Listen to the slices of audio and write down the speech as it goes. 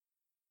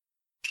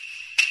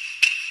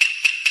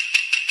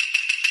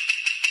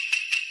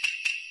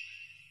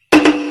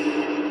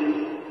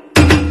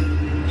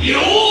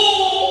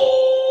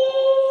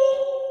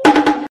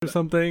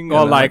something.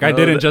 Well, like I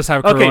didn't that, just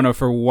have Corona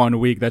for 1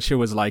 week. That shit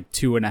was like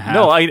 2.5.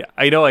 No,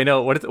 I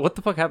know. What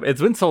the fuck happened?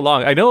 It's been so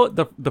long. I know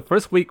the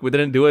first week we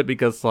didn't do it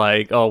because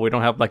like, oh, we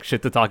don't have like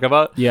shit to talk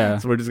about. Yeah.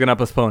 So we're just gonna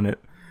postpone it.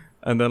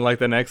 And then like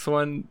the next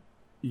one,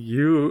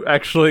 you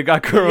actually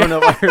got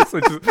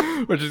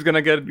coronavirus, which is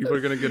gonna get,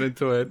 we're gonna get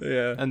into it.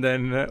 Yeah. And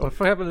then what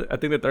happened? I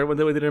think the third one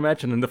that we didn't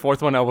mention, and the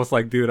fourth one I was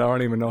like, dude, I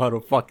don't even know how to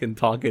fucking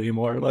talk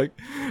anymore. Like,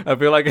 I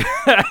feel like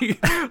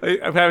I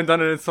haven't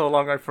done it in so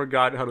long, I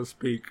forgot how to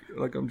speak.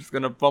 Like, I'm just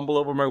gonna fumble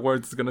over my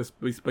words. It's gonna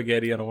be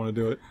spaghetti. I don't want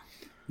to do it.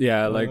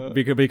 Yeah, like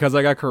because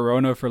I got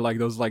Corona for like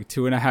those like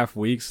 2.5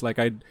 weeks. Like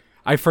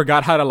I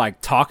forgot how to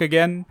like talk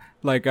again.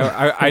 Like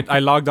I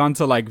logged on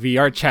to like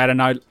VR chat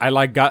and I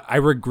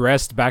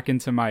regressed back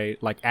into my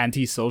like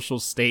antisocial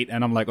state,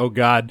 and I'm like, oh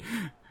god,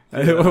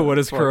 what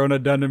has Corona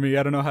done to me?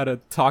 I don't know how to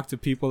talk to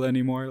people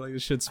anymore. Like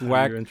this shit's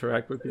whack. How do you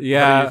interact with people?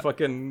 Yeah. How do you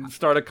fucking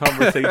start a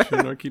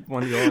conversation or keep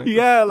one going?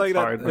 Yeah, like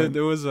hard, that.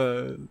 It was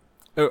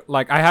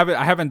like I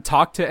haven't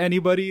talked to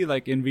anybody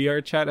like in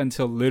VR chat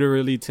until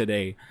literally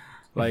today.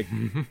 Like,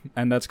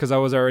 and that's because I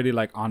was already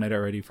like on it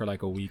already for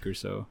like a week or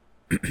so.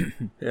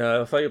 Yeah,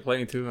 I saw you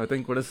playing too. I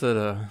think, what is it?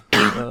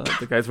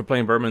 The guys were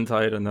playing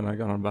Vermintide, and then I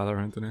got on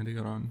Valorant, and Andy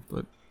got on.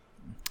 But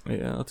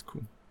yeah, that's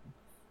cool.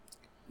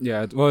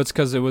 Yeah, well, it's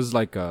because it was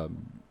like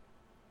I'm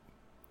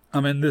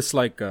in this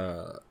like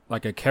a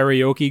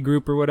karaoke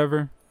group or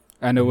whatever,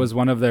 and it was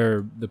one of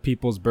the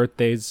people's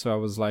birthdays. So I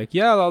was like,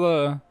 yeah,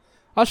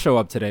 I'll show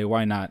up today.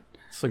 Why not?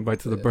 Swing by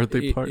to the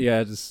birthday party.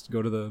 Yeah, just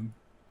go to the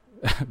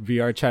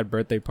VR chat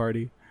birthday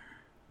party.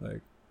 Like,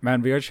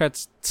 man, VR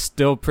chat's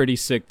still pretty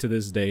sick to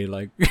this day.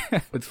 Like,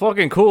 it's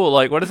fucking cool.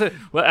 Like, what is it?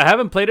 Well, I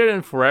haven't played it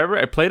in forever.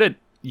 I played it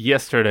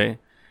yesterday.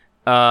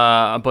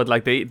 But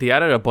like they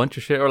added a bunch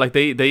of shit, or like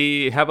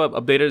they have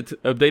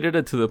updated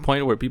it to the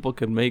point where people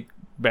can make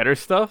better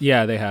stuff.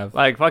 Yeah, they have.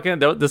 Like, fucking,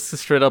 this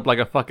is straight up like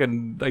a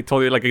fucking, like,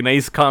 totally like an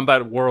Ace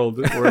Combat world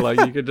where like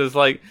you could just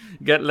like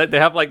they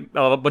have like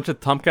a bunch of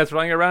Tomcats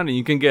running around and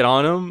you can get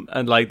on them,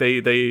 and like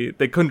they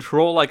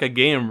control like a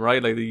game,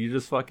 right? Like you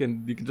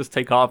can just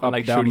take off and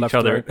like down, shoot each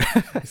other.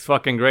 right. It's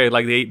fucking great.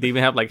 Like they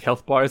even have like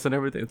health bars and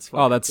everything. It's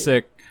Oh, that's cool.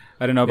 sick.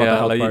 I didn't know about the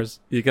health like, bars.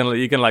 You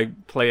can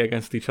like play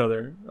against each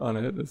other on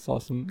it. It's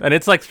awesome, and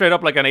it's like straight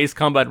up like an Ace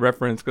Combat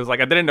reference, because like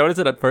I didn't notice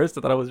it at first.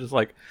 I thought it was just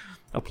like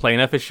a plain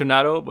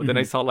aficionado, but then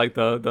I saw like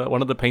the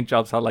one of the paint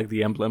jobs had like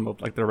the emblem of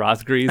like the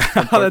Rosgrees.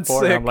 That's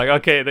sick. I'm like,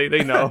 okay,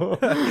 they know.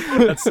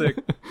 That's sick.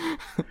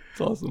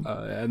 It's awesome.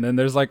 And then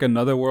there's like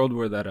another world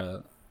where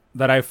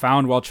that I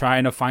found while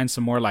trying to find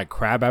some more like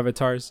crab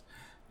avatars.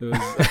 It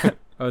was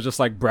I was just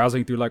like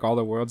browsing through like all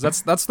the worlds.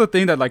 That's the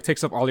thing that like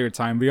takes up all your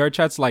time. VR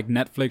chat's like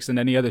Netflix and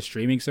any other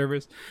streaming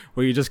service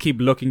where you just keep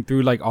looking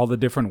through like all the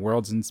different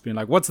worlds and it's being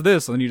like, what's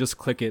this? And then you just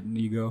click it and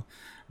you go.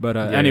 But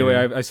anyway,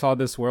 yeah. I saw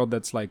this world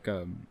that's like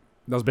that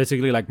was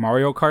basically like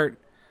Mario Kart.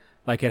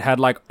 Like it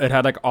had like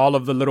all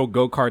of the little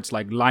go-karts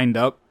like lined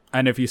up,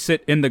 and if you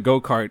sit in the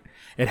go-kart,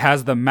 it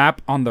has the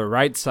map on the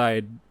right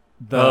side.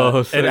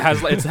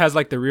 It has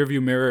like the rear view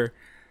mirror.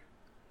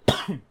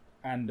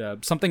 And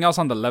something else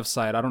on the left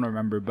side, I don't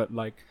remember, but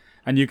like,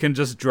 and you can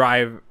just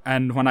drive.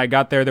 And when I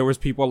got there was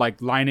people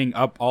like lining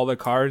up all the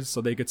cars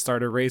so they could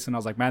start a race, and I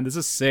was like, man, this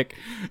is sick.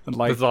 And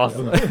like, that's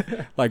awesome.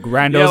 Like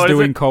randos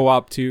doing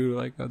co-op too,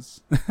 like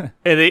that's.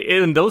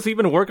 and those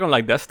even work on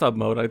like desktop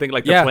mode. I think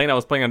like the plane I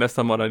was playing on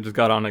desktop mode, I just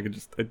got on, I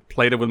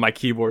played it with my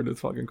keyboard.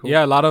 It's fucking cool.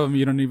 Yeah, a lot of them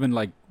you don't even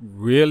like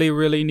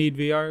really need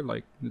VR.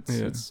 Like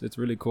it's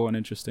really cool and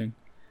interesting.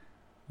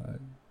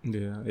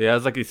 Yeah,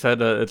 it's like you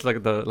said, it's like a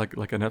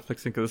Netflix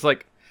thing, because it's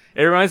like,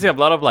 it reminds me of a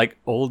lot of like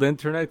old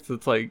internet.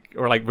 It's like,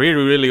 or like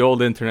really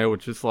old internet,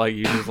 which is like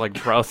you're just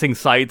like browsing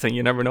sites and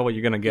you never know what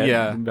you're gonna get.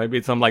 Yeah, maybe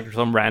it's some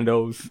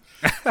randos,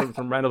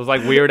 some randos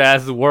like weird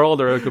ass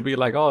world, or it could be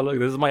like, oh look,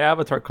 this is my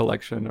Avatar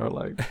collection, or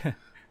like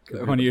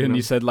when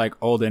you said like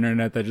old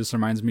internet, that just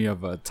reminds me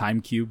of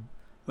Time Cube.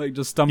 Like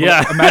just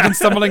imagine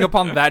stumbling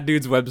upon that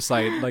dude's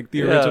website, like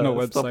the original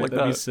website. Like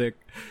that'd be sick.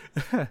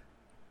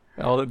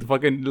 All the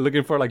fucking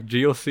looking for like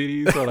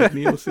GeoCities or like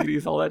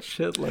NeoCities, all that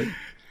shit. Like,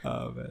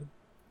 oh man,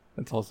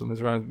 that's awesome. It's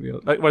around, you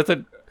know, like what I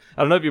said.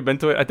 I don't know if you've been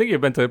to it. I think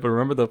you've been to it, but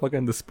remember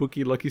the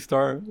spooky Lucky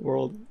Star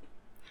world,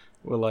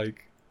 where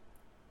like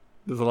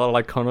there's a lot of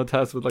like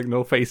Konotas with like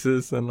no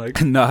faces and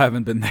like. No, I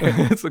haven't been there.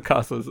 It's a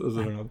casa. I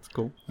don't know. It's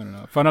cool. I don't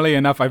know. Funnily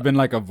enough, I've been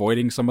like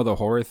avoiding some of the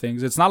horror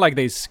things. It's not like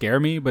they scare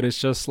me, but it's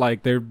just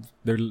like they're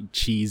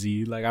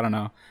cheesy. Like I don't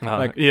know.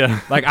 Like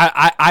yeah. Like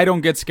I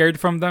don't get scared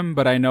from them,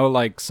 but I know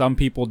like some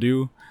people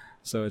do.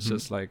 So it's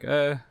just like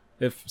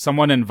if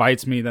someone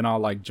invites me, then I'll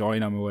like join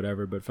them or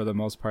whatever. But for the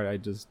most part, I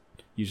just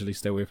usually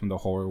stay away from the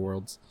horror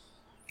worlds.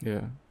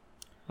 Yeah.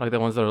 I like the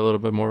ones that are a little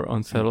bit more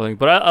unsettling,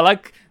 but I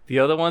like the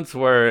other ones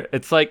where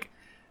it's like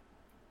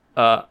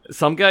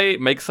some guy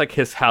makes like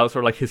his house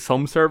or like his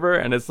home server,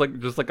 and it's like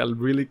just like a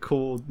really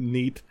cool,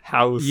 neat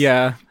house.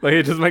 Yeah, like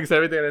he just makes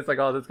everything, and it's like,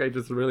 oh, this guy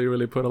just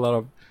really put a lot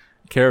of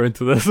care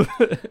into this.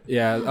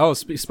 Yeah. Oh,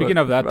 speaking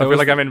of that, I feel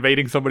like I'm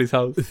invading somebody's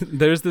house.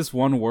 There's this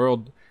one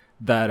world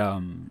that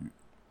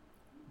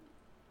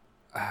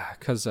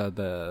because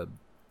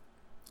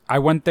I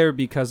went there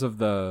because of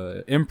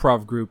the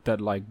improv group that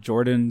like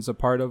Jordan's a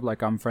part of.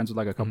 Like I'm friends with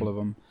like a couple of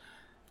them,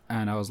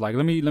 and I was like,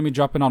 let me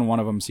drop in on one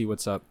of them, see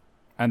what's up.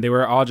 And they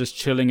were all just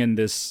chilling in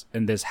this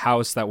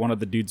house that one of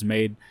the dudes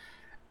made,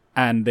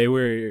 and it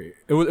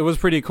was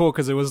pretty cool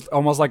because it was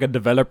almost like a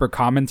developer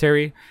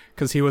commentary,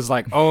 because he was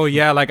like, oh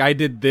yeah, like I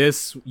did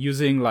this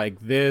using like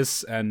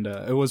this, and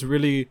it was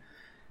really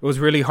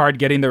hard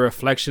getting the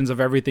reflections of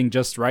everything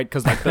just right,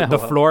 because like the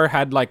floor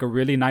had like a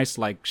really nice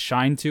like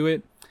shine to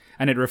it,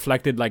 and it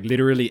reflected like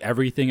literally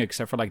everything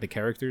except for like the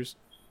characters.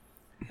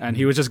 And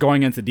he was just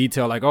going into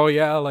detail, like, oh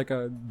yeah, like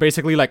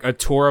basically like a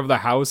tour of the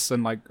house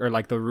and like, or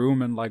like the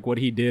room and like what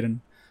he did,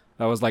 and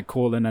that was like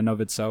cool in and of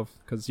itself,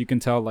 because you can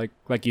tell like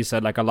you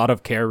said, like a lot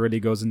of care really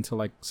goes into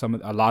like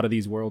a lot of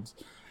these worlds.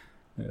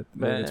 It's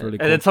really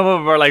cool. And then some of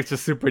them are like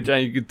just super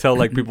giant. You can tell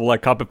like people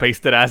like copy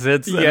pasted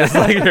assets. Yeah, it's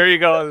like, here you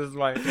go. This is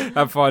my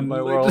have fun,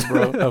 my world,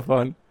 bro. Have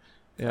fun.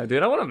 Yeah,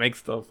 dude, I want to make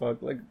stuff.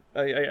 Fuck, like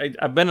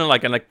I've been in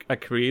like a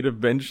creative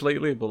binge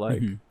lately, but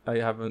like I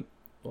haven't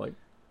like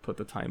put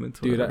the time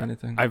into it or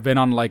anything. I've been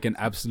on like an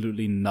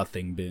absolutely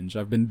nothing binge.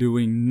 I've been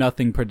doing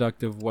nothing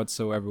productive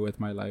whatsoever with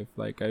my life.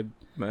 Like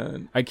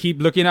I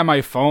keep looking at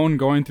my phone,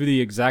 going through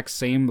the exact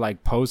same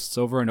like posts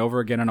over and over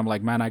again, and I'm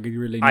like, man, I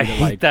really need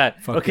to like that.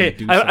 Okay,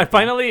 I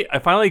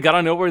finally got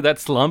on over that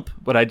slump,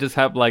 but I just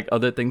have like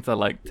other things that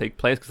like take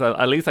place, because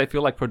at least I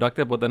feel like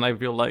productive, but then I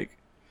feel like,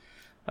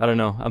 I don't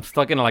know, I'm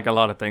stuck in like a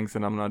lot of things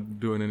and I'm not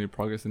doing any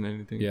progress in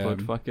anything. Yeah.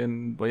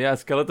 But yeah,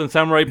 Skeleton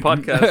Samurai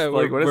podcast.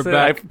 Like, what is it?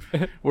 Back.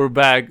 We're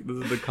back.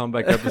 This is the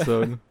comeback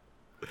episode.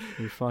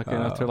 We fucking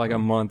after like a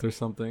month or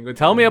something. But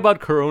tell me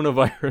about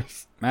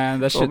coronavirus.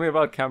 Man, Tell me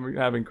about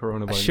having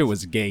coronavirus. That shit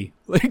was gay.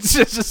 Like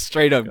just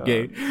straight up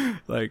gay.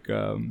 Like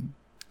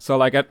so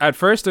like at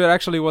first it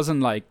actually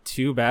wasn't like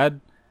too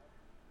bad.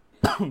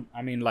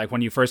 I mean, like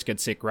when you first get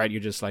sick, right? You're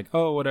just like,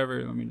 oh,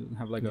 whatever. I mean,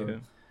 have like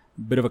a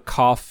bit of a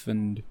cough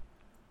and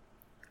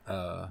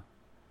it'll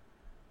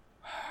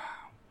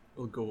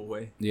go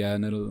away. Yeah,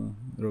 and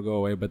it'll go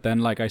away. But then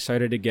like I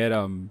started to get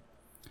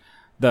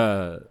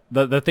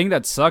the thing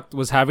that sucked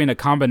was having a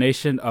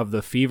combination of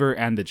the fever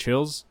and the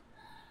chills,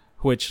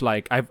 which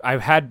like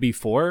I've had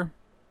before,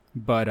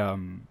 but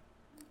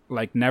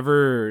like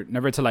never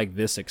to like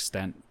this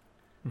extent.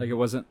 Like it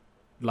wasn't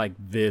like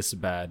this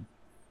bad.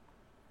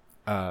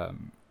 I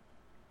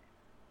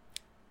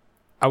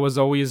was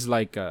always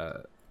like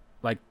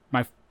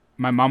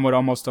my mom would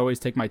almost always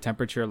take my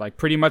temperature like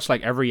pretty much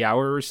like every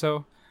hour or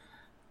so,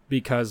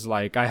 because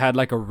like I had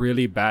like a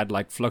really bad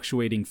like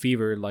fluctuating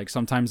fever. Like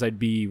sometimes I'd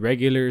be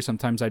regular,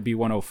 sometimes I'd be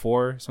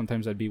 104,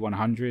 sometimes I'd be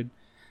 100.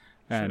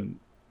 And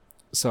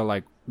so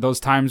like those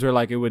times where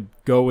like it would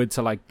go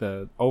into like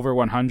the over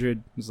 100,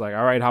 it was like,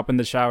 all right, hop in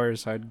the shower.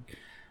 So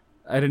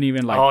I didn't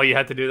even like, oh, you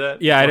had to do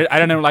that? Yeah, I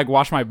didn't even like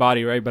wash my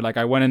body, right? But like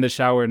I went in the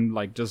shower and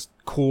like just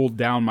cooled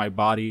down my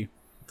body.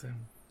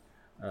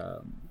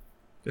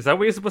 Is that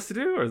what you're supposed to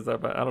do, or is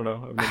that bad? I don't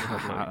know.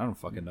 I don't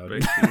fucking know.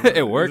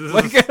 It worked.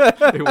 Like,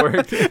 it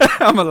worked.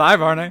 I'm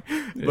alive, aren't I?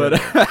 Yeah. But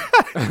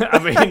I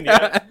mean,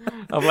 yeah.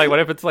 I'm like, what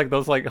if it's like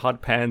those like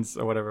hot pans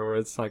or whatever, where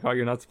it's like, oh,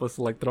 you're not supposed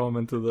to like throw them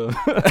into the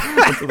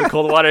into the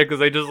cold water because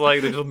they just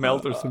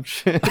melt or some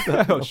shit.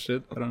 Oh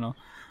shit, I don't know.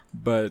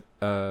 But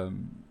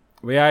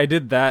yeah, I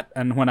did that,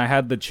 and when I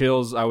had the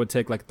chills, I would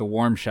take like the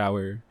warm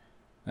shower,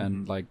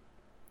 and like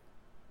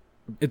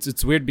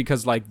it's weird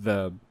because like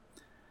the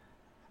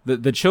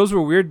chills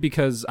were weird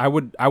because I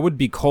would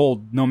be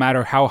cold no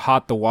matter how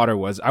hot the water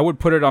was. I would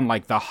put it on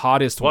like the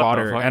hottest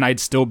water and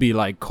I'd still be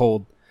like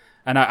cold.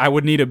 And I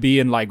would need to be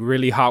in like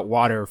really hot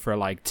water for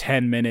like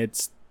 10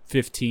 minutes,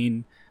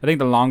 15. I think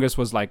the longest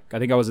was like, I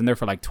think I was in there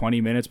for like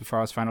 20 minutes before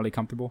I was finally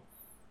comfortable.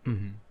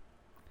 Mm-hmm.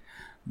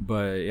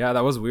 But yeah,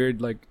 that was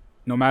weird. Like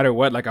no matter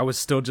what, like I was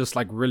still just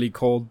like really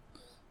cold.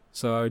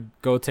 So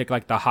I'd go take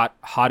like the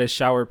hottest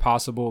shower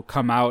possible,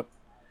 come out,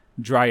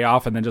 dry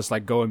off, and then just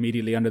like go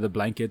immediately under the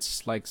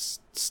blankets, like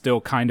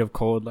still kind of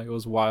cold. Like it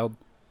was wild.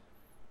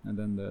 And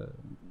then the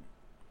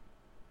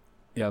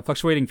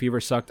fluctuating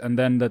fever sucked. And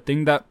then the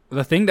thing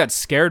that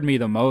scared me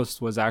the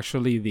most was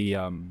actually the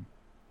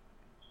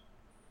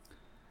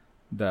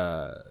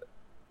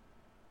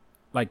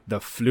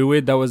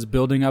fluid that was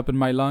building up in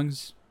my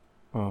lungs.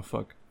 Oh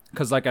fuck.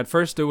 Because like at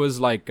first it was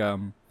like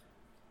kind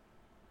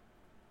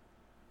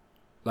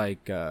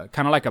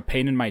of like a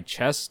pain in my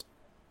chest.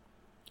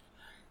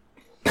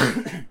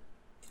 I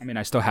mean,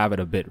 I still have it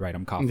a bit, right?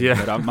 I'm coughing,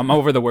 but I'm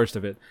over the worst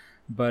of it.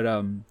 But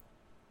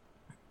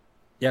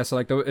yeah. So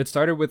like it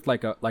started with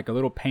like a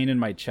little pain in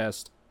my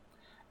chest,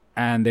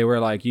 and they were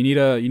like, you need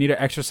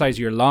to exercise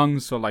your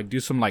lungs, so like do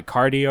some like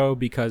cardio,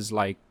 because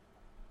like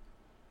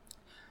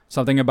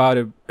something about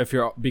it,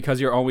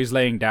 because you're always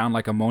laying down,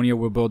 like ammonia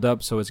will build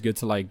up, so it's good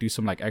to like do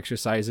some like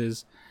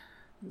exercises.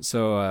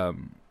 So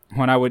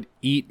when I would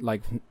eat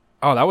like.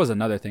 Oh, that was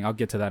another thing. I'll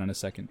get to that in a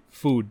second.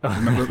 Food.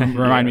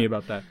 Remind me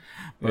about that.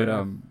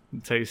 But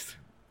taste.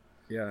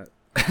 Yeah.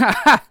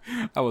 That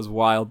was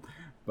wild.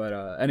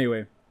 But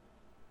anyway.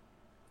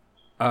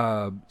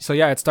 So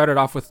yeah, it started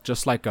off with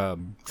just like so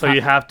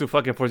you have to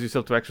fucking force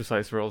yourself to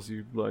exercise, or else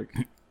you like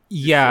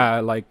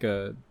Yeah, like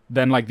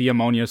then like the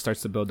ammonia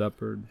starts to build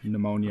up, or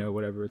pneumonia,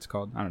 whatever it's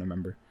called. I don't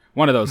remember.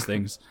 One of those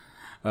things.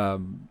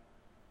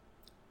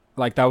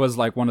 Like that was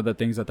like one of the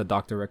things that the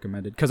doctor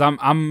recommended, because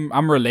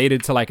I'm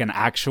related to like an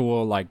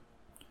actual like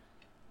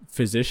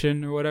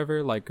physician or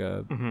whatever, like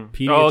a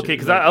pediatrician. Oh, okay.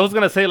 Because I was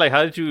gonna say, like,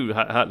 how did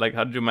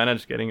you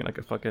manage getting like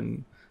a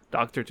fucking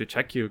doctor to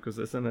check you? Because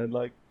isn't it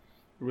like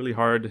really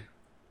hard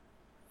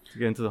to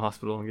get into the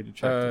hospital and get you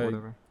checked or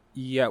whatever?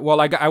 Yeah, well,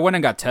 I went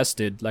and got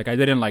tested. Like I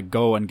didn't like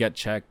go and get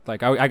checked.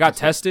 Like I got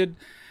tested,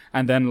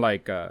 and then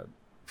like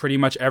pretty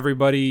much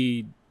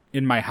everybody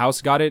in my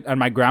house got it, and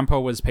my grandpa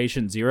was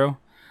patient 0.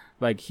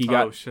 Like he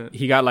got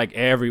like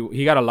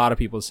he got a lot of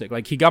people sick.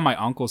 Like he got my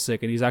uncle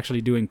sick, and he's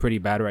actually doing pretty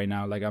bad right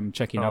now. Like I'm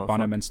checking up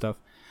on him and stuff.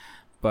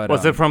 But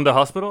was it from the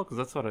hospital? Because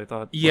that's what I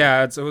thought.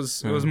 Yeah, it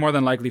was more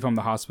than likely from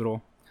the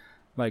hospital.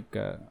 Like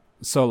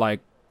so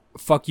like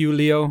fuck you,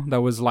 Leo.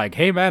 That was like,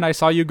 hey man, I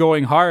saw you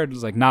going hard. It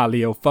was like, nah,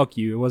 Leo, fuck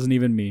you. It wasn't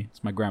even me.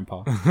 It's my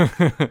grandpa.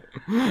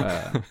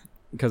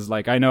 Because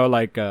like I know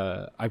like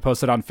I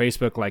posted on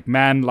Facebook like,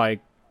 man,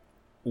 like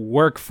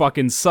work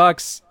fucking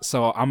sucks.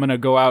 So I'm gonna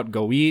go out,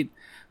 go eat,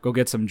 go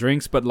get some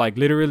drinks. But like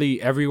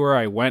literally everywhere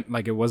I went,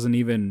 like it wasn't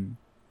even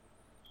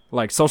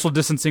like social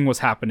distancing was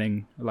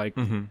happening. Like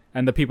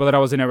and the people that I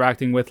was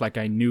interacting with, like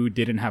I knew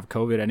didn't have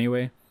COVID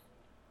anyway.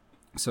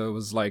 So it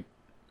was like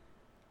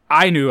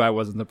I knew I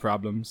wasn't the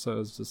problem, so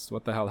it's just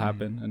what the hell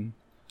happened. And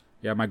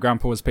yeah, my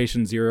grandpa was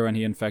patient 0, and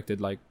he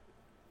infected like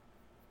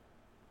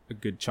a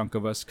good chunk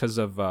of us because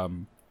of well,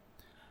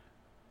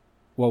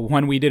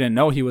 when we didn't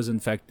know he was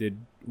infected,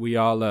 we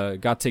all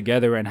got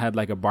together and had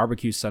like a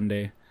barbecue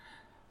Sunday.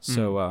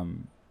 So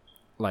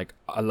like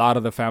a lot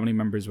of the family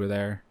members were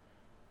there,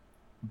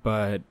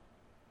 but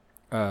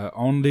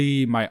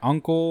only my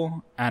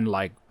uncle and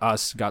like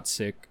us got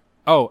sick.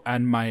 Oh,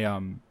 and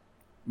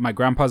my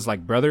grandpa's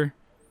like brother.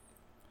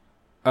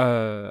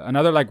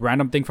 Another like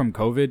random thing from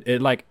COVID,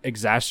 it like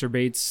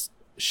exacerbates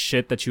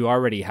shit that you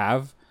already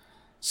have.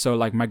 So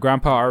like my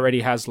grandpa already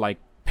has like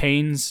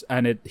pains,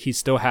 and he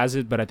still has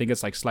it, but I think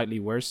it's like slightly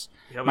worse.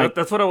 Yeah, but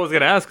that's what I was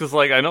gonna ask, because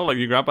like I know like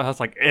your grandpa has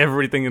like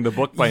everything in the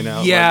book by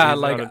now. Yeah,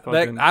 like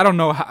fucking... I don't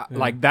know how,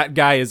 like that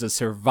guy is a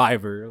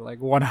survivor, like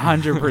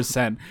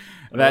 100%.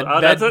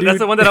 That's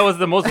the one that I was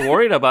the most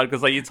worried about,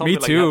 because like you told me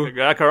like too. You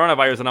got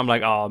coronavirus, and I'm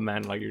like, oh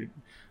man, like your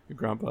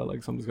grandpa,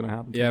 like something's gonna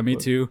happen. Yeah, me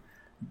too.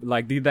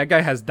 Like that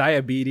guy has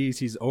diabetes.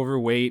 He's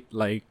overweight.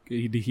 Like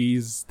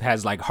he's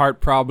has like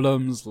heart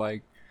problems.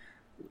 Like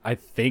I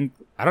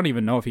don't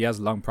even know if he has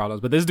lung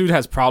problems, but this dude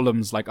has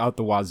problems like out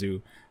the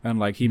wazoo, and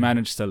like he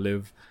managed to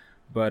live.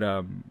 But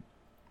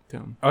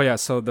damn. Oh yeah,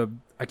 so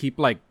I keep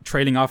like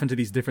trailing off into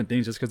these different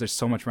things just because there's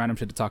so much random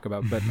shit to talk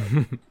about. But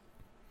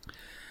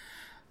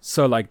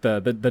so like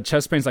the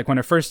chest pains, like when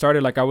it first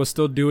started, like I was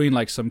still doing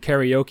like some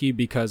karaoke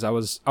because I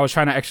was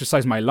trying to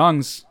exercise my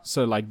lungs.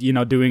 So like, you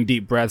know, doing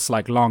deep breaths,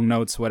 like long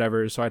notes,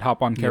 whatever. So I'd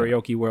hop on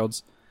karaoke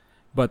worlds.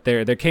 But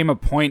there came a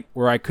point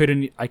where I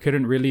couldn't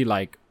really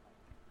like,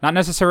 not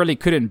necessarily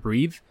couldn't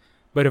breathe,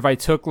 but if I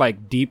took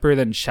like deeper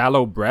than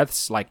shallow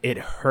breaths, like it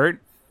hurt,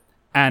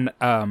 and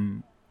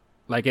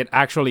like it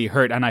actually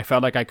hurt, and I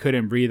felt like I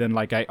couldn't breathe, and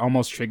like I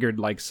almost triggered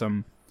like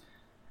some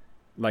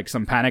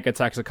panic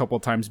attacks a couple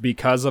times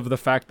because of the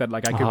fact that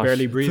like I could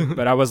barely breathe.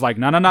 But I was like,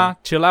 no,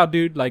 chill out,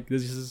 dude. Like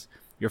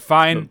you're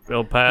fine.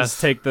 It'll pass.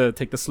 Just take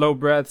the slow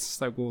breaths.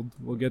 Like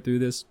we'll get through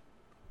this.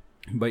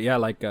 But yeah,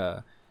 like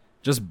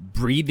just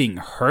breathing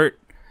hurt,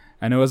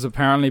 and it was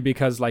apparently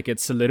because like it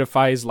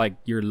solidifies like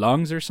your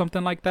lungs or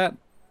something like that.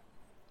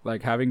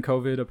 Like having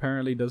COVID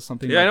apparently does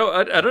something. Yeah,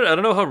 like... I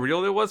don't know how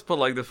real it was, but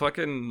like the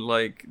fucking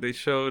like they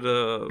showed.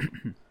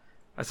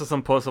 I saw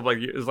some posts of like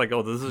it's like,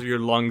 oh, this is your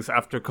lungs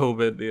after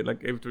COVID.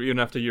 Like even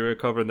after you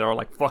recover, they're all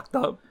like fucked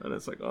up, and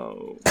it's like,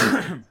 oh.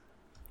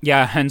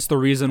 Yeah, hence the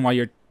reason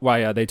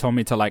why they told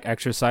me to like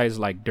exercise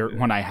like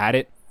when I had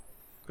it.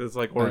 It's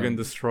like organ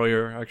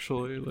destroyer,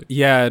 actually. Like.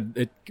 Yeah,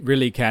 it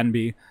really can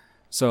be.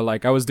 So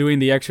like I was doing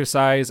the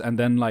exercise, and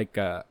then like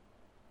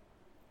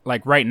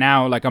right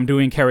now, like I'm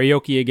doing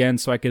karaoke again,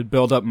 so I could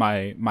build up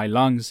my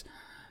lungs,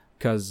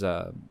 because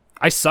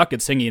I suck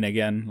at singing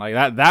again. Like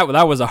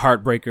that was a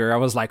heartbreaker. I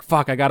was like,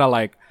 fuck, I gotta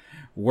like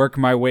work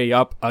my way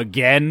up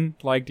again.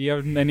 Like, do you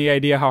have any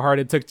idea how hard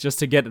it took just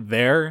to get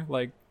there?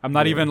 Like, I'm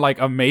not even like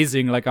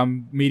amazing. Like,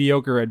 I'm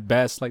mediocre at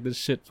best. Like, this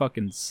shit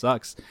fucking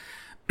sucks.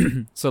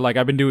 So like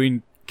I've been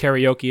doing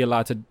karaoke a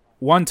lot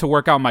to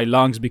work out my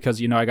lungs,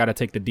 because, you know, I gotta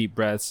take the deep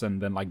breaths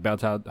and then like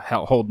belt out,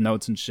 hold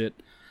notes and shit.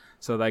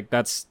 So like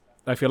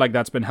I feel like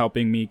that's been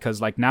helping me,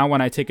 because like now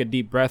when I take a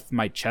deep breath,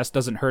 my chest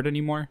doesn't hurt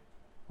anymore.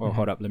 Oh,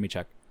 hold up, let me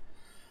check.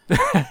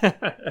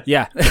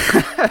 Yeah.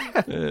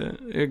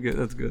 You're good.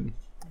 That's good.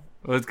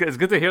 Well, it's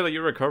good to hear that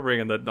you're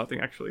recovering and that nothing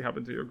actually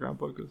happened to your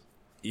grandpa.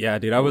 Yeah,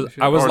 dude, I was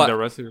like, the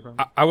rest of your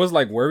I was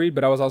like worried,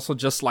 but I was also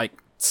just like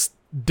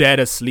dead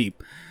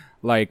asleep.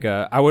 Like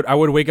I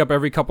would wake up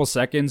every couple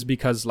seconds,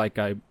 because like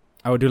I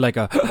would do like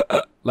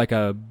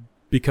a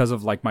because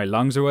of like my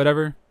lungs or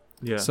whatever.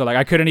 Yeah. So like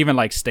I couldn't even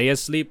like stay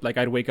asleep. Like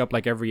I'd wake up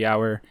like every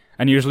hour,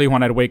 and usually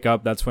when I'd wake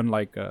up, that's when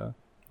like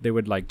they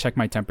would like check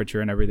my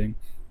temperature and everything.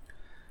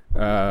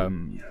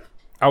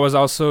 I was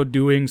also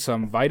doing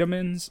some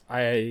vitamins.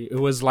 It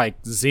was like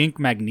zinc,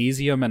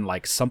 magnesium, and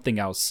like something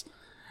else,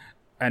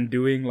 and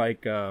doing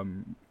like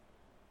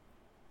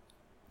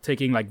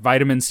taking like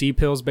vitamin C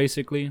pills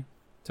basically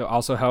to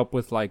also help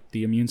with like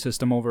the immune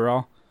system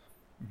overall.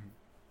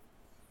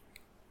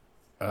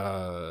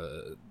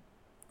 What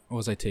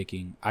was I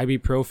taking?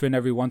 Ibuprofen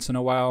every once in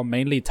a while,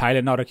 mainly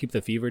Tylenol to keep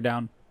the fever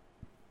down.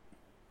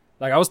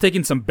 Like I was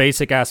taking some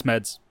basic ass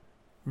meds.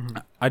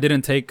 I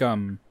didn't take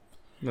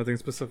nothing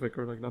specific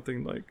or like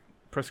nothing like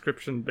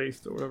prescription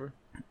based or whatever.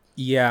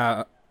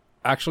 Yeah,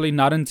 actually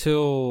not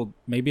until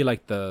maybe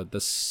like the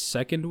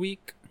second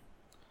week.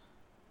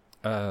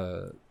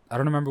 I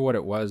don't remember what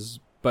it was,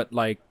 but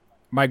like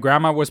my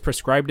grandma was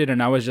prescribed it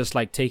and I was just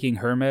like taking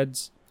her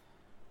meds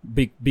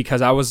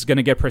because I was going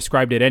to get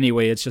prescribed it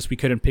anyway. It's just we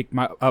couldn't pick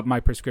up my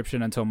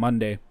prescription until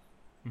Monday.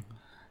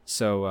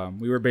 So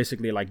we were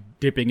basically like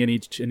dipping in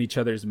each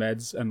other's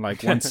meds, and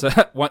like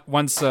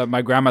once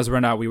my grandma's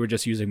run out, we were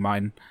just using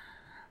mine.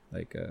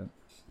 Like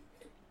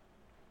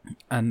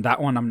and that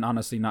one I'm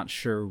honestly not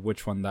sure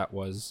which one that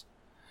was.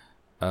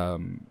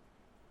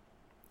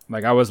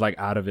 Like I was like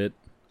out of it.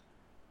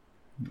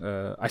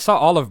 I saw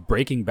all of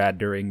Breaking Bad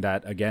during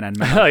that again, and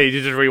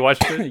you just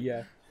rewatched it?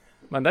 Yeah.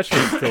 Man, that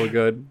show's still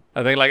good.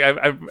 I think like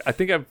I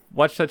think I've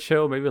watched that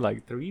show maybe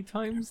like 3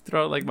 times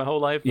throughout like my whole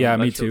life. Yeah,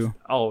 me that show's too.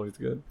 Always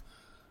good.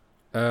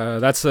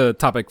 That's a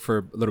topic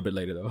for a little bit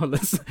later though. I'm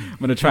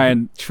gonna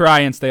try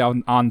and stay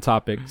on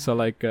topic. So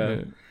like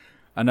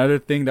another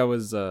thing that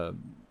was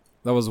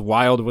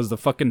wild was the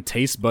fucking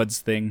taste buds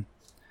thing.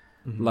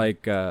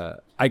 Like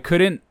I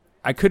couldn't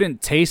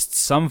taste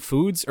some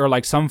foods, or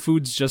like some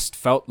foods just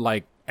felt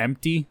like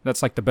empty.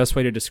 That's like the best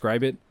way to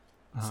describe it.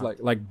 It's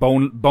like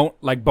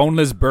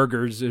boneless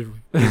burgers.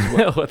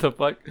 What the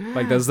fuck?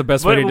 Like that's the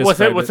best way to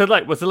describe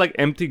it. Was it like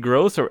empty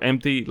gross or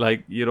empty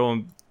like you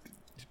don't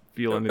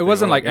feel anything? It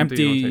wasn't like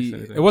empty.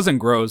 empty. It wasn't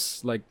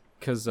gross. Like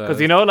because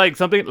you know like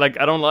something like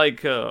I don't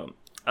like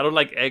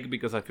egg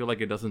because I feel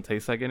like it doesn't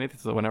taste like anything.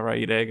 So whenever I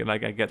eat egg,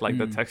 like I get like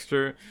the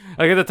texture.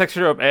 I get the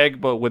texture of egg,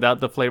 but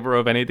without the flavor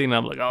of anything. And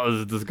I'm like, oh, this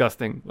is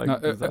disgusting.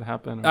 Like, does that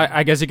happen?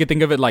 I guess you could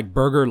think of it like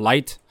Burger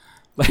Light.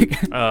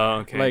 Like,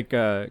 okay. Like,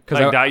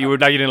 because you were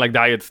not eating like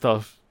diet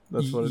stuff.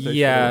 That's what it tastes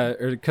yeah,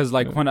 because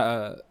like when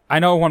I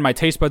know when my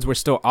taste buds were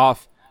still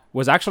off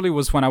was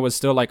when I was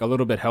still like a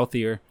little bit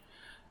healthier,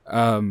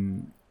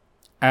 and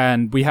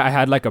I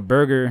had like a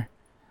burger,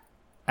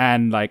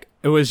 and like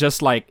it was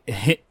just like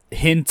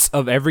hints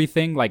of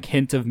everything, like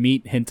hint of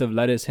meat, hint of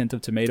lettuce, hint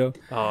of tomato.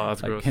 Oh,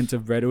 that's like gross. Hint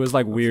of bread. It was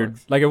like weird.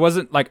 Like it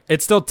wasn't like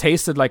it still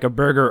tasted like a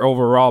burger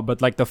overall,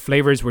 but like the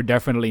flavors were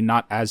definitely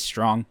not as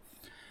strong.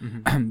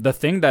 The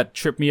thing that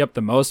tripped me up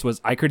the most was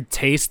I could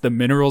taste the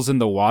minerals in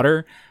the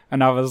water,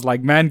 and I was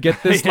like, man,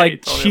 get this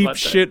like cheap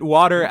shit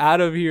water out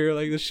of here.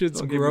 Like this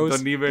shit's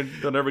gross.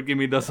 Don't ever give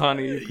me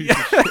Dasani, you piece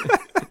of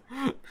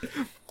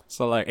shit.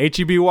 So like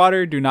HEB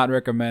water, do not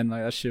recommend.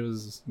 Like that shit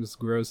was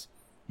gross.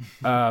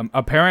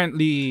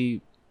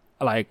 Apparently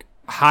like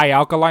high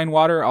alkaline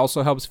water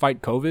also helps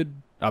fight COVID,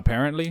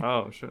 apparently.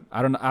 Oh shit.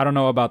 I don't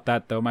know about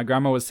that though. My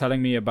grandma was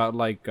telling me about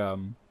like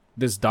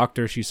this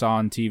doctor she saw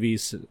on TV,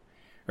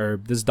 or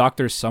this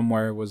doctor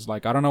somewhere was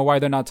like, I don't know why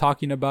they're not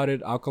talking about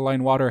it.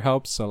 Alkaline water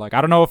helps. So like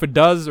I don't know if it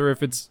does or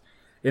if it's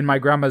in my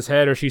grandma's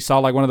head or she saw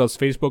like one of those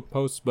Facebook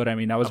posts, but I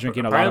mean I was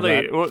drinking a lot of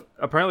that. Well,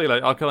 apparently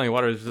like alkaline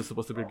water is just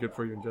supposed to be good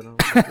for you in general.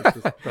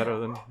 It's just better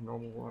than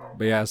normal water.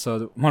 But yeah,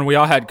 so when we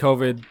all had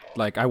COVID,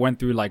 like I went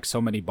through like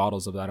so many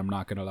bottles of that, I'm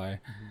not gonna lie.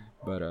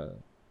 But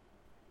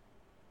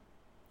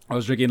I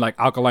was drinking like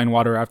alkaline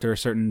water after a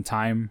certain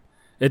time.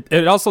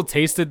 It also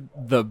tasted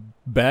the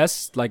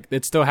best. Like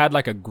it still had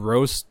like a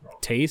gross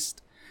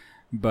taste,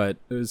 but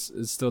it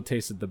still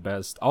tasted the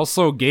best.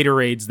 Also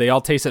Gatorades, they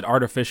all tasted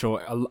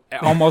artificial.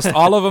 Almost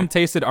all of them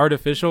tasted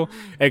artificial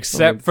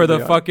except for the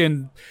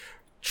fucking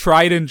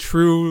tried and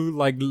true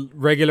like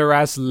regular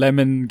ass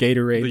lemon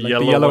Gatorade, the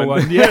like yellow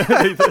one. Yeah.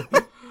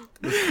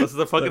 That's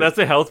the fucking. That's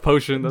a health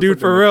potion. That's dude,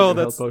 like for real,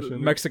 that's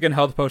potion. Mexican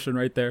health potion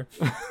right there.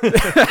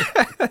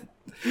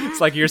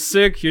 It's like you're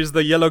sick. Here's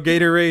the yellow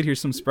Gatorade.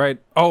 Here's some Sprite.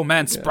 Oh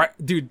man, Sprite,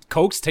 dude.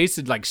 Cokes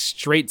tasted like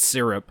straight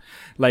syrup.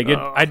 Like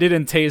I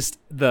didn't taste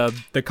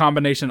the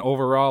combination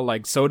overall.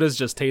 Like sodas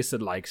just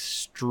tasted like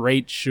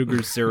straight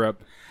sugar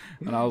syrup,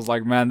 and I was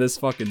like, man, this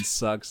fucking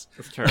sucks.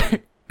 That's terrible.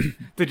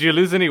 Did you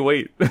lose any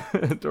weight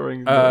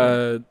during?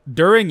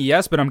 During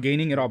yes, but I'm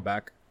gaining it all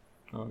back.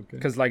 Oh, okay.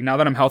 Because like now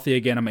that I'm healthy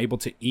again, I'm able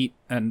to eat,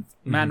 and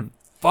man.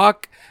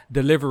 Fuck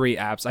delivery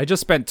apps. I just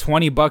spent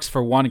 $20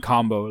 for one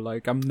combo.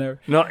 Like I'm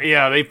there. No,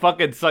 yeah, they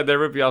fucking suck. They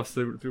rip you off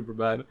super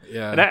bad.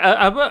 Yeah. And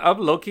I'm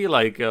low-key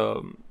like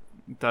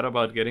thought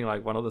about getting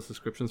like one of the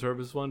subscription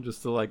service one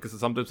just to like, because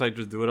sometimes I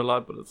just do it a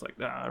lot, but it's like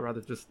I'd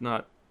rather just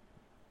not.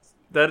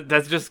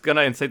 That's just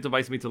gonna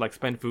incentivize me to like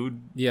spend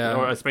food. Yeah.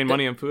 Or spend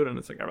money on food, and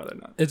it's like I'd rather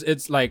not.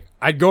 It's like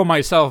I'd go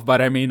myself,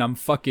 but I mean I'm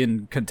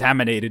fucking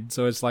contaminated,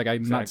 so it's like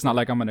it's not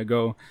like I'm gonna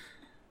go.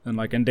 and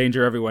like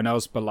endanger everyone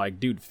else. But like,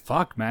 dude,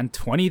 fuck, man,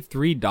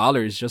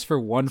 $23 just for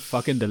one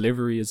fucking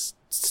delivery is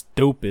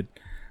stupid.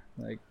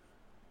 Like,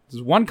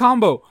 just one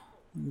combo.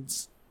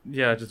 It's,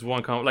 Yeah, just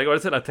one combo. Like what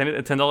is it? A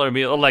 $10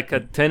 meal, or like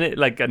a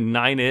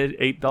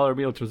 $8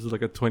 meal, which is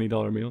like a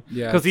 $20 meal.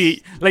 Yeah, because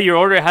like your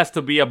order has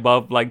to be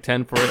above like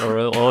 10 for it,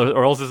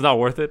 or else it's not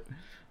worth it.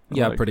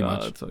 Yeah, like, pretty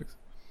much. That sucks.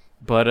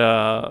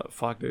 But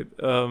fuck, dude.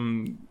 But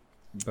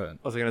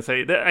what was I gonna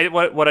say?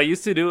 What I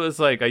used to do is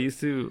like I used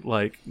to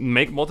like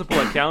make multiple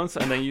accounts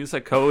and then use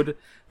a code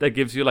that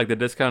gives you like the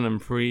discount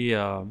and free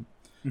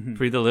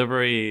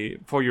delivery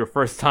for your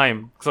first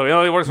time. So it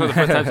only works for the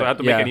first time. So I have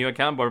to make a new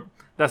account, but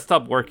that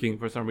stopped working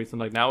for some reason.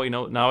 Like now they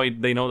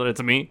know that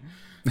it's me.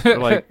 So,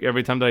 like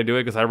every time that I do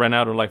it, because I ran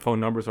out of like phone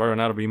numbers, or I ran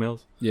out of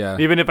emails. Yeah.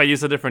 Even if I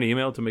use a different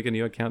email to make a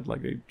new account,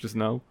 like they just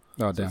know.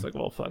 Oh So damn. it's like,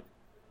 well, fuck.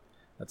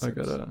 That's I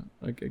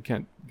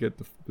can't get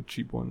the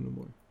cheap one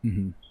anymore.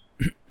 Mm-hmm.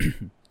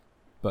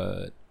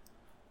 But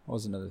what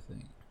was another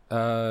thing?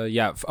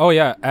 Yeah. Oh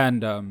yeah.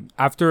 And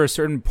after a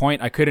certain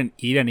point, I couldn't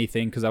eat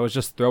anything because I was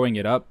just throwing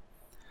it up.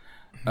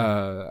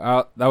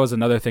 That was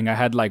another thing. I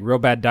had like real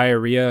bad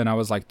diarrhea, and I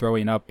was like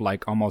throwing up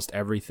like almost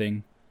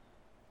everything.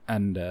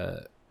 And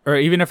or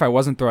even if I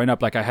wasn't throwing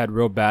up, like I had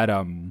real bad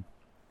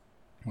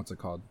what's it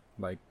called?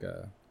 Like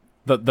the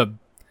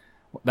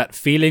that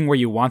feeling where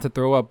you want to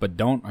throw up but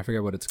don't. I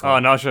forget what it's Oh,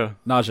 called. nausea.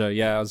 Nausea.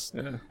 Yeah,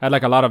 I had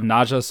like a lot of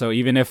nausea. So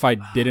even if I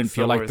didn't It's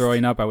feel the like worst.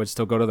 throwing up, I would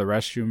still go to the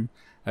restroom.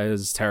 It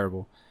was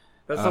terrible.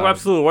 That's the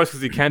absolute worst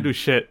because you can't do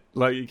shit.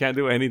 Like you can't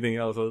do anything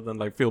else other than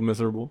like feel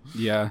miserable.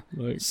 Yeah.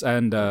 Like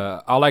And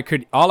all I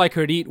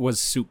could eat was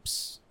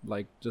soups.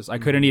 Like just I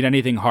couldn't eat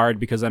anything hard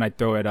because then I'd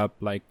throw it up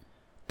like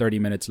 30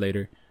 minutes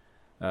later.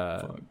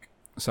 fuck.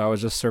 So I was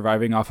just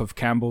surviving off of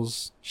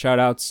Campbell's. Shout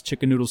outs,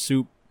 chicken noodle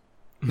soup.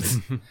 Real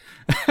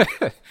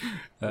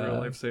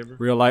lifesaver.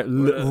 Real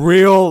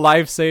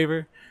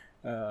lifesaver.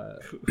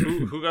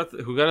 Who got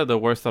it the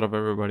worst out of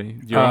everybody?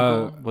 Your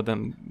uncle, but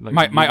then like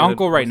My you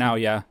uncle did right also? now,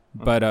 yeah.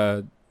 But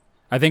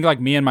I think like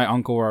me and my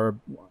uncle are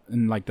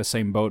in like the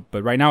same boat.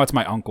 But right now it's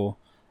my uncle.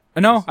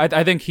 No,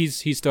 I think he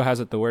still has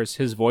it the worst.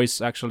 His voice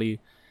actually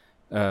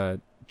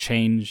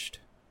changed,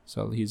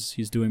 so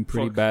he's doing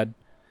pretty Fuck. bad.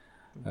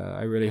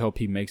 I really hope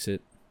he makes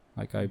it.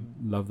 Like I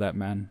love that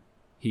man.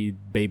 He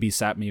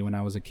babysat me when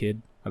I was a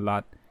kid a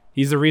lot.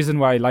 He's the reason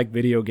why I like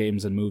video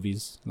games and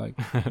movies. Like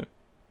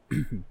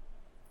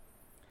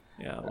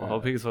Yeah, well, I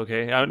hope he's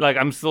okay.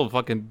 I'm still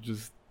fucking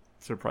just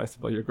surprised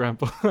about your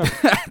grandpa.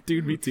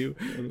 dude, me too.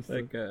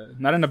 Honestly. Like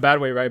not in a bad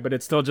way, right? But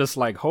it's still just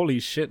like holy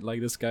shit. Like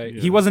this guy,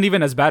 Yeah. he wasn't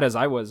even as bad as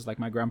I was. Like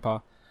my grandpa.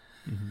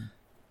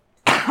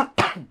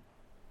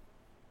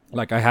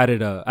 Like I had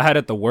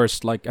it the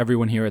worst. Like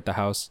everyone here at the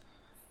house.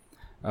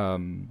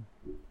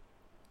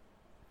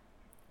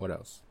 What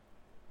else?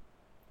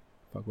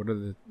 Fuck. What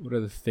are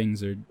the things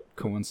that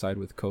coincide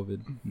with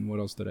COVID? And what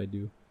else did I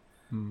do?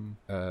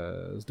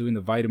 I was doing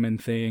the vitamin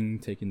thing,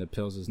 taking the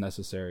pills as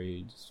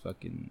necessary. Just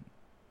fucking.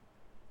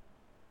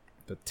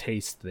 The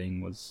taste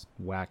thing was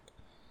whack.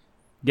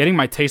 Getting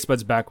my taste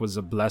buds back was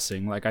a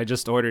blessing. Like I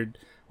just ordered.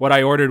 What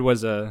I ordered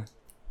was a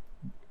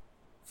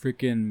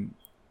freaking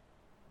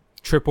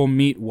triple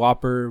meat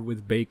Whopper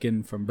with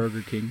bacon from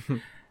Burger King.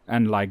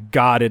 And like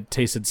God, it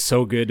tasted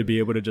so good to be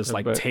able to just I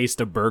like bet. taste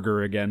a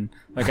burger again.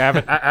 Like I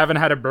haven't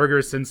had a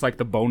burger since like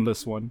the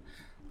boneless one.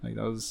 Like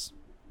that was,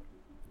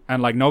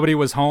 and like nobody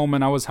was home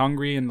and I was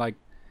hungry and like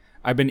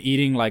I've been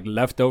eating like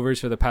leftovers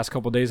for the past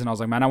couple days and I was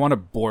like, man, I want a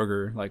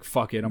burger. Like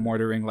fuck it, I'm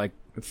ordering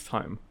It's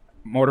time.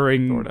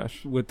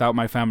 DoorDash without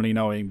my family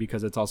knowing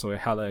because it's also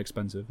hella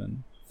expensive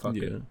and fuck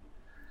it.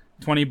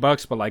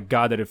 $20, but like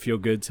God, did it feel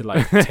good to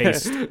like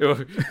taste.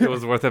 It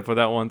was worth it for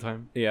that one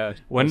time. Yeah.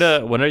 When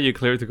are you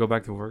clear to go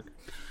back to work?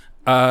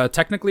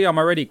 Technically I'm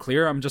already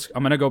clear. I'm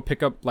gonna go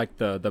pick up like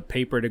the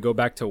paper to go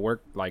back to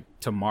work like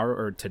tomorrow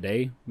or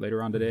today,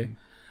 later on today.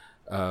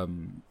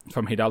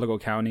 From Hidalgo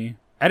County.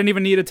 I didn't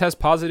even need to test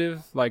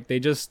positive. Like they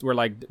just were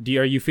like,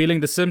 are you feeling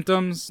the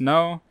symptoms?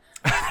 No.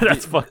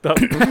 That's fucked up.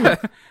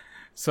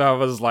 So I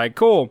was like,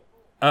 cool.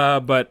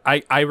 But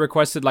I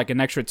requested like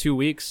an extra 2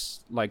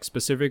 weeks, like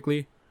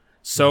specifically.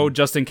 So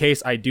just in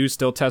case I do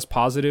still test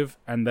positive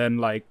and then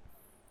like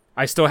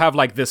I still have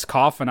like this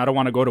cough and I don't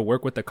want to go to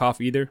work with the cough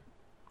either.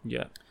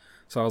 Yeah.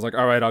 So I was like,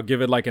 all right, I'll give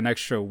it like an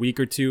extra week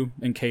or two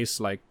in case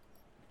like,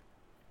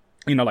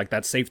 you know, like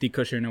that safety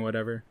cushion or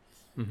whatever.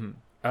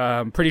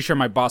 I'm pretty sure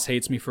my boss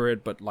hates me for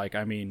it, but like,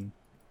 I mean,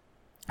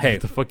 hey,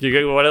 The fuck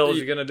what else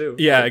you gonna do?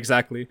 yeah,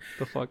 exactly.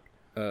 The fuck.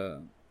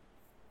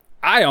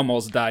 I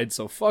almost died,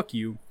 so fuck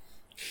you.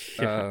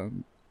 Yeah.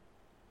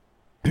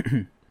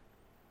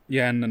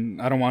 Yeah, and then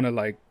I don't want to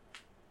like,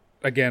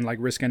 again, like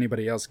risk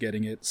anybody else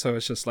getting it. So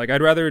it's just like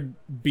I'd rather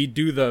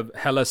do the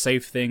hella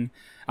safe thing.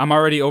 I'm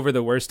already over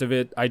the worst of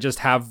it. I just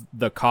have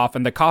the cough,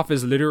 and the cough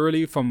is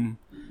literally from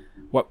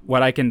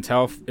what I can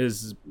tell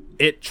is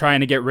it trying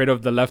to get rid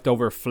of the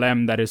leftover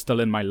phlegm that is still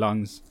in my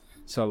lungs.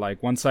 So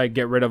like once I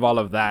get rid of all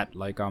of that,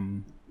 like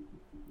I'm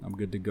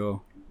good to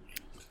go.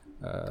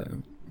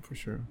 For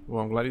sure.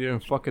 Well, I'm glad you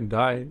didn't fucking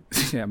die.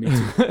 Yeah, me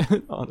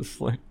too.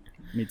 Honestly.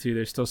 Me too.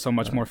 There's still so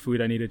much more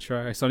food I need to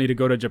try. I still need to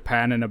go to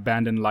Japan and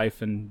abandon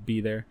life and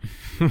be there.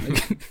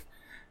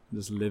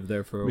 Just live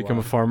there for a Become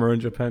while. a farmer in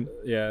Japan.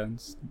 Yeah, and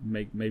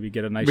maybe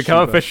get a nice Become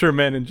a Shiba.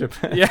 fisherman in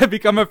Japan. Yeah,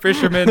 become a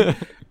fisherman,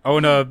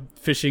 own a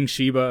fishing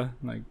Shiba,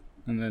 like,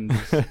 and then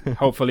just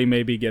hopefully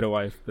maybe get a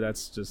wife. But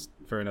that's just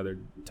for another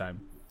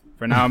time.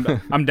 For now,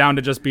 I'm down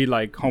to just be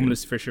like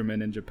homeless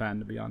fisherman in Japan,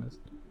 to be honest.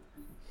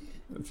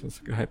 That sounds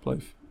like a hype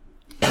life.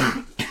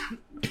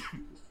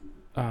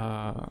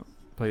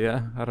 But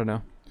yeah, I don't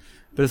know.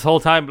 This whole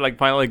time, like,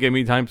 finally gave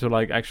me time to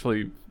like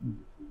actually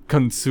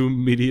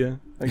consume media.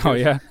 Oh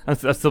yeah, I've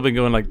still been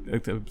going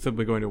I've still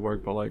been going to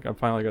work, but like I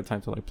finally got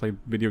time to like play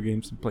video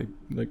games and play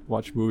like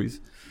watch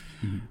movies.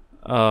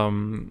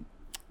 Mm-hmm.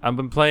 I've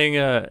been playing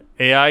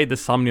AI The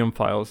Somnium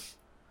Files.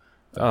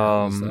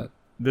 What's that?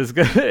 This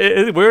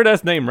guy, weird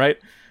ass name, right?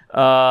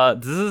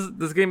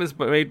 This game is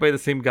made by the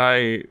same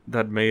guy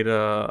that made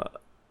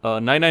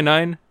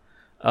 999.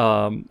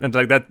 And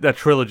like that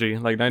trilogy,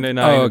 like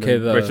 999. Oh, okay,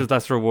 The Richest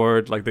Last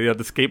Reward, like the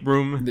escape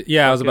room.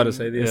 Yeah, I was about to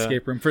say the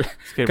escape room,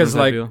 because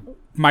like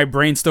my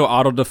brain still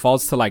auto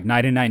defaults to like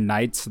 99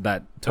 Nights,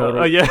 that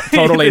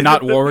totally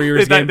not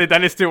Warriors game. The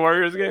Dynasty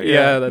Warriors game.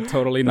 Yeah, that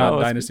totally not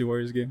Dynasty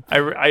Warriors game.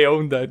 I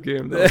owned that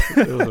game. It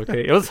was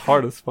okay. It was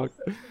hard as fuck.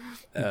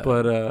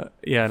 But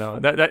yeah, no,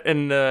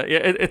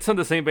 it's on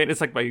the same vein. It's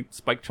like by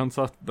Spike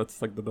Chunsoft.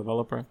 That's like the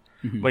developer.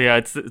 Mm-hmm. But yeah,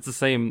 it's the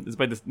same. It's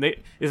by this.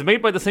 It's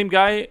made by the same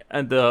guy,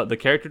 and the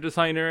character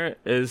designer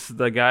is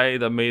the guy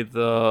that made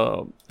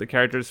the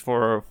characters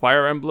for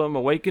Fire Emblem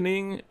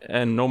Awakening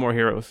and No More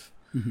Heroes.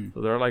 Mm-hmm.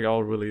 So they're like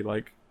all really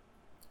like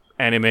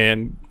anime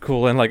and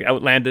cool and like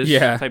outlandish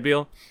type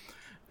deal.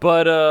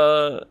 But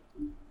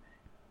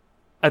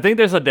I think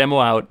there's a demo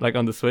out like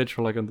on the Switch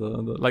or like on the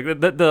like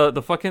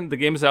the fucking the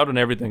game's out and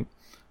everything,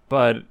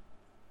 but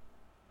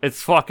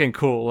it's fucking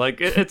cool.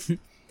 Like it's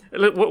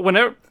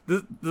whenever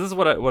this is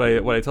what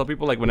I tell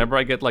people, like whenever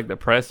I get like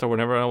depressed or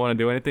whenever I want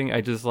to do anything,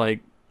 I just like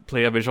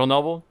play a visual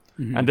novel.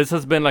 Mm-hmm. And this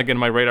has been like in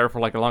my radar for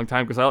like a long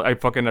time because I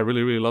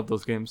really love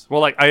those games.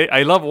 Well, like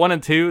I love 1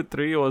 and 2,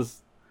 3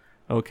 was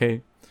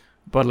okay.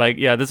 But like,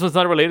 yeah, this was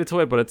not related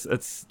to it, but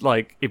it's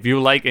like if you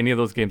like any of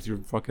those games,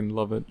 you fucking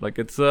love it. Like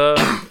it's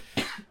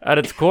at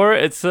its core,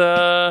 it's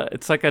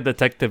like a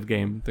detective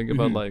game. Think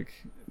about like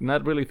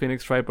not really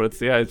Phoenix Wright, but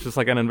it's just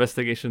like an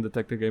investigation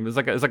detective game. It's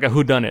like a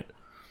whodunit.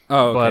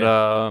 Oh, okay.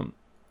 But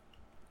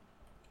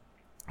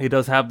it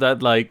does have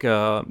that like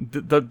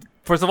the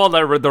first of all,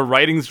 the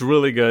writing's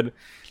really good.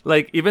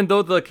 Like even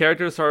though the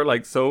characters are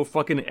like so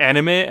fucking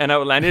anime and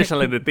outlandish, and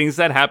like the things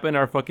that happen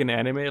are fucking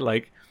anime,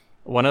 like.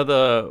 One of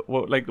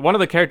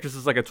the characters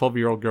is like a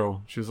 12-year-old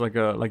girl. She's like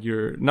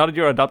your not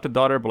your adopted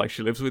daughter, but like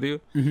she lives with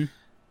you,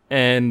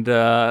 and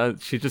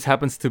she just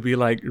happens to be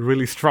like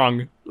really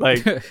strong,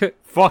 like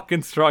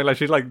fucking strong. Like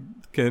she like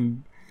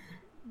can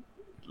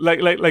like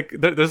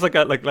there's like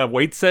a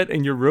weight set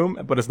in your room,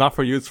 but it's not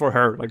for you, it's for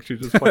her. Like she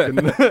just fucking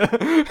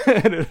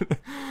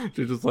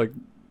she just like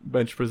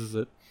bench presses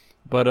it.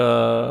 But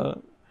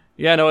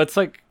yeah, no, it's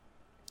like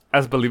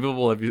as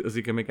believable as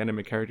you can make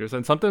anime characters,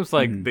 and sometimes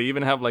like they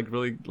even have like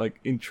really like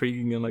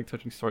intriguing and like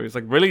touching stories,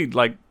 like really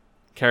like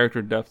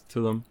character depth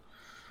to them.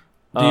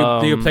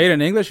 Do you play it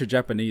in English or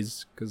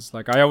Japanese? Because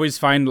like I always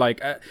find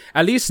like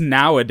at least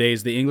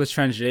nowadays the English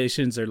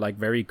translations are like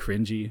very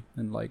cringy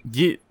and like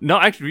no,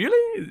 actually,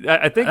 really,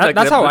 I think like,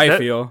 that's how I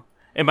feel.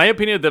 In my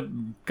opinion, they've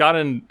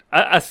gotten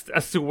as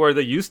to where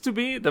they used to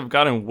be. They've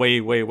gotten way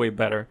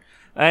better,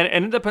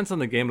 and it depends on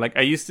the game. Like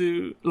I used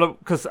to look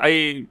because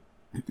I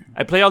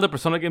play all the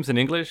Persona games in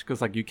English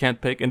because like you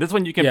can't pick, and this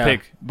one you can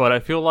pick. But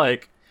I feel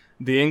like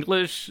the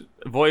English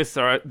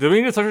the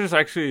English actors are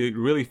actually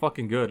really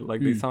fucking good. Like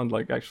they sound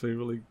like actually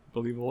really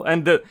believable,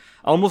 and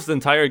almost the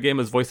entire game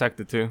is voice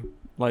acted too.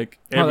 Like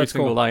every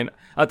single line.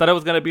 I thought it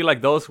was gonna be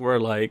like those where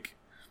like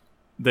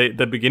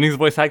the beginning's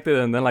voice acted,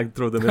 and then like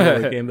through the middle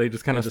of the game they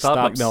just kind of stop.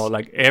 Like no,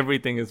 like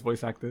everything is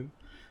voice acted,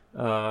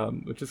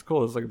 which is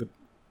cool. It's like the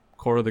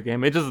core of the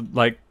game. It just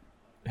like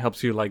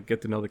helps you like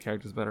get to know the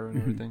characters better and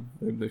everything.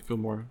 They feel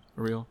more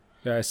real.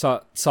 Yeah, I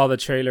saw the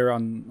trailer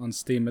on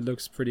Steam. It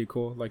looks pretty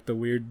cool. Like the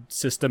weird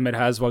system it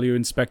has while you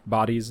inspect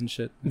bodies and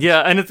shit.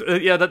 Yeah, and it's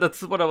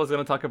that's what I was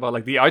gonna talk about.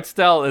 Like the art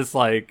style is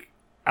like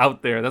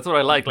out there. That's what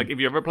I like. Like if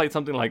you ever played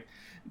something like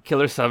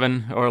Killer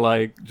 7 or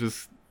like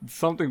just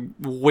something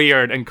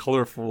weird and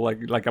colorful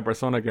like a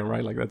Persona game,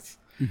 right? Like that's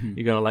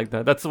you're gonna like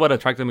that. That's what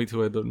attracted me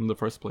to it in the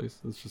first place.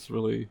 It's just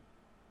really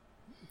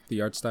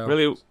the art style.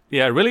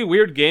 Really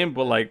weird game,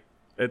 but like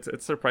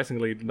it's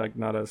surprisingly like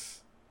not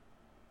as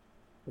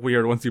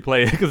weird once you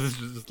play it because it's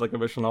just like a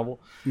visual novel.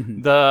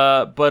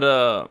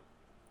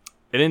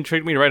 It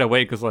intrigued me right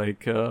away because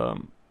like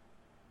the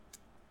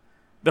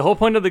whole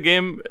point of the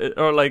game,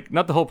 or like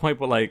not the whole point,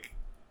 but like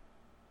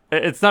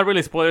it's not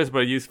really spoilers,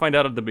 but you find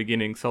out at the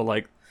beginning. So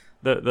like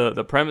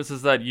the premise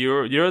is that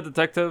you're a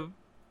detective,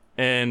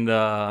 and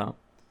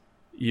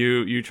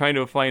you trying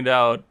to find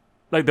out.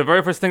 Like the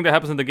very first thing that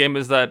happens in the game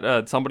is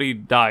that somebody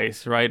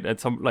dies, right?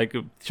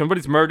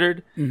 Somebody's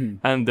murdered,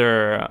 and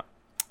they're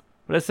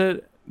what is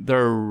it?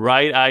 their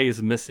right eye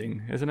is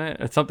missing, isn't it?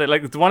 It's something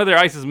like one of their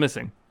eyes is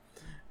missing.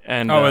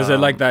 And is it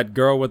like that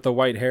girl with the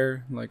white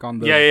hair, like on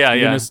the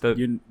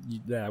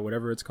yeah,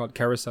 whatever it's called,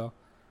 carousel?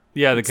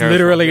 Yeah, it's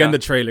literally in the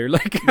trailer.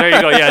 Like there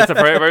you go. Yeah, it's the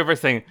very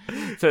first thing.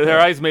 So their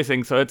eye's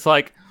missing. So it's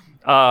like,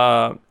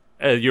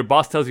 your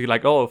boss tells you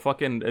like, oh,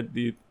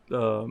 fucking,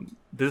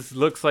 this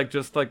looks like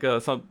just like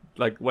some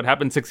like what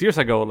happened 6 years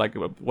ago, like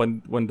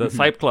when the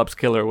Cyclops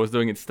killer was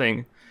doing its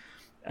thing.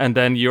 And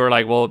then you're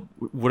like, well,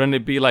 wouldn't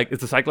it be like, is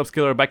the Cyclops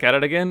killer back at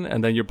it again?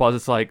 And then your boss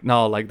is like,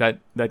 no, like that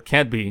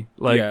can't be.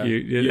 Like,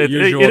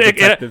 usual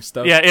detective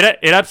stuff. Yeah,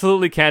 it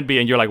absolutely can't be.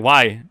 And you're like,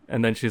 why?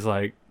 And then she's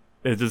like,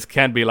 it just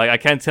can't be. Like, I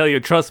can't tell you.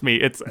 Trust me,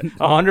 it's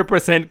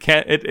 100%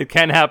 can't. It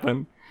can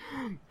happen.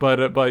 But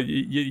I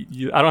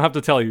don't have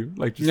to tell you.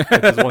 Like, I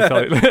just won't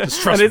tell you.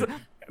 Just trust me.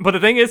 But the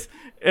thing is,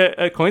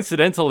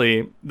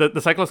 coincidentally,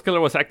 the Cyclops killer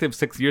was active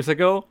 6 years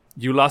ago.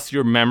 You lost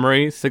your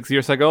memory 6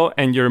 years ago,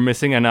 and you're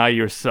missing an eye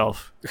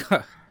yourself.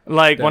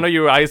 Like one of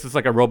your eyes is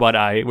like a robot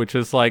eye, which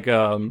is like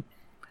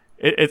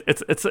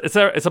it's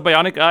a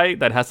bionic eye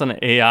that has an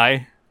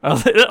AI.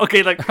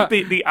 Okay, like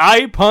the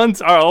eye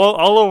puns are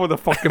all over the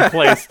fucking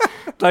place.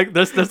 Like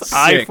there's this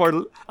eye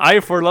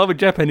for love in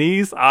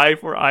Japanese, eye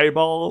for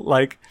eyeball,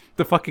 like.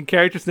 The fucking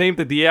character's name,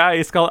 the AI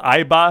is called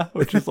Aiba,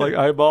 which is like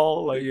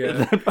eyeball. Like,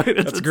 yeah,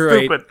 it's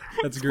great. Stupid.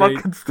 That's great.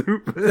 Fucking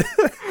stupid.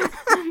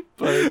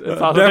 But it's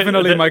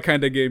definitely my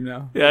kind of game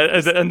now. Yeah,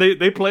 and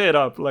they play it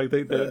up like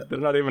they're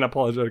not even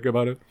apologetic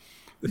about it.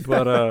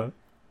 But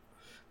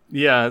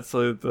yeah,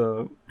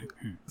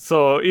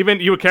 so even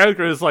your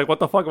character is like, what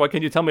the fuck? Why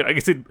can't you tell me? Like I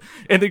said,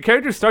 and the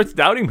character starts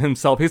doubting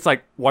himself. He's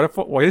like, what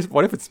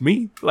if it's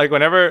me? Like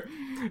whenever.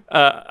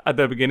 At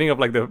the beginning of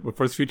like the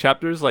first few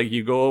chapters, like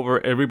you go over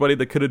everybody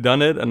that could have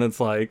done it, and it's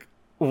like,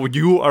 well,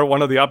 you are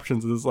one of the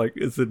options. It's like,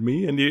 is it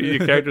me? And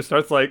your character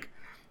starts like,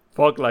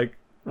 fuck, like,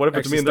 what if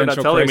it's me and they're not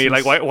telling me?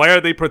 Like, why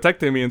are they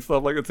protecting me and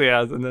stuff like that? So,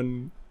 yeah, and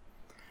then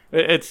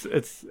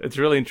it's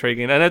really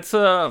intriguing, and it's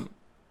one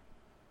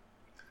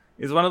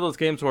of those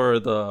games where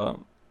the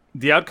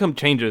outcome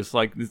changes.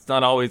 Like it's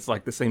not always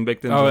like the same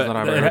victims.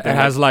 It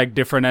has like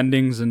different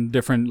endings and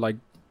different like.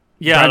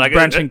 Yeah, like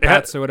branching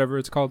paths or whatever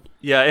it's called.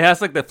 Yeah, it has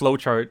like the flow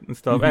chart and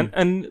stuff,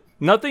 and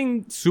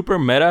nothing super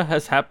meta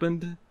has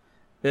happened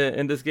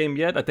in this game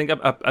yet. I think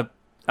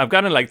I've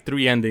gotten like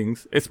 3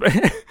 endings.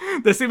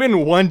 There's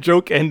even one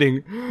joke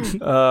ending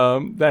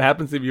that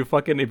happens if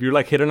you're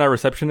like hitting a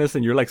receptionist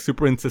and you're like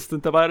super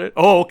insistent about it.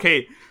 Oh,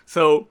 okay.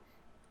 So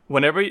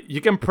whenever you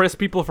can press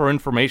people for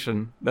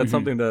information, that's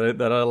something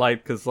that I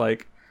like because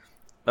like.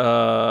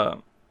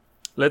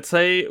 Let's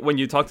say when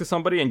you talk to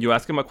somebody and you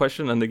ask them a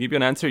question and they give you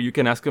an answer, you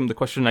can ask them the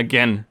question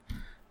again.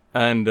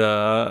 And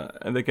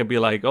they can be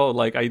like, oh,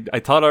 like I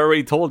thought I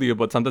already told you,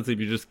 but sometimes if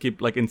you just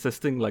keep like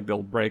insisting, like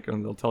they'll break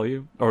and they'll tell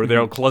you, or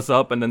they'll close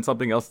up and then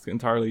something else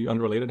entirely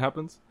unrelated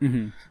happens.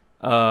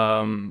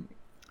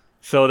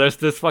 So there's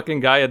this fucking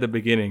guy at the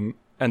beginning,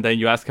 and then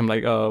you ask him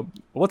like,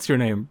 what's your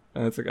name?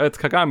 And it's like, it's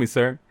Kagami,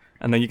 sir.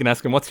 And then you can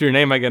ask him, what's your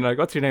name again? Like,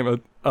 what's your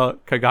name?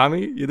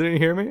 Kagami? You didn't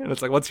hear me? And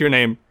it's like, what's your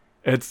name?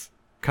 It's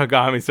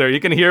Kagami, sir. You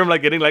can hear him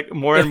like getting like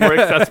more and more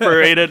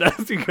exasperated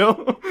as you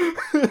go.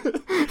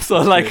 So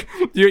like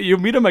you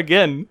meet him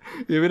again.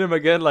 You meet him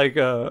again like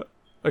a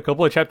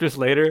couple of chapters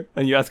later,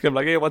 and you ask him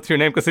like, "Hey, what's your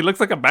name?" Because he looks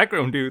like a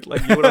background dude.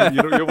 Like you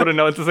wouldn't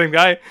know it's the same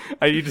guy.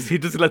 And he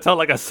just lets out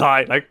like a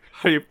sigh, like,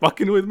 "Are you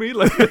fucking with me?"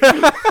 Like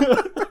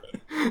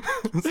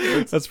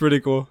that's pretty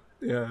cool.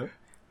 Yeah,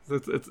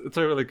 it's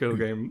a really cool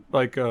game.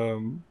 Like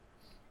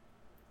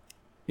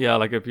yeah,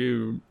 like if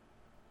you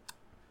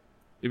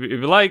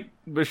like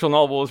visual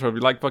novels, or if you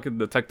like fucking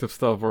detective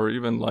stuff, or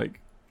even like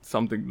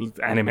something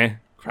anime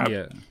crap,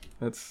 yeah,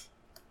 it's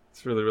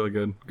really, really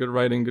good. Good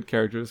writing, good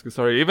characters, good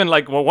story. Even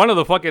like one of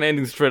the fucking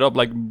endings straight up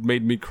like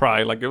made me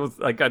cry. Like it was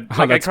like I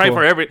cried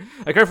cool.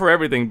 I cried for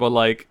everything, but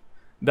like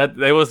that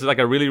was like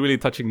a really, really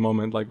touching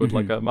moment, like with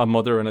like a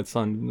mother and a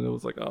son. And it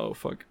was like, oh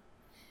fuck.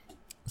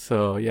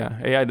 So yeah,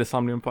 AI The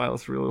Somnium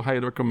Files, really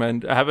highly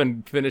recommend. I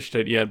haven't finished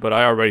it yet, but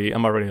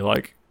I'm already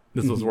like,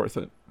 this was worth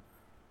it.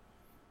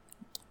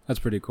 That's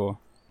pretty cool.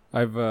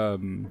 I've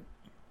been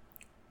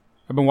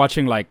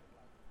watching like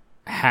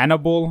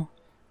Hannibal,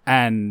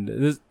 and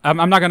this,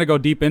 I'm not gonna go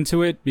deep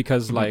into it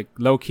because like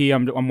low key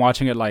I'm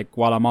watching it like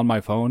while I'm on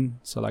my phone,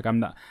 so like I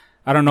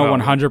don't know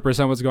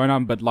 100% what's going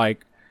on, but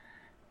like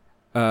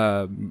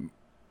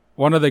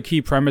one of the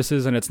key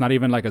premises, and it's not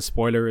even like a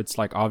spoiler, it's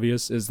like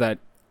obvious, is that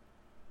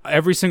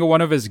every single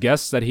one of his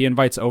guests that he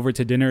invites over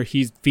to dinner,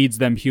 he feeds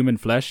them human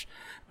flesh.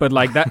 But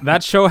like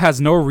that show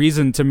has no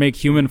reason to make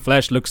human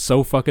flesh look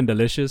so fucking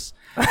delicious.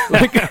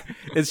 Like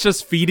it's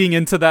just feeding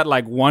into that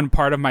like one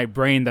part of my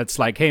brain that's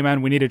like, hey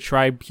man, we need to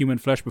try human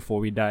flesh before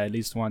we die at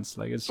least once.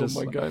 Like it's just,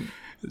 oh my god,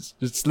 it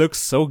just looks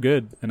so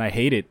good, and I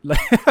hate it.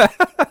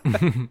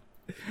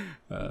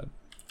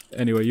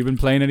 Anyway, you've been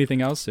playing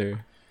anything else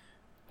or?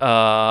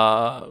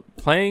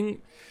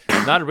 Playing.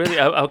 Not really.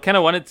 I kind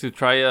of wanted to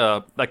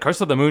try like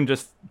Curse of the Moon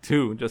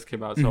 2 just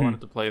came out, so I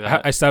wanted to play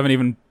that. I still haven't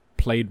even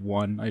played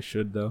 1. I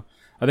should though.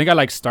 I think I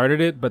like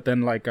started it, but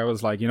then like I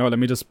was like, you know, let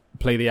me just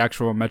play the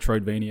actual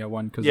Metroidvania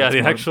one because Yeah, the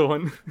actual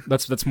one.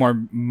 That's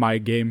more my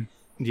game.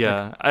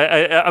 Yeah,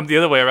 I'm the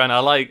other way around. I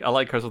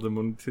like Curse of the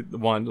Moon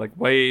 1 like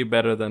way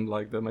better than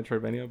like the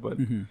Metroidvania, but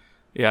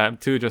yeah,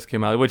 2 just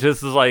came out, which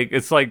is like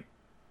it's like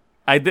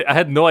I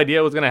had no idea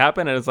what was gonna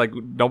happen, and it's like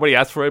nobody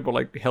asked for it, but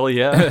like hell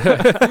yeah.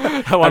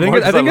 I think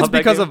it's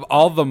because of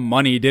all the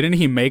money. Didn't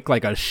he make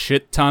like a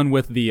shit ton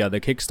with the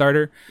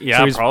Kickstarter?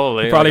 Yeah, so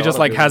probably. He probably just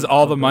like has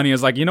all the money.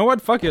 Is like, you know what?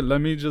 Fuck it. Let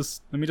me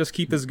just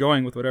keep this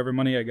going with whatever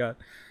money I got.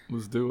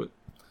 Let's do it.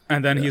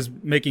 And then he's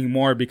making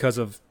more because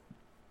of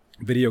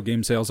video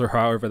game sales or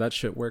however that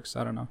shit works.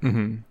 I don't know.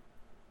 Mm-hmm.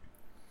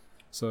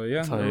 So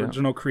yeah, the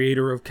original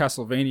creator of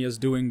Castlevania is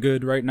doing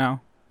good right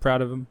now.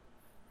 Proud of him.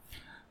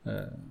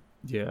 I'm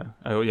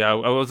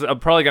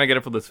probably gonna get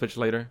it for the Switch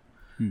later.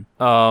 But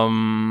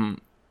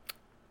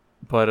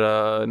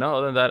no,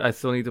 other than that, I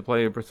still need to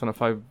play Persona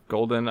 5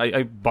 Golden.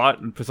 I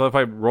bought Persona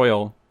 5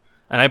 Royal,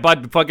 and I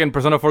bought fucking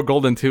Persona 4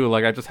 Golden too.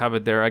 Like I just have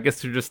it there. I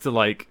guess to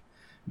like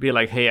be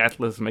like, hey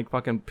Atlas, make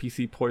fucking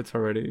PC ports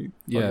already.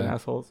 Fucking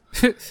assholes.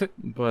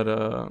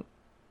 But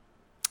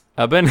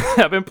I've been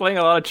playing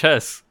a lot of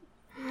chess.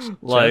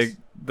 Like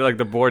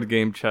the board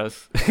game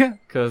chess,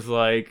 because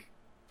like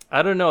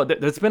I don't know.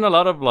 There's been a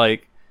lot of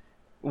like.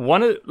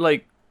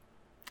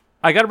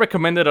 I got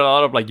recommended a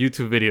lot of like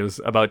YouTube videos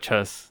about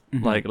chess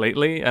like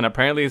lately, and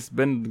apparently it's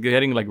been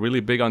getting like really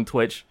big on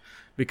Twitch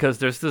because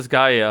there's this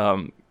guy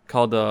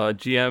called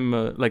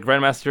GM like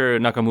Grandmaster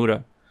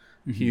Nakamura.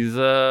 He's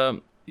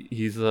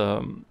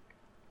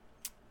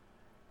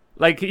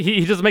like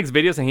he just makes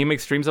videos and he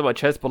makes streams about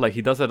chess, but like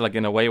he does it like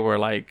in a way where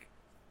like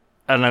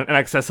an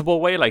accessible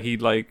way, like he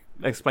like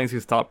explains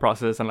his thought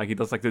process and like he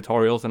does like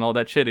tutorials and all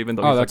that shit, even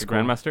though he's like a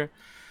grandmaster.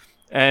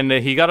 And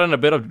he got in a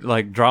bit of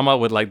like drama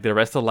with like the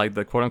rest of like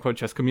the quote unquote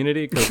chess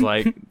community because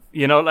like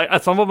you know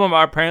like some of them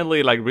are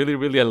apparently like really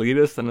really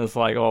elitist, and it's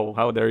like, oh,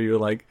 how dare you,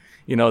 like,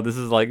 you know, this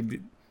is like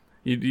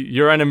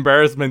you're an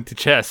embarrassment to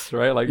chess,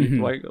 right? Like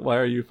why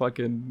are you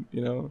fucking,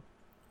 you know,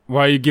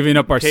 why are you giving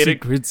up our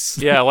secrets?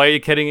 Yeah, why are you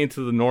getting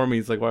into the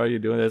normies? Like, why are you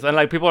doing this? And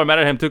like people are mad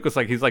at him too because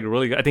like he's like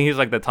really, I think he's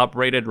like the top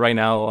rated right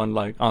now on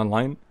like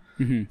online.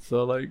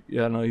 So like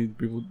yeah, no,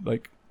 people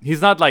like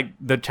he's not like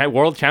the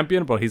world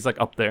champion, but he's like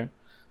up there.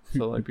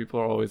 So like people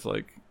are always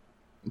like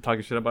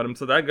talking shit about him.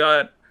 So that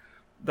got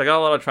a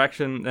lot of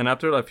traction, and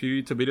after a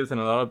few YouTube videos and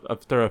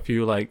after a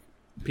few like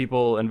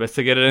people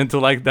investigated into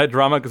like that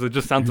drama because it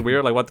just sounds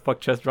weird, like what the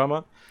fuck chess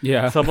drama.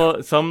 Yeah.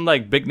 Some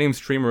like big name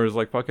streamers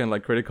like fucking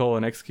like Critical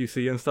and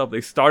XQC and stuff, they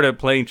started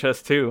playing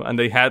chess too, and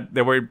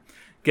they were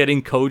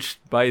getting coached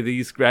by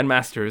these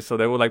grandmasters, so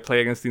they would like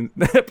play against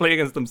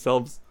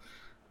themselves,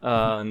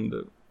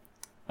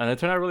 and it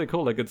turned out really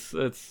cool. Like it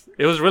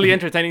was really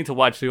entertaining to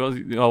watch. I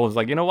was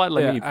like, you know what?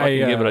 Let me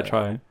fucking give it a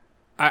try.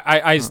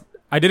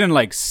 I didn't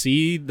like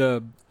see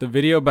the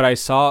video, but I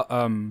saw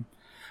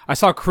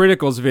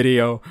Critical's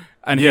video,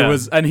 and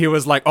he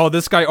was like, oh,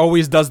 this guy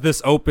always does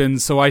this open,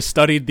 so I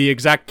studied the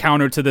exact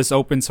counter to this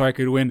open so I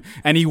could win,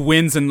 and he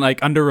wins in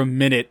like under a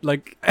minute.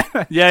 Like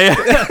yeah,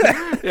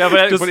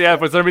 but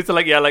for some reason,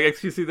 like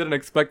XQC didn't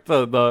expect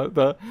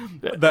the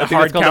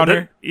hard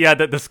counter.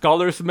 The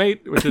Scholar's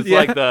Mate, which is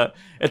like the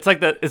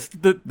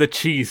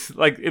cheese.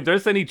 Like if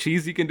there's any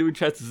cheese you can do in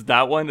chess, it's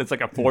that one. It's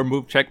like a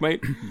 4-move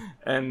checkmate,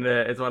 and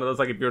it's one of those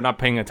like if you're not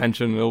paying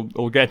attention,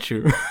 it'll get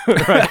you.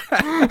 Right?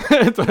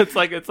 So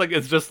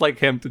it's just like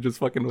him to just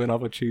fucking win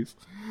off a cheese.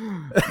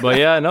 But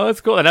yeah, no,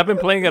 it's cool, and I've been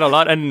playing it a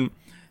lot, and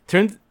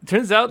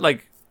turns out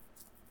like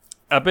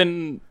I've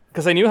been.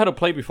 Because I knew how to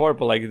play before,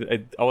 but like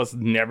I was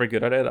never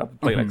good at it. I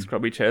played like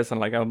scrubby chess, and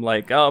like I'm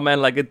like, oh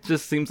man, like it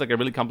just seems like a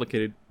really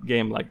complicated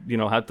game. Like, you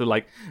know, how to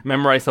like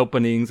memorize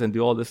openings and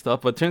do all this stuff.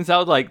 But turns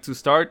out like to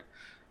start,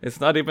 it's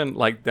not even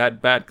like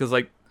that bad. Because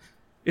like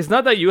it's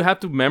not that you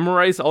have to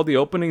memorize all the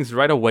openings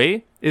right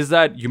away. Is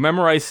that you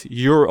memorize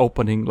your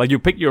opening, like you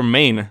pick your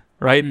main,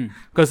 right?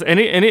 Because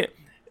any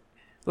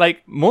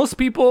like most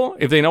people,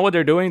 if they know what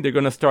they're doing, they're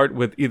gonna start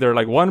with either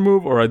like one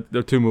move or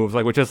 2 moves,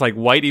 like which is like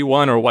white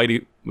e1 or white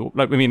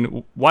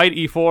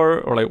e4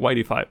 or like white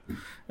e5,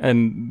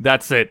 and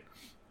that's it.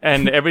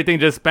 And everything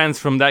just spans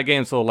from that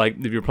game. So like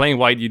if you're playing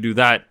white, you do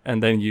that,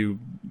 and then you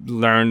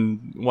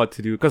learn what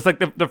to do. Because like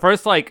the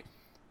first like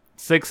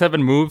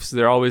 6-7 moves,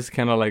 they're always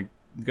kind of like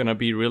gonna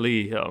be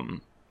really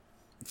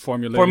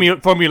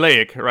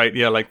formulaic, right?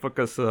 Yeah, like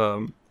because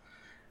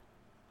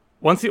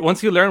Once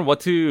you learn what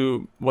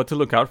to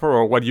look out for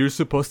or what you're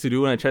supposed to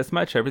do in a chess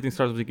match, everything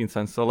starts making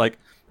sense. So like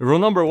rule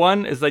number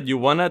 1 is that you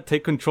wanna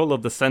take control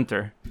of the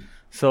center.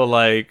 So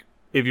like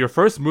if your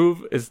first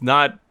move is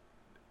not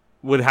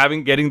with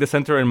getting the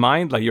center in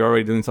mind, like you're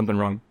already doing something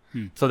wrong.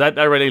 So that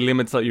really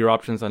limits your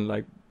options, and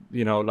like,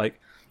 you know, like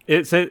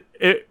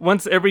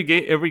once every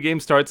game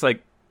starts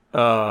like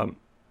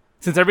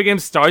since every game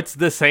starts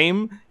the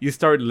same, you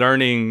start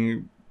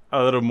learning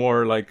a little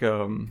more like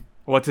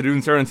what to do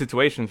in certain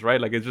situations, right?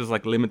 Like it just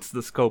like limits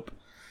the scope,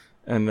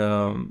 and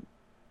I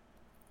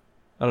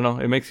don't know,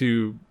 it makes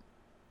you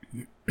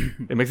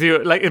It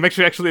makes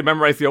you actually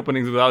memorize the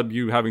openings without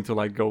you having to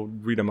like go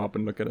read them up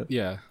and look at it.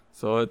 Yeah.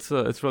 So it's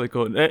really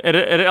cool.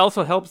 It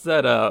also helps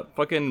that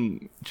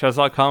fucking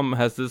chess.com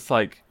has this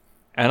like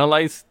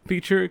analyze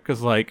feature,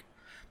 because like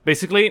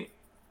basically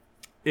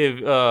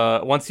if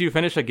once you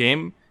finish a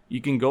game,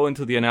 you can go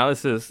into the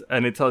analysis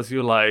and it tells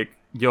you like,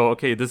 yo,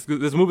 okay, this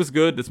move is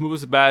good, this move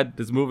is bad,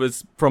 this move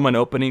is from an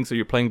opening, so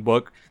you're playing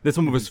book. This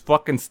move is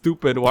fucking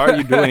stupid. Why are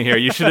you doing here?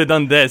 You should have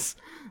done this.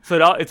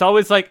 So it's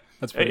always like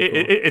That's pretty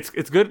cool.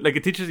 It's good. Like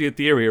it teaches you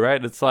theory,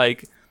 right? It's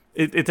like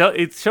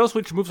it shows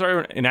which moves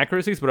are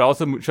inaccuracies, but it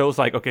also shows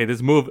like, okay,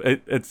 this move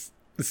it's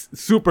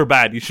super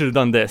bad. You should have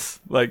done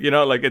this. Like, you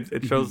know, like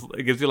it shows,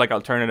 it gives you like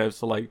alternatives,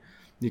 so like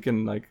you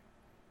can like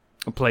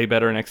play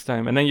better next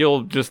time, and then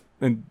you'll just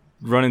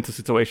run into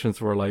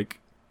situations where like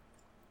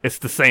it's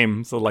the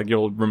same, so like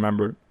you'll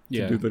remember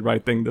to do the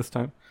right thing this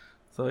time.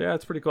 So yeah,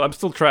 it's pretty cool. I'm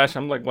still trash.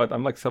 I'm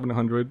like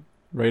 700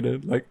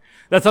 rated. Like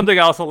that's something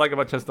I also like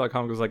about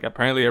chess.com, because like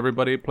apparently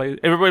everybody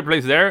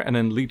plays there, and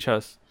then Lead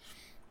Chess,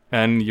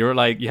 and you're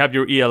like, you have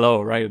your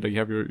ELO, right? You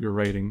have your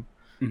rating.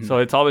 So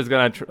it's always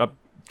gonna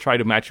try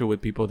to match you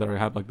with people that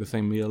have like the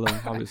same ELO,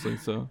 obviously.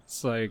 So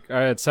it's like, all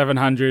right,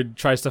 700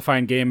 tries to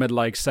find game at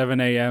like 7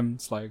 a.m.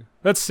 It's like,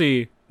 let's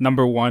see,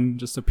 number 1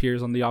 just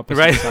appears on the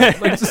opposite side.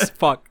 Like, just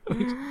fuck.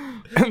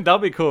 That'll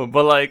be cool.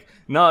 But like,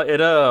 no,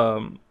 it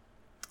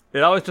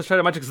always just try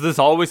to match it, because there's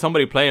always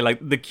somebody playing. Like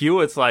the queue,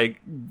 it's like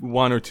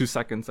 1 or 2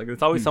 seconds. Like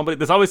it's always somebody.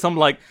 There's always some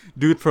like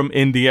dude from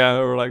India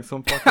or like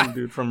some fucking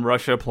dude from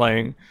Russia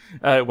playing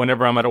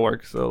whenever I'm at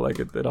work. So like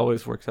it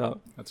always works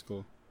out. That's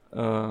cool.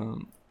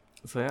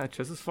 So yeah,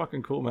 chess is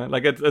fucking cool, man.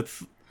 Like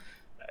it's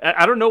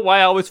I don't know why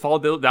I always fall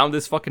down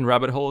this fucking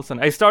rabbit holes.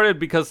 And I started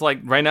because like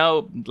right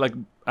now, like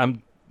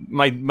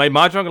my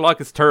Mahjong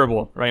luck is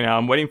terrible right now.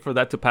 I'm waiting for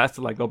that to pass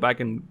to like go back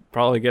and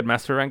probably get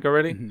master rank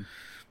already.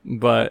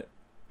 But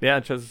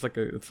yeah, chess is like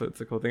it's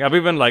a cool thing.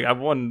 I've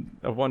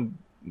won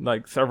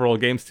like several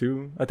games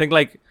too. I think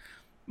like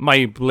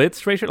my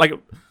blitz ratio, like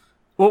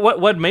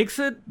what makes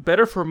it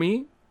better for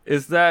me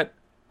is that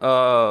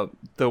the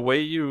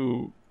way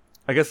you,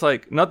 I guess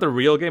like not the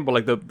real game, but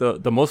like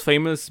the most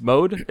famous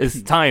mode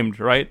is timed,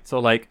 right? So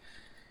like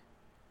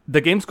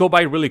the games go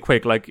by really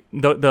quick. Like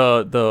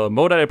the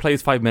mode that I play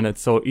is 5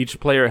 minutes, so each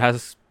player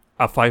has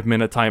a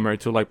 5-minute timer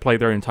to like play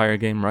their entire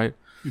game, right?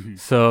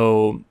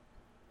 So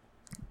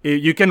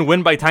you can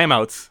win by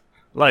timeouts.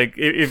 Like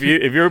if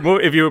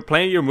you're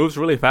playing your moves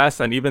really fast,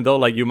 and even though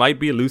like you might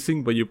be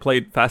losing, but you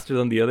played faster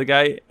than the other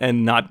guy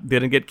and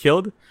didn't get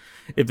killed,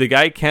 if the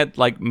guy can't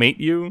like mate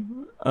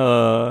you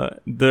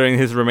during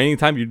his remaining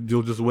time,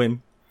 you'll just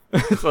win.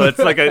 So it's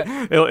like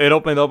it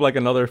opened up like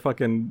another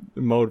fucking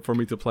mode for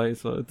me to play.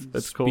 So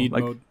it's cool. Speed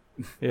like, mode.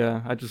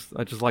 Yeah, I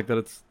just like that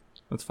it's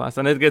fast,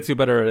 and it gets you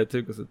better at it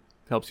too, because it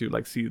helps you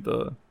like see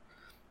the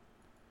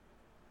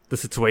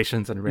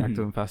situations and react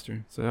to them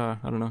faster. So yeah,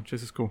 I don't know,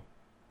 chess is cool.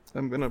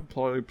 I'm gonna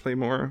probably play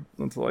more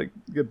until I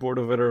get bored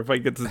of it, or if I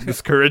get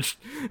discouraged,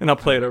 and I'll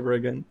play it over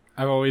again.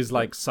 I've always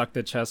like sucked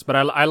at chess, but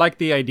I like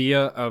the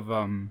idea of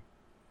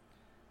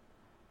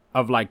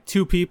like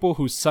 2 people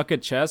who suck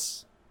at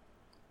chess,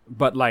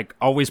 but like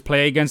always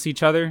play against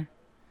each other.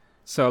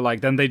 So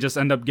like then they just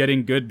end up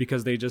getting good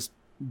because they just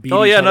beat each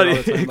other all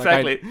the time.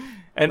 Exactly. Like,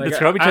 and like, the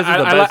scrubby chess is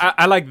the best.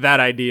 I like that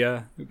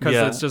idea, because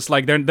it's just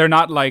like they're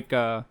not like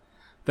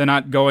they're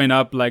not going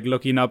up like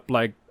looking up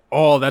like,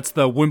 oh, that's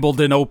the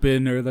Wimbledon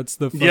Open, or that's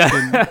the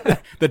fucking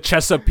the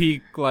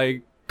Chesapeake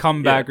like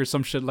comeback or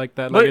some shit like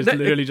that. Like it's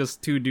literally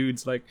just 2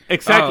 dudes like.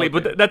 Exactly, oh,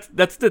 okay. But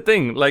that's the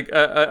thing. Like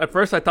at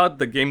first I thought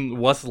the game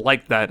was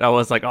like that. I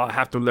was like, oh, I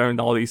have to learn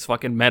all these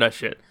fucking meta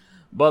shit.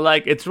 But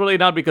like it's really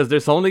not, because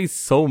there's only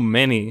so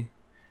many,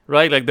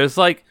 right? Like there's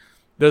like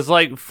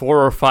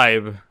 4 or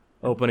 5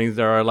 openings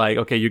that are like,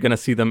 okay, you're gonna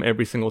see them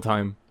every single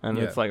time, and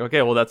it's like,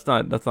 okay, well that's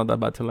not that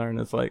bad to learn.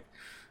 It's like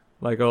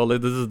oh,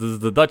 this is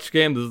the Dutch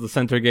game, this is the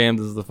center game,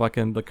 this is the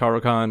fucking the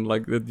Caro-Kann.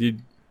 Like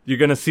you're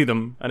gonna see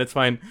them, and it's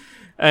fine.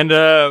 And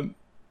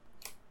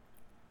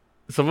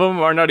some of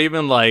them are not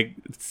even like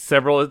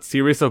several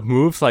series of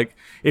moves. Like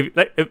if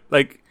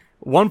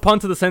one pawn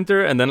to the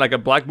center, and then like a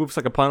black moves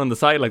like a pawn on the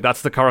side, like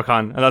that's the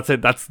Caro-Kann, and that's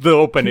it. That's the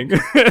opening.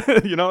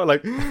 You know,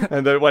 like,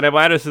 and then what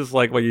matters is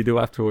like what you do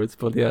afterwards.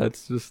 But yeah,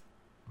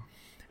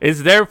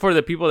 it's there for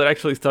the people that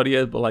actually study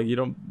it. But like you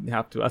don't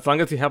have to, as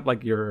long as you have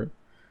like your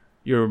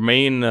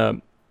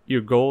main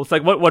your goals.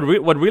 Like what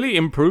really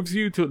improves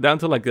you down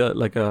to like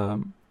a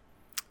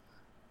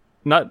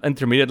not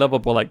intermediate level,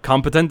 but like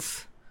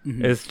competence,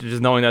 is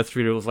just knowing that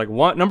 3 rules. Like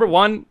number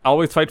 1,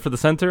 always fight for the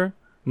center.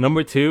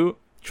 Number 2,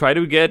 try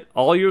to get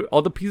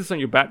all the pieces on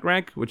your back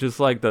rank, which is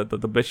like the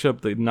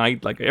bishop, the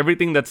knight, like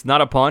everything that's not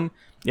a pawn.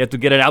 You have to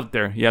get it out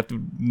there. You have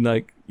to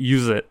like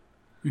use it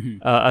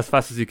as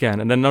fast as you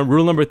can. And then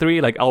rule number 3,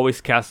 like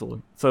always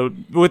castle. So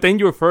within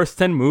your first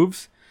 10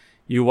 moves,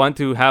 you want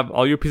to have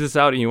all your pieces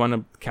out, and you want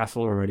to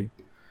castle already.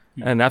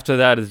 And after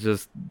that is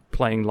just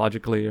playing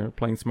logically or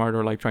playing smart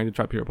or like trying to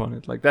trap your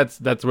opponent. Like that's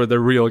where the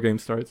real game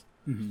starts.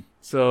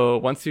 So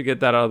once you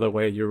get that out of the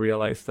way, you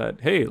realize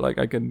that, hey, like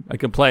I can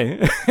play.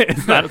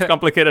 It's not as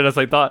complicated as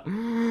I thought.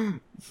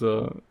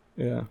 So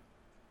yeah,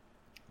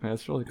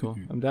 it's really cool.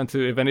 I'm down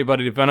to if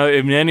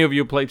any of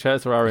you play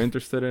chess or are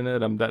interested in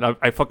it, I'm down.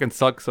 I fucking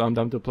suck, so I'm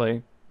down to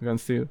play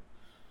against you.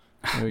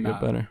 Maybe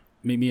get better.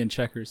 Meet me in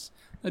checkers.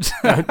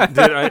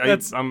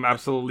 Dude, I'm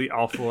absolutely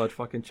awful at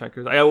fucking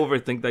checkers. I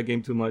overthink that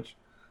game too much.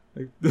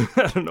 Like,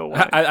 I don't know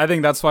why. I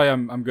think that's why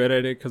I'm good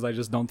at it, because I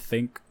just don't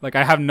think. Like,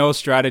 I have no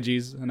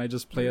strategies and I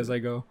just play as I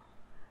go.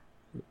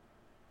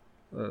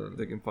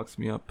 That game fucks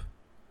me up.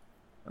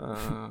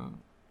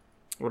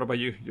 What about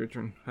you? Your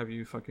turn.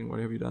 What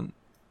have you done?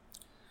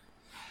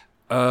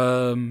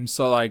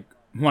 So like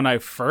when I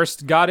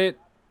first got it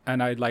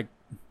and I like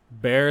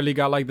barely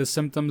got like the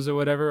symptoms or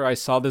whatever, I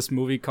saw this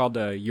movie called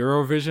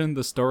Eurovision,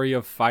 the story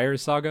of Fire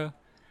Saga.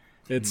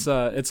 It's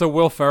a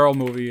Will Ferrell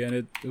movie, and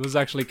it was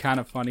actually kind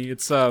of funny.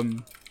 It's so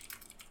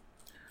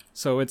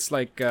it's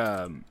like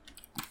what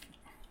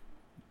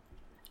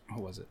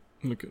was it?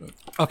 Look it up.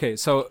 Okay,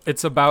 so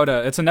it's about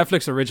it's a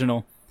Netflix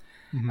original,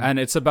 and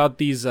it's about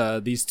these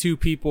two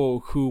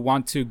people who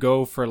want to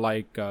go for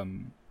like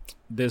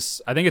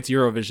this, I think it's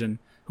Eurovision,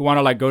 who want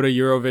to like go to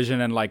Eurovision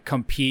and like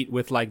compete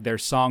with like their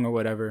song or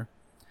whatever.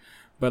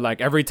 But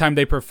like every time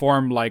they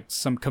perform, like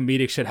some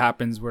comedic shit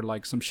happens where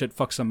like some shit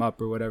fucks them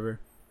up or whatever.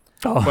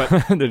 Oh, but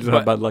they just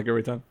have bad luck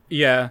every time.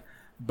 Yeah,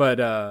 but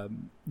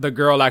the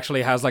girl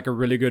actually has like a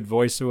really good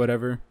voice or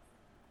whatever,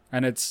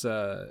 and it's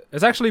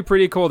actually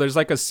pretty cool. There's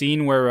like a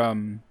scene where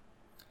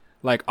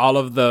like all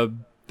of the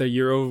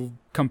Euro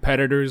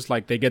competitors,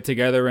 like they get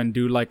together and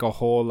do like a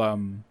whole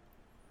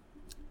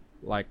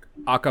like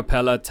a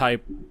cappella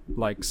type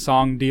like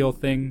song deal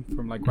thing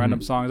from like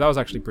random songs. That was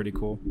actually pretty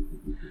cool.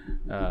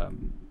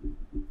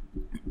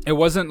 It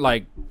wasn't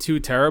like too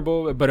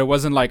terrible, but it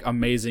wasn't like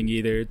amazing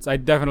either.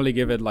 I'd definitely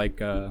give it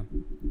like a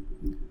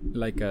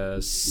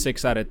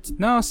 7 out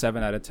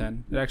of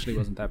 10. It actually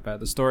wasn't that bad.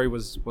 The story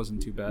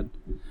wasn't too bad.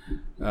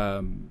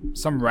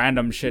 Some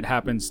random shit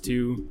happens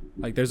too.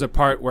 Like there's a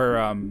part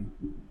where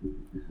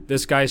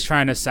this guy's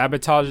trying to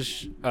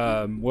sabotage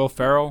Will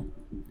Ferrell,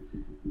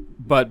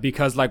 but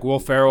because like Will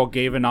Ferrell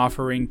gave an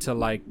offering to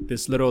like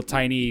this little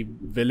tiny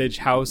village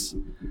house,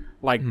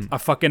 like a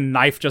fucking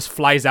knife just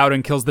flies out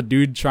and kills the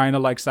dude trying to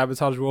like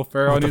sabotage Will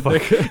Ferrell.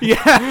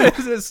 Yeah,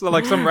 so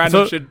like some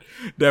random shit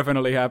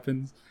definitely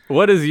happens.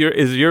 What is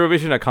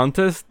Eurovision a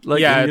contest? Like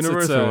yeah, in the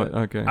universe?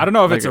 Okay. I don't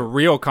know if it's a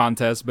real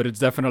contest, but it's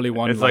definitely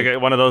one. It's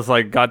like one of those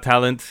like Got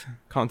Talent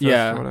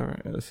contests or whatever.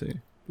 Let's see.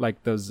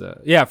 Like those,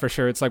 yeah, for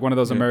sure. It's like one of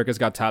those America's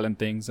Got Talent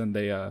things, and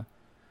they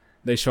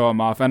show them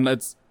off, and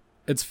it's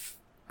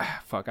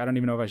fuck. I don't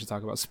even know if I should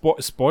talk about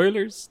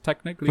spoilers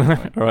technically.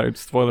 All right,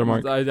 spoiler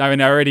mark. I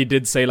mean, I already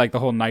did say like the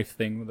whole knife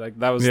thing. Like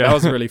that was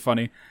really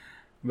funny,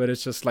 but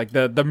it's just like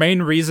the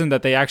main reason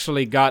that they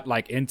actually got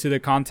like into the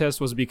contest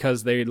was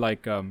because they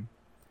like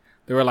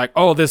they were like,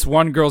 oh, this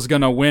one girl's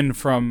gonna win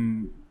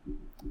from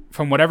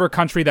whatever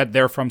country that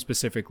they're from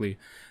specifically.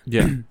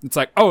 Yeah. It's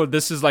like, oh,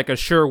 this is like a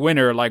sure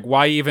winner. Like,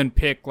 why even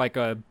pick like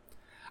a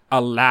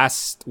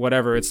last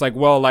whatever? It's like,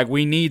 well, like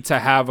we need to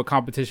have a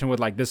competition with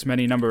like this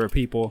many number of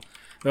people.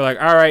 They're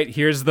like, all right,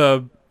 here's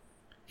the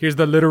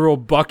literal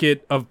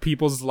bucket of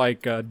people's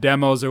like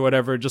demos or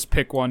whatever. Just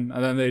pick one,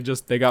 and then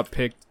they got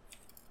picked.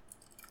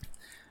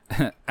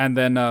 And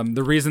then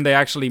the reason they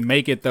actually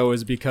make it though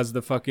is because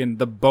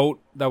the boat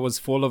that was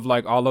full of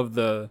like all of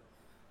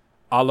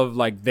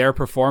like their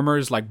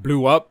performers like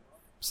blew up.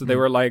 So they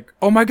were like,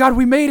 oh my god,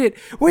 we made it!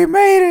 We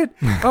made it!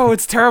 Oh,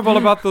 it's terrible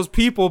about those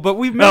people, but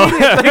we made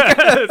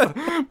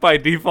it! By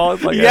default,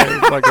 it's like,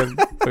 yeah, fucking,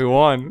 we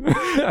won.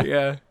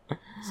 Yeah.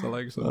 So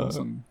like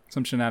some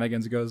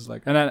shenanigans goes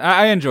like, and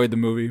I enjoyed the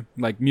movie,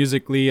 like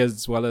musically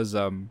as well as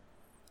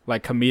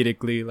like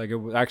comedically. Like it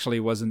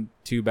actually wasn't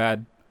too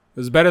bad. It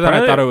was better than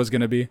I thought it was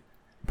gonna be.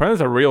 Apparently,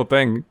 it's a real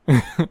thing.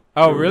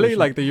 Oh, really?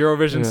 Like the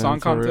Eurovision Song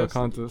Contest? A real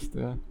contest,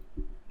 yeah.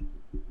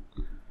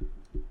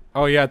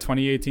 Oh yeah,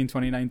 2018,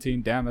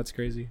 2019. Damn, that's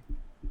crazy.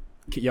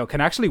 Yo,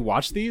 can I actually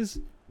watch these?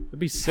 That'd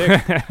be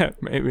sick.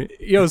 Maybe.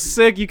 Yo,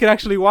 sick. You could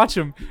actually watch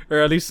them,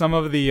 or at least some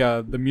of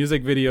the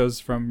music videos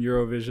from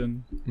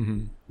Eurovision.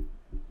 Mm-hmm.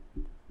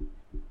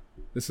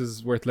 This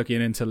is worth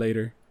looking into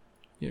later.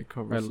 Yeah,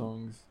 cover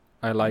songs.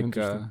 I like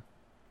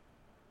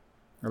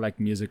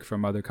music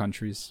from other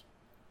countries.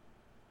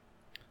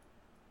 I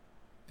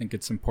think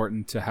it's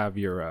important to have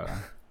your.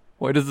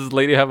 Why does this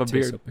lady have a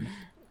beard?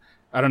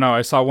 I don't know.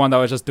 I saw one that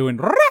was just doing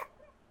like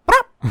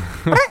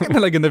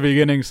in the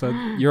beginning. So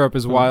Europe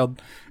is wild.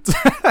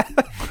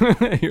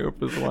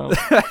 Europe is wild.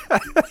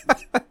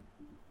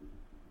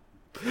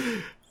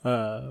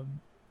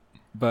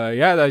 But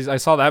yeah, I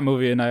saw that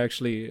movie and I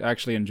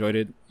actually enjoyed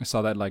it. I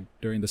saw that like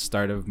during the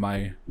start of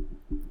my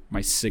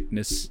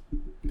sickness.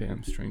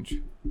 Damn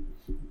strange.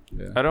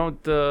 Yeah. I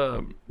don't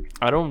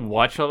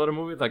watch a lot of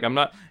movies. Like I'm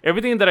not,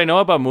 everything that I know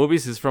about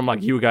movies is from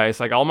like you guys.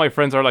 Like all my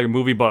friends are like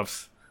movie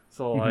buffs.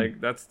 So like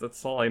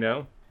that's all I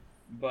know.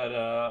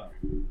 But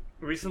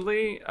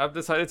recently I've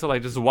decided to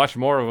like just watch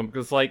more of them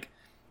because like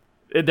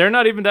they're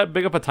not even that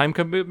big of a time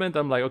commitment.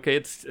 I'm like, okay,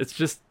 it's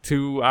just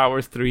 2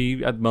 hours,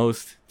 3 at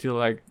most to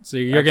like. So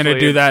you're gonna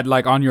do that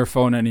like on your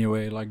phone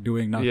anyway, like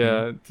doing nothing.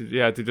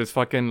 Yeah, to just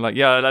fucking like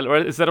or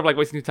instead of like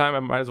wasting your time,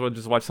 I might as well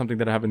just watch something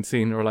that I haven't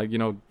seen or like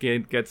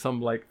get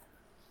some like,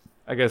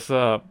 I guess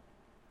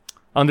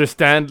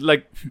understand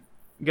like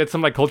get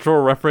some like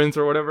cultural reference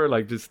or whatever.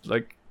 Like just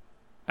like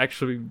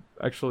actually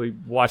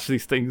watch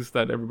these things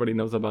that everybody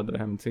knows about that I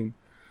haven't seen.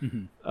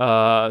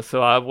 Mm-hmm.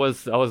 So I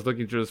was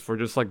looking just for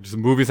just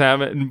movies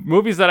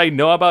movies that I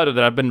know about or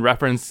that have been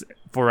referenced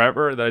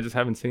forever that I just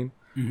haven't seen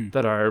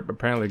that are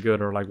apparently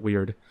good or like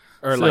weird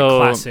or like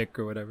classic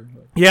or whatever.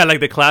 Yeah, like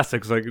the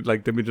classics. Like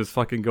let me just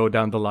fucking go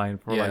down the line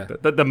for like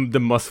the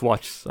must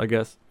watch, I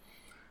guess.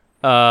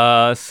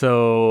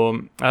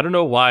 So I don't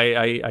know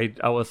why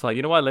I was like,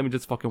 you know what? Let me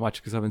just fucking watch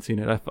it because I haven't seen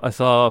it. I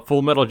saw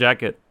Full Metal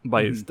Jacket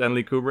by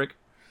Stanley Kubrick.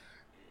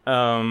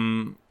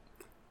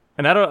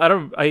 And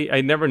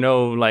I never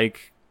know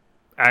like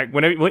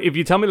if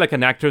you tell me like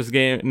an actor's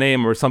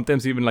name or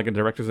sometimes even like a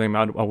director's name,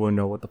 I wouldn't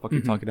know what the fuck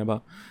you're talking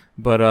about.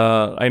 But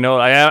I know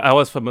I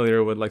was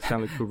familiar with like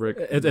Stanley Kubrick.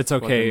 It's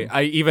okay.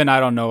 I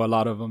don't know a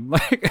lot of them.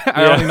 Like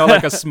I only know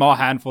like a small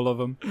handful of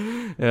them.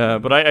 Yeah,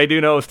 but I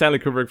do know Stanley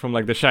Kubrick from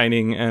like The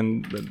Shining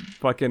and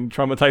fucking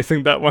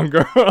traumatizing that one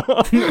girl.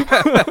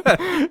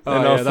 And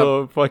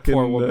also fucking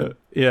poor woman.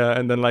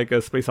 And then like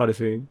a Space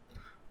Odyssey,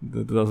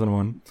 the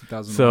 2001.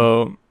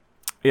 So.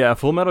 Yeah,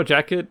 Full Metal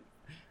Jacket.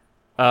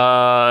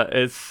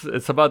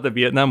 It's about the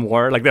Vietnam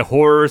War, like the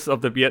horrors of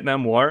the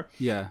Vietnam War.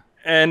 Yeah.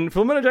 And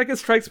Full Metal Jacket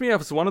strikes me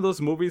as one of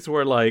those movies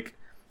where like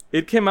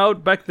it came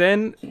out back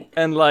then,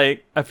 and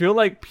like I feel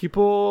like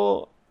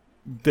people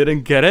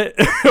didn't get it,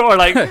 or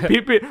like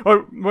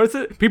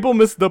people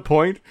missed the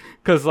point,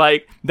 because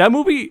like that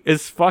movie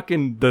is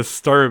fucking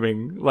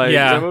disturbing. Like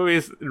that movie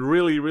is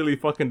really, really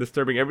fucking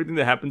disturbing. Everything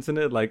that happens in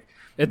it, like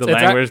the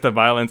language, the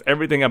violence,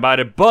 everything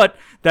about it. But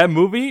that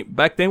movie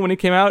back then when it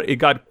came out, it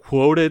got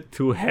quoted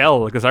to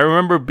hell, because I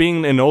remember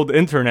being in old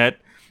internet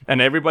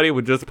and everybody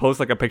would just post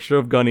like a picture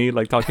of Gunny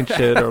like talking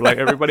shit, or like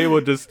everybody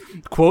would just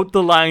quote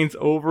the lines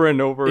over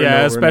and over.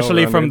 Yeah,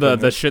 especially from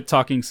the shit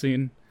talking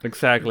scene.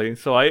 Exactly.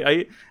 So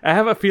I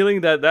have a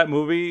feeling that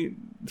movie,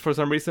 for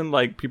some reason,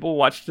 like people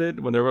watched it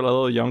when they were a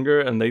little younger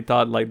and they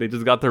thought like they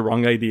just got the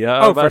wrong idea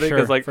about it,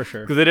 because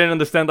because they didn't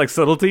understand like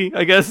subtlety,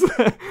 I guess.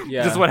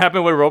 Yeah. Just what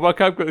happened with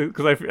RoboCop,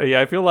 because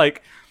I feel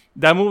like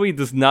that movie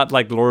does not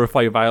like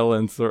glorify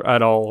violence or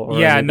at all. Or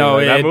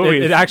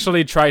it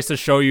actually tries to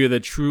show you the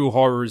true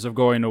horrors of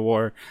going to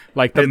war,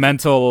 like the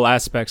mental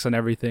aspects and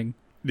everything.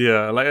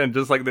 Yeah, like, and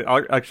just like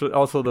the actually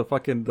also the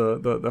fucking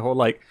the whole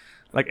like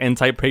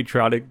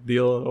anti-patriotic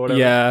deal or whatever.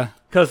 Yeah.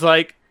 Because,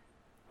 like,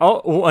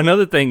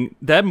 another thing,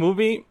 that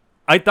movie,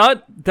 I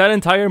thought that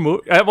entire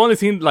movie, I've only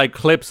seen, like,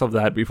 clips of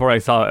that before I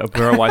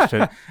watched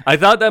it. I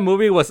thought that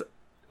movie was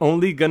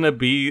only gonna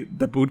be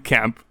the boot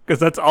camp, because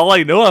that's all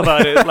I know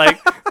about it.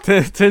 Like,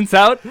 turns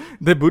out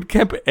the boot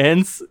camp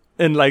ends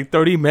in like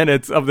 30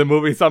 minutes of the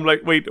movie, so I'm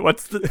like, wait,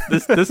 what's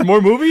this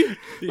more movie?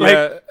 Yeah,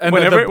 like, and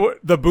whenever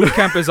the boot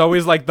camp is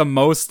always like the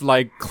most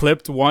like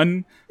clipped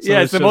one. So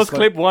it's the most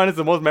clipped one. It's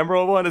the most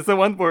memorable one. It's the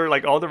one where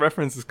like all the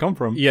references come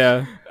from.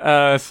 Yeah.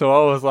 So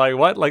I was like,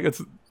 what? Like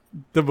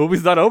the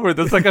movie's not over.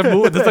 There's like there's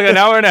like an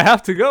hour and a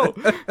half to go.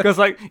 Because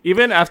like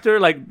even after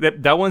like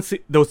that one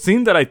the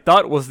scene that I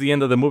thought was the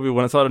end of the movie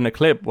when I saw it in the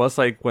clip was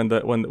like when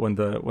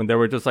they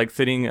were just like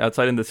sitting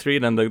outside in the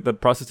street and the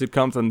prostitute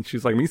comes and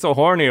she's like, me so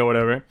horny or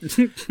whatever.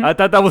 I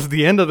thought that was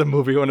the end of the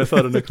movie when I saw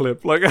it in the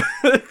clip. Like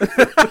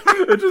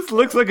it just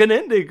looks like an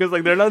ending because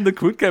like they're not in the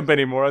boot camp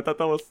anymore. I thought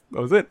that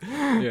was it.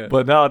 Yeah.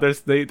 But now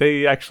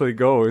they actually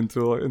go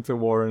into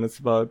war, and it's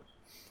about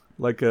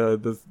like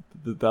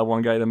that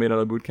one guy that made it out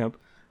of boot camp.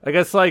 I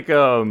guess, like,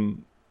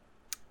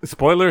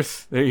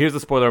 spoilers. Here's a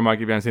spoiler mark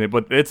if you haven't seen it,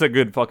 but it's a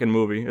good fucking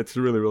movie. It's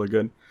really, really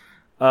good.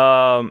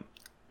 Also,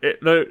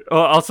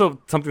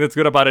 something that's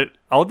good about it,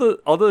 all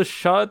the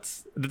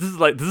shots, this is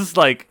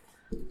like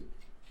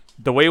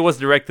the way it was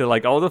directed,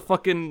 like, all the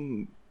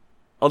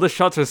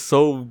shots are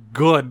so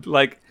good.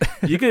 Like,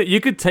 you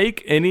could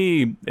take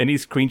any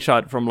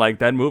screenshot from, like,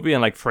 that movie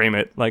and, like, frame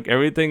it. Like,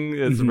 everything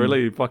is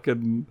really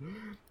fucking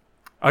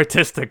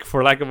artistic,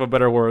 for lack of a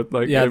better word.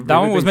 Like, yeah, that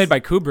one was made by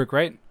Kubrick,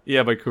 right?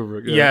 Yeah, by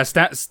Kubrick. Yeah,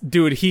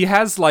 dude, he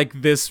has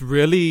like this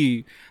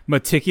really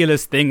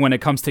meticulous thing when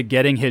it comes to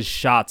getting his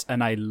shots,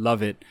 and I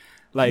love it.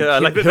 Like, yeah,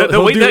 like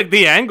the way that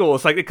the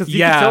angles, like, because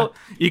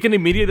you can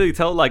immediately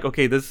tell, like,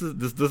 okay, this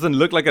doesn't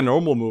look like a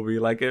normal movie.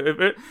 Like,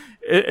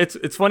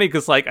 it's funny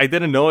because like I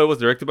didn't know it was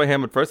directed by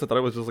him at first. I thought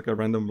it was just like a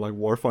random like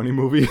war funny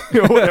movie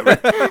or whatever.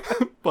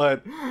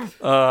 But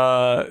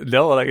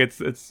no, like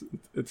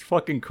it's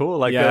fucking cool.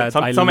 Like,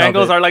 some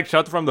angles are like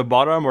shot from the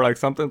bottom, or like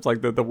sometimes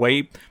like the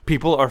way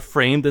people are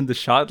framed in the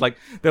shot. Like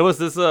there was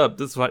this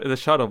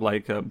shot of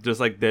like just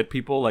like dead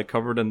people like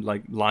covered in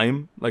like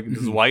lime, like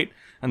just white.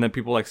 And then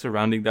people like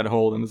surrounding that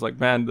hole, and it's like,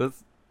 man,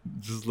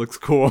 just looks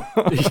cool.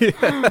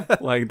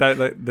 Like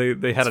that,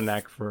 they had a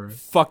knack for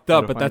Fucked how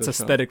up, to but find that's this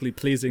film. aesthetically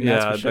pleasing.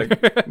 Yeah, That's for sure.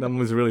 that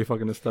movie's really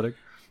fucking aesthetic.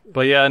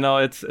 But yeah, no,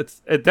 it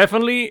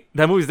definitely,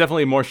 that movie's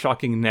definitely more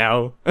shocking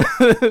now.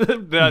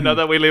 Now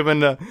that we live in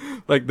the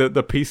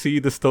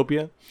PC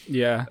dystopia.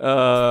 Yeah.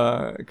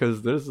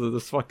 Because there's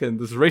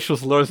this racial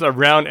slurs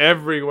around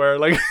everywhere.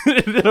 Like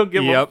they don't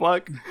give a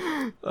fuck.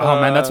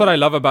 Oh man, that's what I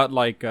love about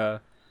like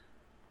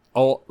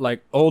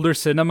older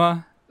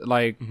cinema.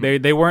 Like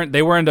they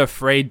weren't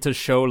afraid to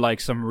show like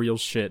some real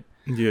shit.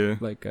 Yeah.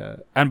 Like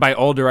and by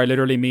older I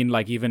literally mean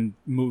like even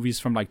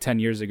movies from like 10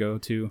 years ago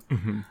too.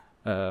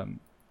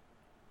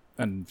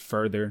 And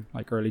further,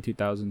 like early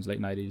 2000s, late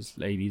 90s,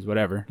 80s,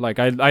 whatever. Like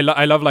I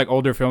love like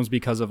older films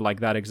because of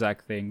like that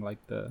exact thing, like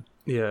the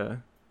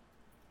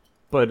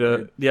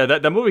But yeah,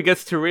 that movie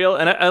gets too real,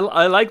 and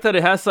I like that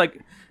it has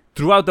like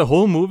throughout the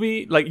whole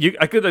movie, like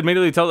I could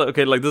immediately tell that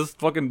okay, like this is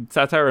fucking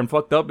satire and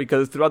fucked up,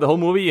 because throughout the whole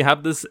movie you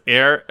have this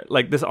air,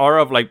 like this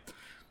aura of like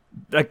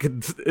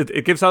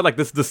it gives out like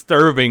this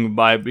disturbing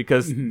vibe,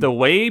 because the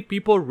way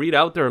people read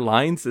out their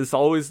lines is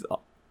always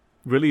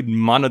really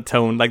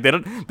monotone. Like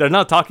they're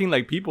not talking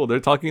like people, they're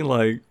talking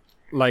like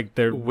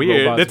they're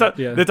weird. robots,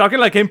 They're talking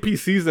like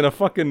NPCs in a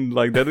fucking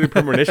like Deadly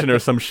Premonition or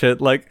some shit.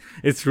 Like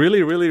it's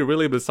really, really,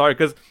 really bizarre.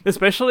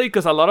 Especially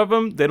because a lot of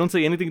them, they don't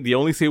say anything. They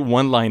only say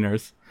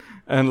one-liners,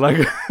 and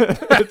like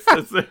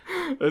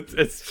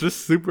it's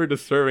just super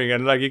disturbing.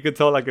 And like you could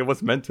tell like it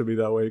was meant to be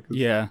that way.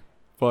 yeah.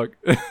 Fuck.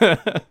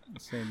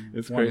 It's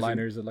crazy.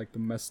 one-liners are like the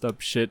messed up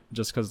shit,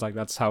 just because like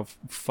that's how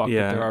fucked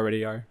Yeah. they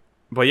already are.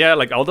 But yeah,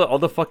 like all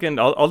the fucking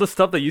all the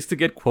stuff that used to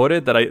get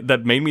quoted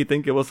that made me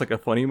think it was like a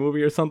funny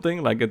movie or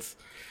something. Like it's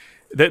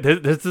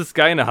there's this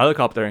guy in a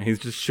helicopter and he's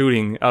just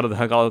shooting out of the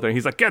helicopter. And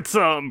he's like, get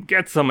some,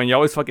 and you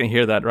always fucking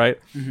hear that, right?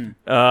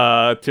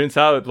 Turns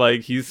out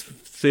like he's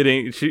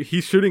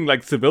shooting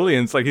like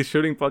civilians, like he's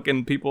shooting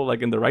fucking people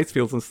like in the rice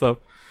fields and stuff.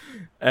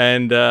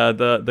 And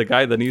the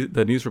guy, the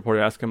news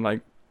reporter asked him like,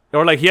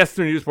 or like he asked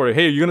the news reporter,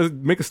 hey, are you gonna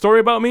make a story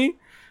about me?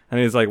 And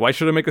he's like, why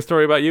should I make a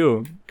story about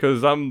you?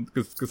 Because I'm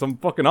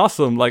fucking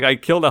awesome. Like, I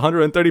killed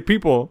 130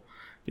 people.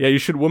 Yeah, you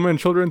shoot women and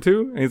children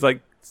too? And he's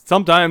like,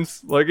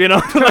 sometimes. Like, you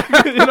know, like,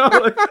 what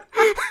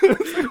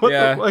the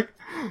fuck?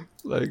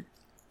 Like,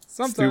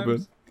 Sometimes.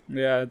 stupid.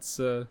 Yeah, it's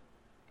a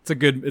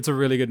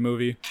really good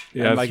movie.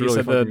 Yeah, and it's like really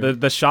you fucking said,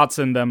 good. the shots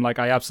in them, like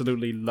I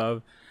absolutely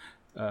love.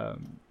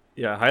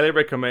 Yeah, highly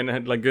recommend.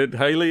 Had like good,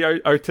 highly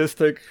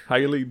artistic,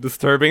 highly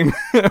disturbing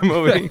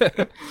movie.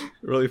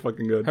 Really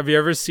fucking good. Have you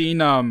ever seen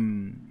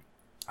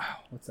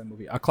what's that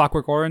movie? A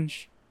Clockwork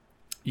Orange?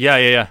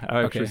 Yeah.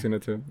 I've actually Okay. seen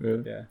it too. Yeah.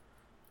 Yeah.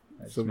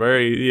 So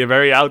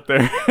very out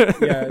there.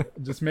 Yeah,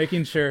 just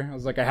making sure. I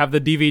was like, I have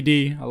the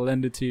DVD. I'll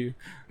lend it to you.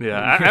 Yeah,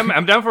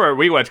 I'm down for a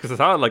rewatch because I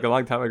saw it like a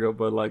long time ago,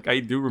 but like I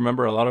do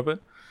remember a lot of it.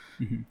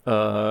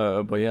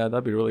 But yeah,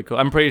 that'd be really cool.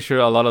 I'm pretty sure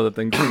a lot of the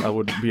things I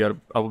would be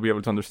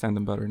able to understand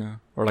them better now,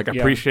 or like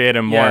appreciate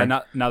them more.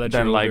 Yeah, now that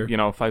than you're like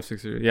older. 5,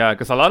 6 years. Yeah,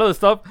 because a lot of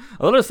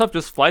the stuff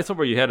just flies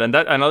over your head, and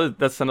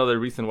that's another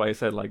reason why I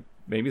said like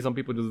maybe some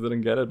people just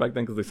didn't get it back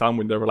then because they saw them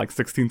when they were like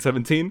 16,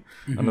 17,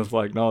 and it's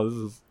like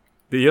no,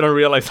 you don't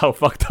realize how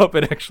fucked up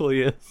it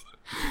actually is.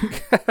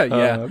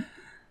 Yeah.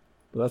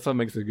 But that's what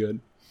makes it good.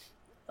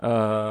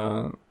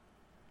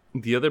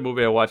 The other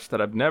movie I watched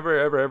that I've never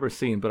ever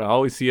seen, but I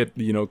always see it,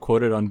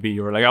 quoted on V,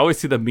 or like I always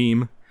see the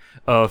meme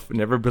of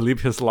 "Never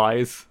believe his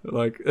lies."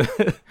 Like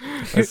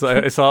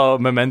I saw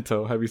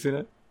Memento. Have you seen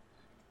it?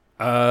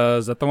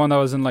 Is that the one that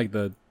was in like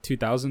the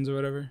 2000s or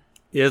whatever?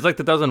 Yeah, it's like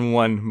the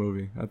 2001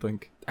 movie, I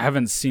think. I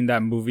haven't seen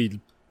that movie,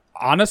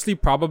 honestly,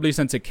 probably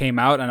since it came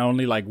out, and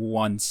only like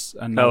once.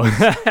 And that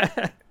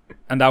was,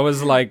 and that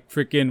was like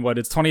freaking what?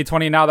 It's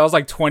 2020 now. That was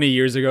like 20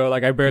 years ago.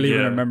 Like I barely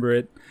even remember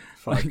it.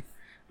 Fuck.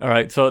 All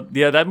right, so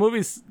yeah, that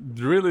movie's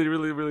really,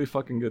 really, really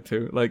fucking good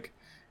too. Like,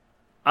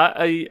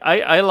 I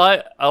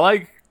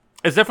like.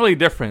 It's definitely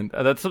different.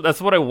 That's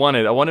what I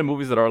wanted. I wanted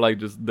movies that are like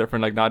just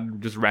different, like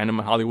not just random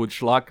Hollywood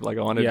schlock. Like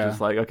I wanted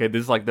just like, okay,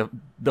 this is like the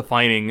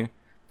defining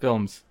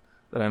films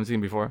that I haven't seen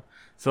before.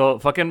 So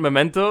fucking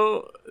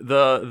Memento,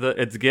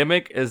 its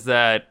gimmick is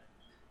that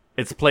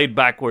it's played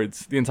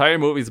backwards. The entire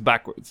movie is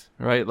backwards,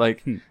 right?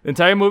 Like the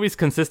entire movie is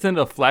consistent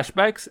of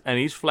flashbacks, and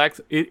each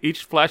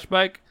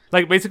flashback.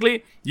 Like,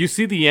 basically, you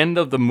see the end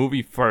of the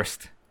movie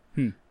first.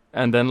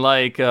 And then,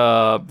 like,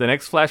 the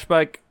next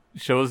flashback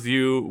shows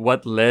you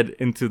what led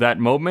into that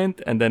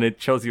moment. And then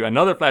it shows you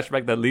another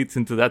flashback that leads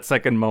into that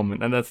second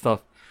moment and that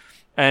stuff.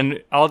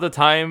 And all the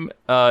time,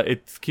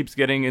 it keeps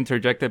getting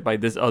interjected by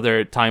this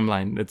other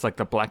timeline. It's like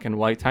the black and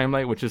white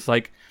timeline, which is,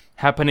 like,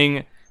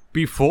 happening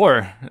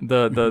before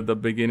the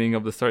beginning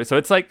of the story. So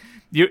it's like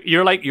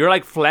you're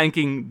like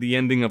flanking the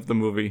ending of the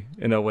movie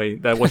in a way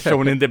that was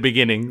shown in the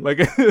beginning. Like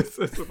it's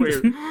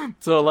weird.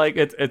 So like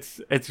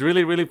it's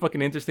really, really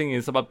fucking interesting.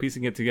 It's about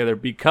piecing it together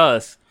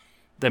because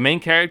the main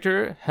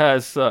character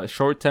has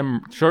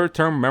short-term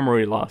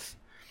memory loss,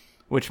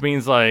 which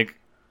means like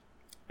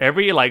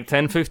every like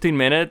 10-15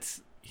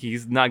 minutes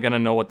he's not gonna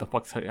know what the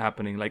fuck's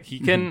happening. Like he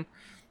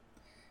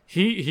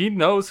he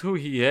knows who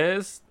he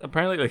is.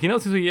 Apparently, like he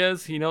knows who he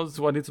is. He knows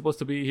what he's supposed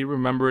to be. He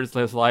remembers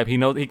his life. He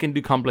knows he can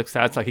do complex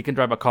stats, like he can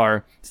drive a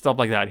car, stuff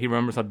like that. He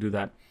remembers how to do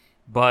that,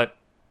 but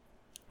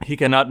he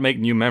cannot make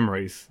new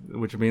memories,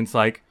 which means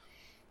like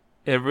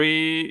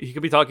he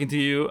could be talking to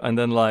you, and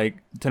then like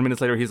 10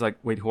 minutes later, he's like,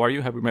 "Wait, who are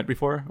you? Have we met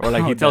before?" Or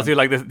like he tells you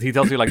like this. He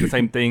tells you like the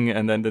same thing,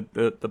 and then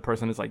the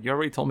person is like, "You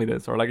already told me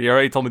this," or like, "You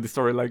already told me this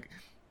story like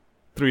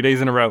 3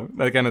 days in a row,"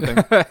 that kind of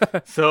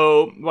thing.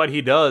 So what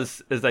he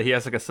does is that he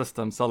has like a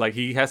system. So like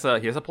he has a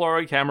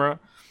Polaroid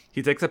camera.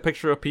 He takes a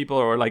picture of people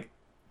or like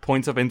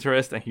points of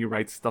interest, and he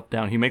writes stuff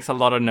down. He makes a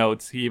lot of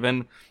notes.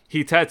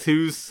 He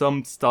tattoos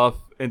some stuff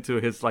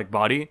into his like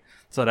body,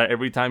 so that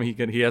every time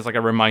he has like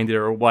a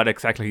reminder of what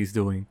exactly he's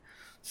doing.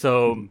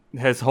 So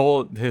his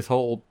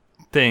whole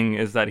thing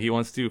is that he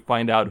wants to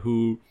find out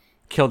who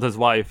killed his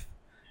wife,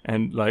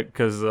 and like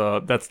because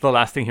that's the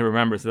last thing he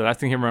remembers. The last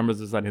thing he remembers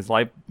is that his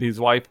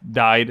wife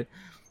died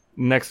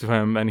next to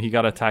him, and he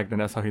got attacked, and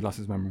that's how he lost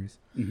his memories.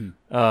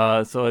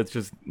 So it's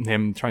just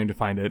him trying to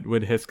find it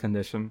with his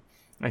condition.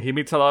 And he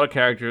meets a lot of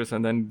characters,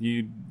 and then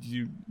you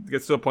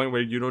get to a point where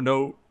you don't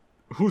know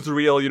who's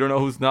real, you don't know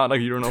who's not,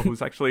 like you don't know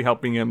who's actually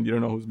helping him, you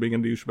don't know who's being a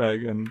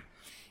douchebag, and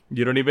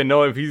you don't even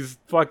know if he's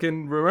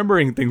fucking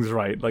remembering things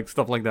right, like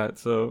stuff like that.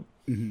 So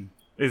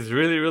it's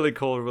really, really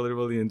cool, really,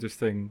 really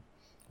interesting.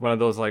 One of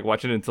those like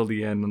watch it until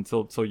the end,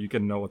 so you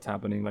can know what's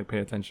happening, like pay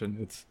attention.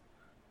 It's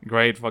a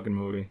great fucking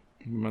movie.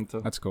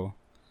 That's cool.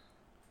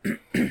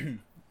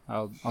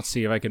 I'll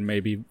see if I can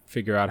maybe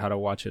figure out how to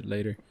watch it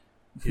later.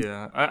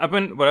 Yeah, I've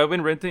been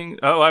renting.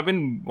 I've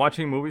been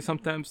watching movies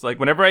sometimes. Like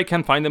whenever I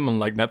can find them on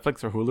like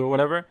Netflix or Hulu or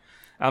whatever.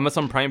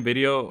 Amazon Prime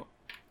Video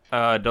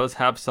does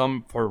have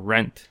some for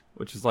rent,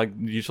 which is like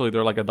usually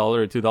they're like $1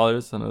 or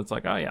 $2, and it's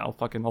like, oh yeah,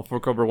 I'll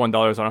fork over $1, so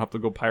I don't have to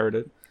go pirate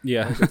it.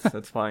 Yeah, like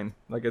that's fine.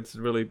 Like it's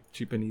really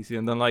cheap and easy.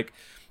 And then like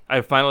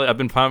I've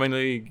been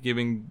finally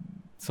giving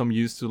some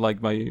use to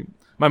like my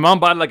mom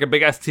bought like a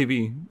big ass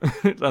TV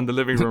on the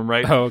living room,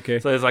 right? Oh, okay.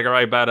 So it's like, all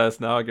right, badass.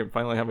 Now I can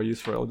finally have a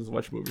use for it. I'll just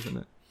watch movies in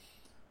it.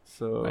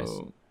 So, nice.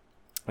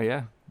 Oh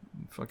yeah.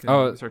 Fucking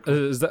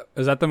is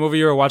that the movie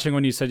you were watching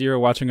when you said you were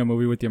watching a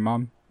movie with your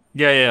mom?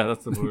 Yeah,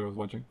 that's the movie I was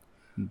watching.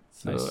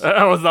 So, Nice.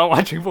 I was not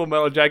watching Full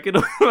Metal Jacket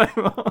with my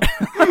mom.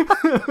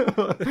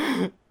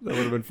 That would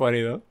have been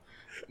funny though.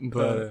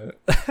 But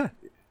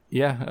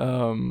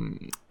yeah,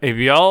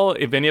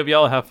 if any of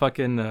y'all have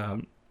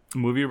fucking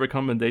movie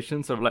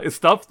recommendations of like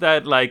stuff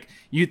that like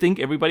you think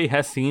everybody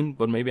has seen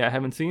but maybe I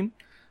haven't seen,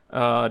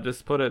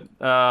 just put it.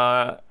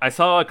 I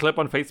saw a clip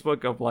on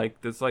Facebook of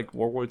like this like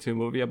World War II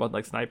movie about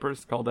like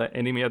snipers called The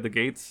Enemy at the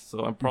Gates,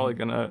 so I'm probably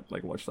gonna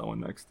like watch that one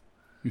next.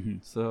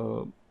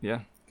 So yeah,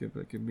 give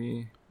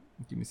me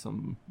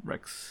some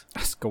recs.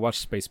 Let's go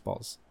watch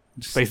Spaceballs.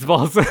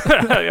 Spaceballs.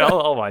 Yeah,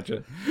 I'll watch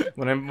it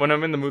when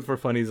I'm in the mood for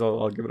funnies.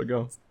 I'll give it a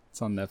go.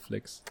 It's on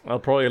Netflix. I'll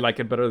probably like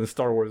it better than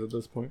Star Wars at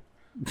this point.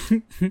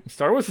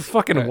 Star Wars is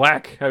fucking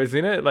whack. Have you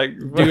seen it? Like,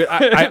 dude,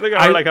 I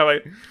like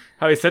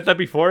how I said that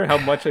before. How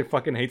much I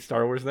fucking hate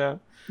Star Wars now.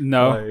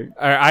 No, like,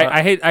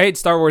 I hate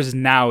Star Wars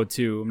now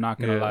too. I'm not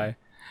gonna lie,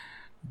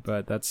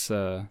 but that's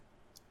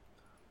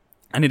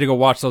I need to go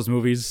watch those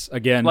movies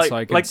again so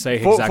I can say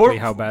exactly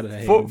how bad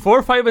I hate them.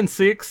 4, 5, and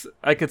 6,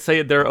 I could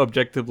say they're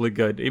objectively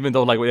good, even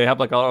though like they have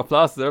like a lot of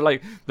flaws.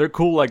 They're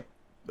cool, like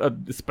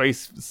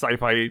space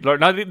sci-fi. They're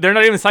not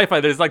even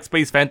sci-fi. There's like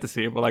space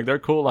fantasy, but like they're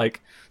cool,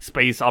 like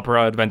space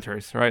opera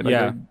adventures, right? Like,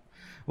 yeah,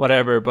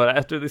 whatever. But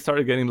after they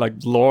started getting like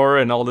lore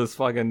and all this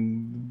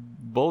fucking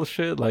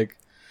bullshit, like,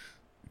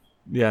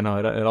 yeah, no,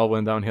 it all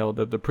went downhill.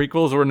 The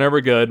prequels were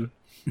never good.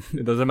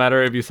 It doesn't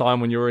matter if you saw them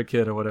when you were a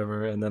kid or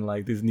whatever. And then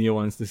like these new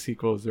ones, the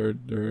sequels, they're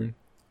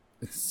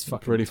it's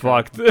fucking pretty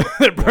terrible. fucked.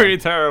 They're pretty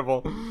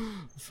terrible.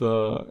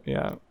 So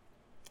yeah.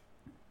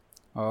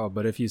 Oh,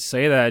 but if you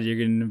say that,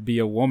 you're gonna be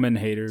a woman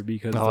hater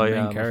because the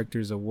main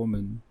character's a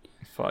woman.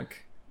 Fuck.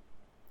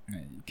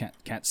 You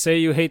can't say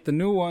you hate the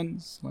new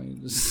ones.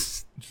 Like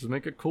just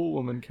make a cool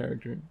woman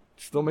character.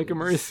 Still make a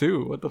Mary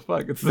Sue. What the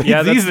fuck? It's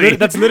easy.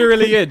 That's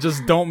literally it.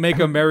 Just don't make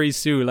a Mary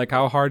Sue. Like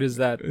how hard is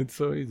that? It's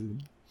so easy.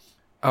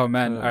 Oh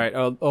man! All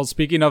right.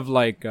 Speaking of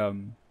like, I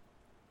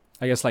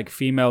guess like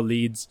female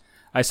leads,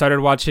 I started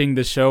watching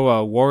the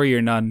show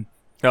Warrior Nun.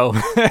 Oh,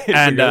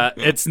 and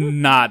it's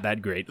not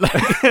that great. Like,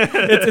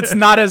 it's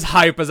not as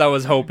hype as I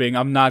was hoping.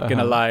 I'm not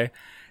gonna lie.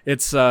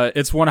 It's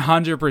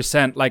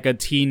 100% like a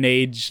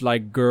teenage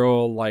like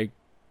girl like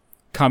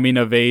coming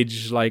of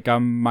age like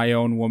I'm my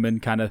own woman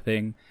kind of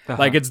thing.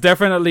 Like it's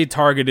definitely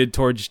targeted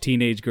towards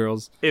teenage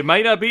girls. It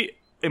might not be.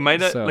 It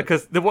might not,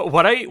 because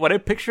what I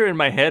picture in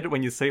my head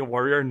when you say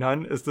warrior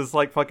nun is this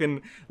like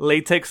fucking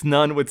latex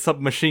nun with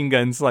submachine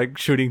guns like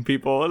shooting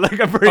people.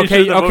 Like I'm pretty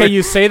sure. Okay,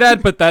 you say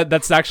that, but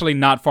that's actually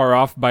not far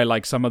off by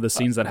like some of the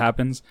scenes that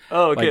happens.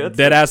 Oh, okay. Like,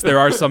 dead ass, there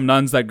are some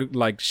nuns that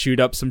like shoot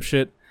up some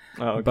shit.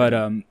 Oh, okay.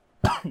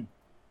 But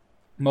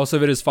most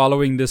of it is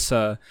following this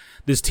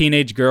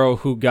teenage girl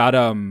who got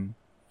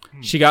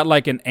she got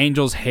like an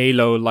angel's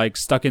halo like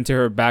stuck into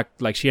her back.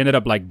 Like she ended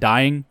up like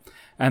dying.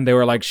 And they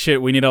were like,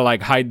 shit, we need to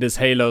like hide this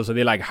halo. So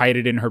they like hide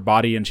it in her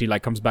body and she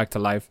like comes back to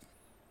life.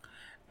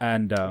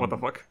 and What the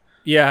fuck?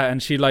 yeah,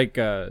 and she like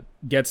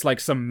gets like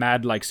some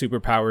mad like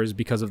superpowers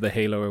because of the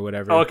halo or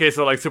whatever. Oh, okay,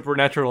 so like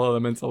supernatural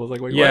elements. I was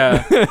like, wait,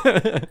 Yeah.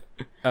 what?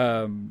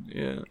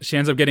 Yeah, she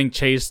ends up getting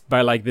chased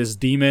by like this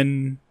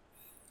demon,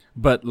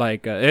 but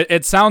like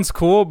it sounds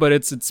cool, but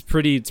it's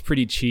pretty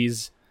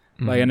cheese.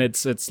 Like, and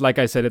it's like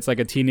I said, it's like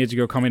a teenage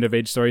girl coming of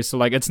age story. So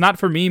like, it's not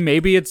for me.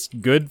 Maybe it's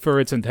good for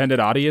its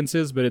intended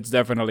audiences, but it's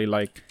definitely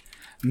like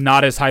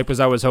not as hype as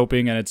I was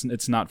hoping, and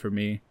it's not for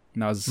me.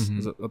 And I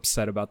was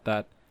upset about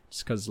that,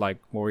 just because like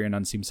Warrior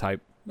Nun seems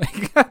hype,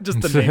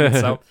 just the name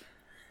itself.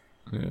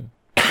 Yeah.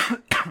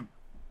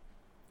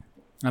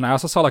 And I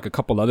also saw like a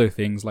couple other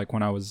things, like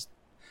when I was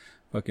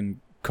fucking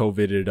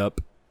COVIDed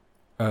up.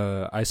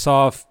 I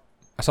saw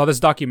this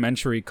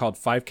documentary called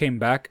Five Came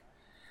Back.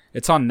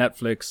 It's on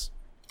Netflix.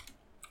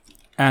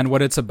 And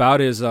what it's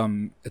about is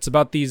it's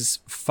about these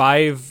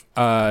 5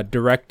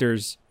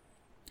 directors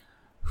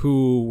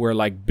who were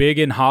like big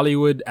in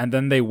Hollywood, and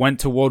then they went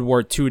to World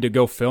War II to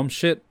go film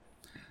shit.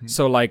 Mm-hmm.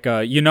 So like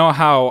you know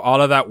how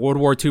all of that World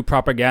War II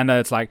propaganda,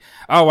 it's like,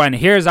 oh, and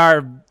here's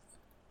our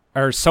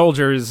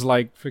soldiers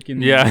like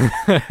freaking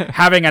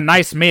having a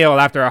nice meal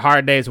after a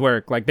hard day's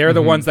work. Like they're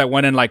the ones that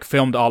went and like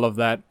filmed all of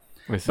that.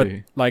 I see.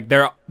 But like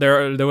there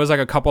was like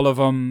a couple of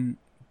them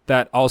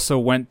that also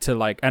went to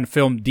like and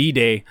filmed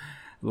D-Day.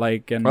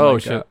 Like and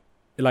shit.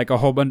 Like a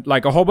whole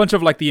bunch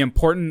of like the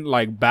important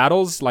like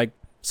battles, like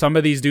some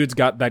of these dudes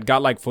got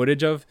like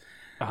footage of,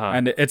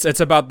 and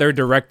it's about their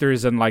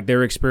directors and like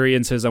their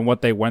experiences and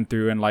what they went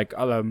through, and like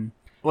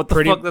what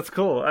the fuck? That's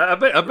cool.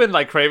 I've been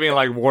like craving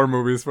like war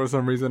movies for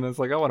some reason. It's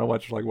like I want to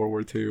watch like World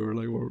War II or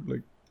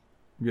like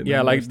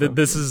yeah, like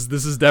this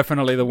is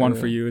definitely the one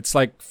for you. It's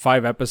like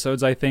 5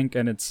 episodes, I think,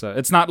 and it's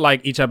not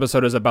like each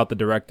episode is about the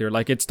director.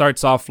 Like it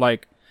starts off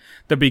like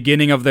the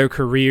beginning of their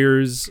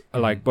careers,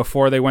 like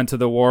before they went to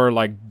the war,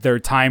 like their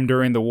time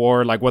during the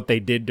war, like what they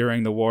did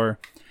during the war,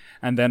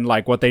 and then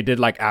like what they did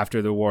like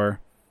after the war.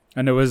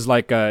 And it was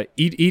like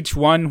each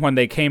one, when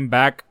they came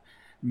back,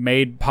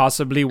 made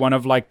possibly one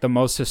of like the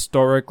most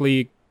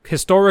historically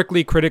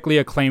critically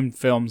acclaimed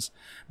films,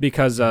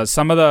 because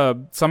some of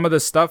the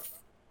stuff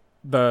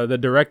the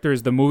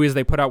directors, the movies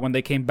they put out when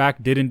they came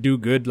back didn't do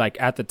good like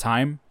at the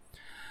time,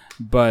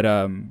 but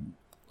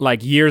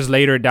like years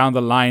later down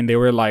the line, they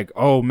were like,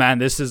 oh man,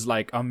 this is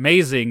like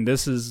amazing.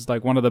 This is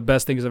like one of the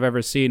best things I've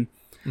ever seen.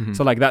 Mm-hmm.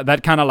 So like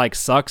that kind of like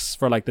sucks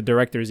for like the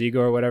director's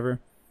ego or whatever.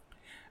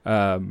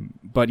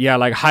 But yeah,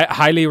 like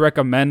highly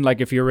recommend,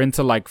 like if you're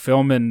into like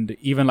film and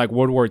even like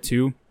World War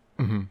II.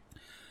 Mm-hmm.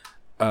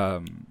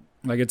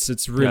 Like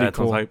it's really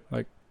cool.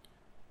 Like,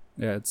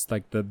 yeah, it's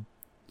like the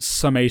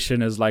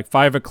summation is like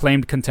 5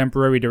 acclaimed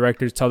contemporary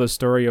directors tell the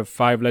story of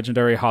 5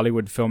 legendary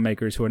Hollywood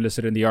filmmakers who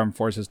enlisted in the armed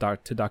forces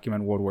to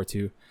document World War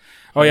II.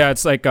 Oh yeah,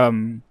 it's like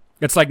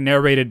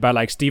narrated by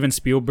like Steven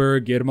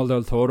Spielberg, Guillermo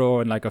del Toro,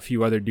 and like a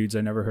few other dudes I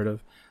never heard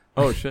of.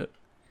 Oh shit.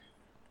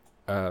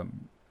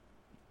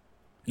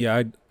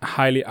 Yeah,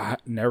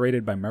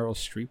 narrated by Meryl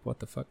Streep. What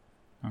the fuck?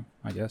 Oh,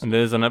 I guess. And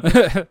there's an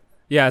episode.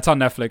 Yeah, it's on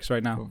Netflix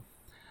right now. Cool.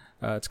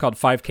 It's called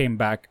Five Came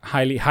Back.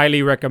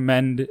 Highly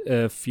recommend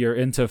if you're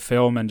into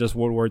film and just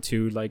World War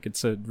II. Like,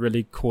 it's a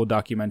really cool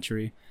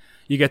documentary.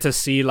 You get to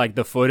see like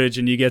the footage,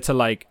 and you get to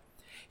like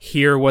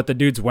hear what the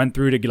dudes went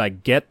through to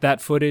like get that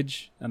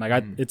footage, and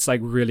like it's like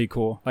really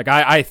cool. Like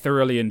I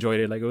thoroughly enjoyed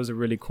it. Like it was a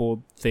really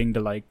cool thing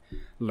to like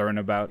learn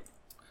about.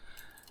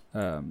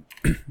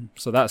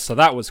 So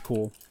that was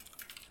cool.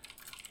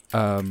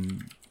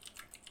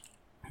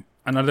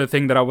 Another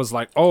thing that I was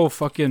like, oh,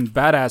 fucking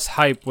badass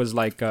hype was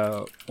like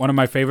one of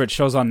my favorite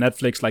shows on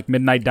Netflix, like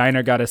Midnight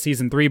Diner, got a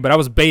season 3, but I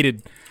was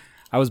baited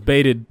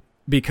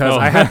because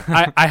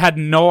I had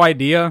no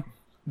idea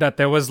that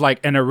there was like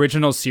an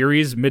original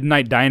series,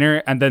 Midnight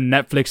Diner, and then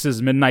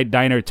Netflix's Midnight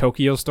Diner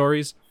Tokyo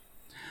Stories.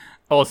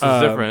 Oh, so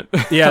it's different.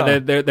 Yeah,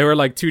 there were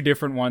like 2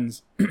 different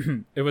ones.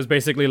 It was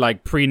basically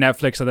like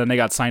pre-Netflix, and then they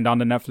got signed on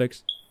to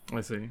Netflix.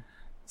 I see.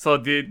 So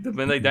the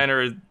Midnight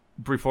Diner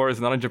before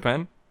is not in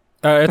Japan?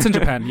 It's in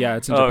Japan. Yeah,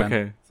 it's in Japan.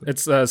 Okay.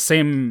 It's a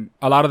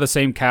lot of the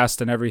same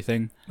cast and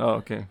everything.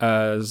 Oh, okay.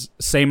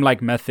 Same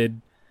like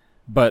method,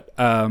 but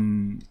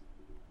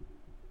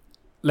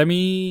let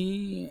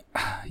me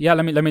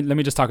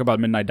just talk about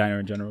Midnight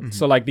Diner in general. Mm-hmm.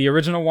 So like the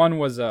original one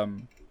was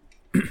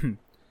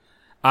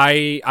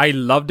I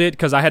loved it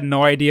because I had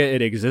no idea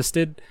it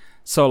existed.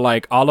 So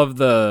like all of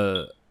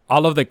the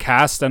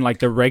cast and like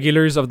the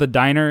regulars of the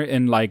diner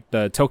in like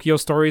the Tokyo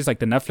Stories, like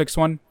the Netflix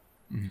one.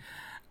 Mm-hmm.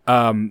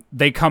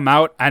 They come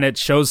out and it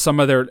shows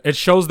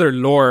their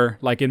lore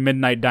like in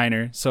Midnight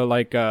Diner. So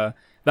like that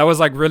was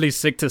like really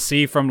sick to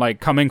see, from like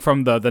coming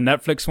from the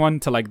Netflix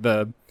one to like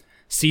the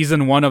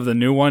season 1 of the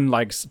new one,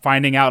 like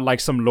finding out like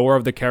some lore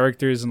of the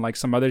characters and like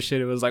some other shit.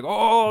 It was like,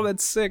 oh,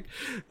 that's sick.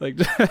 Like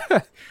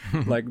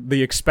like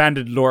the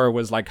expanded lore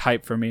was like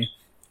hype for me.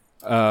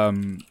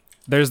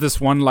 There's this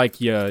one like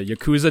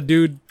Yakuza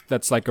dude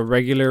that's like a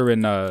regular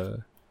in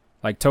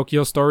like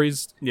Tokyo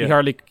Stories.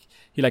 Yeah.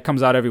 He like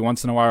comes out every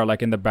once in a while,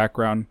 like in the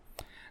background,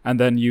 and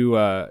then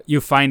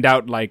you find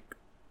out like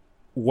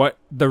what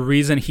the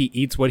reason he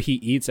eats what he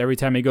eats every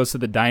time he goes to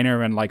the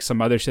diner, and like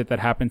some other shit that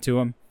happened to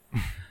him.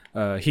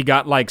 He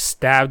got like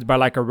stabbed by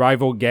like a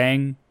rival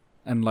gang,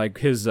 and like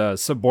his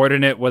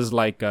subordinate was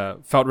like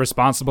felt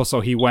responsible,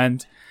 so he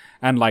went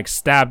and like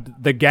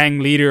stabbed the gang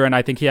leader, and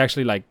I think he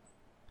actually like,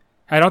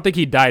 I don't think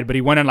he died, but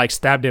he went and like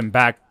stabbed him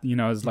back, you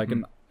know, as like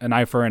an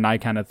eye for an eye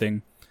kind of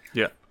thing.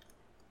 Yeah.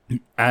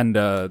 And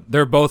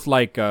they're both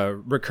like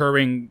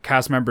recurring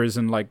cast members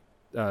in like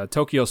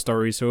Tokyo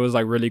Story, so it was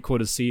like really cool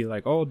to see,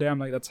 like, oh damn,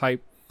 like that's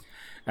hype.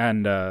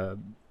 And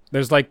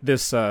there's like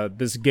this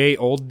gay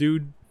old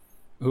dude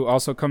who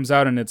also comes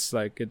out, and it's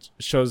like, it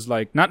shows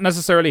like not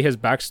necessarily his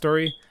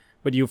backstory,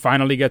 but you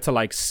finally get to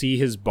like see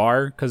his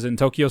bar, because in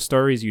Tokyo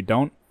Stories you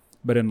don't,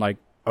 but in like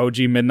OG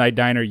Midnight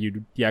Diner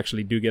you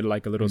actually do get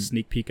like a little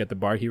sneak peek at the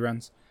bar he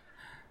runs.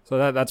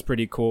 So that's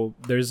pretty cool.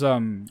 There's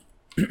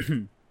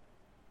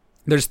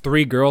there's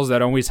 3 girls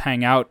that always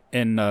hang out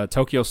in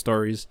Tokyo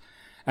Stories,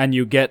 and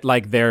you get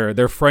like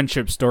their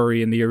friendship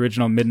story in the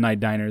original Midnight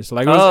Diners. So,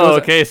 like,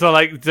 okay. So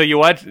like, so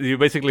you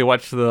basically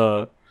watched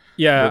the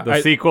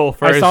sequel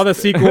first. I saw the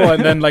sequel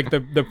and then like the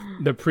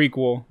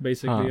prequel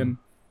basically, and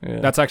yeah.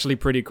 that's actually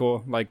pretty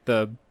cool. Like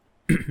the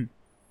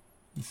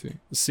Let's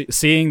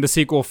seeing the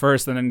sequel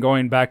first and then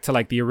going back to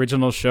like the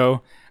original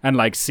show and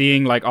like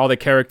seeing like all the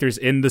characters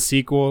in the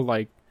sequel,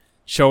 like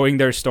showing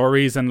their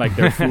stories and like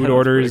their food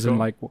orders cool. And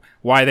like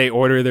why they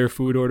order their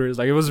food orders.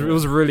 Like it was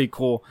really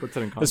cool. Puts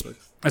it in context.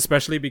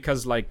 Especially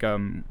because like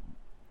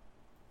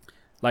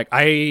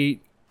I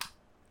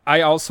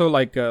also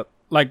like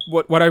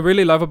what I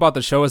really love about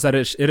the show is that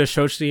it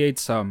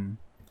associates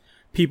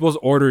people's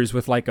orders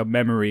with like a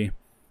memory.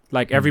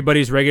 Like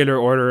everybody's regular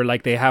order,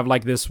 like they have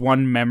like this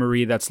one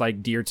memory that's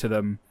like dear to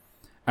them,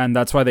 and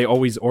that's why they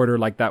always order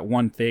like that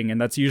one thing,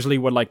 and that's usually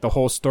what like the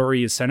whole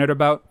story is centered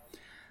about.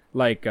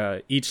 Like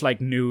each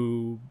like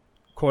new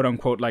quote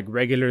unquote like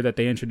regular that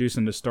they introduce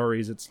in the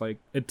stories, it's like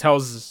it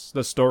tells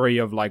the story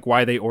of like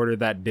why they ordered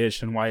that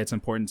dish and why it's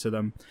important to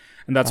them.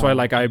 And that's why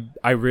like I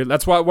really,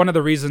 that's why one of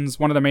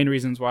the main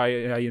reasons why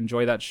I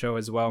enjoy that show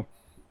as well,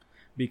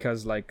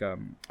 because like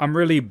I'm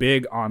really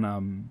big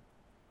on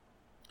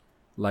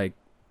like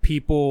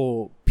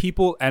people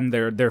and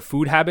their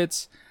food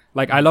habits.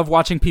 Like I love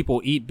watching people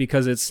eat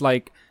because it's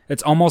like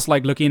it's almost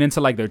like looking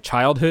into like their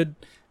childhood,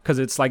 because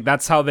it's like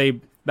that's how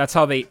they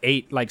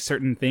ate like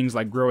certain things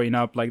like growing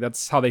up. Like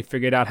that's how they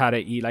figured out how to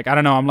eat. Like I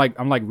don't know, I'm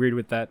like weird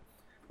with that.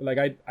 But,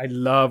 like I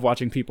love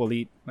watching people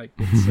eat. Like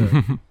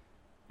it's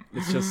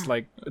it's just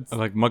like it's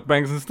like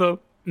mukbangs and stuff.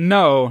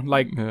 No,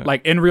 like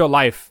like in real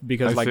life,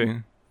 because like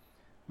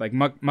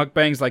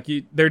mukbangs, like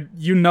they're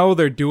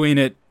doing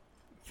it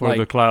for like,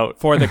 the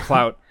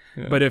clout.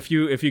 Yeah. But if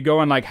you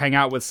go and like hang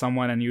out with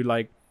someone and you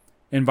like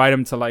invite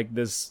them to like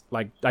this,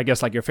 like I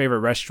guess like your favorite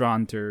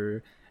restaurant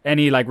or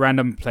any like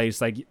random place,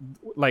 like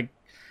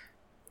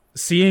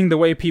seeing the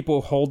way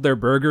people hold their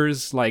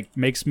burgers like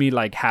makes me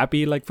like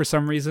happy, like for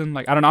some reason.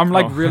 Like I don't know, I'm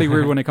like really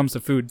weird when it comes to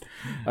food.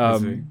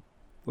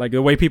 Like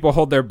the way people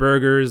hold their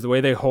burgers, the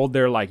way they hold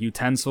their like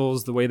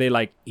utensils, the way they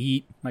like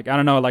eat. Like I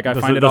don't know, like I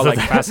find it all like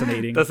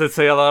fascinating. Does it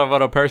say a lot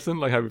about a person?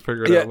 Like have you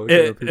figured out?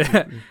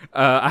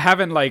 I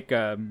haven't like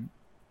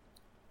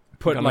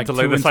put like into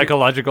like the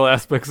psychological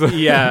aspects of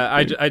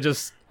I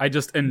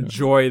just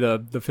enjoy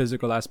the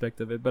physical aspect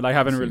of it, but I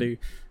haven't really.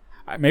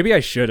 Maybe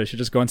I should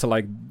just go into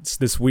like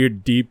this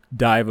weird deep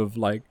dive of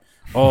like,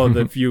 oh,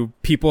 the few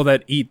people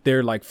that eat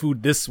their like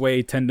food this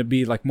way tend to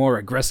be like more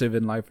aggressive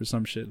in life or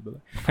some shit.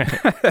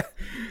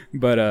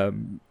 But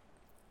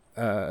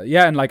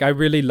yeah, and like I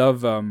really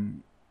love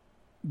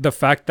the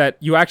fact that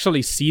you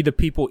actually see the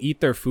people eat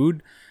their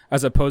food,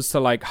 as opposed to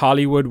like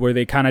Hollywood where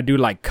they kind of do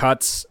like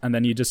cuts and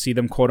then you just see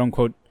them quote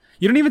unquote.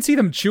 You don't even see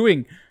them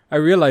chewing. I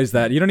realize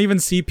that. You don't even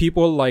see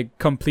people like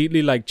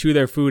completely like chew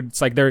their food.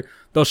 It's like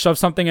they'll shove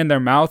something in their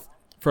mouth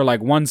for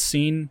like one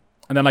scene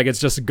and then like it's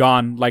just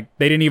gone. Like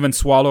they didn't even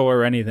swallow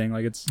or anything.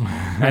 Like it's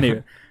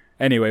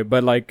anyway,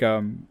 but like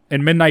in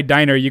Midnight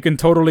Diner you can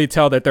totally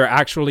tell that they're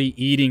actually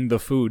eating the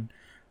food.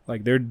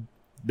 Like they're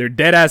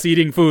dead ass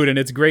eating food, and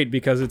it's great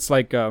because it's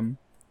like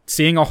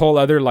seeing a whole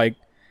other like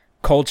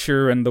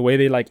culture and the way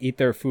they like eat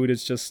their food.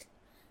 It's just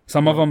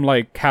some of them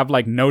like have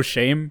like no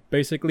shame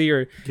basically,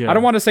 or I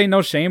don't want to say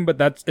no shame,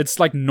 but it's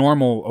like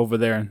normal over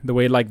there the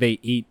way like they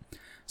eat.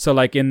 So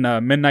like in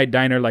Midnight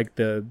Diner, like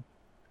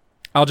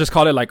I'll just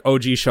call it like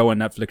OG show, a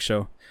Netflix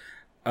show.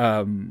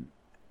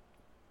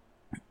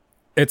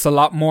 It's a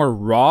lot more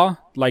raw.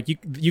 Like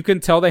you can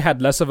tell they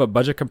had less of a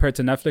budget compared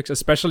to Netflix,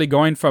 especially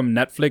going from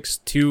Netflix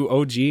to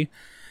OG,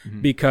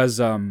 because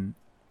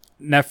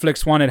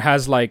Netflix one, it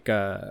has like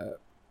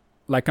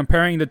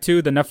comparing the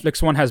two, the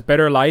Netflix one has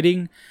better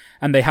lighting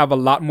and they have a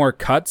lot more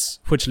cuts,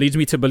 which leads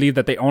me to believe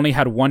that they only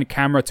had one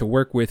camera to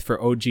work with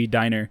for OG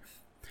Diner,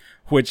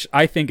 which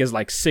I think is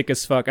like sick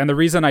as fuck. And the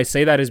reason I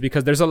say that is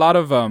because there's a lot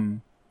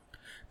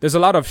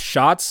of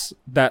shots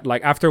that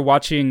like after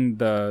watching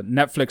the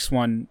Netflix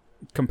one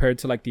compared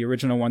to like the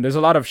original one, there's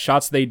a lot of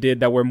shots they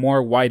did that were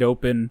more wide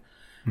open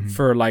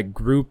for like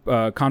group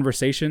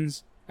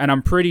conversations. And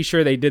I'm pretty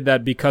sure they did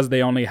that because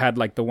they only had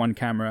like the one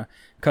camera.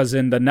 Because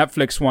in the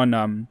Netflix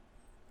one,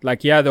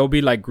 like, yeah, there'll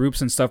be like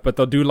groups and stuff, but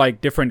they'll do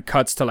like different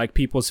cuts to like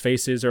people's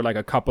faces or like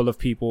a couple of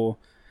people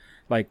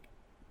like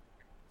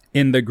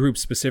in the group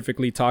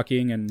specifically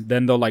talking, and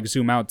then they'll like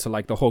zoom out to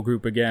like the whole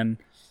group again.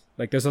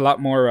 Like there's a lot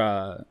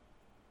more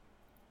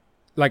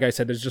like I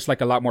said, there's just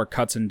like a lot more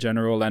cuts in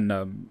general,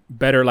 and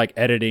better like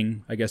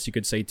editing, I guess you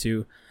could say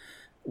too.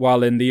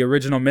 While in the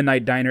original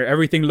Midnight Diner,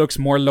 everything looks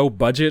more low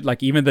budget.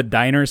 Like even the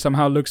diner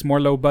somehow looks more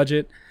low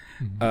budget.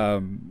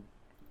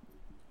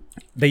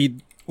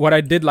 What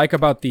I did like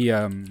about the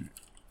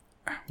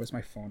where's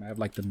my phone? I have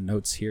like the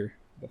notes here.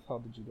 Where the hell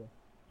did you go?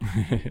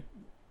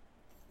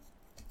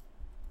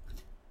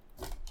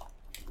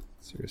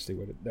 Seriously,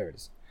 there it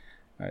is.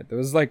 All right, there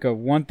was like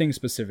one thing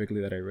specifically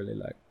that I really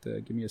liked.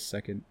 Give me a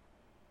second.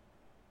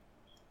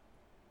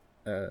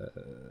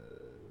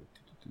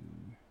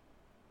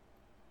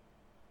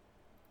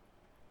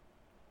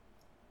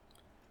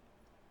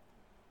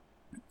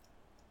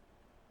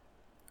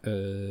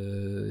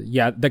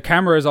 Yeah, the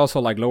camera is also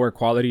like lower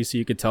quality, so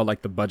you could tell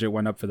like the budget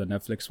went up for the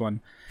Netflix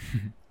one.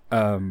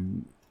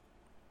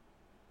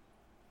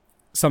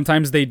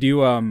 Sometimes they do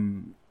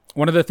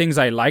one of the things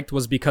I liked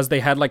was because they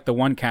had like the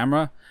one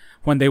camera,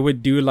 when they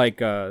would do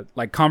like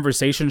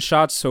conversation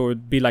shots, so it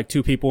would be like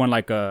two people in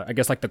like I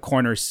guess like the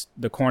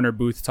corner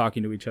booth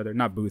talking to each other,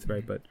 not booth,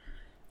 right, but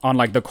on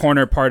like the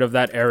corner part of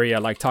that area,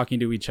 like talking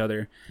to each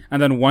other,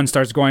 and then one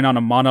starts going on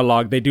a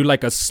monologue. They do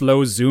like a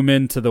slow zoom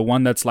in to the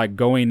one that's like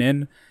going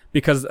in,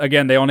 because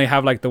again they only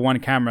have like the one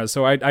camera.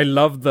 So I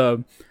love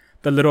the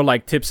little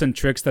like tips and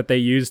tricks that they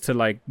use to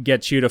like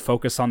get you to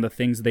focus on the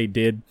things they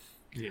did.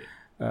 Yeah.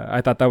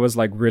 I thought that was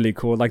like really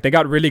cool. Like they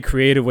got really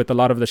creative with a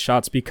lot of the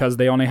shots because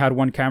they only had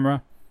one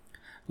camera.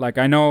 Like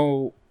I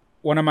know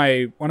one of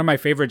my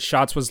favorite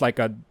shots was like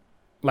an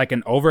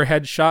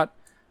overhead shot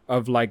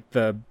of like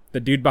the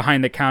dude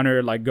behind the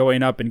counter like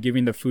going up and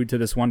giving the food to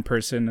this one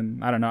person,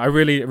 and I don't know, I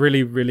really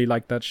really really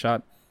like that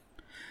shot.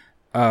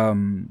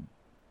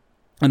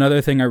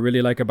 Another thing I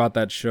really like about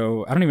that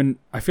show,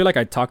 I feel like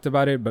I talked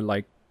about it but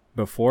like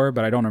before,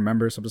 but I don't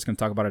remember, so I'm just gonna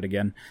talk about it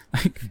again.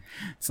 Like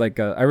it's like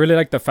I really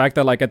like the fact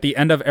that like at the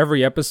end of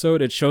every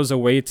episode it shows a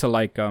way to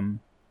like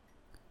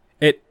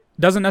it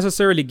doesn't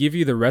necessarily give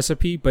you the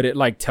recipe, but it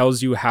like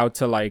tells you how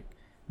to like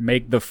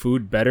make the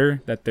food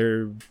better that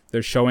they're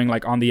showing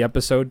like on the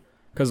episode,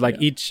 because like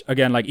each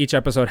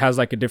episode has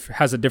like a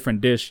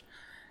different dish,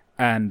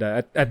 and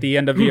at the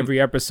end of every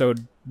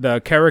episode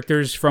the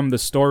characters from the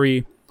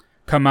story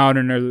come out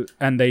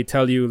and they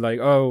tell you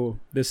like, oh,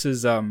 this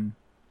is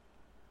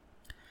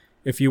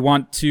if you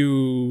want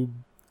to,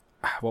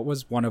 what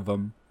was one of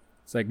them?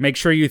 It's like, make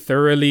sure you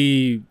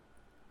thoroughly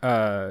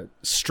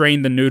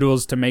strain the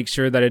noodles to make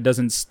sure that it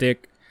doesn't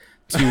stick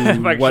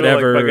to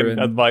whatever. Like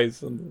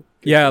advice.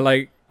 Yeah,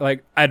 like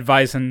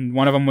advice. And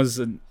one of them was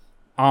an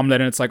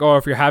omelet. And it's like, oh,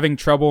 if you're having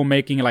trouble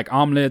making like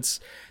omelets,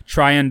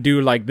 try and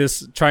do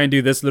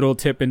this little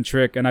tip and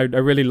trick. And I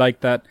really like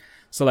that.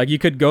 So like you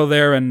could go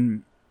there,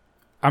 and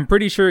I'm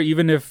pretty sure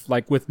even if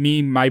like with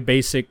me, my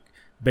basic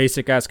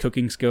ass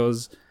cooking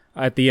skills,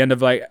 at the end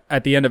of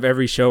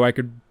every show I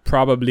could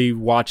probably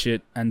watch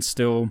it and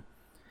still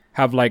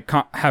have like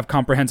have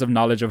comprehensive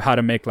knowledge of how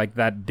to make like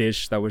that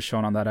dish that was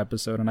shown on that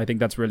episode. And I think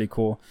that's really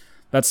cool.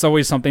 That's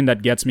always something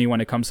that gets me when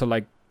it comes to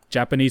like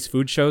Japanese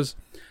food shows,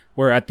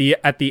 where at the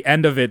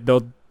end of it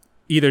they'll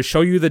either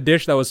show you the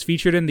dish that was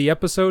featured in the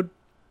episode,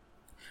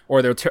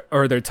 or they'll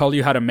tell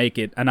you how to make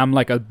it. And I'm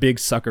like a big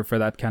sucker for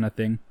that kind of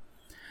thing.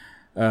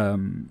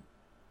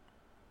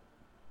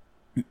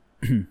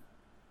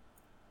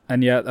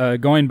 And yeah,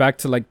 going back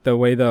to like the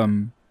way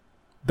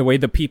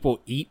the people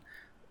eat,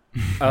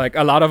 like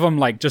a lot of them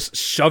like just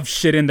shove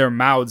shit in their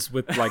mouths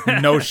with like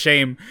no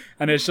shame,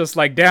 and it's just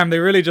like, damn, they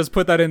really just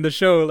put that in the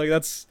show. Like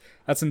that's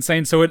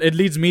insane. So it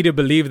leads me to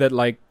believe that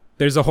like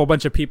there's a whole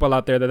bunch of people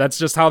out there that's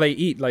just how they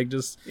eat. Like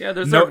just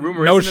there's no, that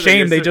rumor, no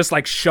shame. They just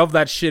like shove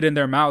that shit in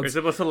their mouths.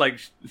 You're supposed to like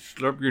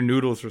slurp your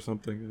noodles or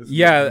something.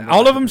 Yeah,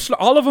 all of them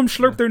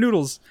slurp their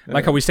noodles. Yeah.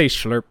 Like how we say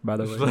slurp, by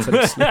the way.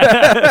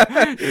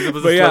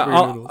 But yeah,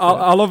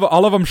 all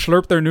of them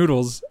slurp their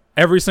noodles.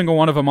 Every single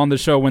one of them on the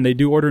show, when they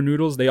do order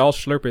noodles, they all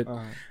slurp it.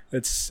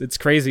 It's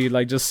crazy.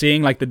 Like just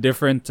seeing like the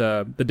different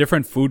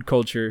food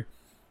culture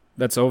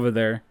that's over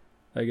there.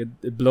 Like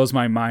it blows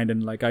my mind,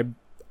 and like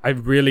I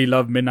really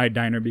love Midnight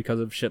Diner because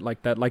of shit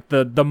like that. Like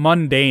the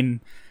mundane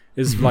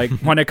is like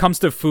when it comes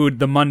to food,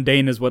 the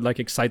mundane is what like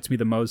excites me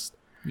the most.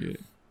 Yeah.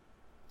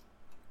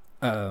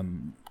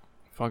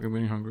 Fucking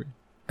being hungry.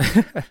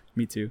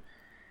 Me too.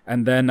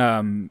 And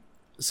then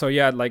so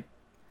yeah, like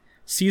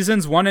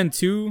seasons 1 and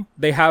 2,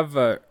 they have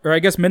or I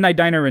guess Midnight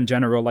Diner in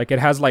general, like it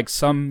has like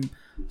some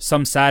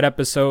sad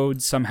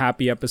episodes, some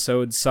happy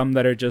episodes, some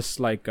that are just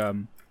like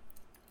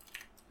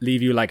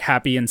leave you like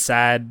happy and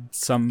sad,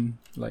 some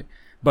like.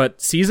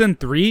 But season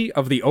 3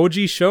 of the OG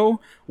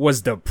show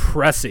was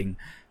depressing.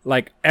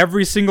 Like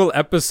every single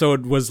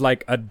episode was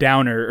like a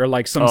downer, or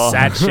like some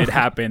sad shit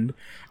happened.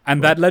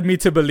 And that led me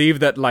to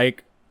believe that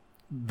like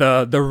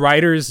the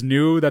writers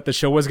knew that the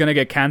show was gonna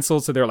get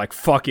canceled, so they're like,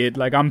 "Fuck it!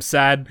 Like, I'm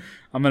sad.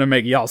 I'm gonna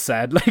make y'all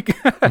sad." Like,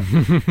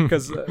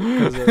 because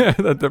I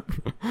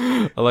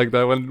like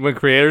that when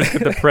creators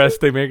get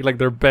depressed, they make like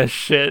their best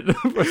shit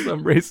for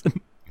some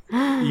reason.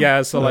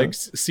 yeah. So like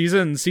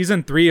season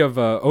 3 of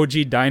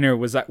OG Diner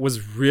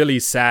was really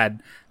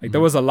sad. Like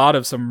there was a lot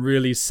of some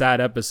really sad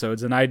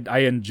episodes, and I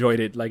enjoyed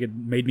it. Like it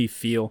made me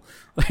feel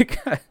like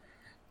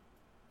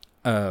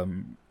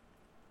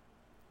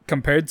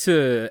compared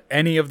to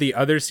any of the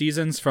other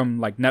seasons from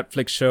like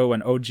Netflix show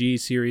and OG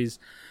series,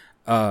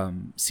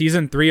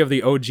 season 3 of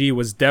the OG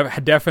was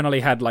definitely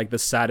had like the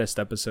saddest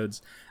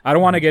episodes. I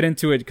don't want to get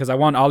into it because I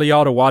want all of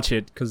y'all to watch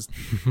it, because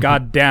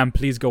god damn,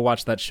 please go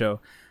watch that show.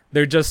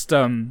 They're just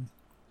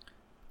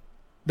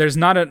there's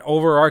not an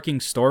overarching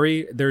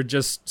story. They're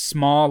just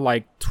small,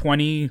 like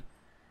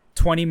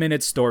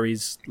 20-minute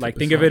stories. Like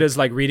think of it as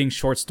like reading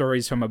short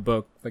stories from a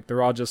book. Like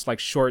they're all just like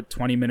short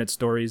 20-minute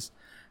stories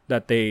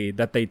that they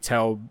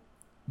tell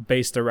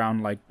based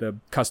around like the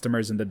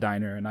customers in the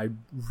diner, and I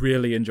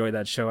really enjoy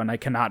that show, and I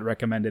cannot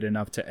recommend it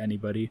enough to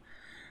anybody.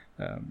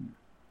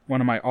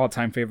 One of my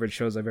all-time favorite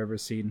shows I've ever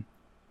seen.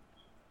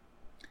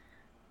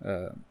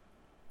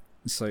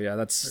 So yeah,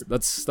 that's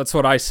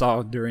what I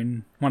saw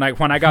during when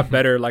I got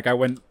better. Like I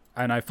went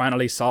and I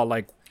finally saw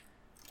like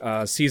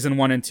season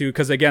 1 and 2,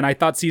 because again I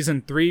thought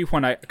season 3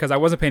 because I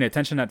wasn't paying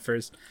attention at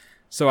first,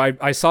 so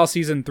I saw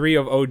season 3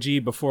 of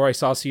OG before I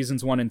saw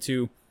seasons 1 and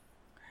 2.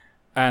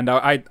 And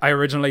I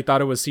originally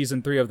thought it was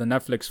season 3 of the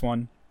Netflix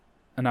one,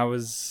 and I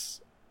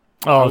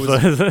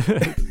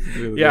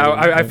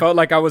felt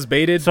like I was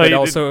baited, so but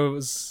also it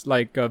was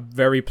like a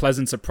very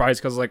pleasant surprise,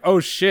 because like, oh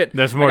shit,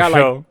 there's more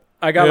show.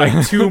 I got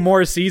like 2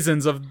 more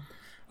seasons of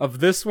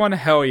this one,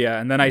 hell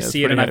yeah! And then I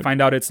see it and I find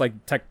out it's like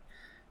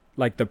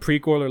like the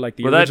prequel or like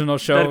the original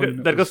show.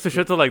 That goes to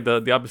show to like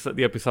the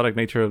episodic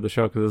nature of the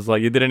show, because it's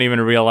like you didn't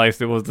even realize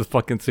it was this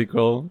fucking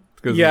sequel,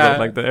 because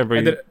like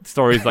every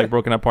story is like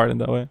broken apart in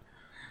that way.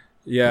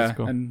 Yeah,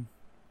 cool. And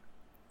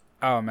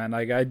oh man,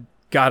 like I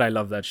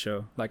love that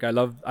show. Like I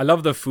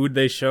love the food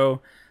they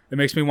show. It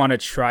makes me want to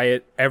try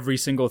it, every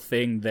single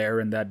thing there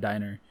in that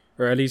diner,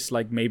 or at least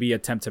like maybe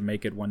attempt to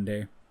make it one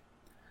day.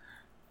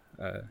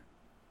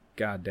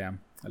 God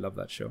damn, I love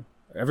that show.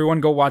 Everyone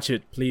go watch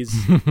it, please.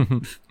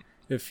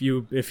 if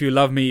you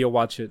love me, you'll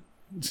watch it.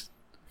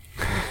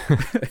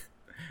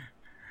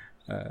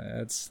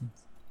 That's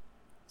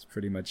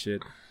pretty much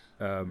it.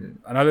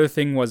 Another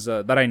thing was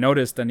that I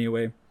noticed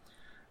anyway.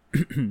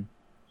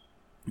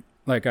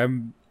 Like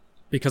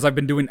because I've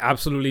been doing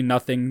absolutely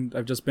nothing.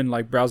 I've just been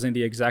like browsing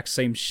the exact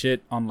same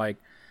shit on like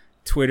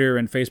Twitter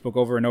and Facebook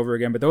over and over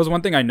again. But there was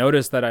one thing I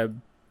noticed that I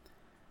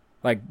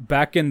like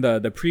back in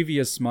the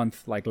previous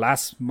month, like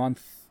last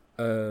month,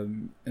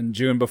 in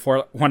June,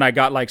 before when I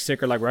got like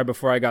sick, or like right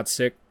before I got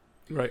sick,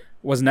 right,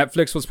 was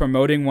Netflix was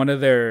promoting one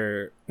of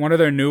their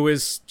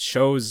newest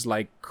shows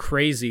like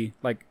crazy.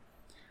 Like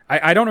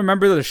I don't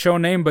remember the show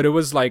name, but it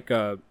was like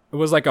a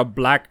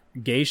black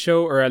gay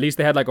show, or at least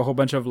they had like a whole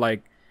bunch of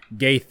like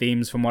gay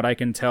themes from what I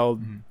can tell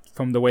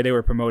from the way they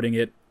were promoting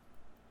it.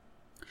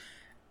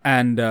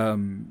 And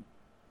I'm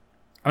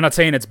not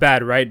saying it's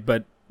bad, right?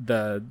 But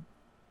the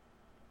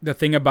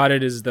thing about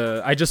it is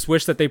I just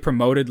wish that they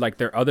promoted like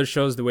their other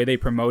shows the way they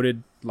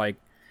promoted like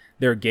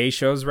their gay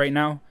shows right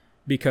now,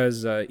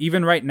 because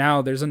even right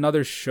now there's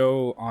another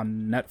show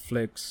on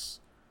Netflix.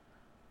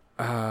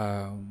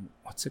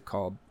 What's it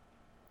called?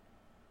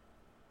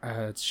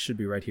 It should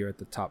be right here at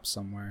the top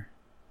somewhere.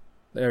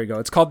 There we go.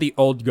 It's called The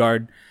Old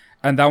Guard,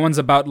 and that one's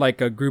about like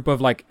a group of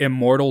like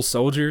immortal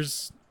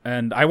soldiers,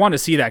 and I want to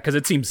see that because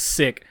it seems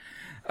sick.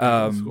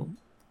 Cool.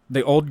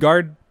 The Old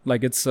Guard,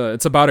 like it's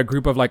about a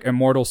group of like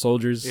immortal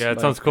soldiers. Yeah,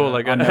 it sounds cool.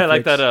 Like I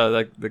like that.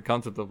 Like the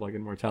concept of like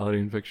immortality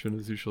in fiction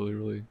is usually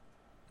really,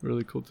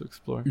 really cool to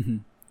explore. Mm-hmm.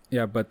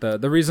 Yeah, but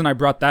the reason I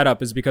brought that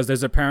up is because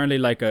there's apparently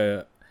like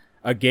a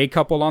gay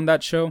couple on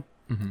that show.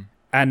 Mm-hmm.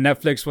 And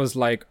Netflix was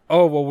like,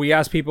 "Oh, well, we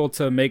asked people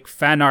to make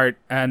fan art,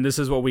 and this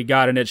is what we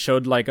got." And it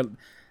showed like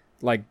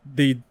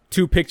the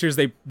 2 pictures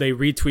they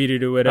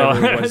retweeted or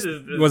whatever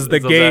was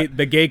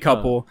the gay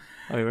couple.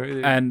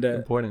 Really and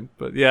important,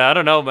 but yeah, I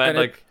don't know, man.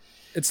 Like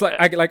it's like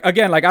I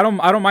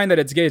don't mind that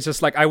it's gay. It's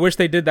just like I wish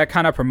they did that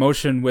kind of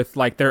promotion with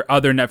like their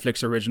other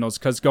Netflix originals.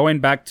 Because going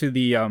back to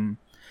the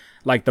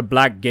like the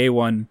black gay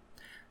one,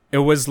 it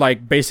was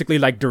like basically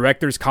like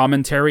director's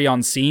commentary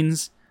on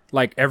scenes.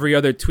 Like every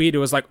other tweet, it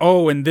was like,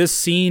 oh, in this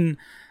scene,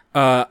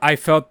 I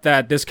felt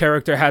that this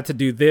character had to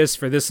do this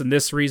for this and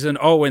this reason.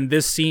 Oh, in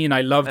this scene,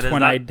 I loved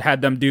when I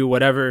had them do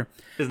whatever.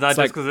 It's not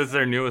just because it's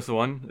their newest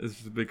one.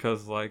 It's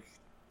because like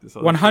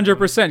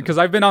 100%. Because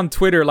I've been on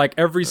Twitter like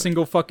every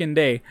single fucking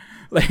day,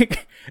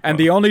 like, and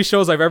the only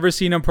shows I've ever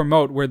seen him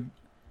promote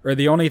or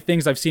the only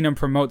things I've seen him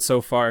promote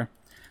so far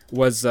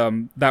was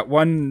that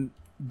one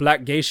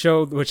black gay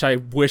show, which I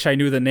wish I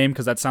knew the name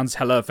because that sounds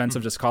hella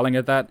offensive just calling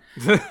it that,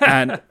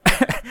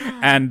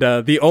 and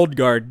The Old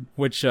Guard,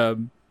 which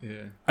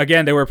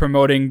again they were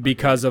promoting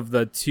because of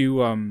the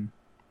 2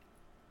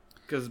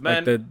 because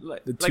man,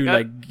 like the 2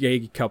 like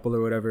gay couple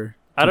or whatever.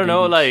 I don't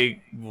know, games.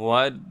 like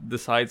what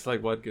decides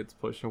like what gets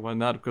pushed and what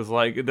not, because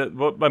like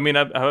I mean,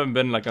 I haven't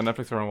been like on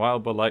Netflix for a while,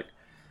 but like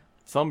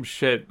some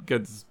shit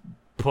gets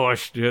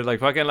pushed, dude. Like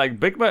fucking like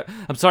Big Mouth.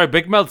 I'm sorry,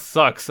 Big Mouth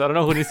sucks. I don't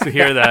know who needs to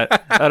hear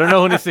that. I don't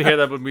know who needs to hear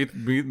that, but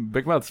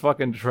Big Mouth's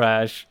fucking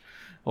trash.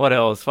 What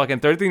else? Fucking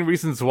 13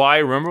 Reasons Why.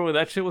 Remember when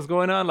that shit was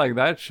going on? Like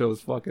that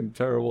show's fucking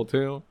terrible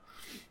too.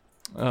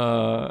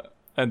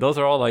 And those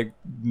are all like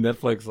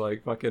Netflix,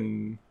 like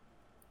fucking.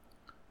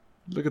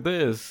 Look at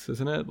this,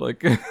 isn't it?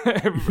 Like they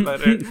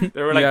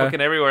were like Yeah.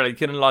 fucking everywhere. Like you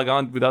couldn't log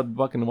on without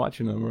fucking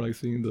watching them or like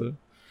seeing the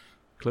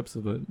clips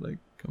of it. Like,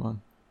 come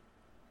on.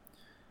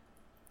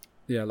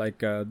 Yeah, like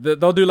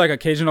they'll do like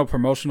occasional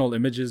promotional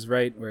images,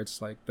 right? Where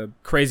it's like the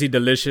crazy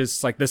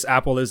delicious, like this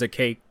apple is a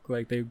cake,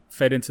 like they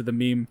fed into the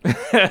meme,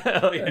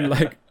 Hell yeah. and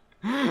like,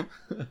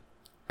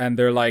 and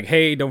they're like,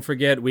 hey, don't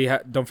forget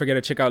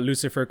to check out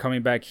Lucifer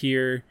coming back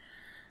here.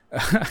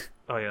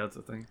 Oh yeah, that's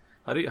the thing.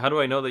 How do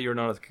I know that you're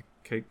not a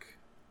cake?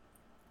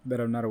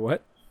 That I'm not a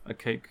what? A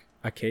cake.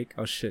 A cake?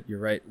 Oh shit, you're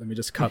right. Let me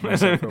just cut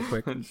myself real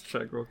quick. Just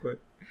check real quick.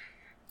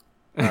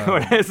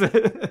 What is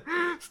it?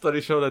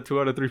 Studies show that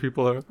 2 out of 3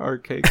 people are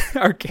cake.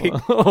 Our cake.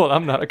 Well,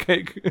 I'm not a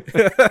cake.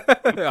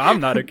 I'm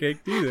not a cake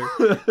either.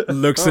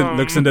 Looks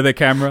into the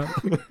camera.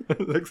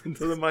 Looks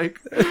into the mic.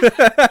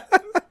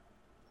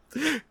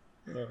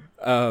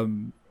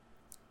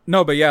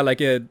 No, but yeah,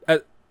 like it.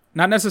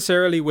 Not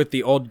necessarily with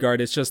the old guard.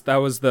 It's just that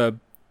was the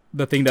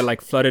thing that like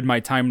flooded my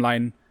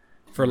timeline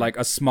for like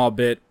a small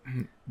bit.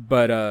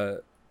 But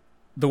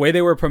the way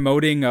they were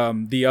promoting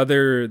the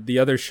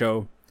other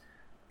show,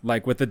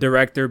 like with the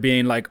director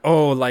being like,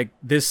 oh, like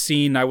this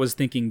scene I was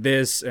thinking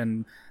this,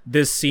 and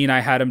this scene I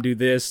had him do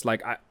this,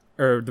 like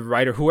or the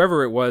writer,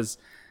 whoever it was.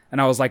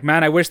 And I was like,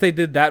 man, I wish they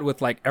did that with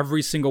like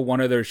every single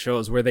one of their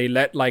shows, where they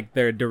let like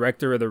their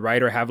director or the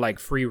writer have like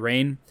free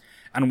reign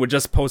and would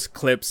just post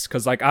clips.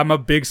 Cause like I'm a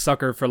big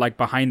sucker for like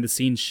behind the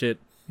scenes shit.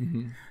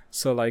 Mm-hmm.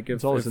 So like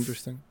It's always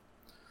interesting.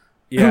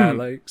 yeah,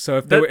 like so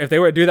if they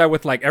were to do that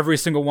with like every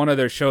single one of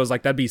their shows,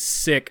 like that'd be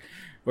sick.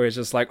 Where it's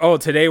just like, oh,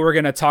 today we're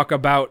gonna talk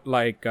about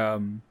like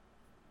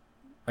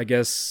I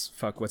guess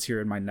what's here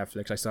in my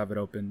Netflix? I still have it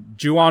open.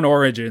 Ju-on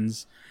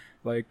Origins.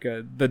 Like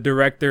the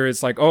director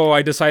is like, oh,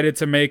 I decided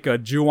to make a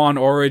Ju-on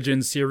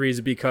Origins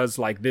series because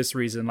like this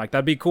reason. Like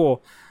that'd be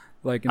cool.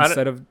 Like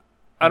instead of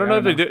I don't know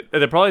if they do.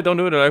 They probably don't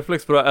do it on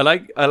Netflix, but I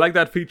like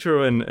that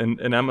feature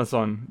in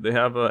Amazon. They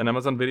have an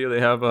Amazon Video.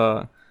 They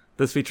have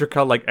this feature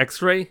called like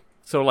X-ray.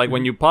 So like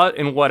when you pause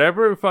in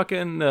whatever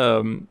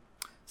fucking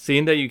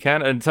scene that you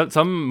can, and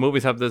some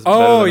movies have this.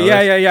 Oh better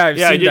than yeah.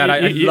 others. I've seen that.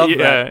 I love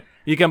that.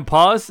 You can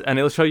pause and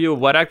it'll show you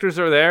what actors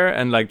are there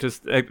and like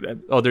just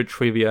other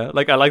trivia.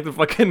 Like I like the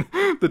fucking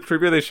the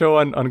trivia they show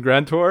on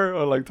Grand Tour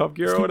or like Top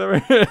Gear or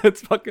whatever.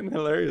 It's fucking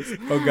hilarious.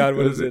 Oh god,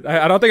 what is it?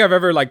 I don't think I've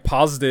ever like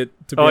paused it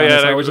to be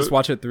honest. I would just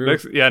watch it through.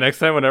 Next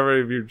time, whenever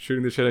if you're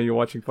shooting the shit and you're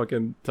watching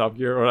fucking Top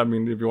Gear, or I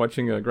mean, if you're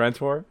watching a Grand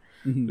Tour,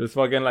 just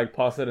fucking like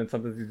pause it, and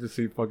sometimes you just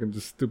see fucking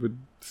just stupid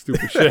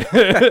shit.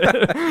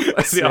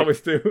 Like they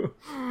always do.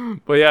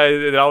 But yeah,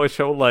 it always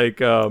show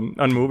like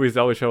on movies.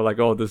 They always show like,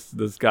 oh,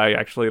 this guy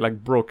actually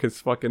like broke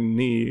his fucking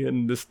knee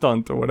in this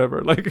stunt or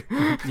whatever. Like,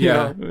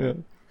 yeah. Yeah.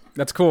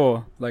 That's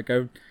cool. Like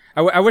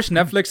I wish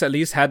Netflix at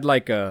least had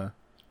like a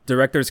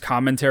director's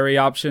commentary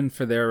option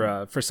for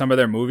their for some of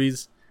their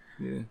movies.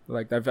 Yeah.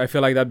 Like I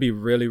feel like that'd be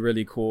really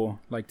really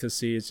cool. Like to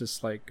see it's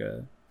just like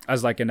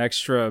as like an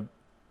extra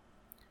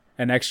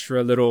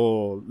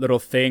little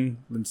thing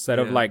instead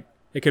of like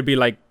it could be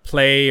like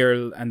play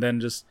and then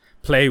just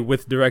play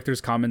with director's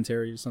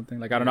commentary or something.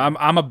 Like I don't know.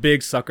 I'm a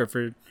big sucker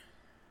for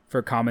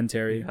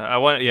commentary. I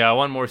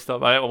want more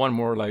stuff. I want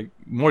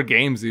more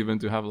games even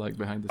to have like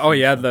behind the scenes. Oh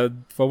yeah,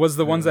 what was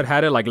the ones that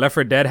had it? Like Left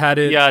 4 Dead had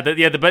it. Yeah,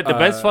 the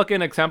best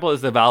fucking example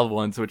is the Valve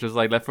ones, which is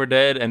like Left 4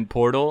 Dead and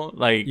Portal.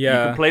 Like you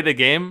can play the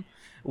game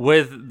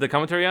with the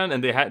commentary on,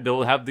 and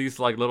they'll have these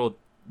like little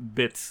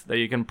bits that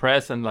you can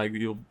press, and like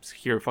you'll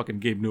hear fucking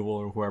Gabe Newell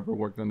or whoever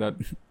worked on that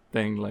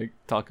thing like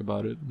talk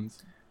about it. And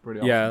it's pretty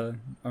awesome. Yeah,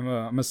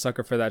 I'm a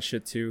sucker for that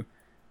shit too.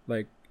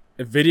 Like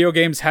if video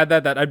games had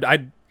that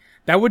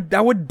that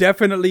would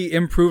definitely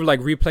improve like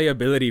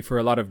replayability for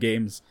a lot of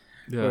games.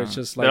 Yeah, where it's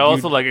just like they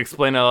also like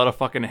explain a lot of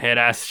fucking head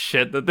ass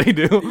shit that they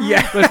do.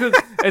 Yeah,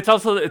 it's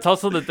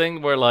also the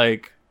thing where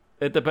like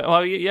it depends.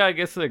 Well, yeah, I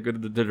guess like, the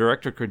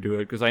director could do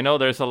it, because I know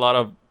there's a lot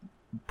of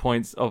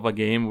points of a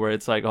game where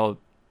it's like, oh,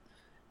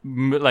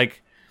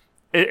 like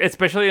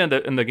especially in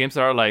the games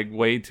that are like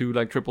way too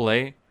like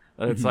AAA.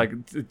 It's like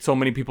so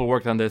many people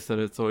worked on this that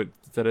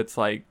it's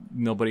like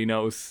nobody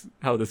knows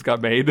how this got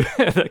made,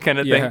 that kind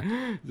of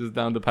thing, just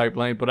down the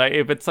pipeline. But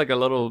if it's like a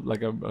little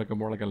like a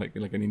more like an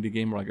indie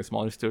game or like a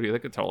smaller studio, they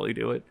could totally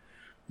do it.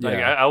 Like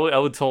I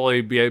would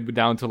totally be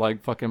down to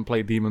like fucking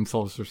play Demon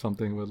Souls or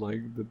something with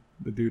like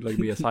the dude like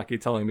Miyazaki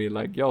telling me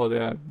like, yo,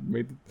 yeah,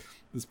 made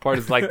this part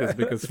is like this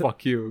because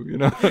fuck you, you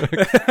know.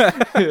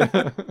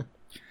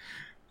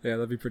 Yeah,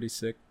 that'd be pretty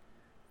sick.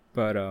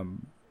 But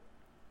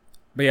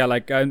yeah,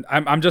 like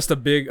I'm just a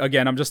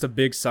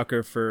big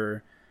sucker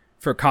for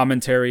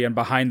commentary and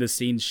behind the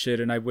scenes shit,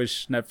 and I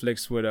wish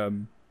Netflix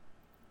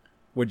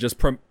would just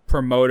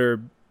promote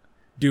or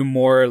do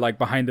more like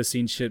behind the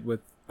scenes shit with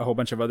a whole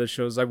bunch of other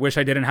shows. I wish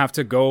I didn't have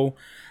to go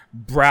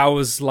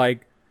browse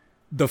like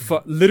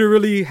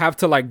literally have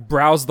to like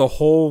browse the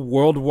whole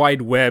world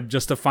wide web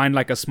just to find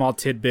like a small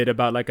tidbit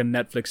about like a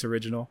Netflix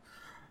original.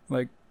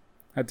 Like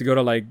I had to go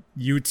to like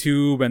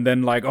YouTube and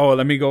then like, oh,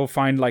 let me go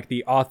find like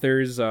the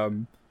authors. I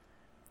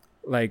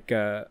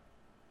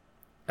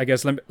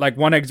guess like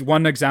one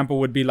example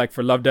would be like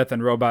for Love, Death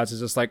and Robots is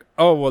just like,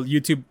 oh, well,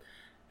 YouTube,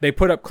 they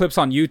put up clips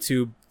on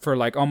YouTube for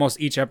like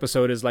almost each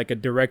episode is like a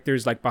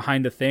director's like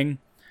behind the thing.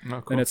 Oh,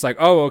 cool. And it's like,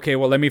 oh, okay,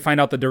 well, let me find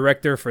out the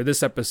director for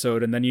this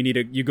episode. And then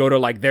you go to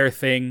like their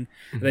thing.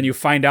 And then you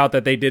find out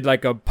that they did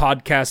like a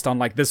podcast on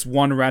like this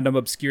one random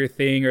obscure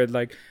thing, or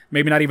like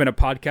maybe not even a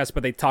podcast,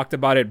 but they talked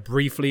about it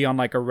briefly on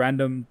like a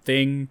random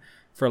thing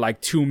for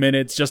like 2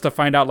 minutes just to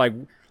find out like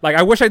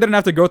I wish I didn't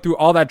have to go through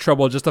all that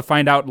trouble just to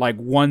find out like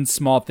one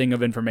small thing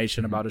of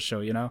information about a show,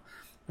 you know,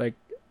 like,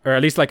 or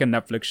at least like a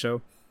Netflix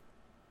show.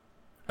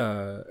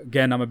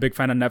 Again, I'm a big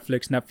fan of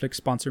Netflix. Netflix,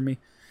 sponsor me.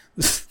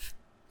 If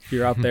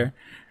you're out there.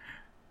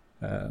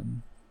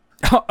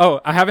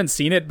 I haven't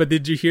seen it, but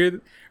did you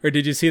hear or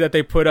did you see that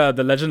they put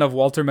The Legend of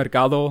Walter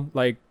Mercado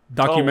like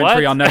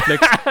documentary on Netflix?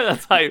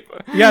 That's hype.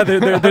 Yeah,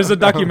 there's a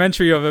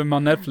documentary of him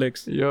on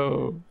Netflix.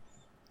 Yo.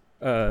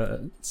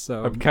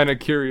 So I'm kind of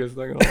curious.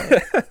 Not gonna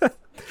lie.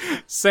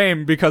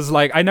 Same, because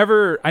like I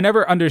never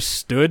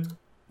understood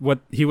what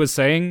he was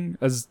saying,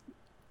 as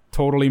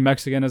totally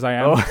Mexican as I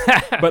am.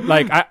 But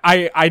like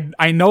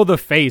I know the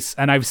face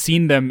and I've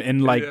seen them in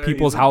like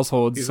people's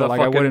households, so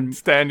like I wouldn't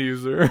Stan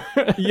user.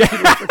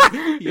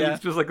 Yeah. He's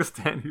just like a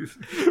Stan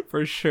user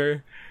for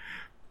sure.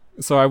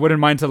 So I wouldn't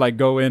mind to like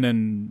go in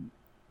and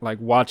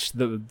like watch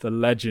the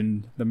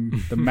legend, the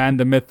man,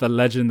 the myth, the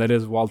legend that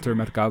is Walter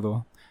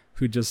Mercado,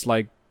 who just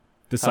like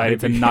decided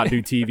to not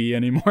do TV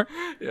anymore.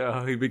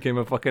 Yeah, he became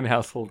a fucking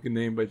household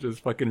name by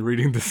just fucking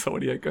reading the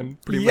Zodiac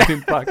and pretty much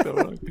impact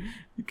though.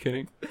 You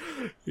kidding?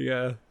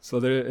 Yeah. So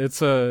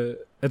it's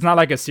not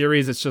like a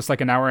series, it's just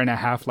like an hour and a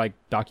half like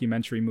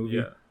documentary movie.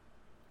 Yeah.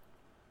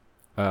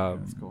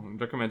 That's cool.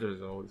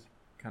 Documentaries are always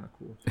kind of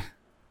cool.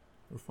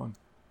 They're fun.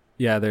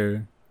 Yeah,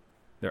 they're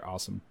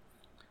awesome.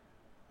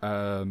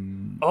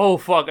 Oh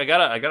fuck, I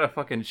gotta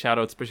fucking shout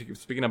out, especially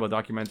speaking about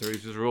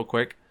documentaries, just real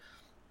quick.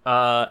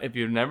 If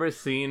you've never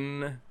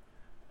seen,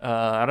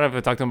 I don't know if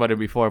I talked about it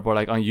before, but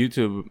like on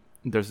YouTube,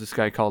 there's this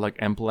guy called like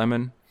Emp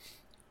Lemon,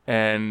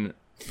 and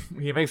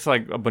he makes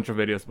like a bunch of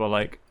videos. But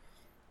like,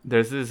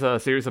 there's this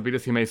series of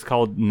videos he makes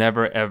called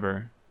Never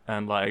Ever,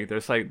 and like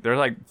there's like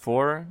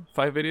 4-5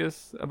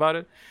 videos about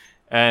it,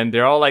 and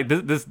they're all like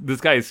this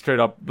guy is straight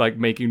up like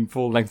making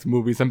full length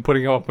movies and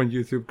putting them up on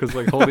YouTube because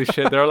like holy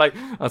shit, they're like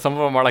some of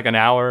them are like an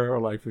hour or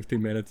like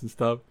 15 minutes and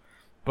stuff,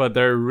 but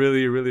they're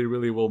really really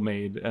really well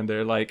made, and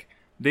they're like.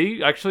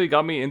 They actually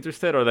got me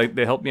interested, or like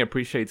they helped me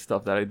appreciate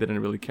stuff that I didn't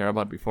really care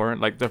about before.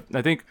 Like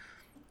I think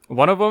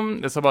one of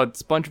them is about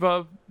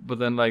SpongeBob, but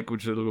then like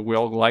which we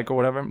all like or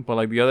whatever. But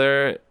like the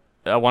other,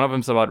 one of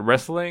them's about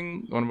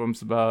wrestling. One of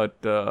them's about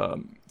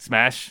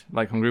Smash,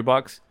 like Hungry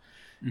Box.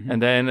 Mm-hmm.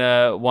 And then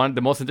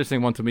the most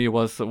interesting one to me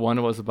was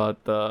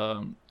about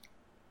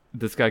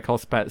this guy called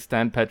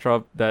Stan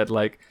Petrov that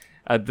like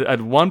at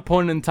one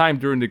point in time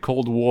during the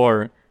Cold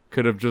War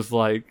could have just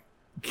like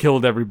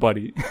killed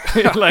everybody.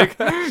 Like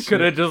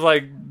could have just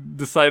like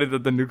decided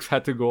that the nukes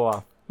had to go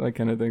off, that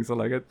kind of thing. So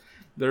like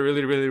they're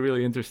really really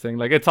really interesting.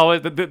 Like it's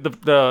always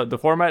the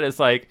format is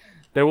like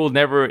there will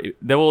never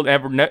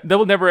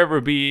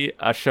ever be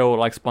a show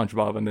like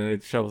SpongeBob, and then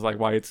it shows like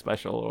why it's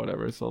special or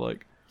whatever. So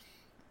like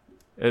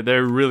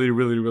they're really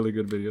really really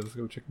good videos.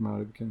 Go check them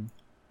out if you can.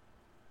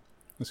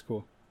 That's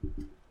cool.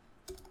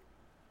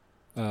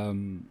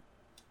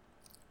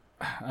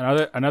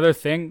 Another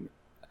thing.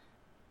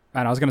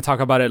 And I was gonna talk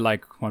about it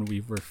like when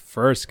we were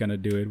first gonna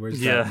do it.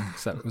 Where's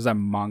that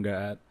manga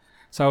at?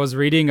 So I was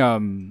reading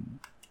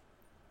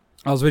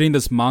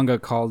this manga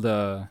called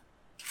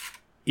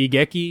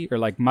Igeki, or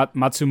like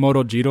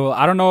Matsumoto Jiro.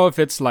 I don't know if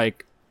it's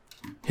like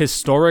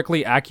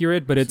historically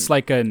accurate, but it's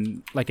like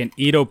an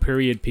Edo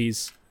period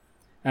piece,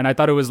 and I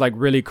thought it was like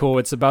really cool.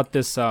 It's about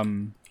this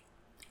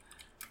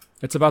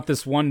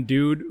one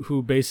dude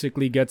who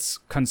basically gets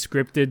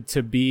conscripted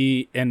to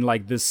be in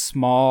like this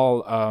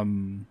small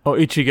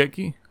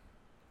Ichigeki.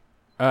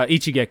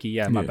 Ichigeki,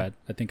 yeah, my bad.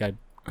 I think I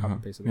copy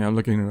pasted it. Yeah, I'm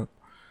looking it up.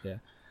 Yeah.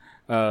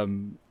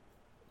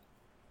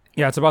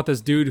 Yeah, it's about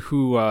this dude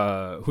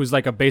who's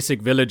like a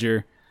basic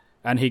villager,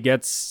 and he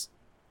gets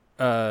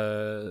he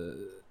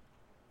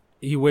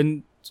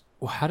went.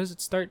 How does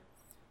it start?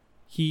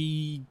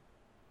 So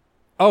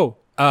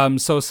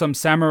some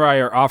samurai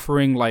are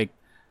offering like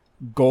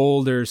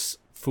gold or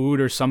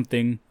food or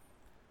something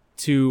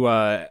to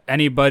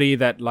anybody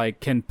that like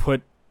can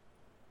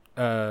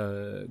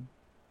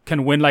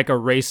win like a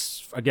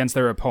race against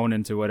their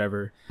opponent or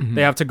whatever. Mm-hmm.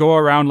 They have to go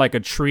around like a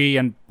tree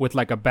and with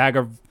like a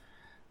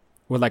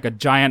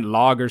giant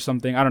log or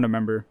something. I don't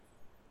remember.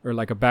 Or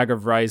like a bag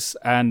of rice.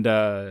 And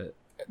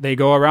they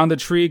go around the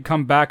tree,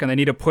 come back, and they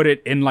need to put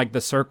it in like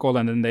the circle,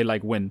 and then they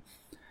like win.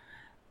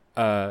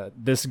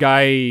 This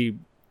guy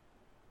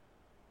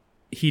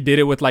he did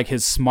it with like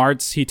his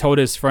smarts. He told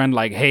his friend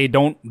like, "Hey,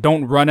 don't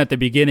run at the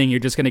beginning. You're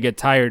just gonna get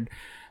tired.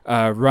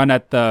 Run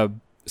at the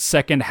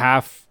second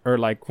half, or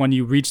like when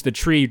you reach the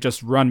tree,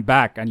 just run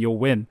back and you'll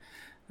win."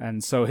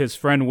 And so his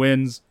friend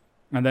wins,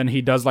 and then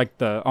he does like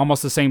the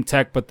almost the same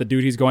tech, but the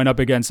dude he's going up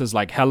against is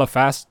like hella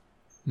fast.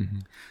 Mm-hmm.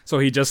 So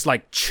he just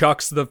like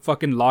chucks the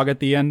fucking log at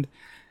the end,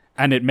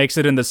 and it makes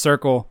it in the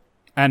circle,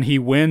 and he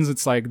wins.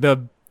 It's like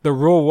the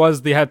rule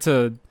was they had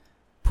to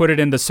put it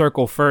in the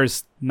circle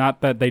first,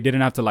 not that they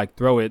didn't have to like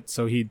throw it.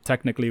 So he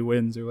technically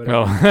wins or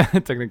whatever. Oh,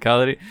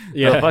 technicality.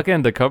 Yeah.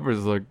 The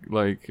covers look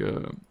like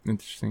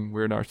interesting,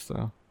 weird art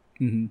style.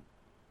 Mm-hmm.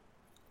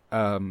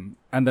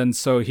 And then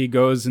so he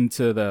goes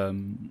into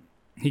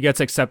he gets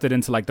accepted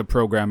into like the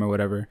program or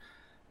whatever.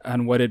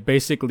 And what it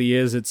basically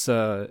is, it's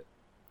a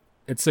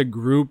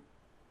group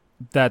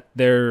that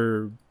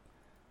they're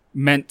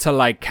meant to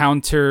like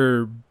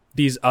counter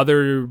these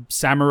other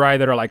samurai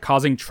that are like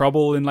causing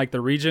trouble in like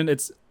the region.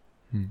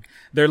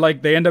 They're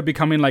like, they end up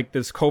becoming like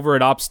this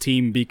covert ops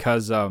team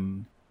because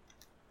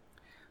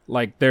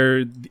like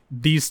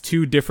these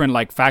two different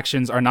like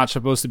factions are not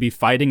supposed to be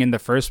fighting in the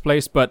first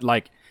place, but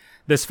like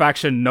this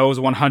faction knows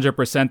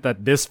 100%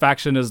 that this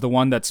faction is the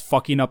one that's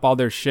fucking up all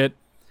their shit.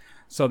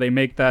 So they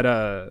make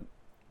that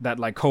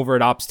like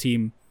covert ops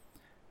team,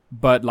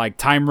 but like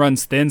time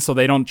runs thin, so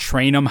they don't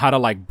train them how to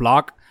like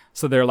block.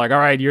 So they're like, all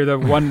right, you're the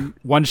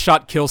one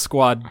shot kill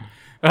squad.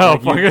 Oh,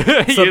 like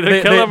fuck. So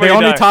they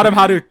only taught him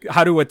how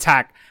to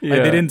attack. Yeah.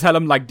 Like they didn't tell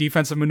him like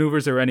defensive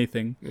maneuvers or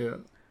anything. Yeah.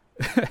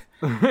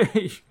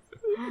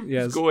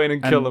 Yes. Just go in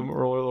and kill him,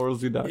 or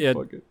else you die. Yeah.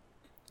 Fuck it.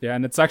 Yeah,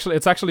 and it's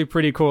actually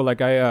pretty cool. Like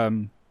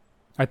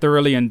I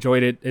thoroughly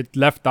enjoyed it. It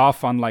left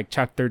off on like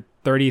chapter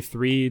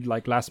 33,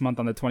 like last month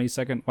on the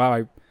 22nd.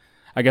 Wow,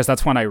 I guess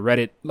that's when I read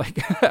it. Like,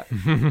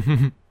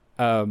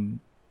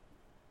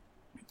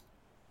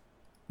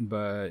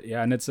 but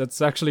yeah, and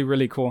it's actually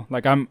really cool.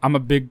 Like I'm a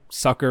big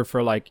sucker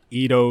for like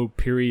Edo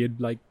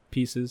period like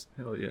pieces.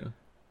 Hell yeah.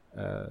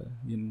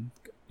 You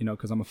know,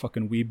 because I'm a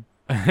fucking weeb.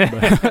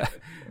 But,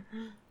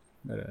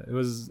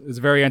 it's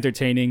very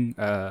entertaining.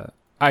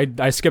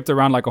 I skipped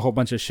around like a whole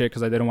bunch of shit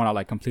because I didn't want to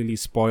like completely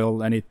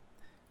spoil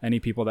any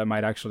people that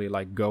might actually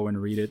like go and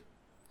read it.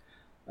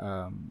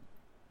 But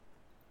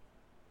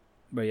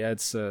yeah,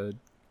 it's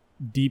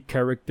deep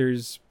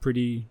characters,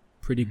 pretty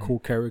cool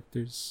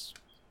characters.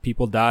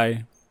 People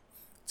die.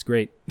 It's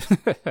great.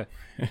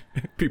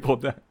 People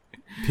die.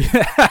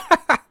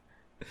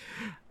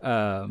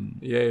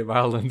 Yay,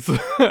 violence.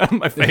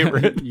 My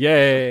favorite.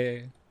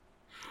 Yay.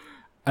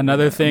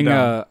 Another thing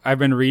down. I've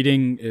been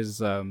reading is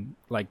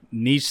like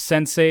Niche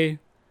Sensei.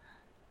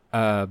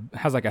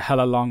 Has like a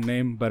hella long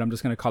name, but I'm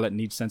just gonna call it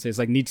Niche Sensei. It's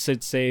like Niche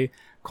Sensei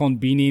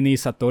Konbini ni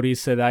Satori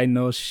Sedai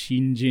no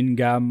Shinjin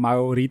ga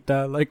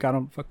Maorita. Like I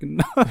don't fucking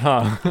know.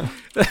 Huh.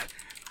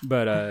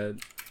 But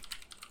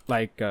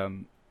like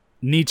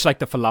Nietzsche, like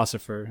the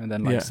philosopher, and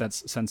then like Yeah.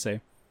 Sensei.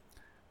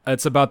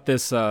 It's about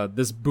this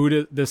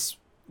Buddha, this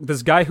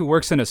guy who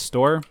works in a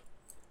store,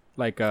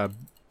 like I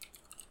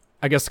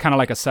guess kind of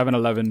like a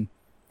 7-Eleven,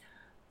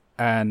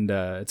 and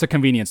it's a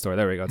convenience store.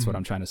 There we go. That's what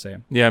I'm trying to say.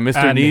 Yeah,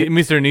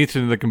 Mr. Nietzsche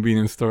in the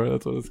convenience store.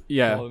 That's what it's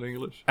called in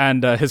English.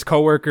 And his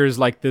coworker is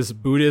like this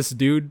Buddhist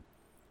dude,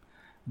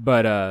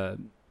 but I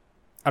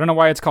don't know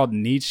why it's called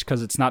Nietzsche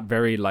because it's not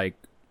very like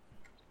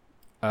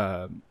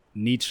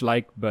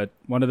Nietzsche-like. But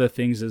one of the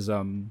things is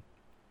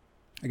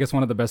I guess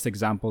one of the best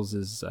examples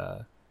is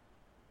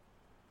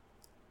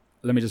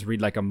let me just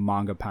read like a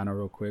manga panel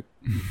real quick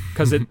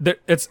because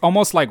it's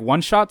almost like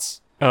one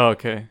shots. Oh,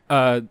 okay.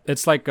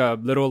 It's like a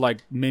little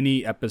like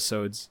mini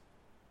episodes,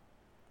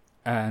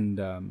 and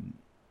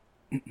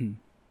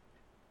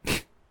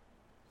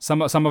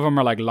some of them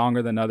are like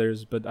longer than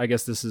others, but I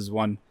guess this is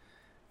one.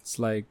 It's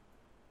like,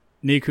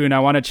 Nikun, I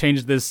want to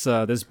change this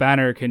this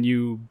banner. Can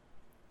you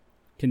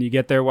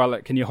get there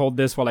can you hold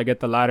this while I get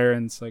the ladder?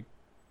 And it's like,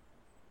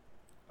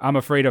 I'm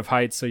afraid of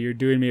heights, so you're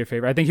doing me a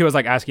favor. I think he was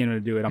like asking him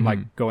to do it. I'm like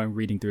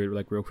reading through it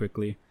like real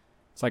quickly.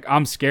 It's like,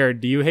 I'm scared.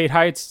 Do you hate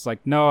heights? It's like,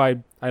 no,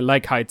 I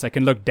like heights. I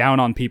can look down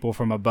on people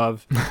from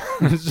above.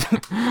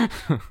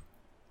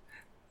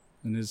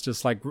 And it's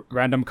just like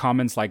random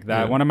comments like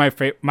that. Yeah. One of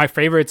my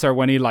favorites are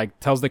when he like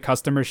tells the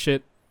customer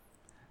shit.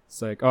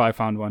 It's like, oh, I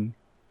found one.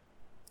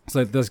 It's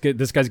like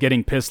this guy's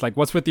getting pissed. Like,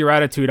 what's with your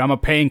attitude? I'm a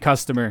paying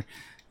customer.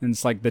 And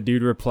it's like the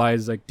dude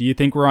replies like, do you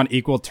think we're on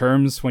equal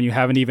terms when you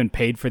haven't even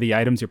paid for the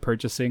items you're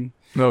purchasing?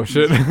 No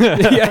shit.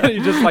 Yeah, he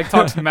just like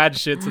talks mad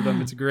shit to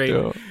them. It's great.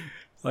 Yo.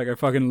 Like I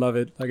fucking love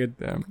it. Like it.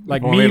 Damn.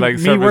 Like Only, me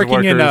service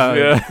working in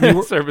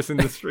workers, service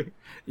industry.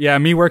 Yeah,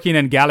 me working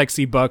in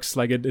Galaxy Bucks.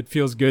 Like it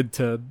feels good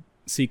to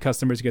see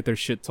customers get their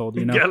shit told.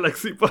 You know,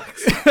 Galaxy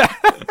Bucks.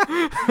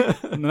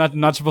 I'm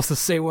not supposed to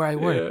say where I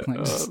work. Yeah,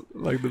 Like, just-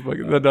 like the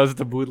fucking that does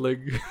the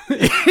bootleg.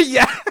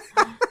 yeah,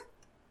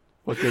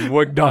 Fucking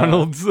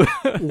McDonald's.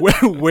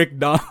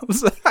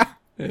 McDonald's.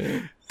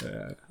 Yeah.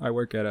 I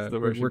work at the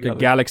version Galaxy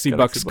Galaxy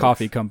Bucks Bucks.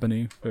 Coffee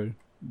Company. For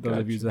those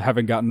of you Gotcha. that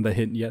haven't gotten the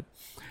hint yet,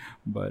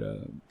 but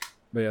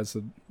yeah,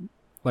 so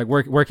like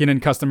working in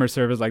customer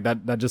service, like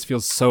that just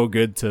feels so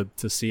good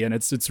to see, and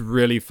it's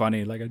really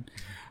funny. Like I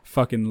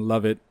fucking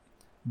love it.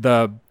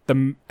 The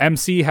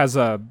MC has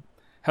a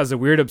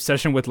weird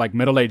obsession with like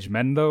middle-aged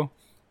men though.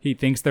 He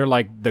thinks they're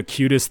like the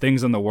cutest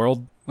things in the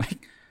world.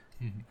 Like,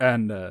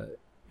 and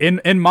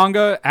in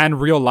manga and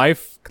real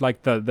life,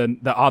 like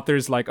the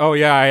author's like, oh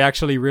yeah, I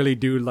actually really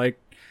do like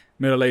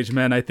middle-aged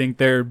men. I think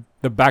they're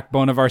the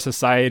backbone of our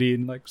society.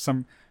 And like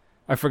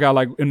I forgot,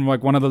 like in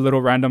like one of the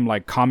little random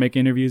like comic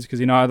interviews, because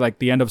you know at like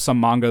the end of some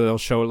manga they'll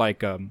show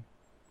like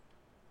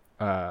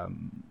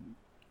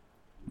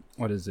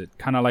what is it?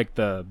 Kind of like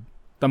the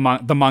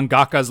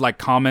mangaka's like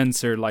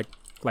comments or like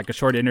a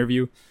short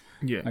interview.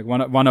 Yeah. Like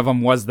one of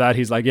them was that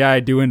he's like, yeah, I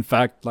do in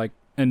fact like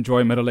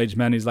enjoy middle-aged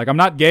men. He's like, I'm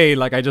not gay,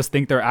 like I just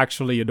think they're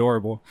actually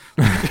adorable.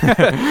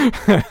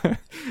 Like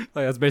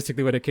that's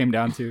basically what it came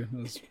down to.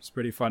 It's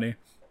pretty funny.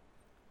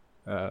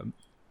 But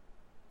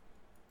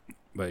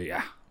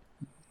yeah,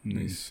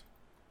 Nice.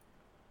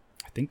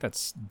 I think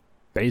that's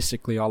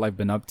basically all I've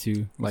been up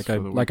to. That's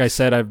Like I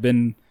said, I've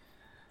been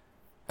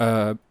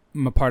I'm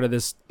a part of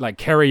this like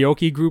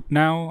karaoke group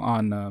now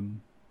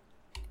on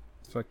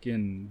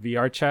fucking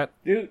VR chat.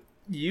 Dude,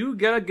 you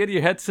gotta get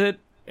your headset,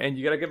 and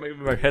you gotta get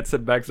my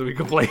headset back so we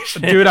can play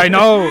shit. Dude, I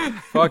know.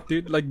 Fuck,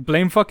 dude. Like,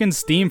 blame fucking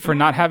Steam for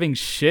not having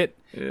shit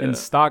in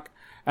stock.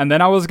 And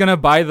then I was gonna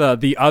buy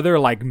the other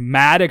like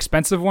mad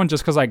expensive one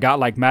just because I got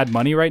like mad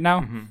money right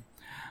now. Mm-hmm.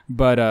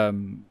 But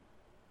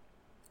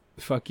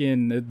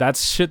fucking that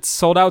shit's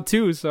sold out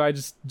too. So I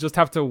just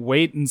have to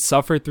wait and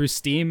suffer through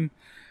Steam.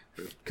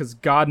 Because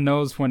God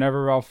knows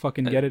whenever I'll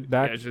fucking get it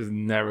back. Yeah, it's just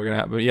never gonna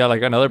happen. Yeah,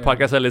 like another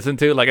podcast I listened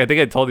to, like I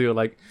think I told you,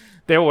 like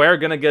they were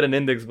gonna get an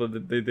index,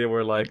 but they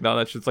were like, no,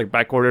 that shit's like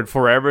back ordered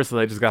forever, so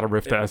they just got a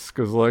Rift S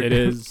because like it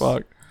is.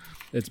 Fuck.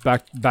 It's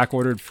back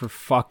ordered for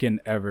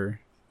fucking ever.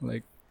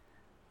 Like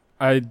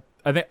I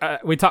think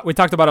we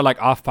talked about it like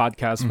off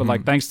podcast, but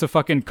like thanks to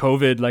fucking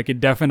COVID, like it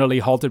definitely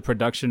halted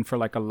production for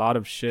like a lot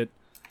of shit.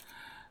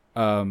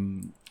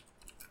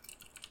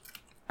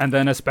 And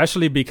then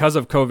especially because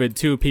of COVID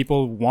too,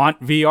 people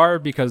want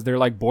VR because they're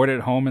like bored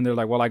at home and they're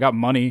like, well, I got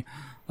money,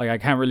 like I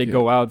can't really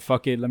go out.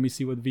 Fuck it, let me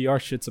see what VR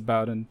shit's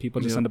about, and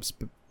people just end up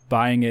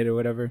buying it or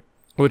whatever.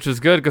 Which is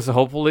good because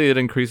hopefully it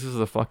increases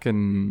the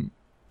fucking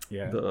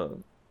the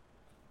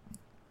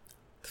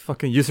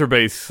fucking user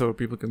base so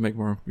people can make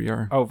more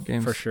VR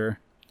games. For sure.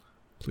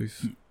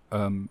 Please.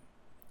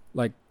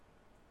 Like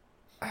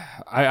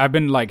I've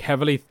been like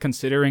heavily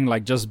considering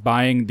like just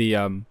buying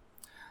the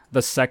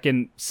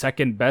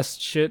second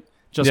best shit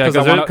just because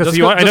I want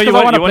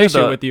to play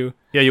shit with you.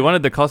 Yeah, you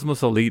wanted the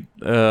Cosmos Elite.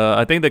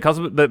 I think the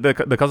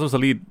Cosmos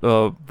Elite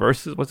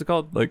versus what's it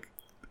called? Like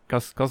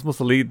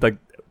Cosmos Elite. Like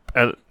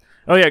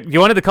oh yeah,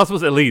 you wanted the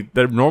Cosmos Elite.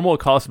 The normal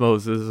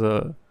Cosmos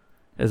is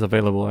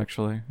available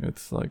actually.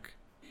 It's like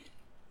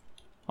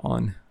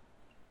on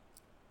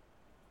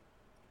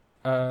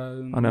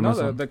Amazon.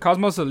 No, the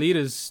Cosmos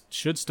Elite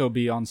should still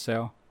be on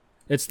sale.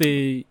 It's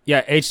the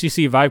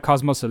HTC Vive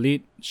Cosmos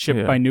Elite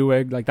shipped by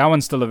Newegg. Like that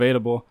one's still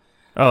available.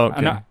 Oh,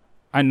 okay. And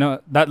I know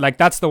that like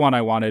that's the one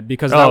I wanted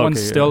because that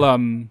one's still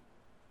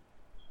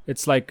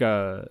it's like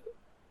a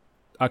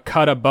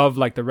cut above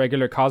like the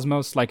regular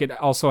Cosmos. Like it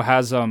also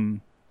has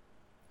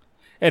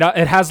it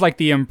has like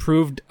the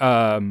improved like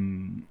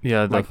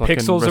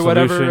pixels or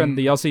whatever and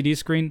the LCD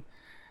screen.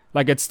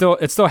 Like it still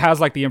has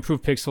like the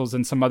improved pixels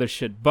and some other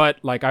shit. But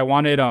like I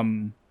wanted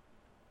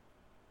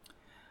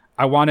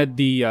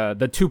the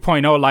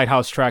 2.0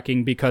 lighthouse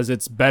tracking because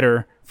it's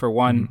better for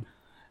one,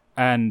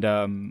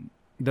 and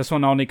this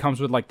one only comes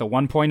with like the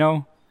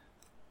 1.0,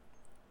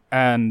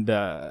 and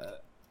I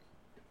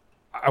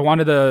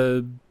wanted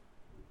a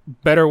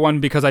better one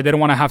because I didn't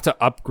want to have to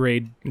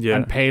upgrade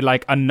and pay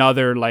like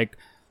another like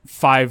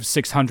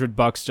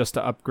 $500-600 just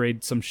to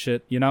upgrade some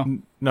shit, you know.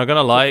 Not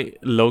gonna lie,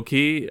 low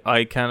key,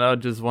 I kind of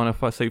just want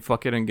to say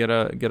fuck it and get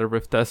a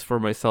Rift S for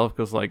myself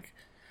because like.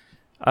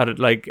 I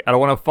don't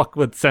want to fuck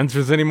with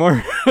sensors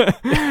anymore,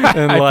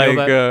 and like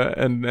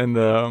and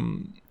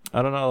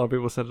I don't know. A lot of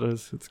people said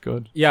it's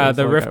good. Yeah,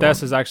 so the Rift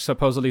S is actually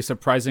supposedly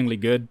surprisingly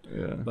good.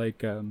 Yeah,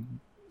 like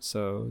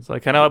so it's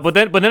like kind of. But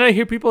then I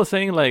hear people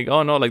saying like,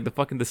 oh no, like the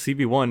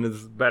CB1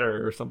 is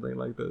better or something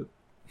like the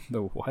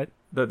what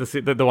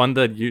the one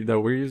that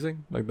we're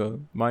using, like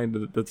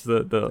that's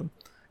the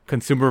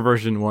consumer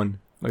version one.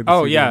 Like the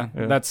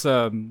CB1. That's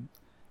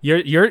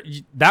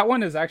that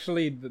one is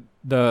actually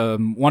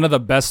the one of the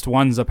best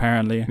ones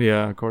apparently.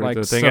 Yeah, according to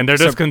the thing, and they're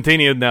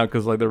discontinued now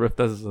because like the Rift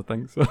S is a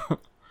thing. So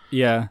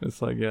yeah,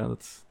 it's like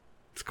it's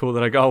cool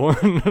that I got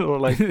one. Or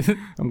like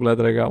I'm glad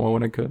that I got one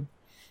when I could.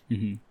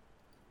 Mm-hmm.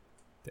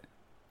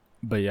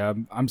 But yeah,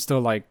 I'm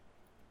still like,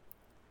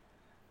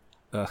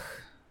 I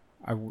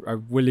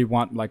really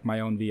want like my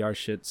own VR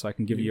shit so I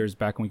can give you yours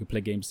back and we can play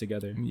games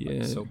together. Yeah,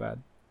 like, so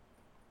bad.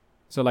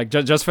 So like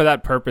just for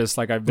that purpose,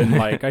 like I've been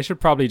like I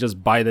should probably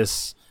just buy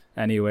this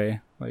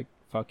anyway. Like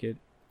fuck it,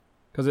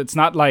 because it's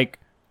not like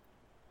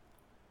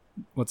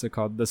what's it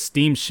called? The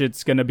Steam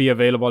shit's gonna be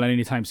available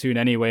anytime soon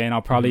anyway, and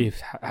I'll probably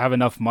have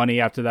enough money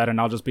after that,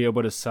 and I'll just be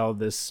able to sell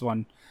this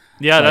one.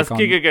 Yeah, Like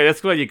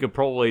that's what you could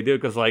probably do,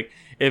 because like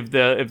if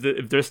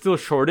there's still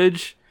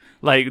shortage,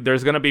 like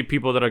there's gonna be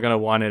people that are gonna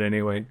want it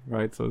anyway,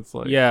 right? So it's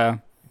like yeah.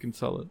 you can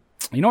sell it.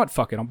 You know what?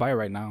 Fuck it. I'll buy it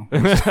right now.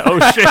 Oh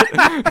shit!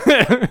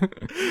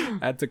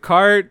 Add to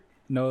cart.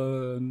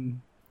 No,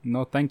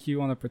 thank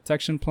you on the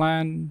protection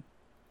plan.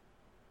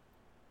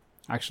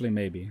 Actually,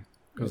 maybe.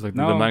 Because like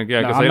No, the demand,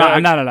 yeah, no, because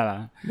I'm not.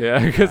 No.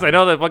 yeah, because I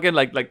know that fucking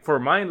like for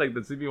mine, like the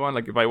CB1,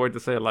 like if I were to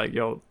say like,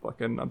 yo,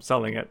 fucking, I'm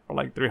selling it for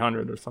like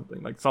 300 or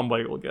something, like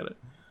somebody will get it.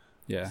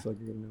 Yeah. So,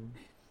 you know,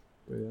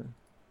 but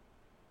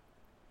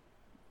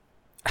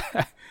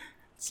yeah.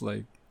 It's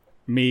like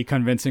me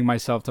convincing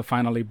myself to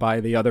finally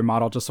buy the other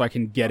model just so I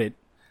can get it.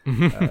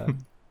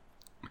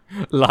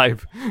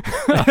 Live.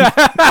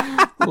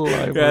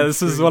 Live. Yeah,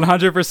 this is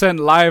 100%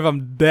 live.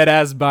 I'm dead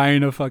ass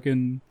buying a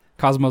fucking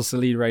Cosmos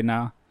Elite right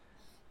now.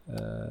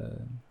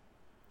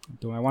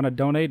 Do I want to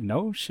donate?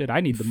 No, shit.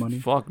 I need the money.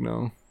 Fuck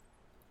no.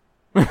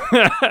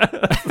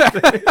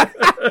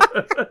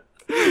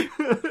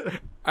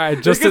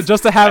 Alright, just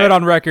to have it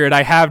on record,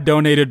 I have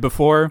donated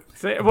before.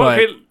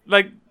 Okay,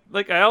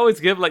 like I always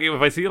give, like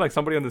if I see like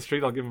somebody on the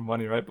street, I'll give them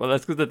money, right? But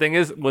that's because the thing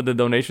is with the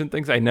donation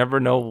things, I never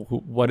know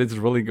what it's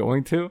really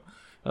going to.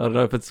 I don't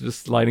know if it's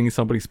just lighting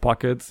somebody's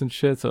pockets and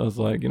shit. So I was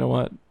like, you know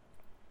what?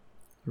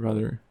 I'd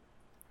rather.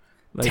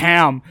 Like,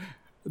 Damn.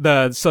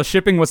 So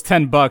shipping was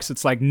 $10.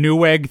 It's like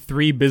Newegg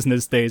 3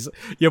 business days.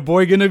 Your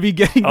boy gonna be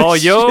getting. Oh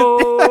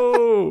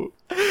yo!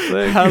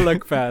 Hella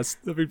fast.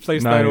 Let me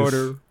place that Nice.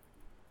 order.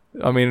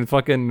 I mean,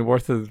 fucking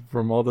worth it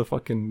from all the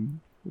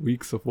fucking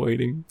weeks of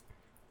waiting.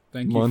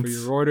 Thank Months. you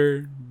for your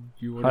order.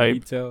 You order Hype.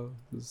 retail.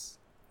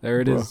 There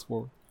it Bro. is.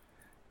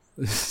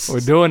 We're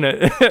doing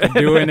it.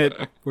 doing it.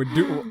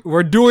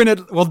 We're doing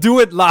it. We'll do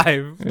it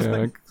live.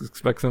 Yeah,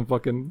 expect some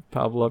fucking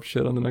Pablo up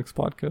shit on the next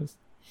podcast.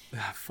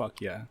 Fuck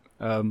yeah.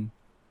 I'm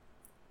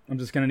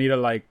just gonna need to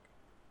like.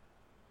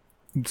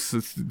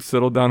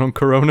 Settle down on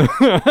Corona.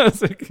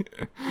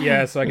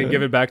 Yeah, so I can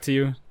give it back to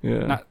you.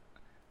 Yeah.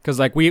 Because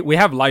like we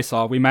have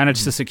Lysol. We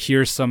managed to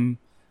secure some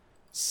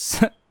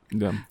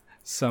Yeah.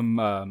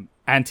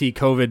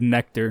 anti-COVID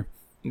nectar.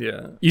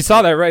 Yeah. You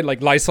saw that, right?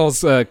 Like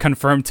Lysol's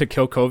confirmed to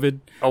kill COVID.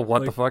 Oh, what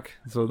the Like- fuck?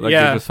 So like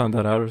Yeah. they just found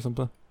that out or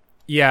something?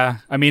 Yeah,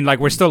 I mean, like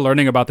we're still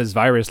learning about this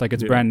virus. Like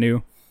it's Yeah. brand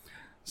new.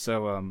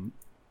 So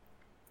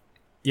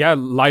yeah,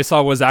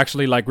 Lysol was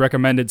actually like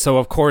recommended. So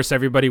of course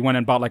everybody went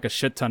and bought like a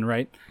shit ton,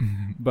 right?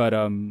 But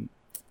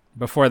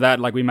before that,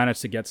 like we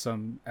managed to get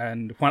some.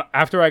 And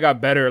after I got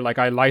better, like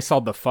I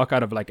Lysoled the fuck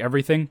out of like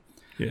everything.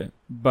 Yeah.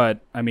 But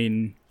I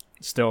mean,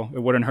 still, it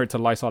wouldn't hurt to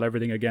Lysol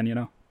everything again, you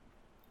know.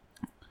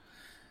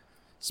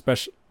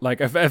 Special,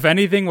 like if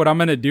anything, what I'm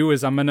gonna do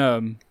is I'm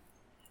gonna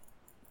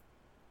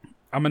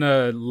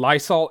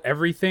Lysol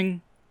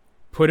everything,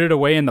 put it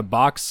away in the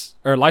box,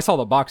 or Lysol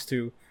the box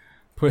too.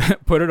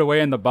 Put it away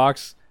in the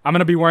box. I'm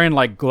gonna be wearing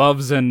like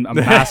gloves and a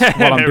mask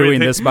while I'm doing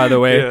this, by the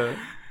way. Yeah.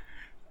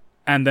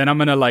 And then I'm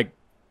gonna like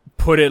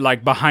put it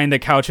like behind the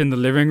couch in the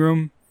living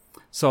room,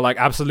 so like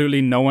absolutely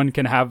no one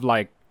can have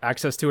like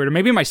access to it. Or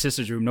maybe my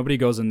sister's room. Nobody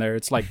goes in there.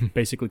 It's like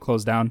basically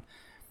closed down.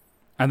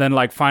 And then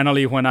like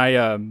finally when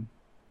I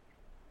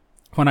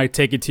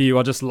take it to you,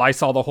 I'll just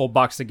Lysol the whole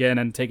box again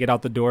and take it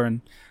out the door and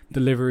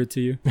deliver it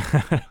to you.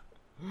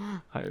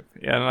 Hype.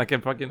 Yeah, and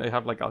I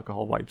have like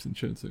alcohol wipes and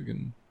shit, so you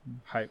can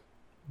Hype.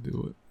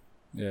 do it.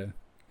 Yeah.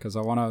 Because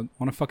I wanna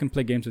fucking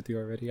play games with you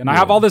already. And I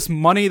have all this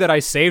money that I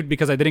saved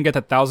because I didn't get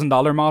the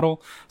 $1,000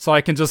 model, so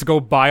I can just go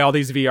buy all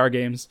these VR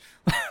games.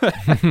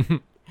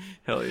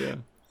 Hell yeah.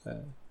 Fuck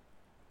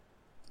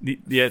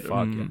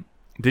yeah.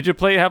 Did you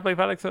play Half-Life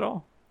Alyx at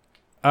all?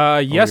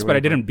 Yes, you're but I waiting for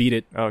didn't beat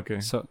it. Oh, okay.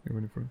 So You're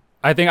waiting for it.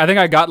 I think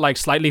I got like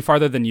slightly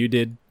farther than you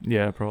did.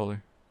 Yeah, probably.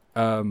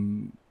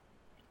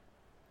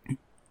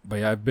 But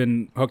yeah, I've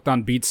been hooked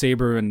on Beat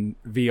Saber and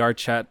VR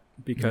chat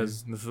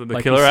because This is the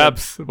like killer you said-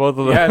 apps. Both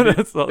of them. yeah,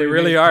 That's all they you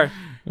really need. are.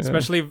 Yeah.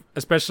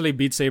 Especially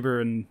Beat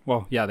Saber and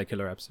the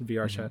killer apps,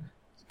 VR chat,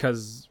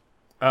 because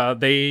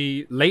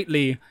they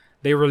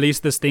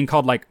released this thing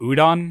called like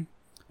Udon,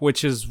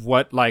 which is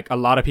what like a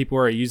lot of people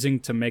are using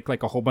to make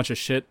like a whole bunch of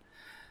shit.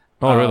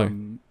 Oh,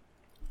 really?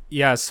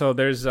 Yeah, so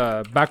there's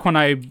back when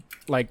I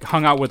like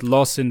hung out with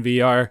Los in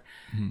VR,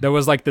 there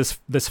was like this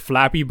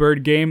Flappy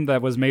Bird game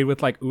that was made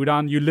with like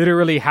Udon. You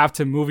literally have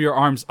to move your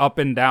arms up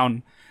and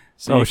down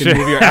so you can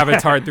move your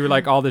avatar through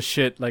like all this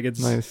shit. Like it's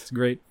Nice. it's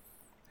great.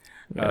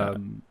 Yeah.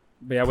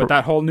 But yeah, with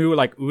that whole new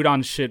like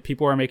Udon shit,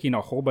 people are making a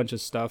whole bunch of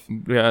stuff.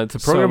 Yeah, it's a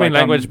So, programming like,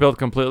 language built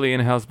completely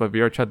in-house by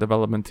VRChat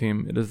development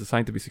team. It is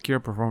designed to be secure,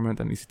 performant,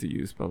 and easy to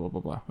use. Blah blah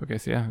blah blah. Okay,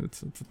 so yeah,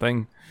 it's a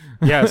thing.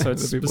 Yeah, so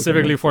it's The people can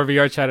specifically make for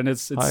VR chat, and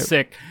it's Hype.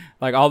 sick.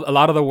 Like a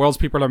lot of the worlds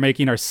people are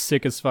making are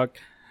sick as fuck.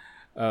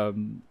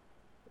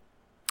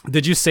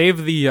 Did you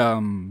save the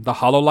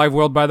HoloLive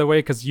world, by the way?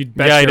 Because you'd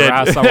bet I your did.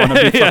 ass I want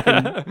to be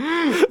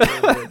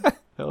fucking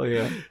Hell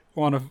yeah,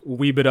 want to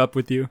weeb it up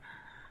with you.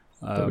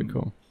 that'd be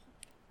cool.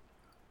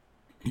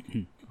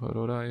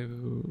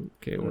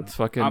 Okay, what's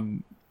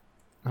fucking?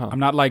 I'm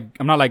not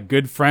like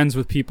good friends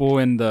with people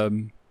in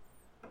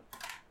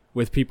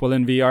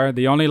VR.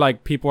 The only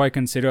like people I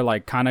consider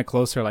like kind of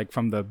close are like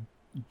from the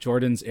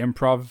Jordan's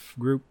improv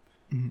group.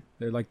 Mm-hmm.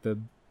 They're like the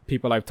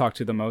people I've talked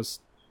to the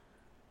most.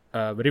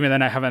 But even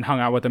then, I haven't hung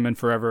out with them in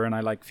forever, and I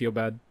like feel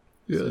bad.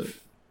 Yeah.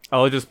 I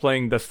was just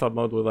playing desktop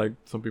mode with like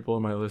some people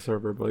on my other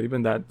server, but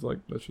even that, like,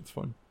 that shit's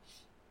fun.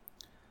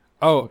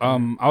 Oh,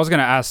 I was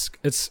gonna ask.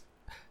 It's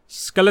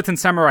Skeleton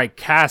Samurai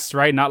Cast,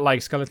 right? Not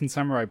like Skeleton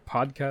Samurai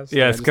Podcast.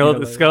 Yeah,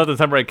 Skeleton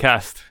Samurai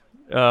Cast.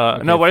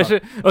 No, what I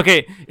should.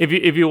 Okay, if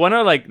you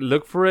wanna like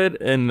look for it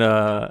in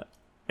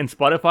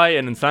Spotify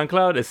and in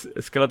SoundCloud, it's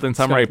Skeleton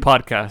Samurai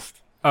Podcast.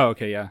 Oh,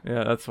 okay, yeah.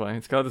 Yeah, that's why.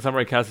 Skeleton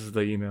Samurai Cast is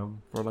the email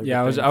for like.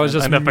 Yeah, I was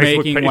just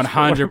making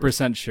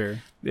 100% sure.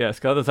 Yeah,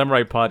 Skeleton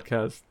Samurai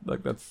Podcast.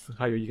 Like that's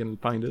how you can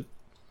find it.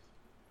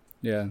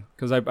 Yeah,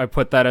 because I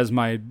put that as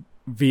my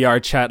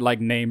VR chat like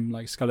name,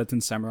 like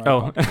Skeleton Samurai.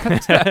 Oh,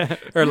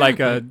 or like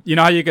you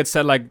know how you could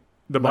set like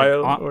the like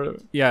bio.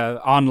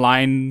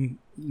 Online.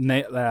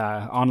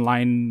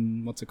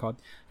 Online, what's it called?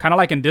 Kind of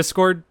like in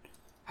Discord.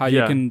 How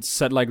you can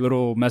set like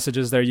little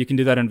messages there. You can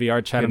do that in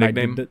VR chat. And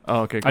nickname. I did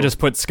Oh, okay. Cool. I just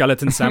put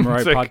Skeleton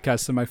Samurai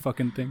Podcast in my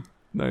fucking thing.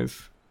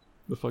 Nice.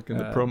 The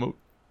promo.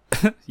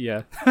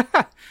 Yeah.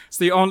 It's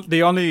the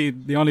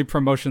only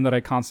promotion that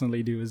I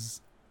constantly do is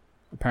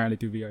apparently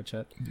through VR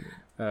chat.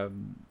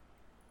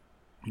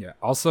 Yeah.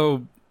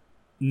 Also,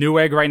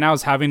 Newegg right now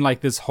is having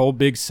like this whole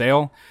big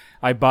sale.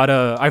 I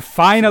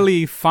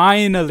finally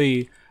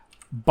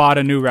bought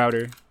a new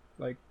router.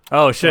 Like,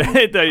 oh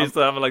shit! I used to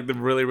have like the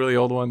really really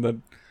old one that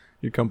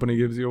your company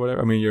gives you or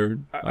whatever. I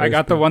mean, I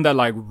got the one that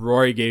like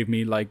Roy gave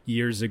me like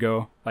years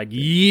ago. And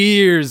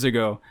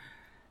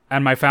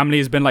my family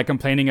has been like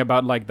complaining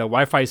about like the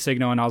Wi-Fi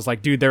signal, and I was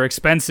like, dude, they're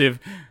expensive.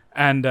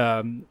 And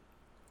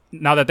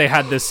now that they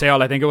had this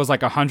sale, I think it was like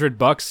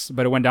 $100,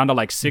 but it went down to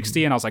like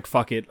 60, and I was like,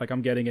 fuck it, like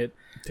I'm getting it.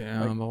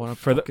 Damn, like, I want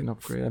to for fucking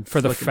upgrade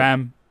for the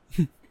fam.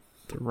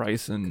 The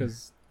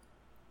Ryzen.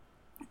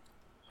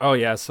 Oh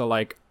yeah, so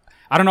like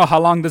I don't know how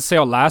long this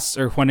sale lasts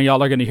or when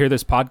y'all are gonna hear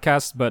this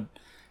podcast, but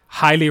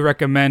highly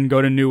recommend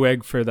go to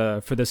Newegg for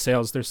the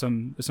sales. There's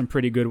some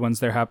pretty good ones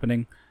there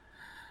happening.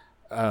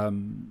 I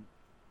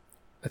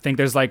think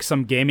there's like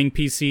some gaming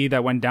PC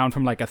that went down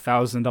from like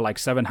 1,000 to like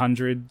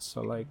 700.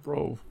 So like,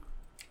 bro,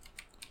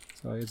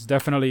 so it's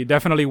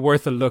definitely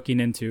worth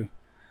looking into.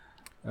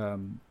 A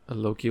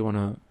Loki want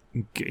a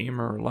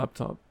gamer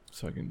laptop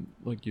so I can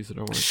like use it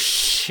at work.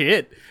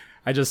 Shit,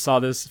 I just saw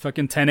this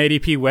fucking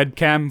 1080p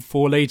webcam,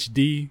 full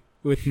HD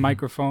with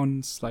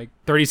microphones, like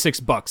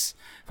 $36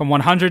 from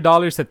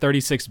 $100 to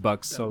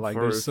 $36. So like,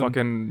 there's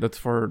that's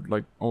for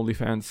like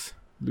OnlyFans.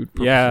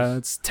 Yeah,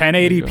 it's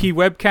 1080p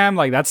webcam.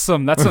 Like that's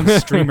some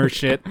streamer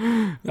shit.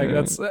 Like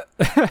that's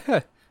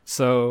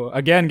so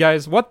again,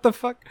 guys. What the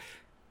fuck?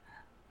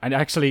 And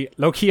actually,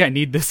 low key, I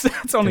need this.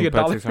 It's only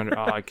 $1.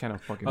 Oh, I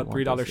can't fucking.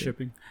 $3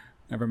 shipping.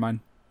 Never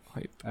mind.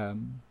 Hype.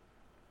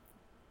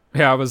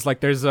 Yeah, I was like,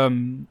 there's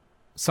some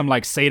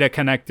like SATA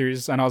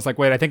connectors, and I was like,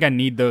 wait, I think I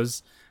need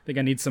those. I think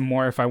I need some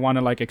more if I want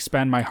to like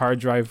expand my hard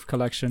drive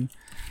collection.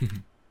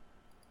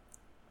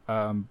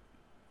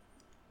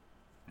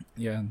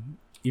 Yeah.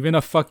 Even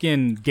a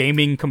fucking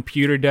gaming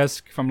computer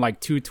desk from like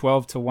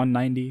 212 to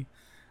 190.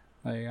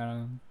 Like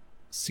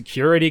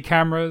security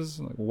cameras,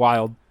 like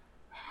wild.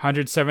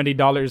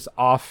 $170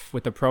 off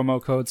with the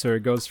promo code, so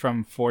it goes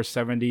from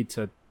 $470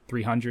 to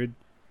 $300.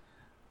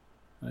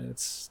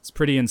 It's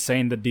pretty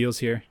insane, the deals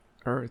here.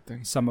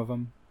 Everything. Some of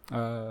them.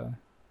 All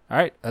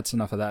right, that's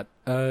enough of that.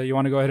 You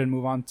want to go ahead and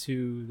move on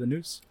to the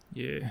news?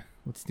 Yeah.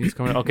 What's news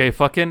coming? Okay,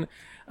 fucking.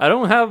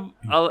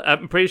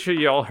 I'm pretty sure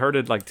you all heard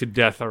it like to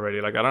death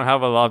already. Like I don't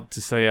have a lot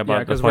to say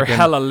about because we're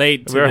hella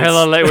late. We're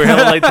hella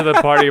late to the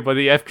party. But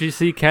the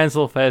FGC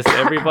Cancel Fest,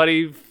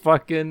 everybody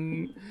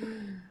fucking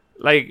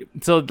like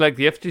so like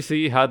the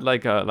FGC had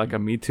like a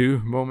Me Too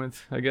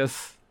moment, I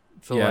guess.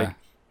 So like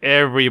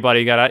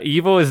everybody got out.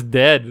 Evo is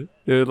dead,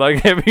 dude.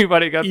 Like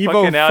everybody got Evo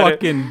fucking out.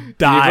 Fucking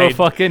died. Evo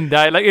fucking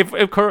died. Like if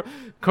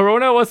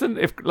Corona wasn't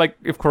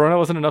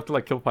enough to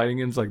like kill fighting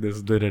games, like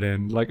this did it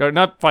end. Like or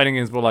not fighting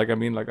games, but like I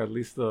mean like at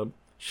least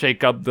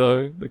shake up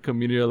the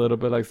community a little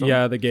bit. Like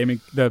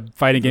the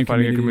fighting game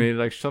community.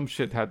 Like some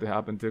shit had to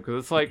happen too,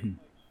 because it's like,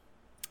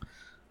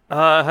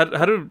 how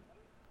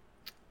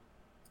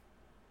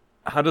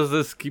does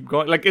this keep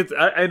going? Like it's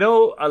I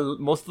know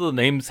most of the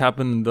names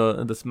happen in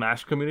the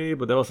Smash community,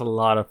 but there was a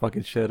lot of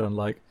fucking shit on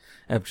like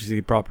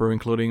FGC proper,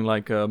 including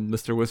like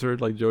Mr.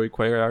 Wizard, like Joey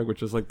Cuellar,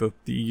 which is like the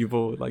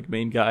evil like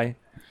main guy.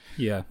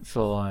 Yeah.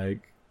 So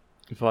like,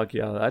 fuck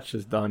yeah, that's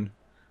just done.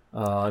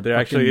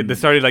 They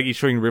started like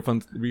issuing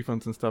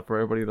refunds and stuff for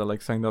everybody that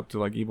like signed up to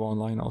like Evo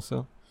Online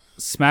also.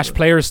 Smash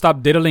players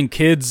stop diddling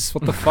kids.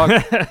 What the fuck?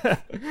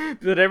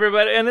 Dude,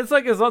 everybody, and it's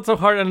like it's not so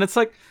hard, and it's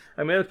like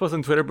I made a post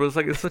on Twitter, but it's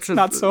like it's such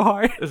not so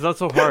hard. It's not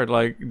so hard.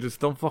 Like just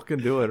don't fucking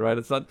do it, right?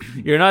 It's not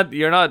you're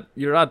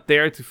not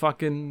there to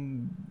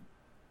fucking.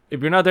 If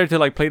you're not there to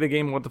like play the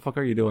game, what the fuck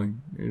are you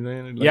doing?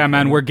 Like, yeah,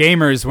 man, we're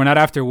gamers. We're not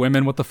after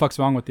women. What the fuck's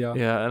wrong with y'all?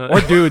 Yeah, or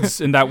dudes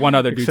in that one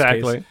other dude's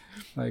exactly. case.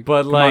 Like,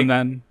 but come like, on,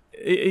 then.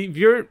 If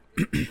you're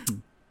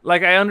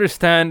like, I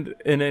understand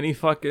in any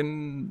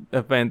fucking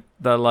event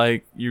that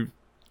like you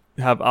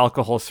have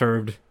alcohol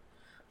served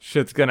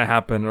shit's gonna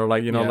happen, or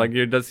like, you know, Yeah. like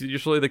that's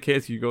usually the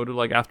case. You go to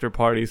like after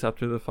parties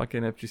after the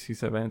fucking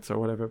FGC's events or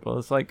whatever, but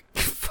it's like,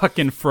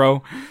 Fucking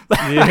fro.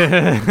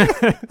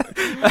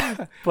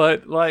 yeah.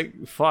 But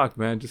like, fuck,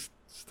 man, just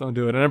don't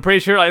do it. And I'm pretty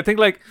sure, I think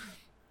like,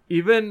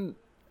 even,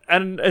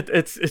 and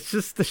it's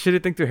just the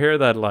shitty thing to hear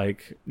that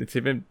like it's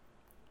even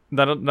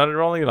not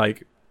only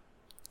like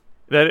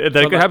that it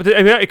could happen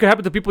to, it could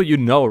happen to people, you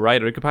know,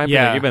 right? Or it could happen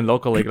like, even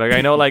locally. Like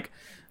I know like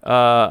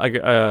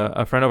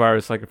a friend of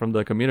ours like from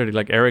the community,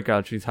 like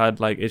Erica, she's had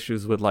like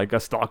issues with like a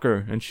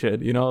stalker and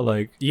shit, you know,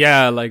 like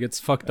Yeah, like it's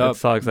fucked it up.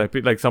 sucks.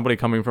 Like somebody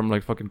coming from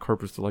like fucking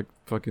Corpus to like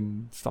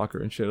fucking stalker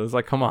and shit. It was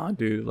like, come on,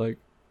 dude, like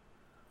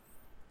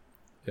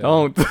Yeah.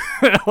 don't.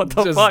 What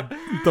the Just- fuck?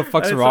 The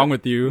fuck's It's wrong like-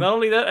 with you? Not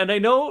only that, and I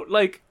know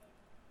like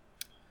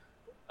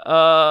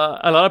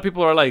a lot of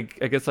people are like,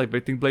 I guess like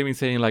victim blaming,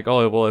 saying like,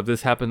 oh well, if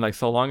this happened like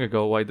so long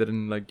ago, why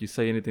didn't like you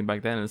say anything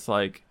back then? It's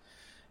like,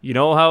 you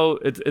know how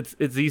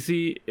it's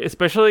easy,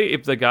 especially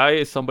if the guy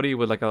is somebody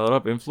with like a lot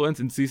of influence.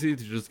 It's easy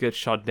to just get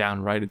shut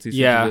down, right? It's easy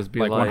Yeah, to just be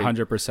like like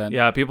 100%.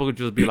 yeah, people could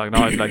just be like,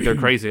 no, like they're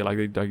crazy,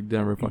 like they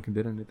never fucking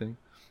did anything.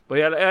 But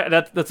yeah,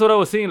 that's what I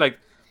was seeing. Like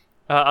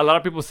a lot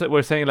of people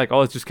were saying like,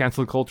 oh, it's just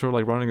cancel culture,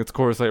 like running its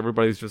course. Like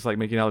everybody's just like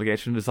making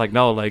allegations. It's like,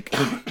 no, like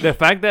the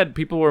fact that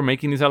people were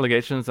making these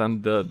allegations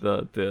and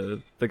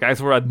the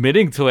guys were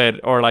admitting to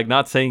it or like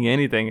not saying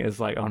anything is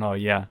like, oh no,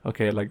 yeah,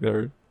 okay, like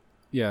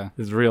Yeah.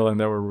 it's real and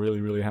they were really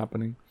really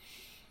happening.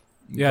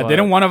 Yeah, But-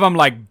 didn't one of them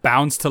like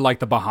bounce to like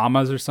the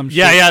Bahamas or some shit?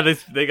 Yeah,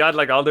 they got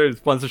like all their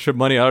sponsorship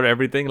money out of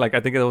everything. Like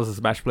I think it was a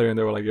Smash player, and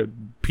they were like,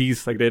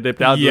 "Peace!" Like they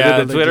dipped out, Yeah,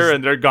 deleted they Twitter, just-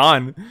 and they're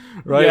gone.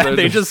 Right? Yeah, They're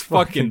they just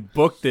fucking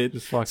booked it.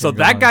 just fucking So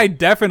that gone. guy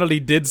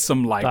definitely did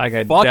some like That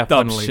guy fucked up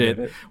definitely shit.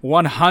 did it.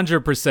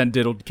 100%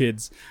 diddled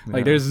kids. Yeah.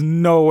 Like there's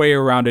no way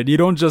around it. You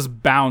don't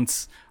just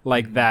bounce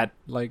like that.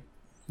 Like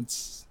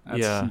that's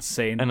Yeah.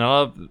 insane. and a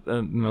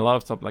lot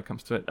of stuff like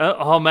comes to it.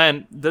 Oh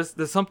man, there's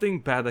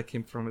something bad that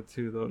came from it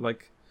too, though.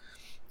 Like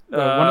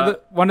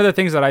one of the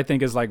things that I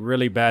think is like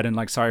really bad, and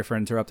like sorry for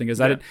interrupting, is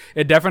that Yeah.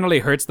 it definitely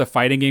hurts the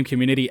fighting game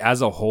community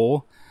as a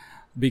whole,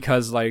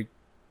 because like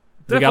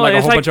we got Definitely, like a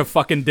it's whole like- bunch of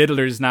fucking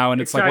diddlers now,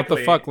 and it's like what the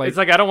fuck, like it's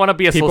like I don't want to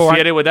be people aren't-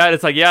 associated with that.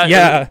 It's like yeah,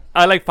 Yeah.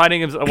 I like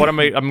fighting games. What am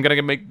I? I'm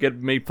gonna get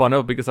made fun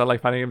of because I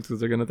like fighting games because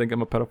they're gonna think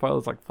I'm a pedophile.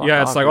 It's like fuck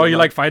yeah, it's off, like dude. oh you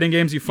like fighting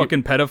games, you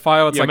fucking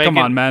pedophile. It's you're like come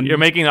making- on, man. You're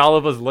making all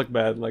of us look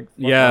bad. Like fuck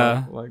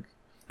Yeah. off. Like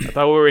I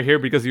thought we were here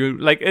because you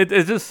like it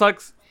just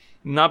sucks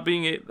not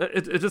being it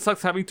just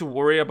sucks having to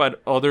worry about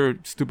other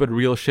stupid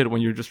real shit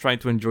when you're just trying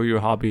to enjoy your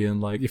hobby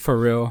and like for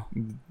real.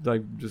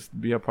 just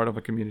be a part of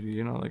a community,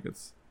 you know, like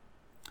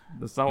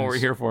that's not what we're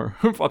Yes. here for.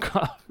 Fuck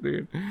off,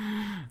 dude.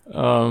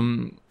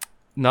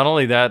 Not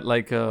only that,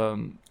 like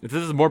this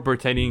is more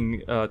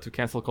pertaining to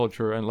cancel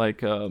culture and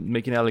like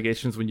making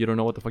allegations when you don't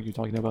know what the fuck you're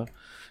talking about.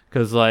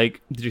 Because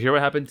like, did you hear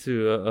what happened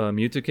to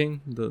Mewtwo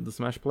King, the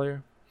Smash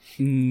player?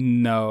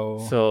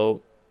 No.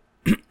 So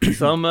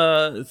some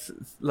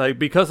like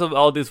because of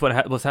all this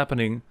was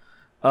happening,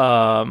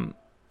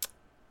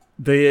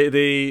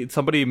 they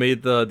somebody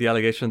made the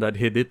allegation that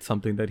he did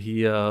something, that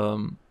he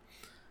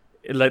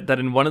like that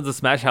in one of the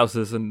Smash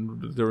houses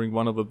and during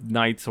one of the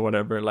nights or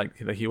whatever, like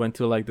that he went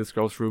to like this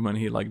girl's room and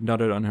he like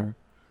nutted on her,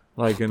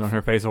 like on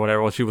her face or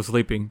whatever while she was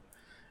sleeping.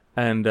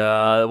 And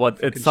what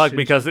it Fucking sucked shit.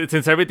 because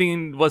since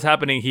everything was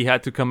happening, he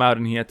had to come out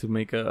and he had to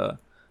make a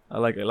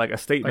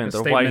statement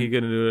of why he statement.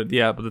 couldn't do it.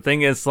 Yeah, but the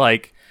thing is,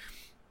 like,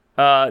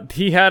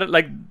 he had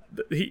like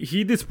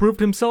he disproved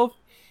himself,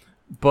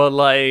 but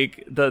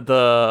like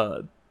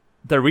the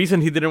reason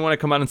he didn't want to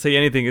come out and say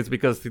anything is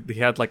because he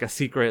had like a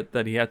secret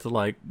that he had to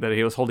like that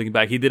he was holding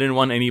back. He didn't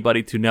want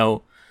anybody to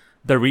know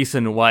the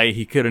reason why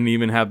he couldn't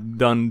even have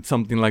done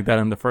something like that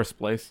in the first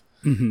place.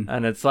 Mhm.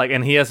 And it's like,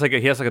 and he has like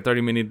a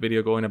 30-minute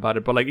video going about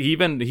it, but like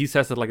he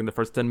says it like in the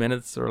first 10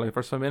 minutes or like the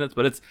first 5 minutes,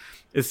 but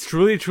it's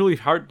truly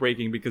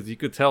heartbreaking because you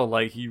could tell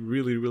like he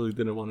really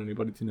didn't want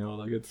anybody to know.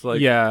 Like it's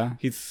like yeah.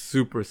 he's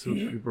super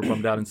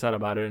bummed out and sad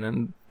about it,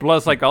 and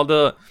plus like all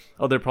the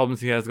other problems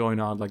he has going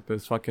on, like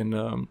this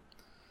fucking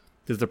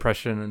his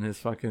depression and his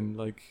fucking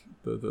like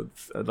the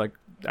like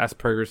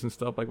Asperger's and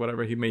stuff, like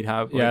whatever he may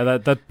have. Like, Yeah,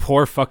 that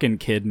poor fucking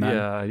kid, man.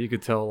 yeah, you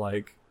could tell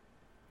like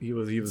he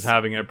was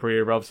having it pretty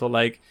rough. So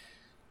like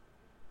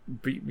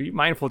be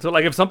mindful too.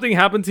 Like if something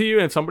happened to you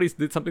and somebody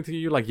did something to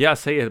you, like yeah,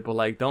 say it, but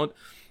like don't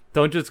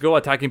just go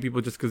attacking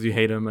people just because you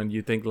hate them and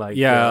you think like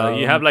Yeah.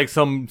 you have like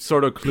some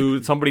sort of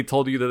clue. Somebody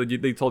told you that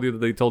they told you that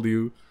they told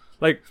you.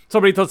 Like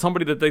somebody told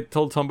somebody that they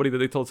told somebody that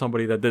they told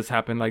somebody that this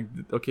happened. Like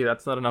okay,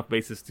 that's not enough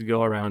basis to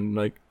go around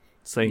like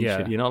saying Yeah.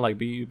 shit. You know, like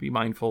be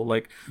mindful.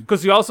 Like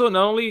because you also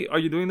not only are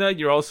you doing that,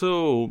 you're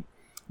also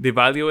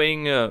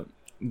devaluing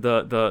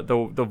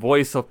the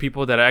voice of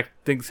people that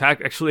things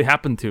actually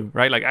happened to,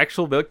 right? Like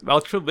actual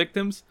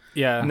victims.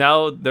 Yeah.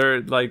 Now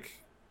they're like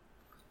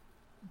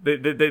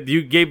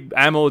you gave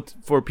ammo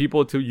for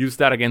people to use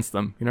that against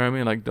them. You know what I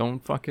mean? Like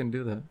don't fucking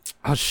do that.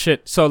 Oh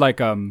shit. So like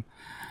I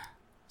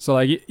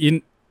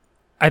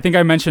think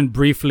I mentioned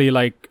briefly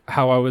like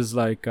how I was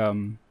like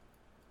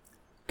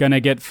gonna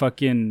get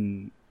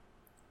fucking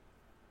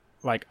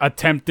like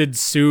attempted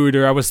sued,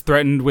 or I was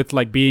threatened with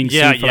like being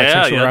Yeah, sued for like yeah,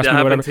 sexual yeah, that harassment or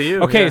happened whatever. to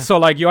you, Okay, yeah. so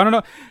like you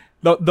wanna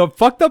know the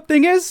fucked up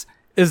thing is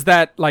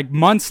that like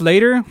months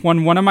later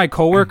when one of my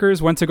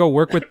coworkers went to go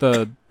work with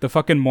the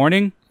fucking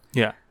morning,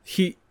 Yeah.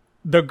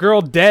 the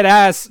girl dead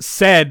ass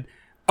said,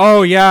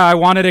 "Oh yeah, I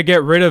wanted to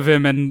get rid of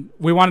him, and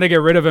we wanted to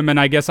get rid of him, and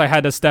I guess I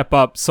had to step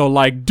up." So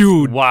like,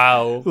 dude,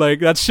 Wow. like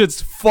that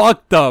shit's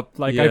fucked up.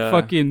 Like I Yeah.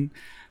 fucking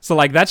so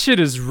like that shit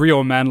is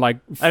real, man. Like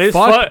And it's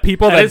fuck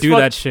people and that it's do fuck-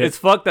 that shit. It's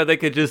fucked that they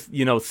could just,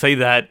 say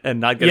that and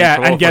not get Yeah, in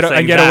trouble and get for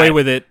saying get that. away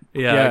with it.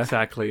 Yeah,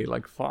 exactly.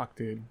 Like, fuck,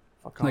 dude.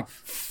 Fuck Like off.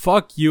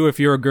 fuck you if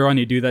you're a girl and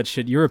you do that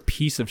shit. You're a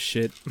piece of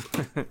shit.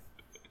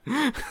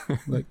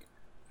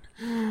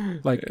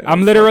 like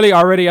I'm literally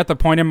already at the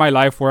point in my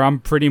life where I'm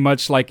pretty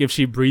much like, if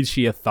she breathes,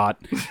 she a thought.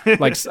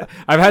 Like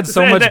I've had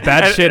so much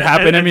bad shit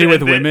happen to me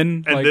with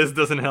women. And Like this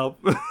doesn't help.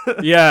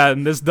 yeah,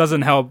 and this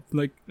doesn't help.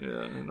 Like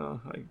Yeah,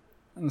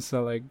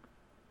 so like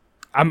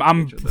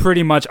I'm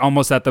pretty much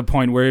almost at the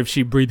point where if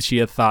she breathes, she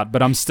a thought.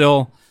 But I'm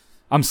still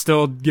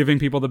giving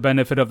people the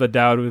benefit of the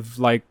doubt with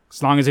like,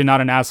 as long as you're not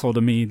an asshole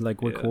to me,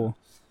 like we're Yeah. cool.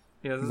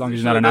 Yeah, As long as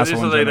you're not an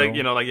asshole in like,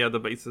 general. the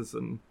basis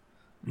in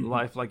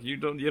life. Like you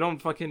don't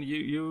fucking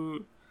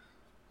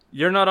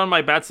you're not on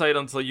my bad side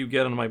until you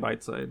get on my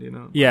bad side.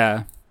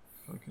 Yeah.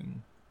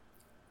 Fucking.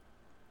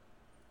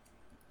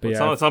 But But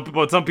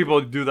yeah. some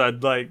people do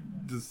that like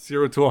just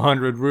 0 to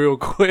 100 real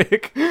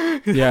quick.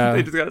 Yeah,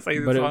 they just gotta say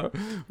but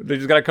they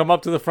just gotta come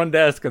up to the front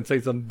desk and say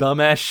some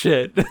dumbass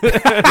shit.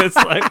 It's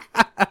like,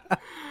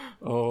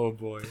 oh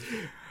boy.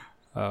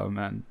 Oh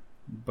man,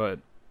 but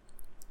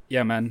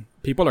yeah, man,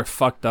 people are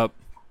fucked up.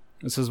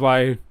 This is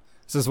why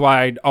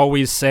I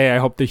always say I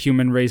hope the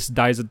human race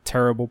dies a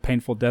terrible,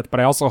 painful death. But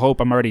I also hope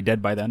I'm already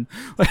dead by then.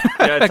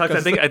 Yeah, it sucks.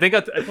 I think I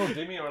told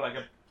Jimmy, or like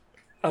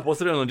I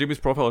posted it on Jimmy's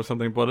profile or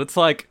something. But it's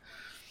like,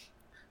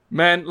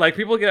 man, like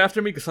people get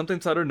after me because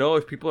sometimes I don't know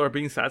if people are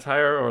being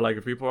satire or like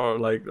if people are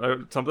like.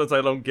 Sometimes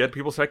I don't get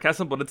people's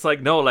sarcasm, but it's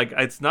like no, like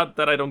it's not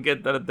that I don't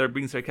get that they're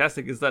being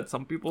sarcastic. It's that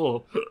some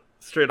people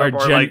straight up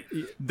are like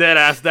dead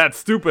ass that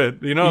stupid.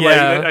 Yeah.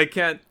 Like I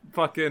can't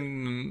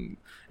fucking.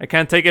 I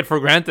can't take it for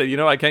granted,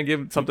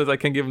 sometimes I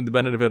can't give them the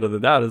benefit of the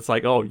doubt. It's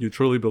like, oh, you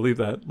truly believe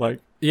that? Like,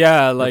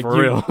 yeah, like for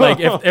real.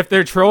 like if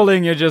they're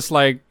trolling, you're just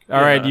like,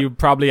 all right, Yeah. you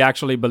probably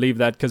actually believe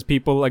that, because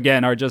people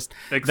again are just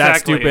that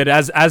Exactly. stupid,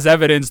 as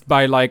evidenced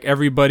by like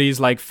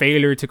everybody's like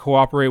failure to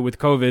cooperate with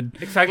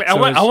COVID. Exactly.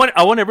 So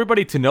I want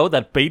everybody to know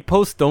that bait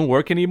posts don't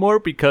work anymore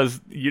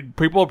because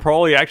people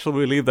probably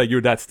actually believe that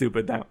you're that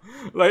stupid now.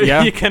 Like,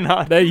 Yeah. you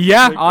cannot.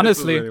 Yeah, make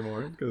honestly, this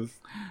anymore 'cause-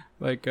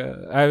 like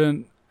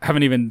I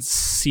haven't even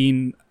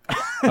seen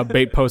a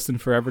bait post in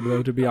forever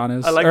though, to be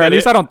honest. I like or that at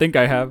least I don't think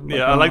I have.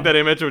 yeah, I like that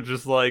image of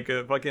just like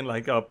fucking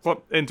like in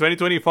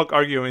 2020, fuck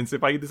arguments.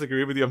 If I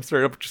disagree with you, I'm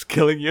straight up just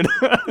killing you.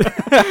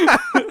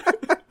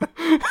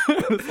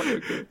 It's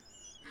like,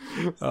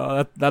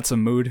 okay. That's a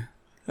mood.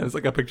 And it's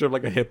like a picture of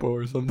like a hippo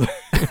or something.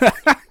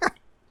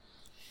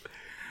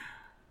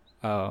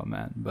 Oh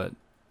man, but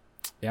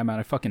yeah, man,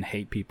 I fucking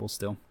hate people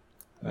still.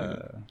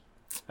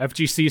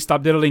 FGC,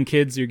 stop diddling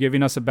kids. You're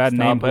giving us a bad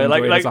name. But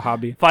Enjoy it as a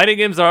hobby. Fighting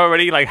games are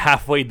already like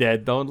halfway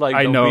dead. Don't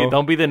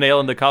be the nail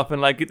in the coffin.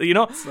 Like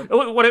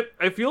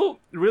I feel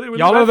really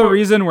Y'all bad are the for-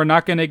 reason we're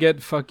not gonna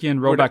get fucking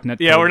rollback net.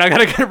 Yeah, we're not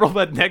gonna get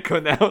Robot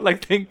Netco now.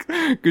 Like,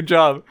 good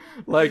job.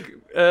 Like,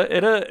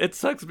 it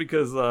sucks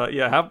because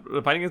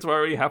the fighting games were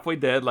already halfway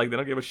dead. Like, they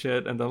don't give a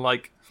shit, and then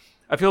like,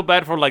 I feel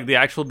bad for like the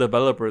actual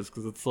developers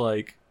because it's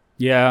like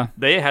Yeah,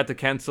 they had to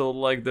cancel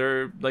like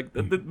their like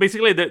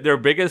basically their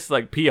biggest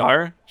like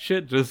PR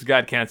shit just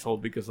got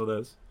canceled because of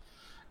this.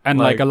 and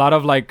like a lot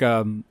of like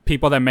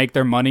people that make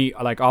their money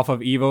like off of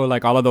Evo,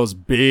 like all of those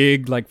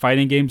big like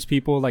fighting games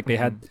people, like they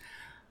had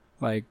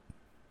like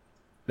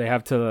they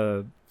have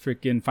to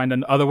freaking find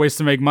other ways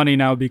to make money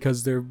now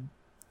because their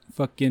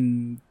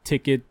fucking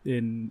ticket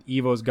in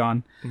Evo's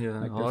gone. Yeah,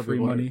 like all their free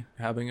everyone money.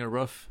 having a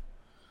rough.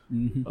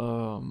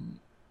 Mhm.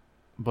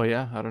 But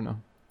yeah, I don't know.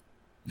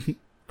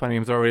 Fighting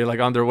games are already like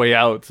on their way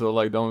out, so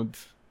like don't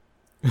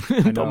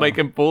know. don't make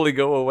them fully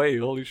go away.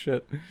 Holy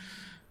shit.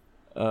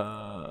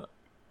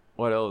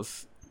 What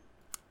else?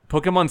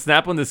 Pokemon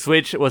Snap on the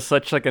Switch was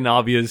such like an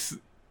obvious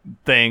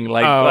thing.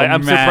 Like, Oh,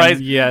 I'm man,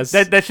 surprised yes.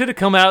 that should have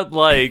come out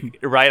like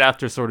right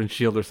after Sword and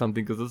Shield or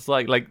something, because it's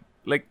like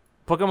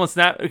Pokemon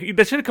Snap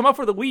that should have come out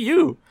for the Wii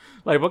U.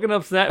 Like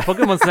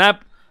Pokemon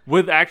Snap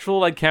with actual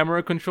like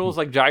camera controls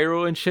like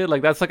gyro and shit.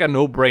 Like that's like a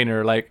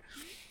no-brainer. Like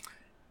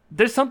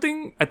there's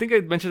something, I think I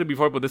mentioned it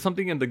before, but there's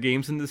something in the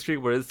games industry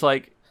where it's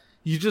like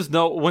you just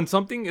know when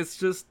something is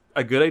just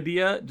a good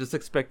idea, just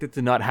expect it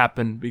to not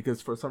happen,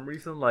 because for some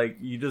reason like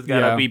you just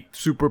gotta be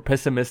super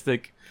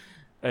pessimistic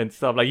and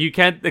stuff. Like you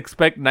can't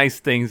expect nice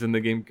things in the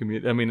game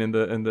community. I mean, in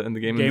the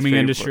gaming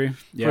industry.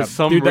 For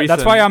some Dude, reason.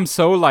 that's why I'm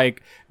so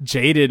like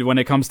jaded when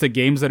it comes to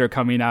games that are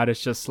coming out.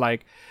 It's just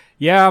like,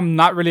 yeah, I'm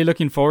not really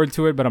looking forward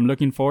to it, but I'm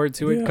looking forward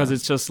to it because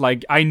it's just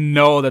like I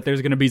know that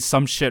there's gonna be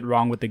some shit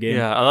wrong with the game.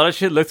 Yeah, a lot of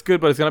shit looks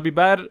good, but it's gonna be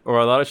bad. Or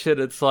a lot of shit,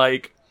 it's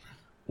like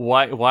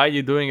why are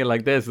you doing it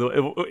like this?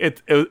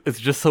 It's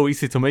just so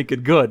easy to make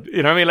it good.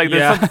 You know what I mean? Like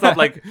there's some stuff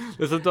like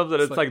there's some stuff that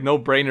it's like no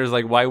brainers.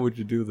 Like why would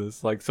you do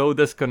this? Like so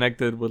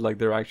disconnected with like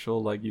their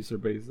actual like user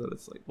base that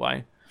it's like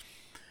why?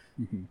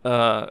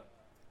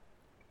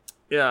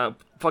 Yeah,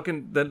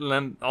 fucking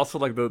then also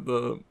like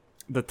the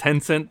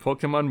Tencent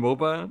Pokemon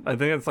MOBA. I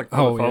think it's like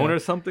for the phone or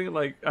something.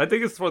 Like I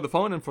think it's for the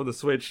phone and for the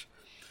Switch.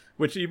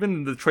 Which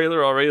even the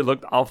trailer already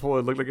looked awful.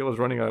 It looked like it was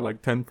running at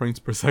like 10 frames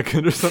per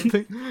second or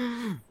something.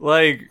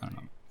 Like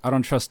I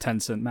don't trust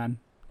Tencent, man.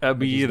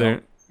 Me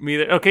either. Me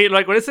either. Okay,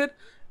 like what is it?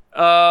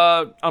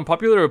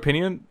 Unpopular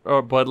opinion,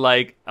 but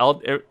like all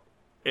the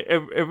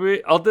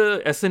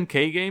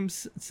SNK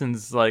games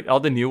since like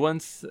all the new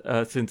ones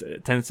since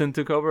Tencent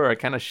took over are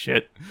kind of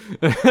shit.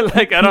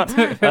 Like I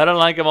don't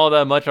like them all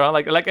that much. I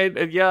like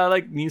I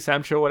like New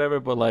Hampshire or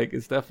whatever, but like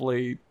it's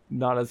definitely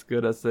not as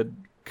good as it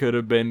could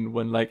have been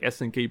when like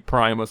SNK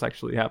Prime was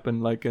actually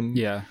happened. Like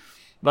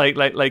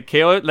like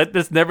KO.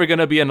 There's never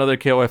gonna be another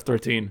KOF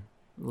 13.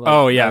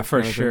 Like,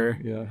 for sure.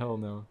 Yeah, hell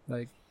no.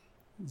 Like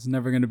there's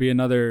never gonna be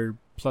another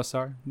Plus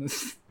R.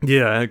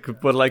 Yeah,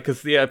 but like,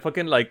 cause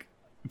fucking like.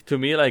 To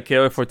me, like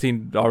KOF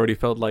 14 already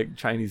felt like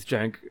Chinese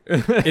jank.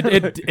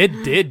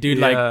 it did, dude.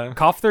 Yeah. Like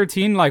KOF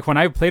 13, like when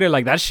I played it,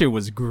 like that shit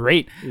was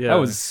great. Yeah. That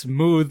was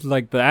smooth.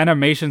 Like the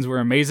animations were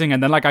amazing.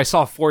 And then like I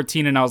saw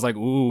 14 and I was like,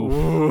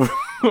 ooh.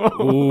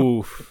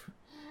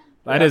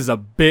 That is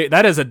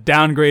a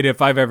downgrade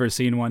if I've ever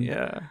seen one.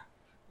 Yeah.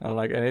 And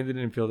it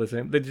didn't feel the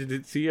same. Did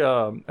you see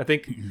I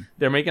think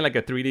they're making like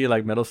a 3D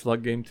like Metal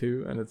Slug game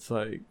too, and it's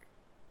like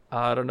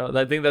I don't know.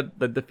 I think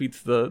that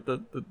defeats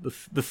the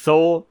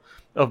soul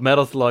of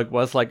Metal Slug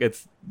was like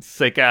its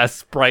sick ass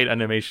sprite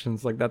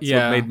animations. Like that's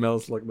what made Metal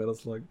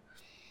Slug.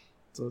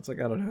 So it's like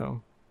I don't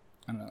know.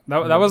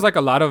 That was like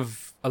a lot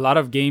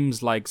of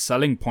games like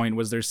selling point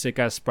was their sick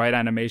ass sprite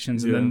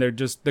animations, and then they're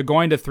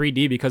going to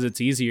 3D because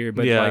it's easier.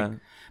 But like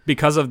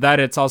because of that,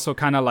 it's also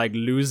kind of like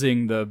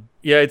losing the.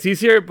 Yeah, it's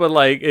easier, but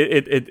like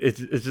it's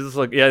just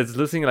like it's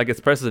losing like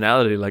its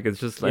personality. Like it's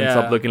just ends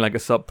up looking like a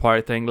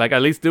subpar thing. Like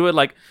at least do it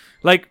like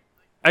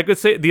I could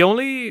say the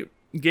only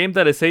game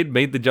that I said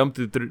made the jump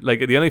to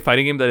the only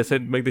fighting game that I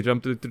said make the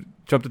jump to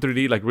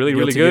 3D like really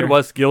really good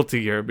was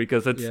Guilty Gear,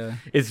 because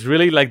it's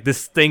really like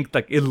distinct,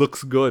 like it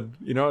looks good,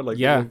 you know, like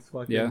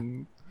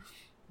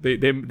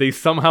they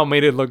somehow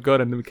made it look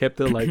good and they kept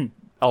it like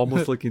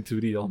almost looking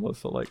 2D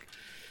almost, so like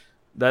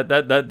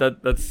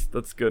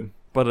that's good.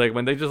 But like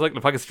when they just like the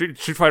fucking Street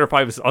Fighter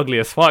 5 is ugly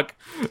as fuck.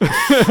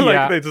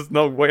 Like there's just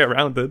no way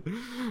around it.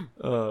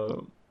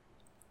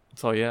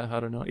 So yeah, I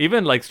don't know.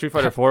 Even like Street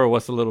Fighter 4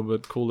 was a little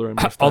bit cooler and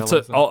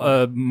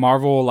more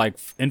Marvel like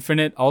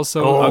Infinite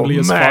also ugly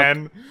as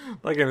fuck.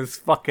 Like it's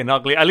fucking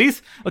ugly. At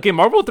least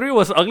Marvel 3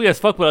 was ugly as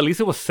fuck, but at least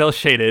it was cell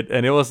shaded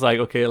and it was like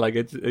okay, like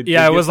it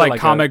was like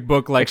comic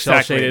book like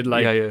cell shaded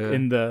like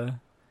in the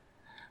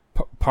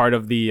part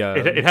of the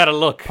it had a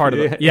look. Part of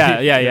it. Yeah.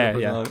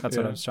 That's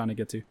what I was trying to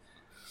get to.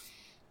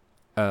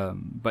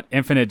 But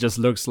Infinite just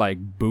looks like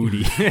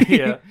booty.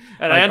 Yeah,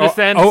 and like, I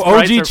understand.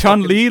 OG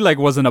Chun-Li like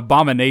was an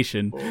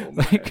abomination.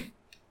 Like,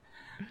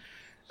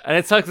 and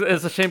it sucks.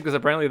 It's a shame because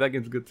apparently that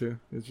game's good too.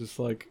 It's just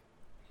like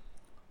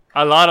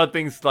a lot of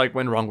things like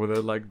went wrong with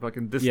it. Like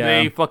fucking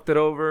Disney fucked it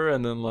over,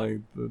 and then like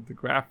the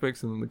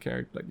graphics and then the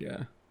character. Like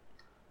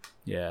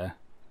so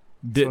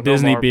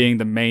Disney being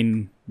the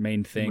main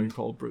thing. Main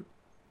culprit.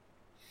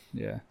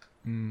 Yeah.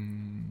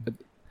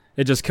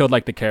 It just killed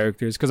like the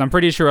characters, because I'm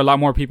pretty sure a lot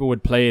more people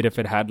would play it if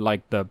it had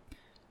like the,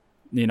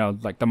 you know,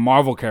 like the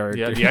Marvel character.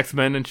 Yeah, the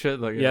X-Men and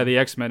shit. Like the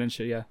X-Men and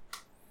shit. Yeah.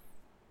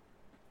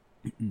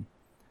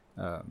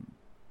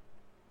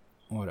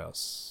 What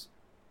else?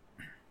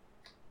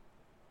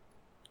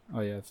 Oh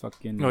yeah,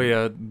 fucking. Oh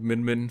yeah,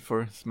 Min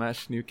for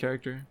Smash new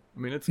character. I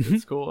mean,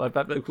 it's cool. I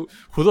bet like,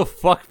 who the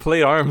fuck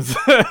played ARMS?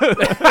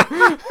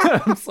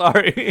 I'm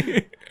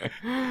sorry.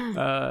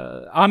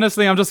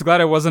 Honestly, I'm just glad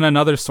it wasn't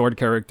another sword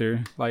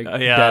character. Like,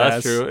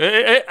 that's true.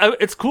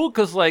 It's cool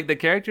because like the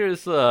character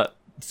is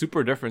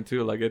super different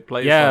too. Like it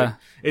plays. Yeah, like,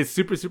 it's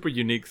super super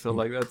unique. So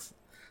like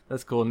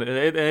that's cool, and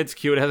it's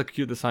cute. It has a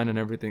cute design and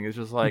everything. It's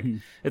just like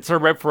it's a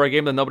rep for a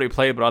game that nobody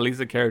played, but at least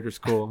the character's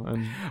cool.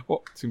 And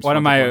one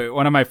of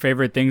my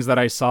favorite things that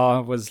I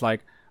saw was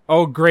like,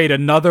 oh great,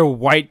 another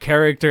white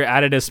character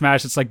added to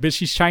Smash. It's like, bitch,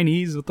 she's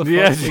Chinese. What the fuck?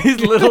 Yeah, she's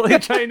literally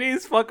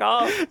Chinese. Fuck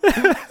off.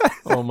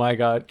 Oh my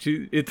god,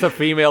 it's a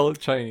female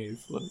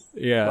Chinese.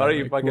 Yeah. Why are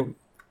you fucking?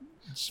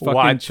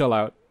 Fucking chill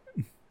out.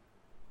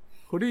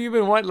 Who do you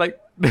even want? Like,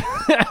 I'm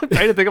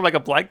trying to think of like a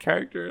black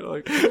character.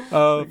 Like,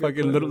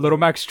 fucking little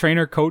Max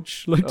Trainer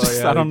coach. Like,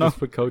 I don't know. Just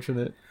put coach in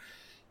it.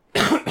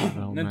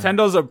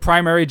 Nintendo a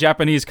primary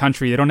Japanese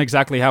country. They don't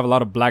exactly have a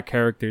lot of black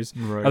characters,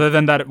 other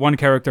than that one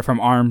character from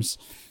ARMS.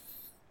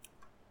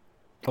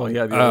 Oh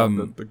yeah,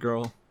 the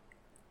girl.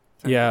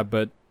 Yeah,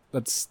 but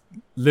that's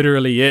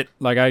literally it.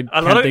 Like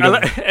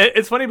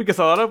it's funny because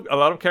a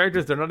lot of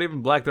characters, they're not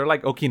even black. They're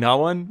like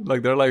Okinawan.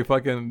 Like they're like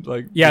fucking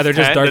like they're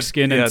just dark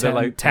skin and they're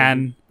like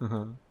tan.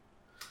 Uh-huh.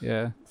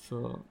 Yeah.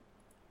 So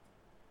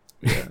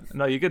Yeah.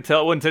 No, you can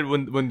tell when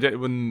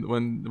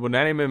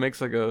anime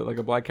makes like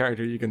a black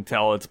character, you can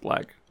tell it's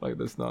black. Like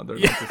there's not. They're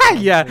not just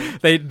Yeah,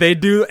 they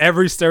do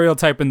every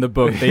stereotype in the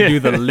book. They do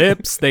the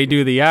lips, they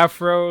do the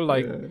afro,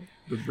 like yeah,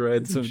 the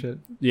dreads and shit.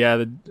 yeah,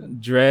 the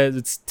dreads.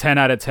 It's 10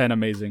 out of 10,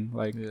 amazing.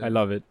 Like Yeah. I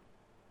love it.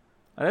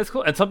 And that's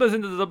cool. And sometimes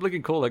it ends up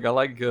looking cool. Like I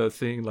like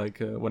seeing like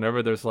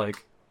whenever there's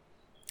like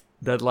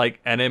that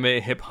like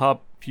anime hip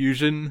hop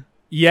fusion.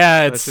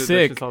 Yeah, That it's shit- that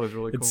sick. shit's always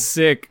really cool. It's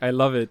sick. I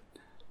love it.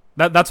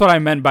 That's what I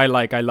meant by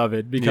like I love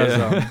it because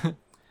Yeah.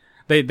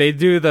 they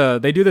do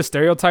the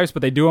stereotypes,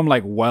 but they do them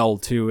like well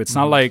too. It's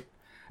not like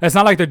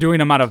they're doing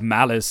them out of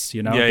malice,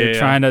 you know. Yeah, they're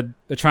yeah,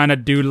 trying to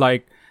do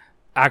like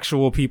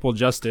actual people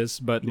justice,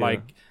 but Yeah.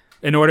 like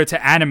in order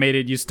to animate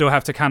it, you still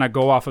have to kind of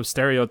go off of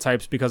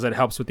stereotypes because it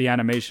helps with the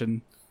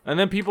animation. And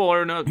then people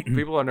are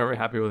never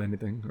happy with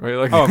anything, right?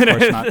 Like, Oh, of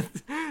course not.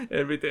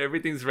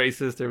 everything's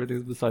racist,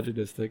 everything's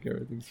misogynistic,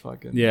 everything's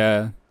fucking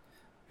Yeah.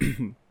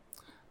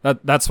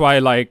 That's why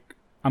like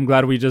I'm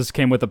glad we just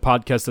came with a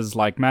podcast that's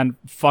like, man,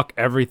 fuck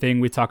everything.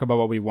 We talk about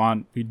what we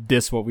want. We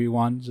diss what we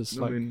want. Just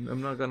I like mean,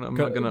 I'm not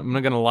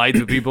gonna lie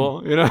to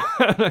people, you know.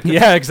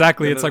 yeah,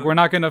 exactly. It's gonna- like we're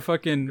not gonna I'm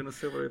fucking gonna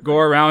say what I go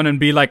around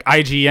and be like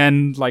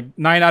IGN, like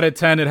 9 out of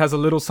 10. It has a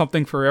little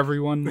something for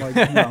everyone. Like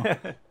no,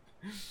 think.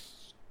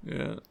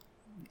 Yeah.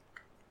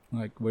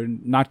 like we're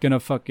not gonna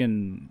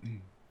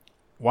fucking.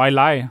 Why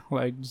lie?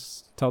 Like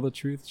just tell the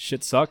truth.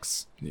 Shit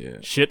sucks. Yeah.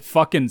 Shit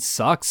fucking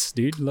sucks,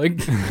 dude. Like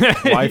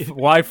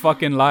why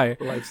fucking lie?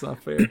 Life's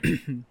not fair.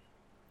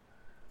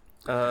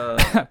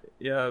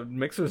 Yeah,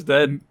 Mixer's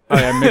dead. Oh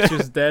yeah,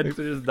 Mixer's dead.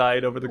 Mixer just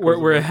died over the course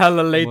We're of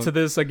hella late month. to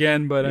this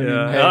again, but I Yeah,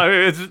 mean, hey, I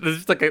mean, it's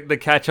just like the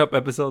catch-up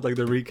episode, like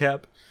the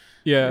recap.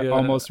 yeah, yeah,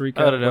 almost recap.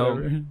 I don't know.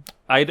 whatever.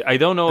 I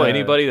don't know Uh,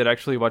 anybody that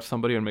actually watched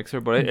somebody on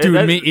Mixer, but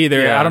Dude, me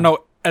either. Yeah. I don't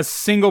know a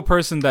single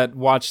person that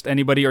watched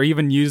anybody or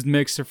even used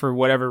Mixer for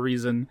whatever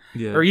reason,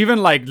 Yeah. or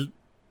even like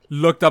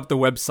looked up the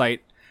website.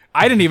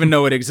 I didn't even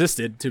know it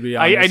existed, to be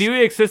honest. I knew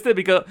it existed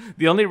because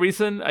the only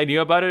reason I knew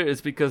about it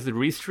is because the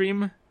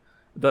Restream,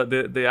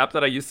 the app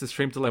that I used to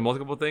stream to like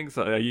multiple things,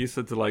 I used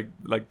it to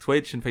like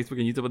Twitch and Facebook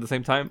and YouTube at the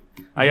same time.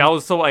 I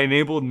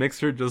enabled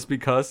Mixer just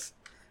because,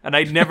 and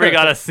I never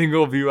got a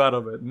single view out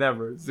of it,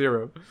 never,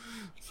 zero.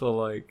 So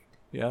like,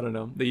 yeah, I don't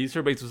know. The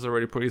user base was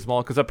already pretty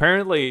small because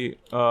apparently,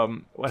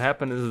 what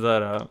happened is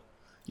that,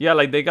 yeah,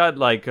 like they got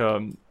like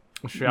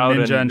Shroud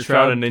and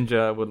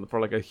Ninja for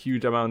like a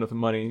huge amount of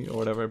money or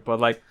whatever. But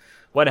like,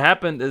 what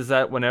happened is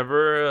that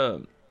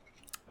whenever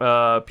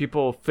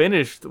people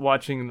finished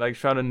watching like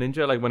Shroud and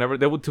Ninja, like whenever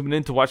they would tune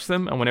in to watch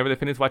them, and whenever they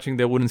finished watching,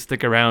 they wouldn't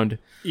stick around.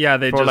 Yeah,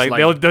 they For just like,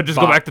 like they'll just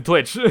go bop. back to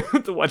Twitch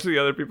to watch the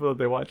other people that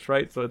they watch,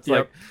 right? So it's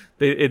Yep.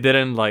 like it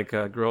didn't like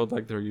grow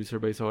like their user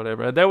base or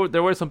whatever.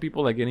 There were some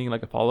people like getting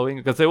like a following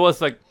because it was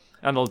like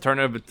an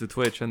alternative to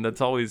Twitch, and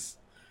it's always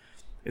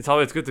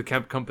good to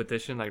keep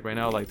competition. Like right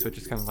now, like Twitch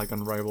is kind of like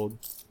unrivaled.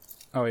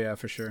 Oh yeah,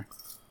 for sure.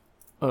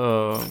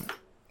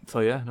 So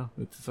yeah, no,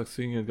 it sucks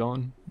seeing it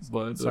gone.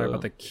 But Sorry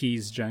about the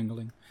keys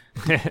jangling.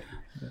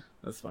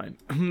 that's fine.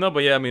 No,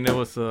 but yeah, I mean, it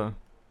was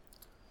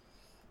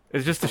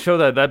it's just to show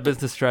that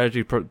business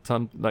strategy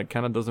like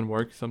kind of doesn't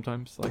work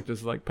sometimes. Like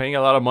just like paying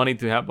a lot of money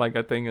to have like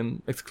a thing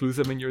and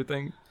exclusive in your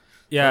thing.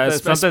 Yeah,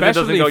 Sometimes it doesn't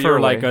especially go for your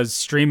like way. a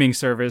streaming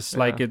service.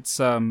 Like Yeah. it's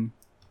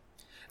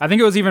I think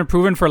it was even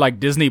proven for like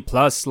Disney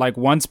Plus. Like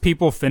once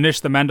people finish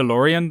The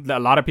Mandalorian, a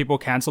lot of people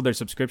canceled their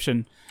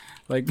subscription.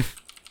 Like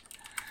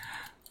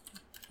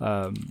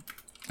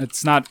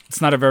it's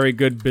not a very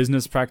good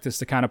business practice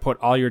to kind of put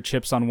all your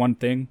chips on one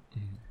thing.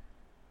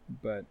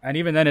 But and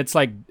even then it's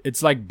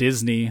like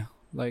Disney.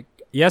 Like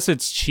yes,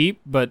 it's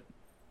cheap, but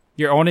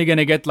you're only going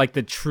to get like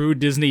the true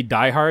Disney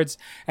diehards.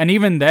 And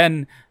even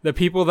then, the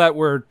people that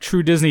were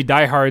true Disney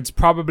diehards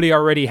probably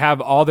already have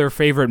all their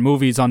favorite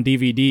movies on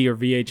DVD or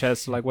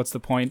VHS. Like, what's the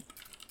point?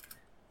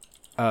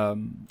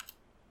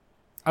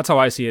 That's how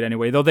I see it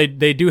anyway. Though they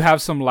do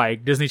have some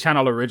like Disney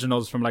Channel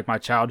originals from like my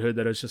childhood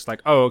that it's just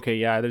like, oh, okay,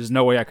 yeah, there's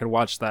no way I could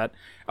watch that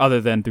other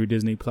than through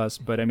Disney Plus.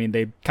 But I mean,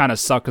 they kind of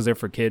suck because they're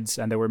for kids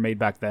and they were made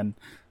back then.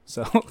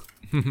 So...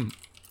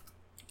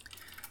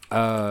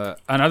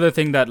 another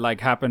thing that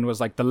like happened was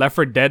like the Left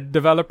 4 Dead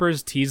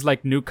developers teased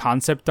like new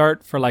concept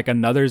art for like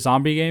another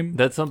zombie game.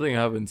 That's something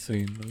I haven't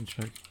seen. Let me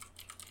check.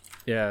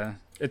 Yeah,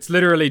 it's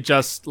literally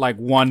just like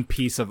one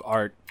piece of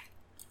art.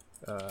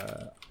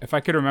 If I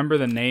could remember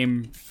the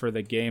name for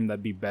the game,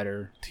 that'd be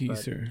better.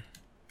 Teaser.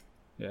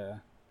 But, yeah.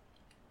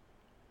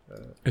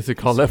 Is it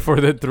called Left 4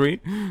 Dead 3?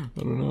 I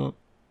don't know.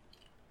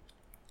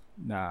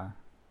 Nah.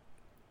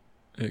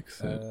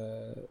 Exit.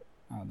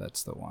 Oh,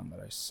 that's the one that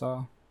I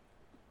saw.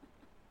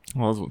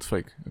 Well, this one's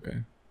fake. Okay.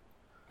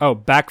 Oh,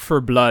 Back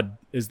 4 Blood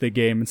is the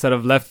game. Instead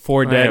of Left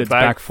 4 Dead, it's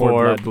Back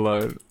 4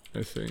 Blood.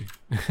 I see.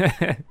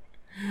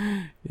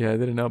 Yeah, I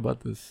didn't know about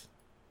this.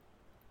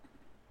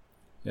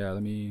 Yeah,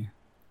 let me...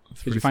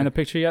 That's Did you find the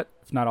picture yet?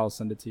 If not, I'll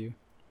send it to you.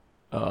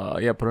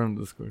 Yeah, put it on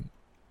Discord.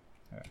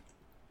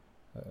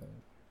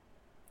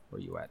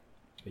 Where you at?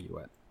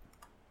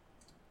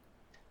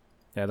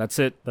 Yeah, that's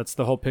it. That's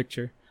the whole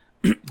picture.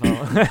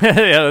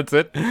 Yeah, that's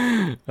it.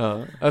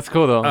 That's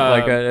cool though.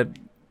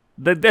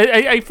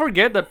 I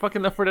forget that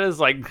fucking Left 4 Dead is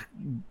like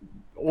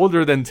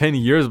older than 10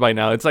 years by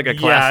now. It's like a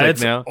classic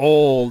it's now.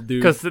 old,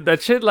 dude. Because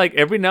that shit, like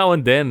every now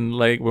and then,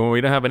 like when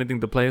we don't have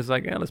anything to play, it's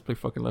like, yeah, let's play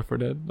fucking Left 4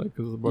 Dead. Like,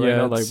 cause right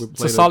now, like we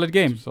it's a solid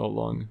game. So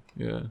long,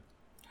 yeah.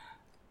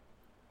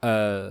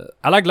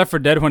 I like Left 4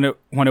 Dead when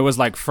it was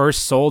like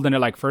first sold and it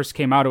like first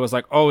came out. It was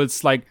like, oh,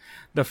 it's like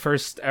the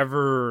first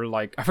ever,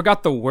 like, I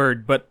forgot the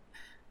word, but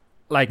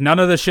like none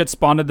of the shit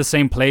spawned at the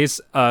same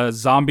place.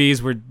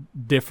 Zombies were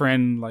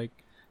different. Like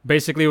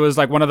basically it was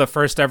like one of the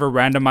first ever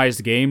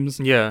randomized games.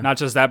 Yeah. Not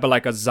just that, but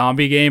like a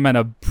zombie game, and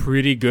a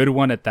pretty good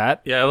one at that.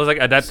 Yeah, it was like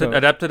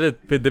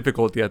adapted to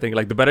difficulty. I think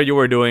like the better you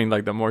were doing,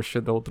 like the more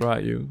shit they'll throw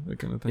at you, that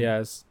kind of thing.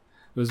 Yes,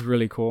 it was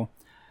really cool.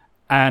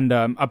 And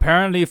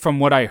apparently, from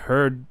what I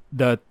heard,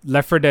 the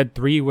Left 4 Dead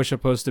 3 was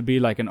supposed to be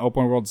like an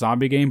open world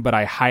zombie game, but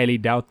I highly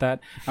doubt that.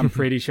 I'm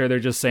pretty sure they're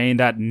just saying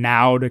that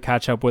now to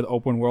catch up with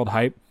open world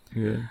hype.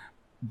 Yeah.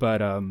 But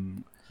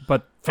from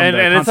the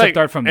it's concept like,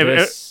 art from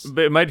this,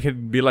 it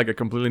might be like a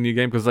completely new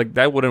game because like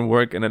that wouldn't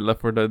work in a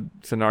Left 4 Dead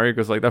scenario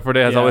because like Left 4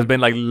 Dead has always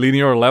been like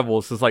linear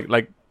levels. It's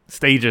like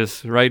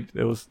stages, right?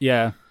 It was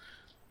you're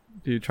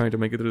trying to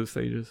make it through the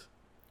stages.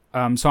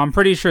 So I'm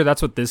pretty sure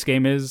that's what this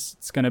game is.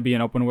 It's gonna be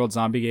an open world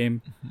zombie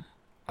game.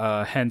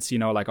 Hence,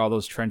 like all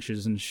those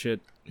trenches and shit.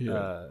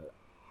 Yeah.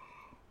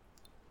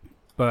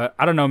 But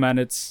I don't know,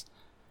 man.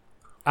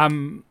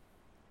 I'm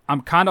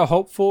kind of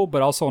hopeful,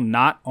 but also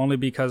not. Only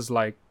because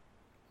like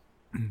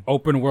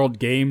open world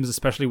games,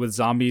 especially with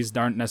zombies,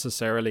 aren't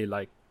necessarily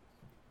like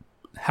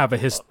have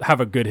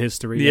a good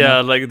history.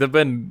 Yeah, like they've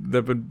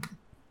been.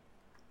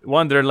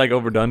 One, they're like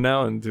overdone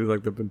now, and two,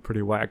 like they've been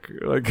pretty whack.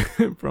 Like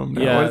from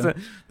now. What is it?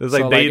 There's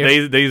like,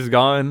 Days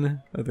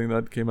Gone. I think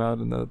that came out,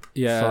 and that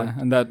sucked.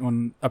 And that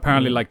one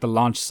apparently like the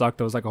launch sucked.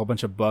 There was like a whole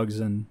bunch of bugs,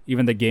 and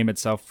even the game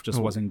itself just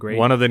wasn't great.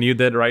 One of the new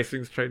Dead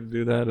Risings tried to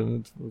do that,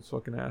 and it was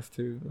fucking ass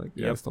too. Like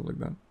stuff like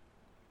that.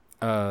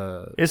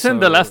 Isn't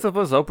The Last of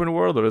Us open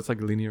world, or it's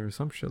like linear or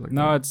some shit like that?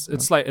 No, it's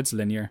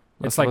linear.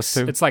 Last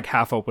It's like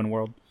half open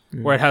world.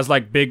 Yeah. Where it has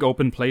like big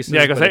open places.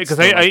 Yeah, because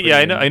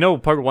I know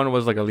part one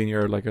was like a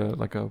linear, like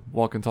a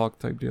walk and talk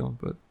type deal,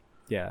 but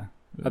yeah,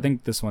 I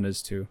think this one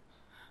is too.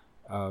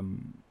 But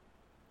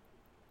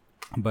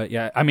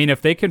yeah, I mean,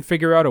 if they can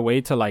figure out a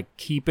way to like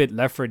keep it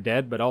Left 4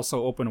 Dead but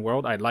also open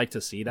world, I'd like to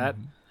see that.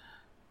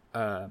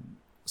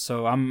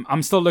 So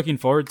I'm still looking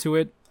forward to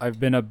it. I've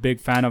been a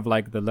big fan of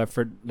like the Left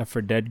 4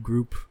 Dead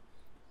group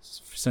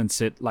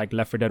since it like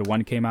Left 4 Dead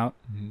 1 came out.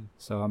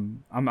 So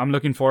I'm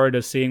looking forward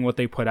to seeing what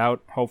they put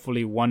out.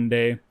 Hopefully one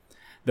day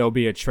there'll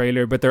be a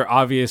trailer, but they're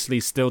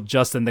obviously still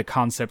just in the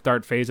concept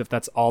art phase if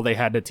that's all they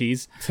had to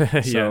tease.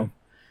 Yeah.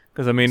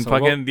 Because I mean,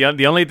 fucking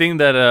the only thing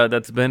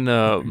that's been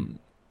I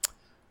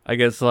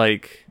guess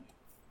like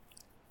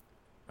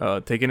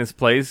taking its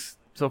place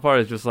so far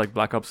is just like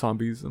Black Ops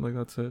Zombies, and like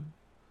that's it.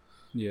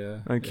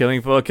 Yeah. And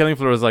Killing Floor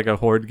is like a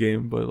horde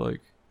game, but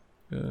like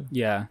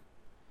yeah.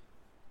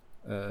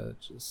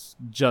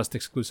 Just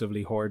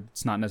exclusively horde.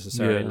 It's not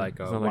necessarily like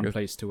a one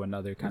place to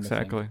another kind of thing.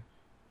 Exactly.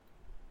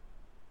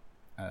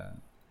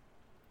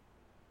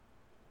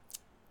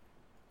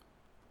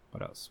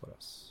 What else?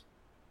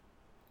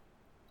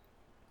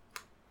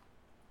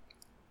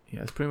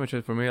 Yeah, it's pretty much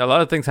it for me. A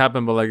lot of things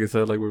happen, but like I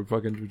said, like we're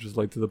just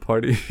late to the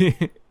party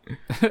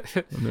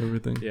and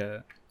everything.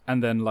 Yeah,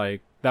 and then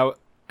like that.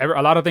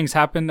 A lot of things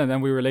happened, and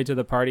then we were late to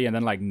the party, and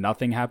then like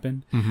nothing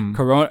happened.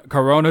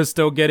 Corona's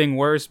still getting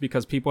worse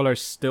because people are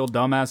still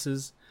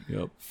dumbasses.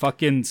 Yep.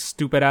 Fucking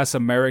stupid ass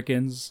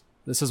Americans.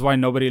 This is why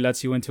nobody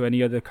lets you into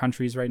any other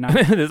countries right now.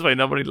 This is why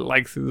nobody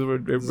likes us.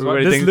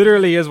 This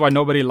literally is why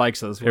nobody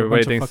likes us. We're a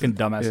bunch of fucking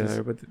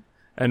dumbasses. Yeah,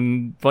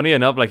 and funny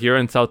enough, like here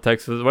in South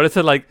Texas, what is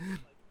it like?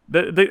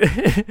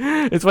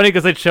 It's funny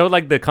because it showed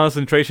like the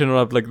concentration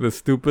of like the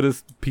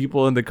stupidest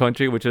people in the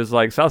country, which is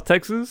like South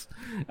Texas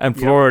and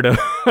Florida.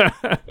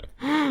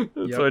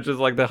 So it's just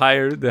like the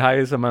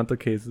highest amount of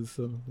cases.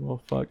 So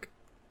well, fuck.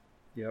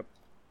 Yep.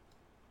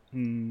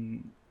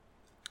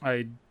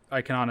 I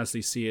can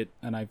honestly see it,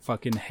 and I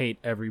fucking hate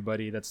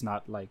everybody that's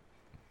not like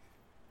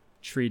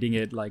treating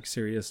it like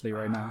seriously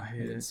right now.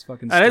 It's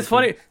fucking stupid. And it's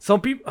funny,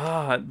 some people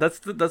that's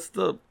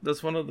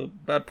one of the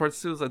bad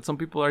parts too, is that some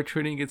people are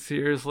treating it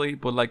seriously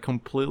but like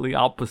completely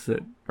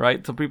opposite,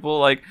 right? Some people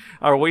like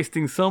are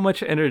wasting so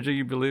much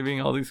energy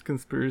believing all these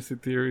conspiracy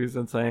theories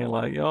and saying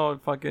like, oh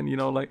fucking,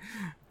 like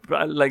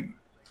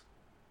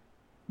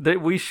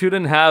that we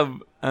shouldn't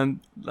have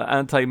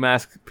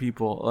anti-mask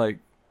people, like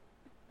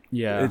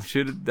that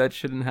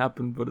shouldn't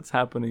happen, but it's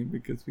happening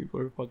because people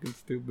are fucking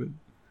stupid.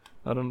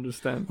 I don't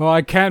understand. Well,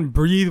 I can't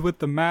breathe with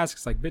the mask.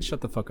 It's like, bitch,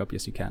 shut the fuck up.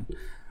 Yes, you can.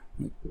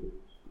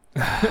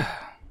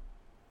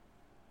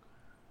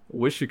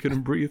 Wish you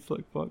couldn't breathe.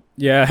 Like, fuck.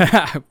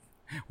 Yeah.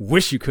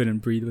 Wish you couldn't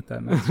breathe with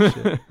that mask.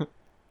 Shit.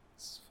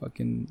 Just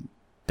fucking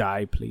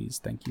die,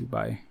 please. Thank you.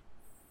 Bye.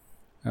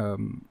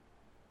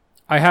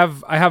 I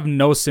have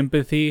no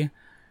sympathy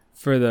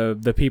for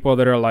the people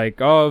that are like,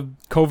 oh,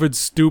 COVID's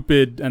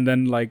stupid. And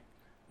then, like,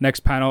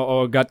 next panel,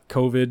 oh, got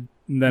COVID.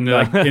 then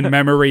Yeah. like in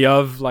memory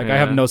of, like I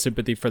have Yeah. no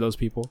sympathy for those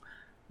people.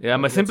 Yeah,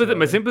 my sympathy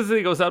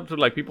Whatsoever. goes out to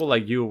like people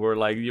like you, where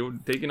like you're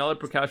taking all the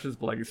precautions,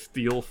 but like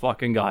still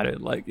fucking got it.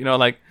 Like, you know,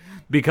 like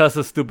because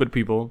of stupid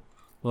people.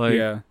 Like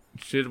Yeah.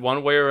 shit,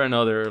 one way or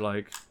another,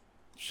 like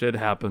shit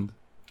happened.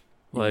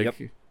 Like Yep.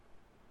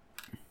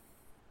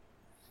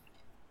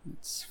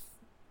 It's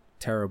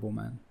terrible,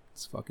 man.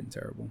 It's fucking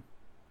terrible.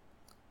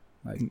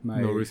 Like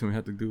my no reason we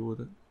had to deal with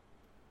it.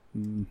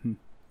 Mhm.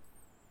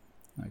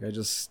 Like I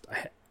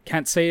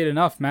can't say it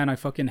enough, man. I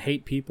fucking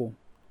hate people.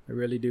 I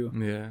really do.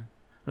 Yeah.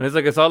 And it's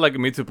like, I saw like a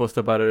Mitsu post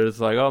about it. It's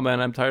like, oh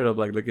man, I'm tired of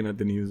like looking at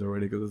the news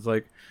already, because it's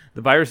like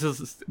the virus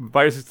is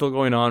still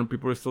going on.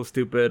 People are still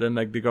stupid, and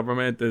like the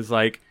government is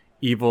like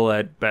evil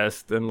at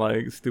best and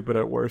like stupid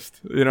at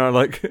worst. You know,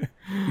 like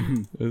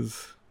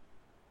is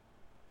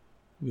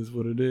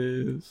what it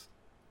is.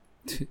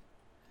 Yeah,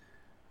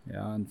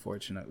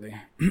 unfortunately.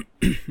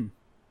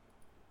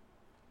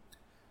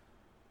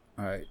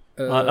 All right.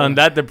 On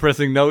that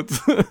depressing note.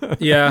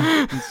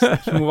 Yeah.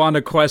 Let's move on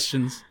to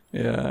questions.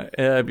 Yeah.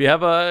 If you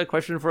have a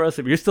question for us,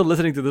 if you're still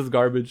listening to this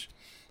garbage,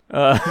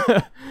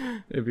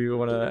 if you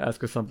want to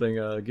ask us something,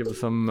 give us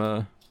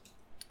some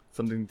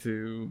something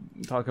to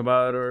talk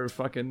about, or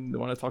fucking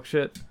want to talk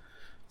shit,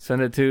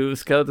 send it to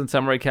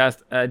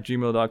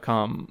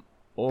skeletonsamuraicast@gmail.com,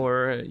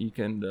 or you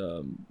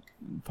can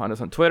find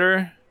us on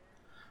Twitter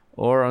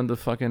or on the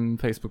fucking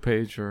Facebook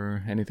page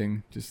or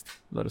anything. Just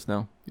let us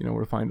know. You know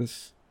where to find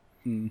us.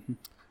 Mm-hmm.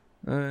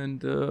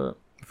 And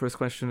first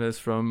question is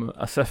from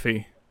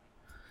Asefi.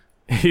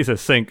 He's a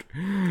sink.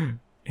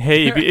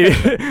 Hey, if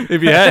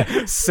you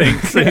had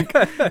sink,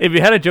 if you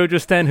had a JoJo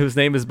stand whose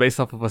name is based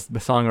off of a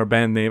song or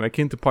band name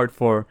akin to Part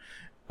 4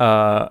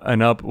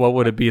 and up, what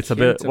would it be? It's a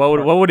bit.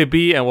 What would it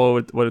be, and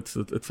what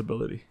its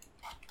ability?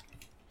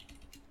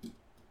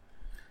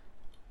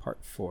 Part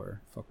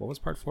 4. Fuck, what was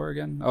part 4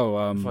 again?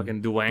 Oh,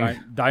 Fucking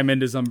Duwang.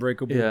 Diamond is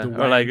unbreakable. Yeah, Duwang.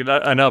 or like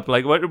an up,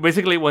 like what?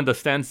 Basically, when the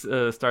stands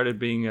started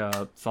being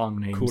song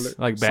names, Cooler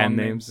like song band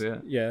names. Yeah.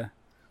 Yeah.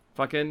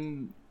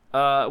 Fucking.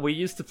 We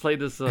used to play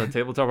this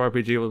tabletop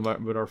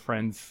RPG with our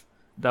friends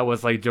that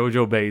was like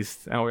JoJo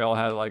based, and we all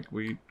had like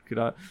we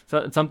could.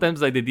 So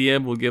sometimes like the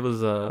DM will give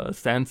us a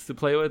stance to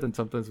play with, and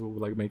sometimes we'll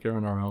like make it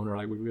on our own, or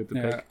like we get to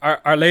pick.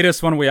 Our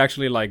latest one we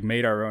actually like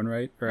made our own,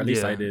 right? Or at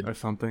least I did or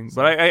something.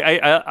 So- But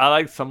I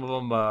like some of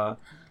them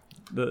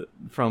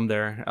from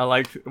there. I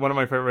like one of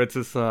my favorites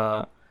is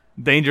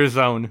Danger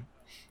Zone.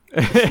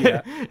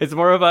 Yeah. It's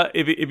more of a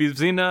if you've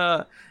seen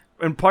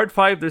in Part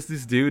 5 there's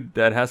this dude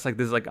that has like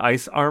this like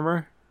ice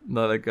armor.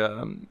 No, like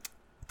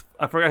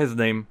I forgot his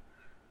name.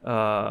 He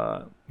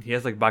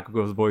has like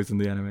Bakugo's voice in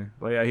the anime.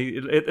 But yeah,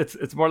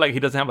 it's more like he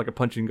doesn't have like a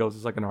punching ghost.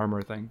 It's like an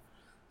armor thing.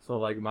 So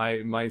like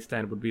my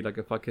stand would be like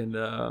a fucking.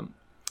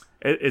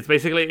 It's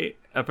basically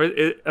at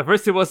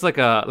first it was like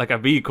a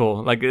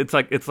vehicle. Like it's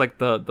like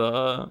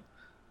the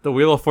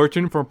Wheel of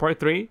Fortune from Part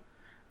 3.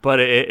 But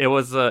it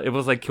was like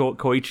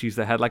Koichi's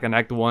that had like an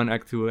Act 1,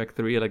 Act 2, Act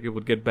 3. Like it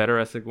would get better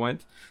as it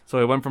went. So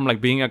it went from like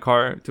being a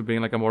car to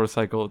being like a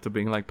motorcycle to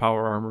being like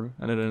power armor,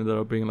 and it ended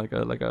up being like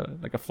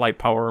a flight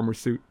power armor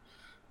suit.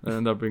 It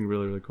ended up being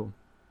really, really cool.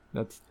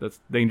 That's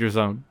Danger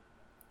Zone.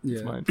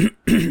 That's Yeah.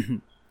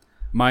 mine.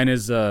 Mine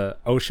is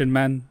Ocean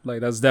Man. Like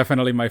that's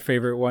definitely my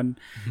favorite one.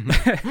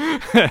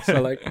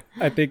 So like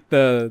I think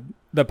the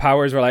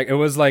powers were like it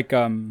was like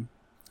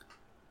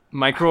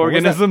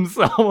Microorganisms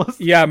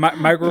almost. yeah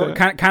micro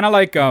Yeah. kind of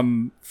like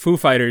Foo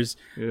Fighters,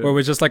 Yeah. where it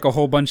was just like a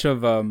whole bunch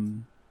of oh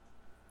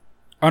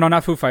no,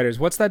 not Foo Fighters,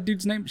 what's that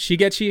dude's name?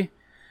 Shigechi.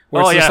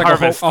 Where Oh, it's yeah, just like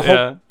Harvest, a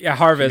whole yeah.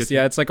 Harvest. Shigechi.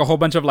 Yeah, it's like a whole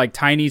bunch of like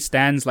tiny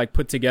stands like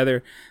put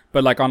together,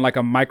 but like on like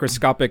a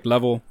microscopic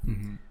level.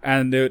 Mhm.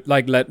 And it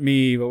like let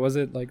me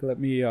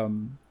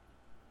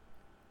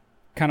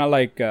kind of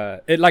like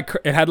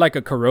it had like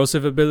a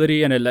corrosive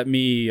ability, and it let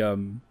me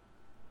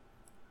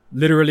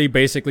literally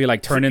basically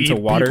like turn into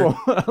Eat water, people.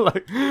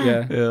 Like,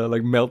 Yeah.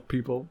 like melt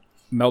people.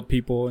 melt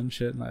people and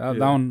shit. Like that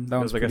Yeah. one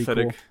was like pretty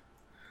aesthetic.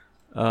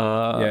 cool.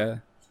 Yeah.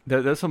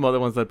 There's some other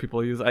ones that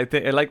people use. I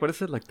think like, what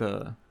is it, like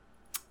the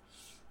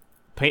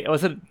paint?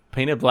 Was it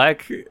Painted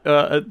Black? Fucking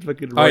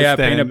Oh rice yeah,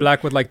 stand painted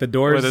black with like the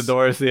doors. with the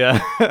doors. Yeah.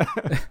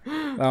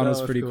 That one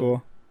was pretty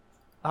cool.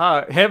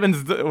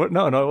 Heaven's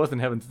no, it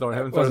wasn't Heaven's Door.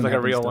 Heaven's Door is Wasn't like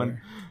a real Heaven's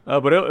one.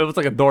 Door. But it was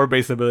like a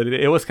door-based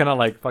ability. It was kind of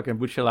like fucking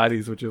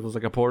Bucciolati's, which was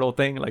like a portal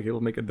thing. Like it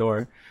will make a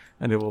door,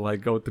 and it will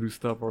like go through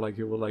stuff, or like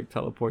it will like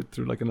teleport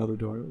through like another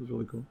door. It was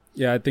really cool.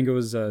 Yeah, I think it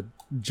was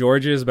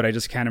George's, but I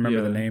just can't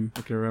remember the name.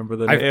 I can remember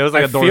the I- name. It was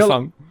like I a door feel-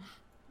 song.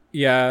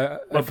 Yeah,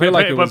 I But, feel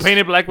like it but was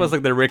Painted Black was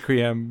like the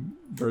Requiem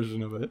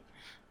version of it.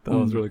 That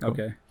was really cool.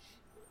 Okay.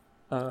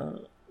 Uh,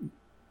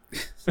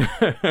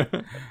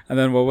 And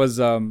then what was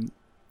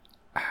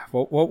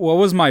what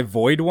was my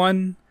Void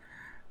one?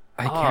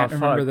 I can't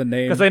remember fuck. the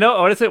name. Because I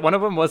know, what is it? One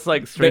of them was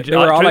like They, Strange. they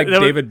were all like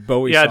there was- David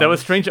Bowie. Yeah, songs. there was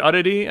Strange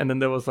Oddity, and then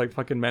there was like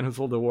fucking Man Who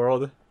Sold the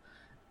World,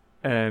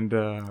 and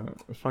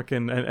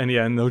fucking and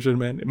yeah, Ocean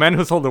Man. Man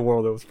Who Sold the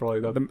World. It was probably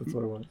that's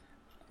what it was.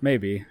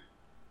 Maybe.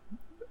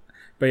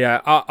 But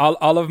yeah,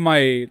 all of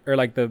my, or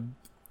like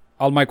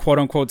all my quote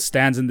unquote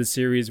stands in the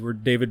series were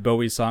David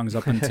Bowie songs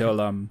up until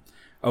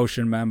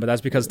Ocean Man, but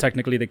that's because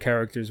technically the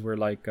characters were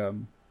like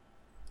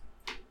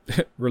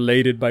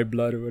related by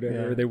blood or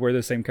whatever. Yeah. They were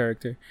the same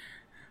character.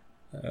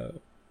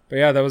 But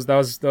yeah, that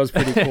was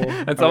pretty cool.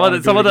 And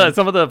some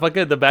of the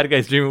fucking the bad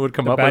guys dreaming would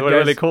come The up bad with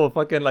really guys? cool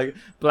fucking like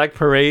Black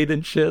Parade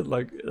and shit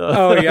like.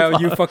 Oh yeah,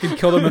 you fucking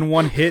killed him in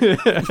one hit.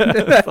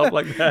 Stuff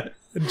like that.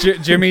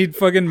 Jimmy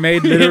fucking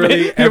made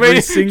literally Jimmy every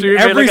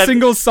made like a-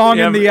 single song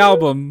yeah, in the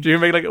album. Do you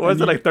make like what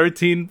was And it like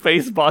 13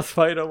 face boss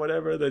fight or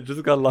whatever that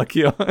just got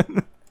lucky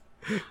on?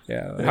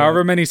 Yeah,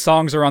 however many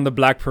songs are on the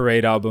Black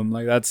Parade album,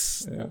 like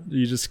that's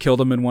you just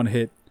killed him in one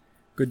hit.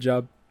 Good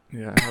job.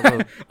 Yeah,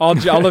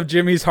 All of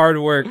Jimmy's hard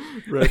work.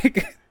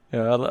 right.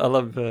 Yeah, I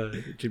love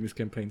Jimmy's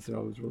campaign, so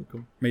it was really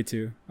cool. Me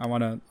too. I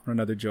want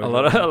another joke. A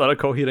lot of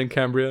Coheed and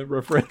Cambria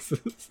references.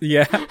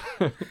 Yeah,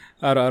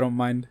 I don't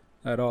mind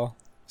at all.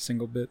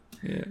 Single bit.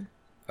 Yeah.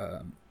 I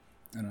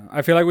don't know.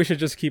 I feel like we should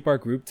just keep our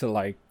group to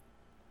like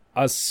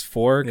us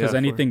four, because Yeah,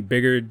 anything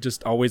bigger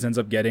just always ends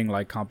up getting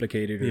like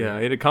complicated. Or, Yeah,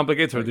 it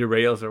complicates or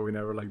derails, or we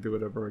never like do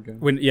it ever again.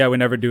 we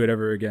never do it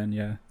ever again.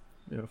 Yeah.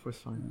 Yeah,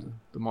 first fine.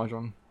 The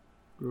Mahjong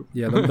group.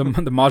 Yeah, the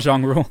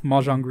mahjong group,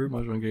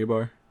 Mahjong gay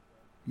bar.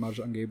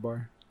 mahjong gay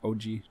bar,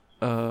 OG.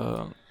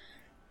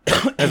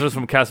 Ezra's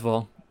from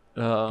Castle.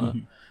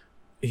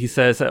 He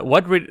says,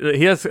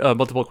 he has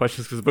multiple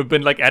questions because we've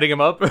been like adding him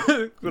up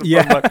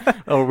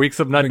from weeks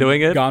of not Been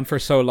doing it. Gone for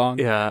so long.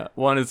 Yeah.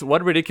 One is,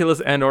 what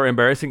ridiculous and or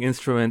embarrassing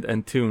instrument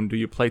and tune do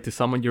you play to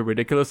summon your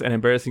ridiculous and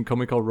embarrassing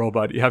comical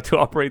robot you have to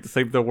operate to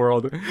save the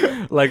world?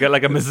 like a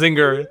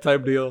Mazinger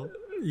type deal.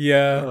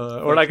 Yeah.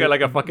 Or like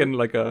a fucking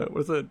like a,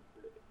 what is it?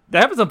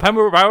 That happens on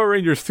Power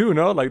Rangers too,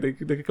 no? Like they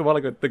come out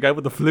like the guy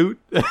with the flute.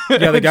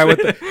 Yeah, the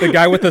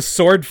guy with the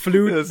sword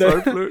flute. The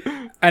sword flute.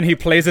 And he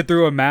plays it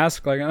through a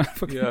mask. Like,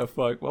 Yeah,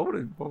 fuck. What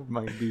would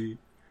mine be?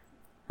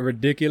 A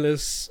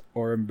ridiculous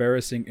or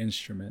embarrassing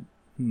instrument.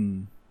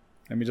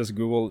 Let me just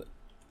Google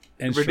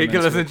instruments.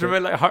 Ridiculous real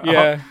instrument, quick.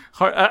 like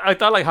I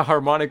thought like a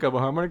harmonica,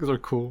 but harmonicas are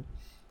cool.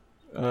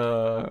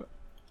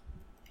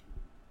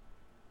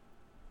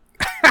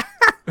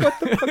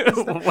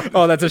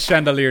 Oh, that's a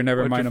chandelier.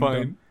 Never What'd mind. you I'm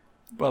find? done.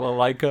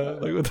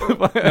 Balalaika. Like what the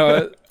fuck?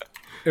 No,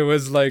 it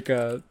was like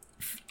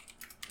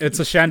it's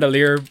a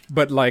chandelier,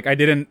 but like I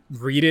didn't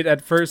read it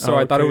at first, so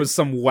I thought it Okay. was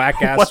some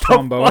whack ass What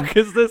trombone. the fuck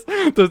is this?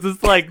 There's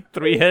this like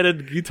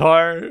 3-headed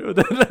guitar.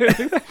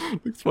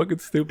 Looks fucking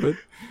stupid.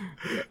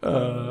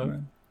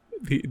 Man.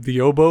 The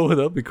oboe,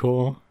 that'd be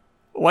cool.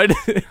 Why did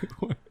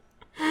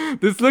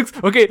this looks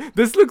okay?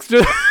 This looks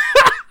just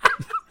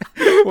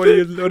What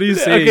are you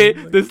saying? okay.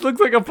 This looks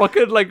like a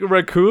fucking like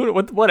raccoon.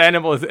 What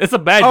animal is it? It's a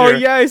badger. Oh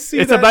yeah, I see.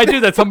 It's a badger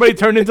that somebody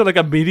turned into like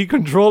a MIDI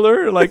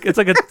controller. Like it's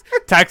like a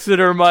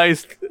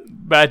taxidermized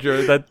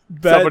badger that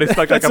somebody stuck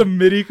like That's a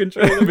MIDI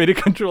controller. a MIDI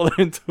controller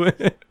into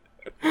it.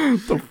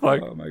 The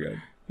fuck? Oh my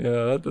god.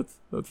 Yeah,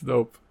 that's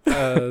dope.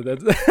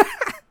 That's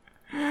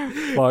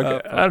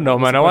Fuck. I don't know,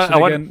 man. What's the I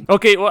question want.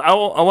 Okay, well,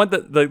 I want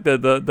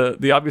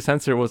the obvious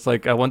answer was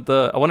like I want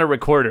a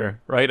recorder,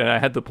 right? And I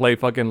had to play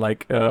fucking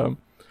like the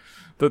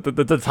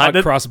hot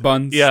cross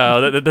buns. yeah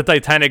the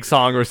Titanic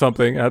song or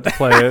something. I had to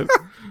play it.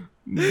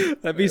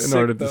 That'd be in sick,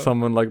 order though. to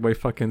summon like my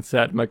fucking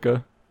Sat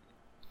Mecha.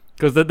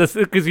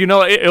 Because you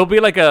know it'll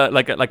be like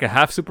a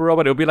half super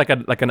robot. It'll be like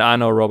an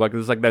Anno robot.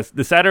 Because like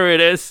the sadder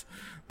it is,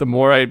 the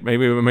more I'm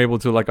able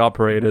to like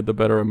operate it, the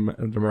better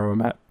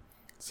I'm at.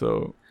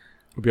 So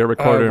it'll be a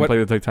recorder and what- play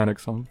the Titanic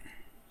song.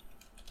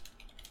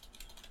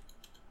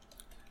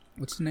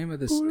 What's the name of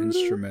this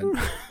instrument?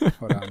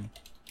 Hold on.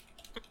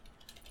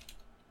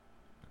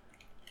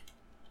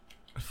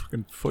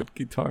 Fucking foot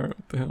guitar.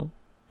 What the hell?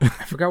 I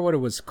forgot what it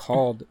was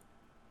called.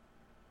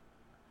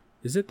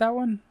 Is it that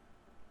one?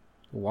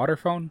 The water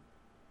phone?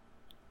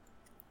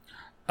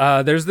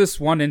 There's this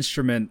one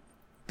instrument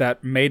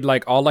that made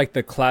like all like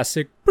the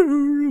classic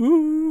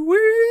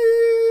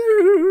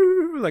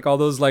like all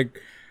those like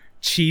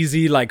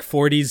cheesy like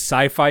 40s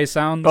sci-fi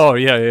sounds. Oh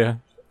yeah.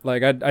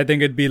 Like I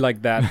think it'd be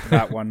like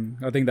that one.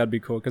 I think that'd be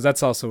cool because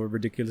that's also a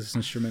ridiculous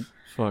instrument.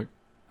 Fuck.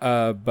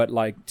 But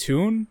like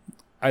tune,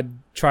 I'd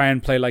try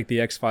and play like the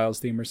X-Files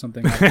theme or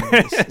something. I don't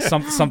know,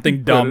 just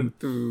something dumb.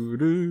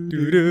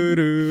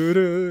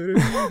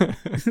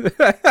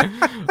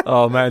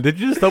 Oh man, did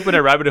you just open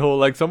a rabbit hole?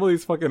 Like some of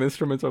these fucking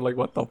instruments are like,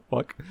 what the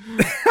fuck?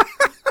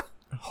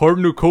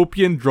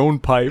 Hornucopian drone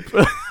pipe.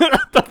 What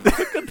the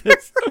fuck is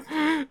this?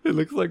 It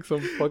looks like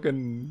some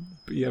fucking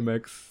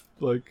BMX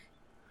like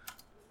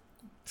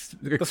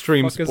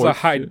extreme fuck is sports.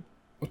 a shit.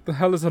 What the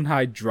hell is an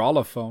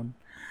hydraulophone?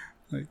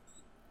 Like,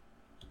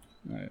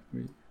 alright,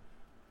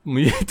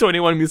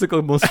 21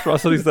 musical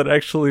monstrosities that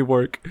actually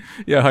work.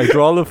 Yeah,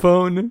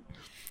 hydraulophone.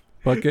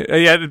 Fucking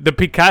yeah, the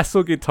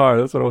Picasso guitar.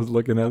 That's what I was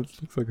looking at.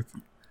 It looks like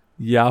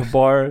it's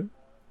bar.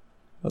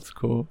 That's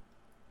cool.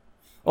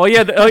 Oh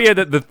yeah, the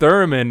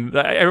theremin.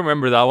 I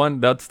remember that one.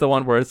 That's the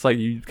one where it's like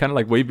you kind of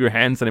like wave your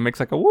hands and it makes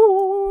like a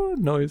woo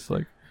noise.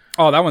 Like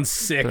oh, that one's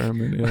sick.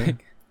 theremin. Yeah.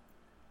 Like,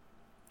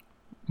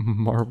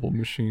 Marble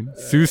machine.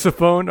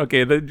 Sousaphone?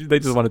 Okay, they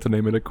just wanted to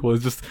name it cool.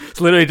 It's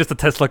literally just a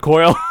Tesla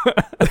coil.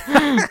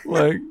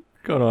 Like,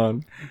 come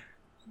on.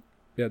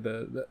 Yeah,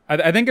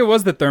 I think it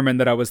was the theremin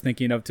that I was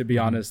thinking of, to be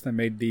honest, that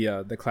made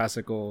the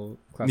classical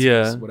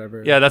Yeah.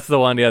 whatever. Yeah, that's the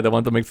one. Yeah, the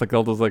one that makes like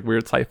all those like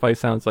weird sci-fi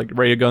sounds, like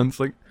ray guns,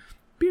 like.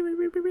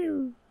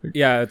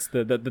 Yeah, it's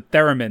the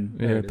theremin.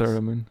 There Yeah, it is.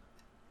 theremin.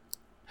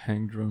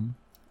 Hang drum.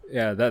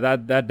 Yeah,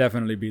 that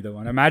definitely be the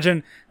one.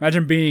 Imagine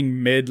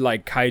being mid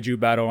like kaiju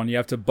battle and you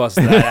have to bust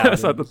that out.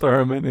 That's not the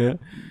theremin.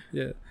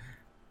 Yeah.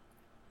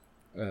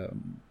 Yeah.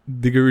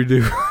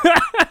 Diggery-doo.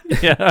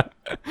 Yeah.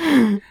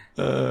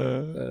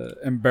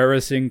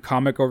 Embarrassing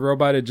comical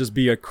robot. It'd just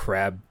be a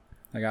crab.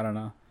 Like, I don't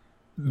know.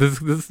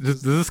 This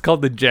is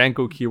called the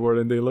Janko keyboard,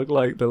 and they look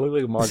like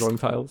mahjong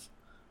tiles.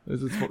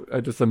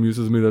 It just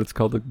amuses me that it's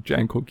called the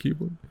Janko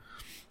keyboard.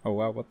 Oh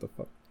wow, what the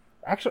fuck?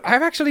 Actually,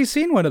 I've actually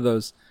seen one of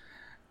those.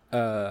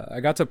 I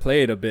got to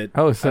play it a bit.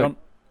 Oh, is I that, don't,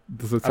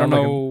 does it I don't sound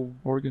like know. an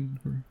organ?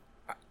 Or?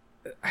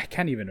 I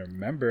can't even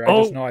remember. I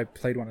just know I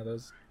played one of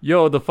those.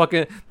 Yo,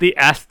 the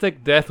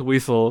Aztec death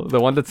whistle, the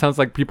one that sounds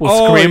like people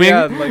screaming.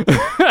 Yeah, like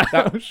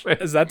Oh,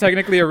 shit. is that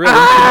technically a real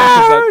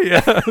Ah!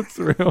 instrument? Yeah, it's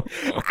real.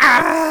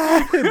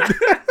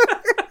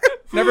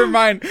 Never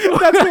mind.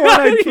 That's the one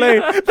I play.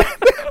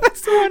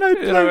 That's the one I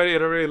play.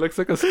 It already looks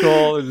like a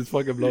skull and just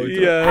fucking blowing.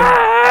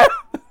 Yeah.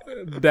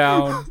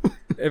 Down.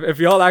 If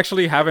y'all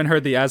actually haven't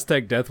heard the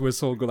Aztec death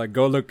whistle,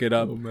 go look it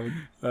up. Oh,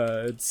 man.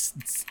 It's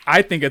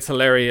I think it's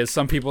hilarious.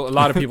 A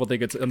lot of people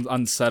think it's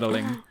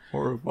unsettling,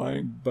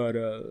 Horrifying. but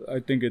I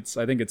think it's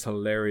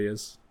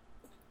hilarious.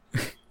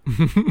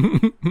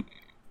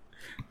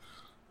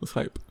 What's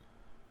hype?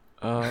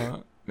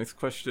 Next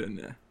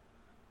question.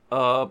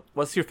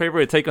 What's your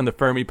favorite take on the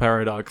Fermi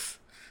paradox?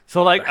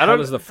 So like I don't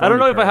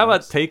know if I have a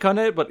take on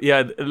it, but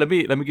yeah, let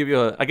me give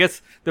you I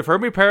guess the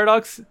Fermi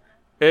paradox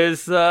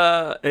is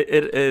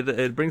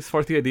it brings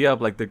forth the idea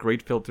of like the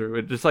great filter.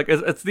 It just like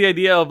it's the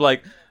idea of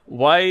like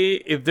why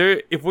if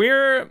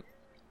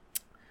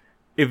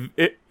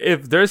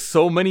there's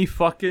so many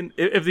fucking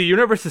if the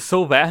universe is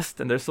so vast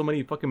and there's so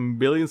many fucking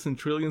billions and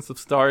trillions of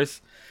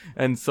stars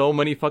and so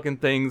many fucking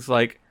things,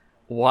 like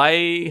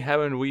why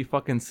haven't we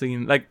fucking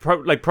seen like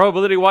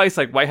probability wise,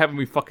 like why haven't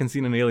we fucking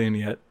seen an alien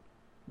yet?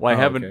 Why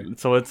haven't okay.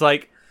 So it's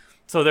like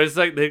so there's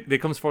like there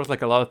comes forth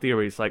like a lot of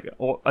theories. Like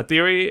a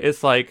theory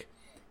is like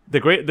the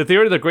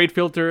theory of the great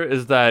filter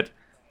is that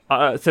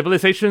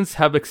civilizations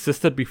have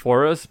existed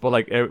before us, but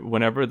like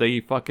whenever they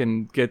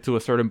fucking get to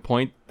a certain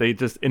point, they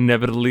just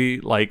inevitably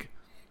like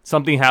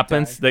something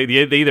happens. They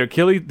either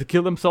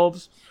kill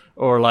themselves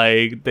or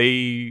like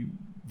they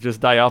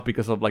just die off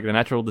because of like a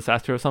natural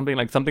disaster or something.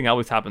 Like something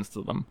always happens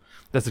to them.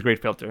 That's a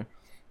great filter.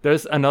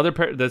 There's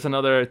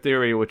another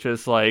theory which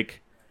is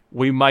like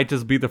we might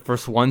just be the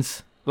first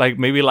ones. Like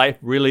maybe life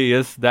really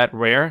is that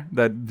rare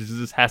that this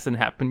just hasn't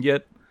happened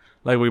yet.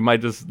 Like we might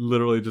just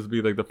literally just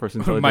be like the first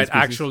intelligent might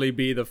species. actually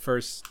be the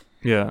first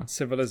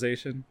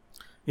civilization.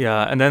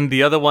 Yeah, and then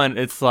the other one,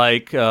 it's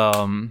like,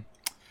 well,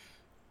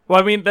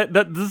 I mean that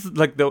this is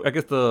like I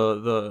guess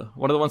the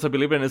one of the ones I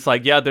believe in is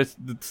like, yeah, there's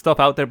stuff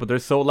out there, but they're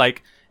so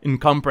like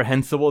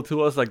incomprehensible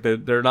to us. Like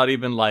they're not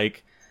even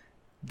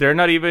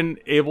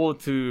able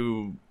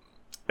to.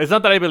 It's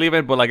not that I believe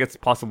it, but like it's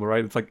possible,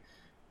 right? It's like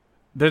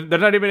they're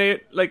not even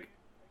like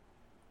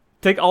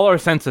take all our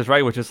senses,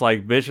 right? Which is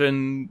like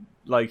vision,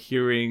 like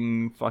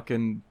hearing,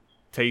 fucking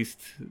taste,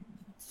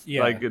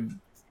 like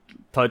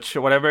touch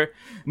or whatever.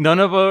 None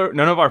of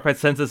our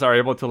senses are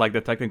able to like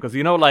detect it, because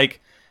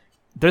like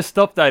there's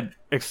stuff that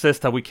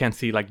exists that we can't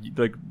see, like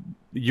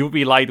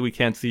UV light we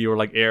can't see, or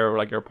like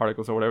air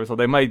particles or whatever. So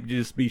they might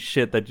just be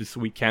shit that just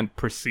we can't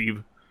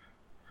perceive.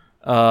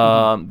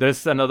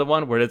 There's another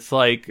one where it's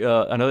like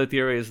another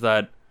theory is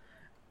that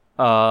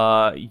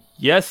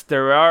yes,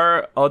 there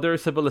are other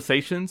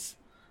civilizations,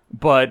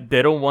 but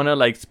they don't want to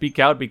like speak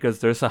out because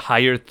there's a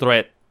higher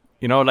threat.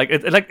 Like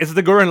it's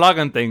the Gurren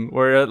Lagann thing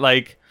where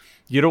like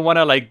you don't want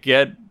to like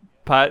you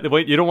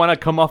don't want to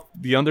come off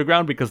the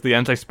underground because the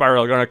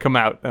anti-spiral are gonna come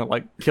out and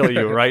like kill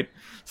you, right?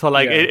 So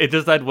like it's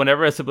just that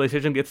whenever a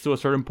civilization gets to a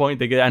certain point,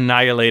 they get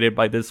annihilated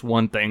by this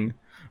one thing,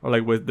 or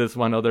like with this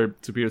one other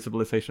superior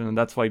civilization, and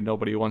that's why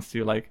nobody wants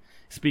to like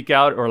speak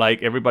out, or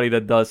like everybody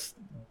that does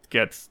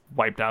gets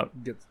wiped out.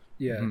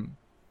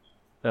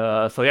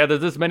 So yeah,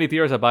 there's many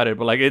theories about it,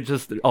 but like it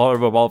just all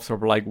revolves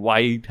over like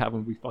why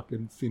haven't we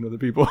fucking seen other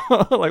people?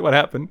 Like what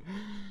happened?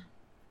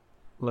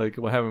 Like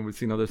why haven't we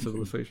seen other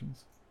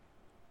civilizations?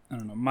 I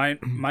don't know.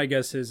 My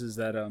guess is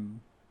that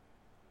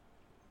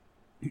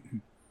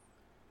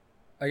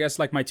I guess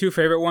like my two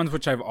favorite ones,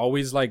 which I've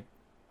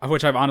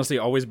honestly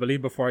always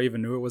believed before I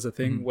even knew it was a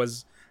thing,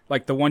 was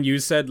like the one you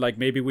said, like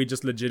maybe we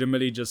just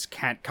legitimately just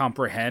can't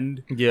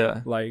comprehend.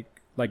 Yeah. Like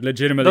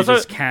legitimately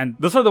can't.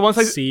 Those are the ones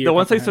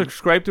I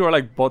subscribe to are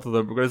like both of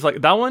them, because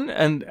like that one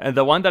and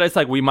the one that is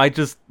like we might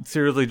just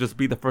seriously just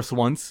be the first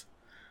ones,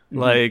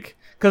 like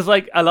because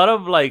like a lot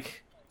of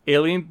like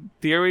alien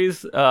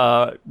theories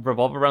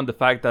revolve around the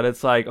fact that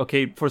it's like,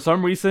 okay, for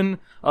some reason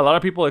a lot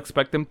of people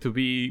expect them to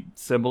be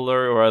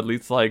similar, or at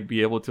least like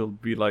be able to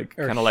be like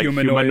Or kind of like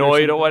humanoid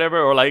humanoid or or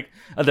whatever, or like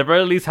at the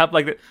very least have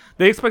like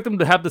they expect them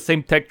to have the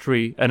same tech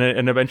tree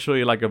and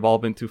eventually like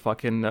evolve into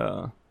fucking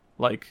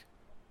like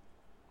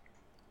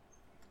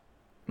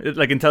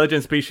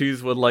intelligent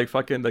species with like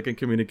fucking that can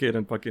communicate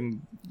and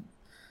fucking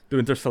do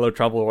interstellar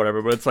travel or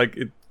whatever. But it's like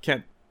it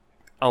can't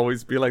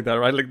always be like that,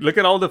 right? Like look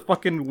at all the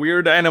fucking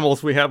weird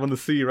animals we have on the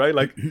sea, right?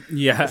 Like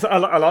Yeah. so a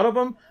lot of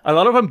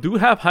them do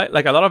have high,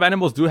 like a lot of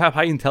animals do have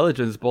high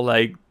intelligence, but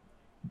like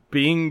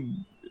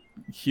being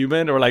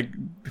human or like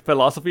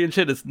philosophy and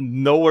shit is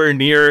nowhere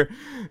near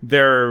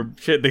their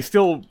shit. They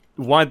still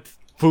want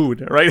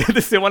food, right?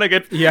 They still want to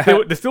get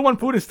they still want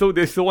food, and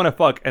they still want to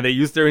fuck, and they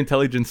use their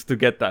intelligence to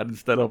get that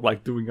instead of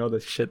like doing all the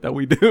shit that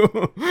we do.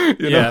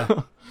 you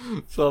know?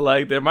 So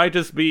like there might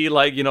just be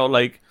like, you know,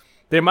 like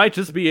there might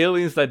just be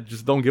aliens that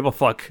just don't give a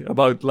fuck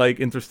about like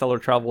interstellar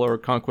travel or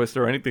conquest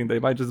or anything. They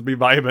might just be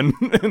vibing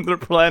in their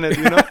planet,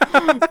 you know?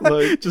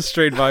 Like Just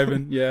straight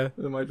vibing. Yeah.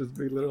 they might just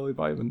be literally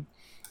vibing.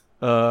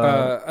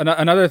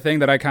 Another thing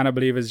that I kind of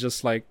believe is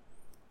just like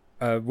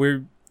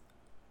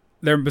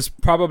there's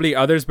probably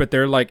others, but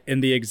they're like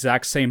in the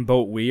exact same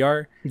boat we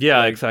are.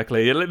 Yeah,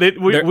 exactly.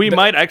 We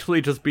might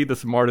actually just be the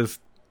smartest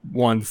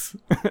ones.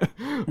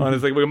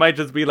 Honestly, we might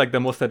just be like the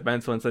most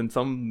advanced ones, and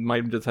some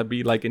might just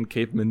be like in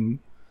caveman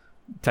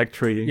tech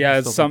tree. Yeah,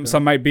 and stuff some like that.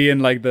 some might be in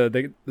like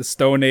the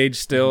Stone Age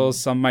still.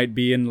 Some might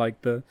be in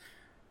like the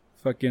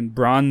fucking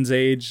Bronze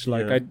Age.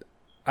 Like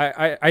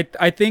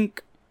I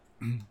think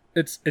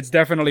it's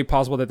definitely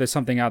possible that there's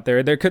something out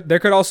there. There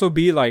could also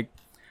be like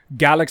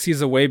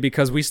galaxies away,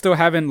 because we still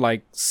haven't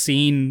like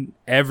seen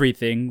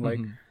everything. Like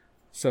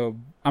so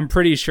I'm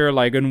pretty sure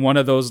like in one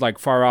of those like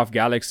far off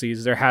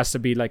galaxies there has to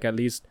be like at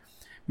least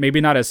maybe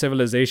not a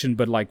civilization,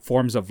 but like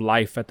forms of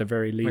life at the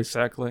very least.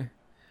 Exactly.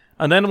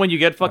 And then when you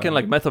get fucking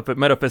like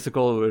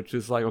metaphysical, which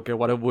is like, okay,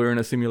 what if we're in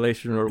a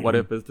simulation, or what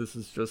if this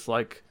is just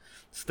like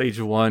stage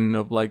one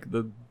of like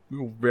the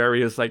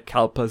various like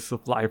kalpas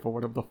of life, or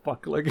whatever the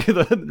fuck, like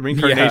the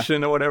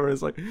reincarnation or whatever.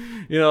 It's like,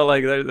 you know,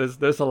 like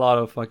there's a lot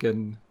of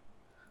fucking,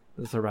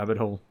 there's a rabbit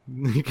hole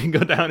you can go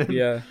down in.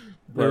 Yeah,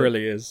 But- there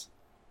really is.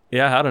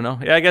 Yeah, I don't know.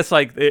 Yeah, I guess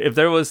like if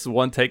there was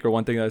one take or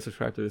one thing that I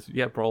subscribe to, is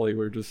probably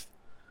we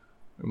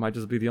might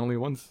just be the only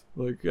ones.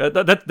 Like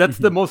that's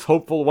the most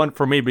hopeful one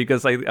for me,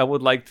 because I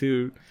would like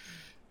to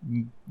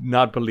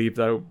not believe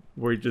that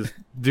we're just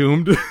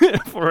doomed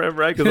forever,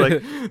 right? Because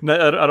like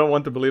I don't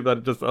want to believe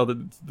that just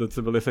the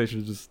civilization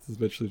is just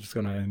eventually just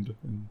gonna end.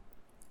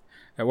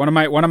 Yeah, one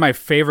of my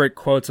favorite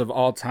quotes of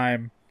all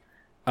time.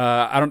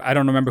 I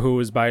don't remember who it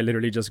was by. I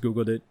literally just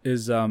Googled it.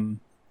 Is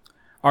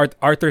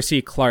Arthur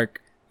C. Clarke.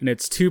 And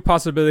it's two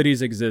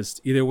possibilities exist.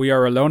 Either we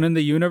are alone in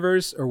the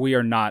universe, or we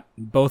are not.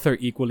 Both are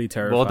equally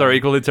terrifying. Both are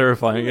equally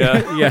terrifying.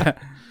 Yeah, Yeah.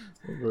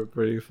 we're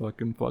pretty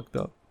fucking fucked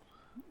up.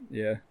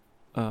 Yeah.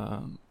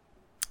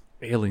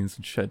 Aliens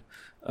and shit.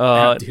 Dude,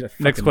 I fucking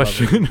Next love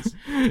question.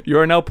 You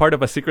are now part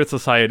of a secret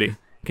society.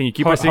 Can you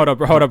keep a secret?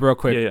 Hold up real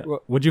quick. Yeah.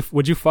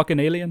 Would you fuck an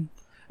alien?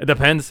 It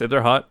depends if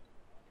they're hot.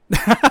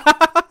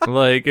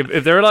 Like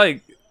if they're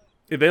like,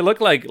 if they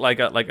look like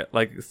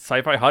a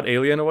sci-fi hot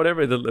alien or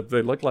whatever, if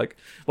they look like,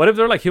 what if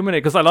they're like human?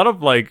 Because a lot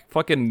of like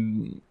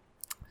fucking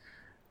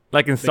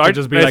like in Star could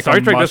just be like Star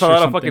a Trek, there's mush a or lot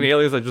of something. fucking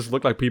aliens that just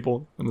look like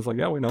people, and it's like,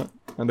 yeah, why not?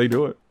 And they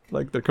do it.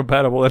 Like they're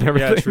compatible and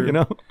everything. true. You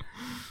know.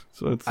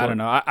 So it's I don't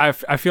know. I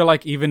feel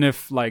like even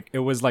if like it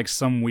was like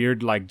some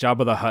weird like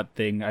Jabba the Hutt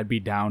thing, I'd be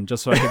down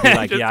just so I could be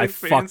like, Just yeah, I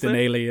experience fucked an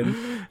it.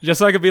 alien. Just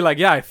so I could be like,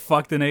 yeah, I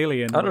fucked an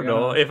alien. I don't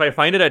know if I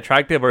find it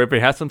attractive, or if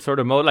it has some sort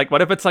of mode. Like,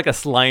 what if it's like a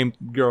slime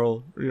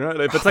girl? You know,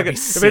 if it's like that'd be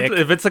sick.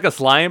 if it's like a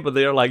slime, but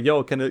they're like,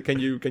 yo, can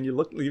you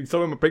look? You show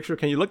them a picture.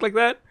 Can you look like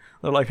that?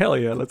 They're like, hell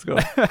yeah, let's go.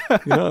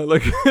 You know,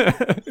 like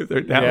if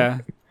they're down. Yeah.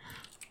 Damn,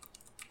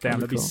 That'd that'd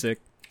be be cool. sick.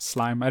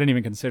 Slime. I didn't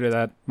even consider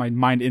that. My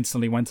mind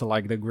instantly went to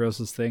like the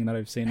grossest thing that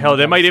I've seen. Hell,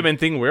 they might even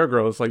think we're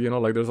gross. Like, you know,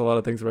 like there's a lot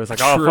of things where it's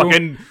like, oh, True.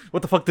 fucking,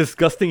 what the fuck,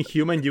 disgusting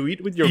human you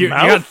eat with your You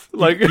mouth? got,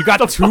 like, you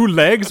got two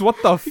legs. What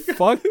the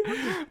fuck?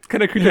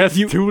 kind of creature has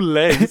two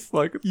legs.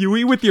 Like, You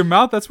eat with your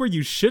mouth. That's where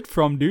you shit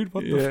from, dude.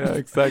 What the yeah,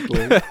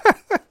 exactly.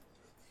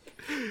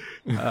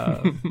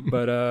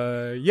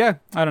 yeah,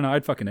 I don't know.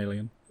 I'd fuck an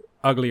alien,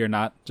 ugly or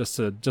not, just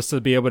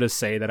to be able to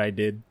say that I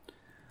did.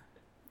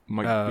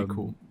 Might be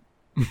cool.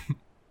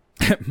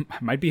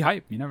 Might be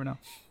hype. You never know.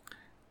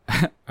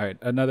 All right,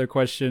 another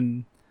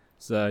question.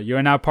 So you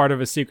are now part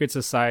of a secret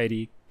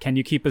society. Can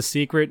you keep a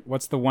secret?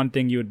 What's the one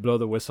thing you would blow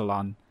the whistle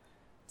on?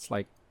 It's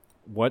like,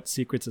 what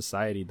secret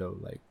society though?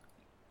 Like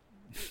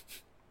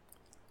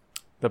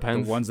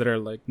Depends. the ones that are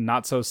like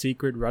not so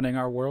secret, running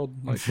our world.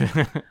 Like,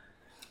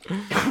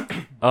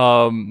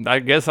 I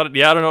guess I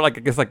don't know. Like,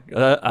 I guess like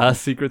a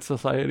secret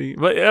society,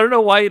 but I don't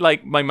know why.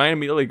 Like, my mind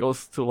immediately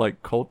goes to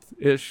like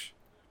cult-ish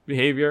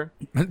behavior.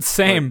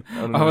 same.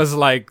 I don't I know. was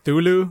like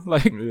Thulu.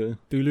 Like Yeah.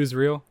 Thulu's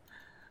real.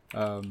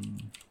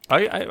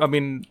 I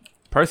mean,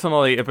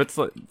 personally, if it's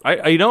like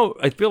I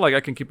feel like I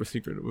can keep a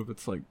secret if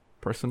it's like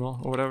personal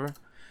or whatever.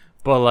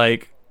 But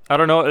like, I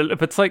don't know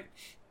if it's like,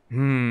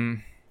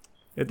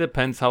 it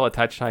depends how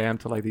attached I am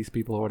to like these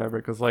people or whatever.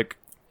 Because like,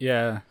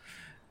 Yeah.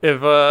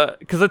 if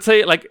because let's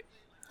say like,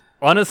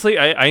 honestly,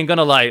 I ain't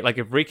gonna lie. Like,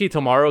 if Ricky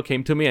tomorrow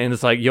came to me and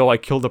it's like, yo, I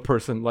killed a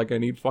person, like I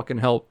need fucking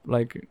help,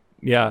 like.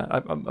 Yeah,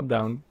 I'm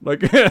down.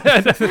 Like,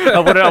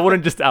 I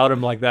wouldn't just out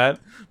him like that.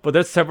 But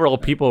there's several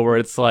people where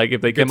it's like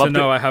if they Good came up to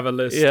know I have a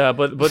list. yeah,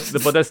 but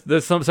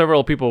there's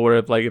several people where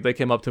if they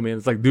came up to me and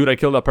it's like, dude, I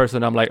killed that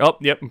person, I'm like, oh,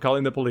 yep, I'm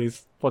calling the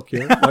police. Fuck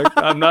you. Like,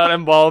 I'm not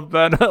involved.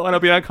 I don't want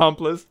to be an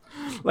accomplice.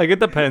 Like, it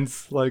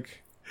depends.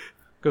 Like,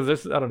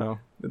 because I don't know.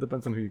 It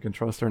depends on who you can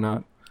trust or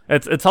not.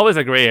 It's always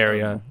a gray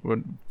area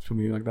to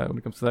me like that when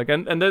it comes to that.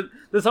 And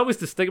there's always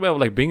the stigma of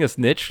like being a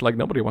snitch. Like,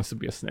 nobody wants to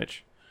be a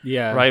snitch.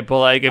 Yeah. Right, but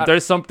like if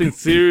there's something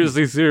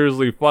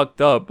seriously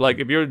fucked up, like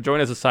if you're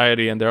joining a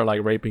society and they're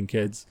like raping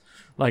kids,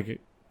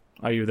 like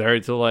are you there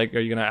to like, are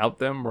you gonna out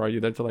them, or are you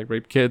there to like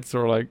rape kids,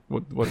 or like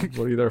what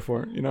are you there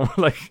for? You know,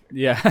 like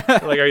Yeah.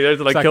 like are you there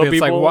to like Exactly. kill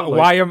It's people? like,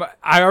 why am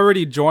I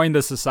already joined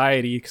the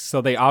society,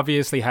 so they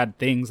obviously had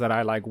things that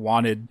I like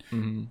wanted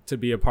to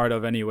be a part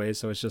of anyway.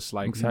 So it's just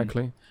like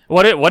Exactly.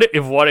 What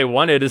if what I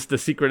wanted is the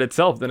secret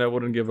itself? Then I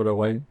wouldn't give it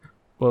away.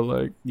 But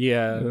like,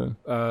 Yeah.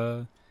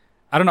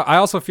 I don't know. I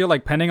also feel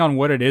like depending on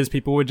what it is,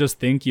 people would just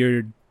think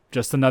you're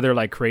just another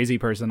like crazy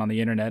person on the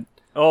internet.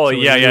 oh So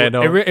yeah, I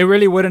know. It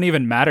really wouldn't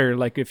even matter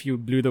like if you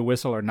blew the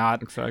whistle or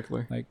not.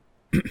 Exactly. Like,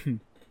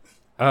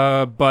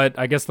 but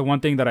I guess the one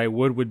thing that I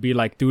would be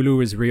like,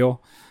 Dulu is real.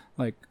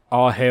 Like,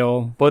 all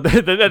hail But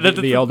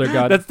the elder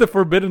god. That's the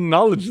forbidden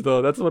knowledge,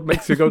 though. That's what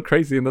makes you go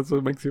crazy, and that's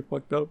what makes you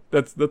fucked up.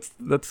 That's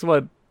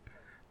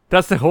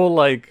the whole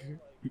like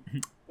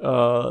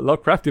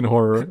Lovecraftian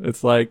horror.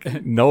 It's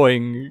like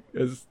knowing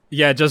is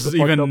Yeah, just the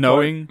fucked even up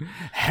knowing.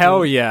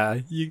 Hell yeah. Are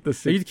the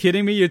you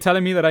kidding me? You're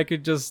telling me that I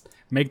could just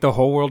make the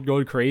whole world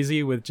go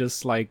crazy with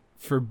just like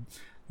for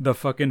the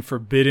fucking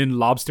forbidden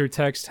lobster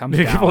text? I'm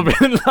down.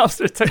 forbidden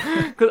lobster.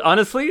 Because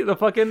honestly, the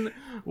fucking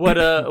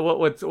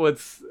what's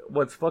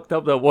fucked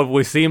up, that what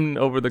we've seen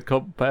over the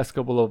past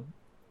couple of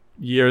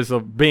years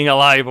of being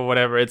alive or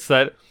whatever, it's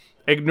that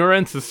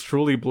ignorance is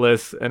truly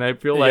bliss, and I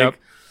feel like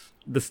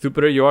the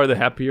stupider you are, the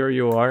happier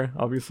you are,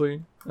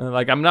 obviously.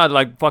 Like, I'm not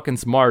like fucking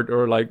smart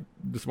or like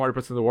the smartest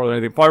person in the world or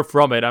anything. Far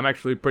from it. I'm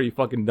actually pretty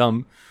fucking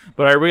dumb.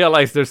 But I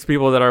realize there's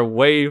people that are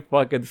way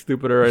fucking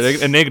stupider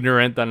and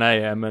ignorant than I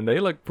am, and they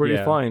look pretty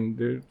fine,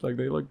 dude. Like,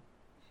 they look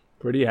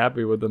pretty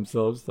happy with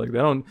themselves. Like,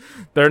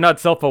 they're not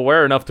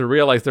self-aware enough to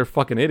realize they're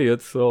fucking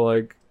idiots. So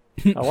like,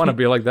 I want to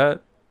be like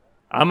that.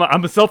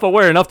 I'm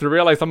self-aware enough to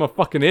realize I'm a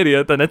fucking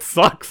idiot, and it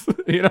sucks.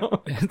 You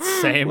know,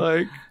 Same.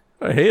 Like,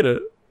 I hate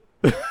it.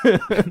 I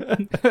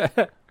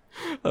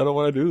don't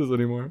want to do this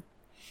anymore.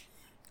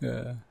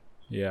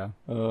 Yeah.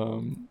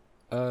 Um,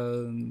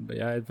 But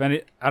yeah,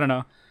 I don't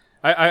know.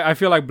 I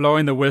feel like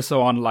blowing the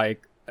whistle on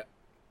like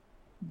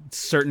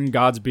certain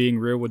gods being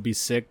real would be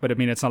sick, but I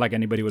mean, it's not like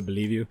anybody would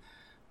believe you.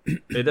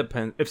 it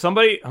depends. If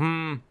somebody,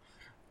 damn,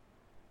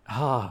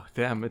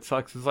 it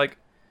sucks. It's like,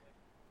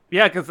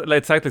 yeah, because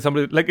exactly,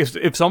 somebody like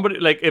if somebody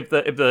like if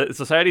the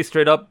society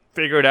straight up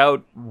figured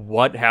out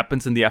what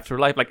happens in the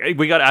afterlife, like, hey,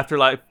 we got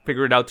afterlife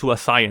figured out to a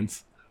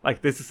science.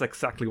 Like, this is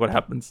exactly what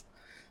happens.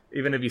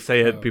 Even if you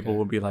say it, people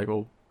will be like,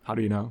 well, how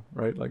do you know,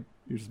 right? Like,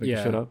 you're just making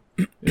shit up.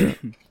 Yeah.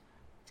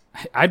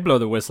 I'd blow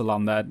the whistle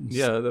on that.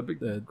 Yeah, that'd be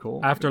cool.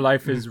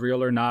 Afterlife is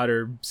real or not,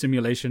 or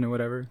simulation or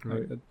whatever.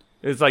 Right.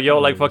 It's like, yo,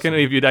 like, fucking,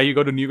 if you die, you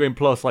go to New Game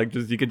Plus. Like,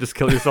 you can just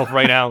kill yourself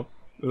right now.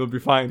 It'll be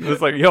fine.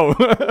 It's like, yo, you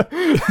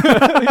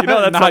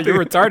know, that's not,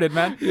 you're retarded,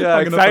 man. Yeah,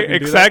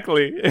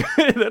 exactly.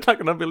 They're not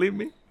gonna believe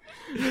me.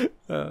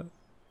 Bro.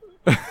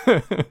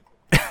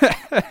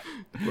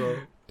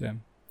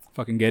 Damn.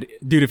 Fucking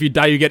dude, if you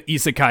die, you get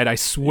isekai'd, I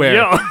swear.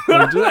 Yo.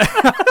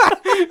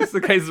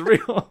 Isekai's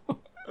real.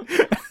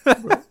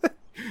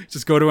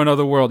 Just go to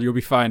another world, you'll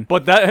be fine.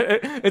 But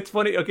it's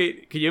funny. Okay,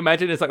 can you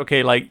imagine? It's like,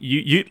 okay, like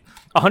you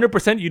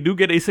 100% you do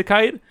get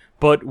isekai'd,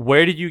 but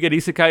where did you get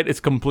isekai'd? It's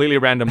completely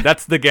random.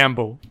 That's the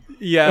gamble.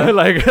 Yeah.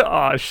 Like,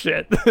 oh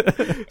shit.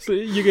 So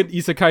you get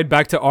isekai'd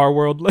back to our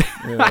world.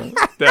 Yeah.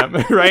 Damn,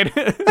 right?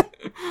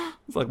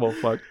 It's like, well,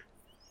 fuck.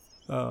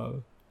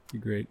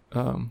 Great.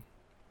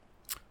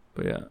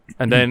 But yeah,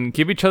 and then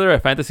give each other a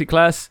fantasy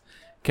class.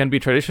 Can be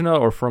traditional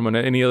or from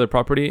any other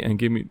property, and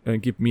give me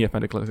a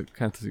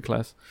fantasy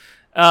class.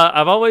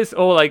 I've always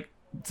like,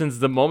 since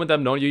the moment I've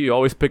known you, you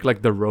always pick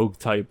like the rogue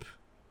type,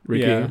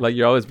 Ricky. Yeah. Like,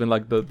 you've always been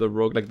like the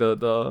rogue, like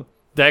the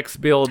dex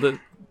build,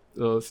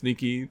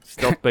 sneaky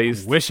stealth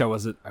based. I wish I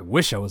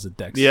was a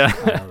dex. Yeah.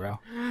 IRL.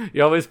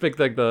 You always pick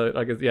like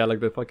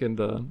the fucking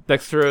the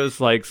dexterous,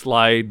 like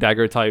sly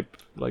dagger type,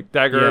 like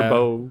dagger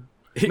bow.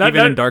 Even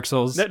in Dark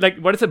Souls. Like,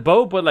 what is it,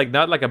 bow, but like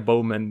not like a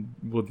bowman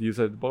would use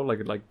it. Bow, like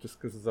just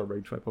because it's a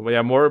rage weapon. But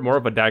yeah, more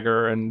of a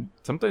dagger, and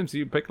sometimes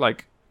you pick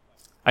like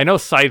I know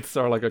scythes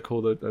are like a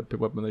cool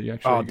weapon that you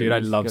actually. Oh, dude, I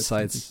love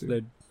scythes.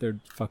 They're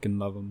fucking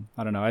love them.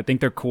 I don't know. I think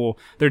they're cool.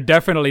 They're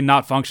definitely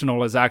not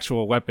functional as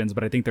actual weapons,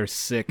 but I think they're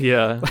sick.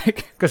 Yeah,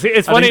 Like, because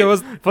it's funny.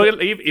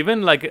 there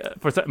Even like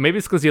maybe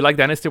it's because you like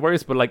Dynasty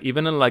Warriors, but like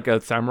even in like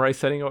a samurai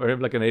setting or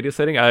like an 80s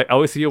setting, I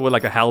always see you with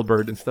like a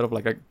halberd instead of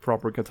like a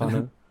proper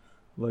katana,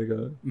 like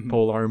a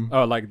pole arm.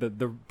 Oh, like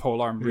the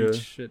pole arm reach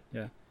Yeah. shit.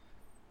 Yeah.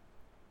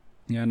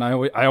 Yeah, and I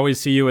always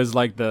see you as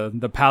like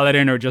the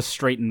paladin or just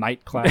straight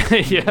knight class.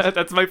 Yeah,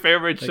 that's my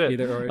favorite Like shit.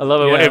 either or. I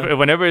love it Yeah.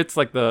 whenever it's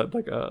like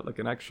like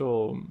an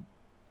actual.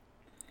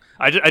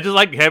 I just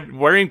like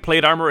wearing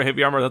plate armor or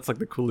heavy armor. That's like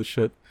the coolest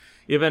shit.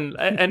 Even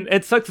and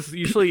it sucks.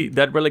 Usually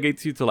that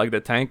relegates you to like the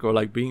tank or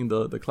like being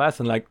the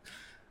class. And like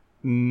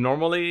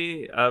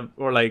normally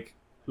or like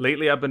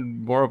lately I've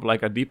been more of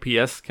like a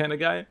DPS kind of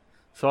guy.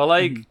 So I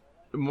like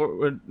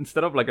more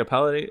instead of like a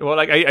paladin. Well,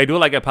 like I do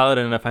like a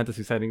paladin in a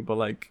fantasy setting, but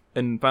like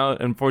in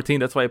 14,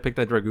 that's why I picked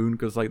that dragoon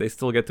because like they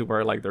still get to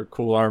wear like their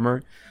cool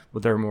armor,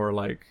 but they're more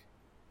like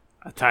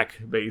attack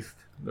based.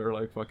 They're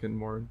like fucking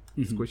more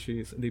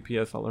squishy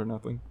DPS all or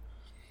nothing.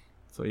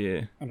 So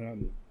yeah, I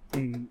don't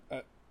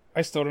know.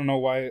 I still don't know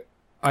why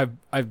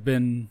I've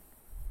been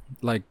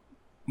like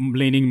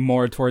leaning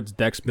more towards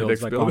dex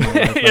builds like all my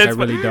life. Like, I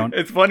really don't.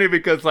 It's funny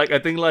because like I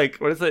think like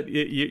what is it?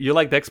 You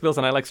like dex builds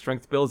and I like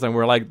strength builds, and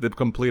we're like the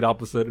complete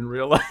opposite in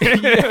real life.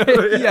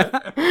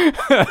 Yeah.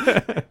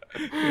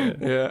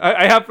 Yeah.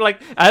 I have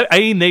like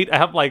I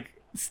have like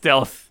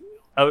stealth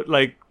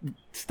like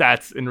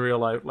stats in real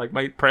life. Like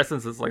my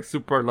presence is like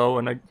super low,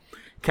 and I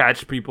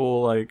catch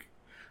people like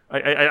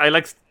I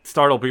like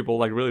startle people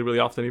like really really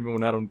often, even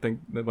when I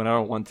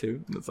don't want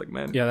to. And it's like,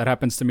 man, Yeah, that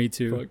happens to me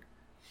too.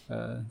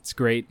 fuck, It's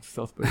great.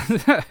 stealth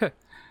based. Yeah,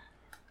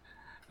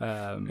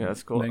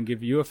 that's cool. Then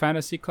give you a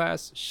fantasy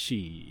class.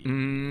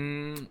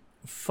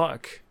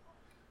 Fuck.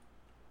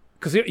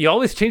 Because you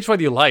always change what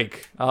you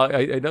like.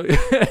 I know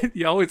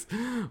you always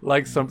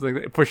like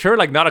something for sure.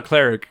 Like not a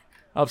cleric,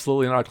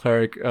 absolutely not a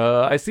cleric.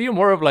 I see you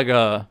more of like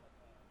a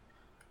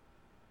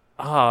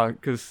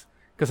because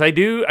I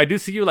do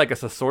see you like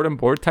as a sword and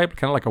board type,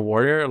 kind of like a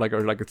warrior, like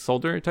or like a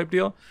soldier type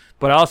deal.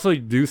 But I also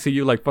do see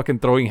you like fucking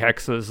throwing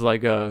hexes,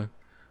 like a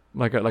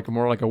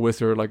more like a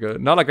wizard, like a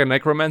not like a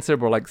necromancer,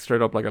 but like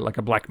straight up like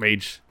a black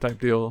mage type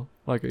deal.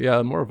 Like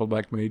yeah, more of a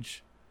black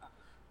mage.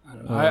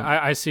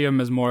 I see him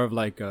as more of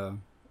like a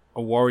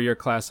warrior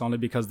class only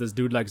because this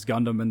dude likes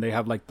Gundam and they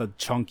have like the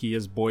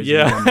chunkiest boys. in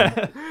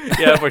Gundam. Yeah,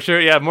 yeah, for sure.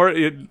 Yeah,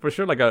 for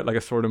sure like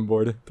a sword and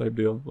board type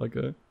deal, like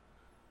a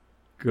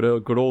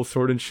good old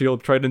sword and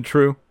shield, tried and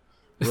true,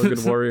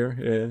 rugged warrior.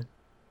 Yeah,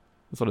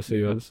 that's what I see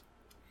you as.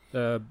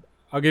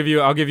 I'll give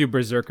you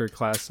berserker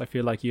class. I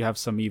feel like you have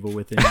some evil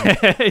within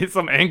you.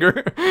 Some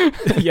anger.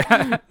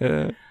 Yeah.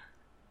 Yeah.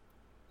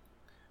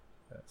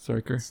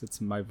 Berserker.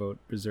 It's my vote,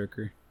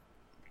 berserker.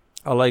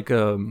 I like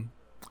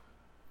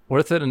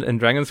what is it in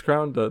Dragon's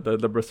Crown?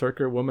 The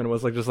berserker woman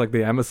was like just like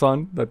the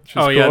Amazon. That she's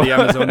Yeah, cool. the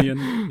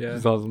Amazonian. Yeah,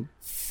 She's awesome.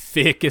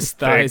 thickest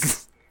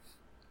thighs.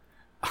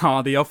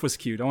 Oh, the elf was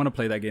cute. I want to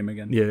play that game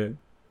again. Yeah.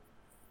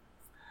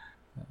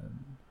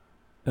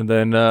 And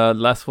then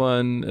last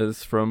one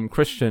is from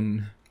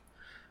Christian.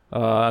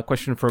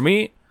 Question for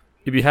me: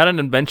 if you had an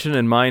invention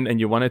in mind and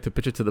you wanted to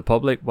pitch it to the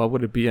public, what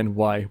would it be and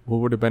why? What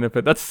would it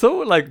benefit? That's so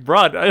like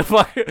broad.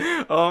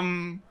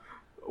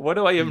 What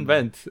do I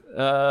invent?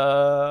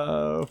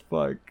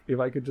 Fuck. If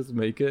I could just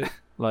make it,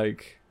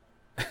 like,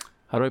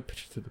 how do I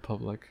pitch it to the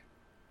public?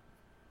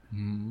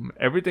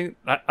 Everything.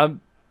 A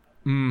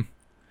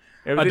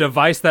Everything,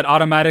 device that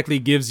automatically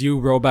gives you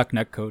rollback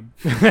netcode.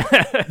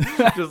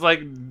 just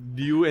like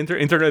you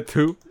internet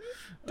too.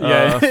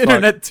 Yeah, Fuck.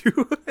 internet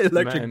 2,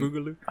 electric Man.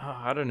 boogaloo.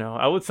 I don't know.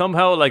 I would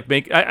somehow like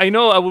make. I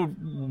know I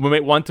would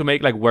want to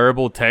make like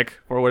wearable tech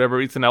for whatever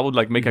reason. I would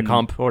like make a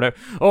comp or whatever.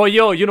 Oh,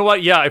 yo, you know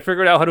what? Yeah, I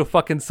figured out how to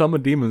fucking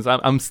summon demons.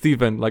 I'm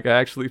Steven. Like I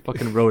actually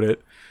fucking wrote it.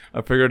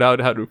 I figured out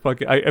how to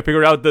fucking. I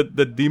figured out the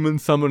demon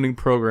summoning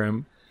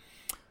program,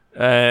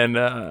 and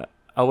I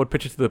would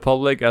pitch it to the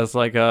public as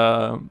like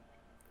a.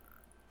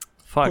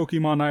 Fuck.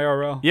 Pokemon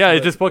IRL. Yeah,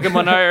 it's just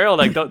Pokemon IRL.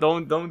 Like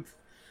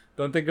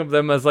don't think of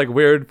them as like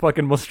weird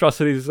fucking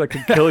monstrosities that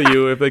could kill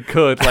you if they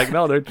could. Like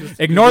no, they're just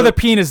Ignore the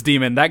penis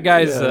demon. That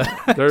guy's.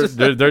 yeah.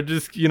 They're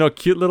just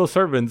cute little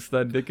servants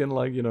that they can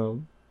like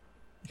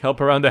help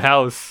around the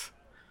house,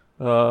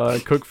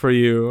 cook for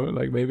you,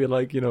 like maybe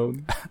like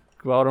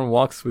go out on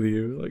walks with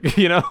you, like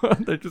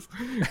they're just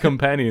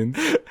companions.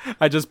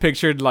 I just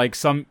pictured like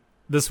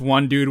this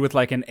one dude with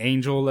like an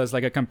angel as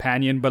like a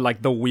companion, but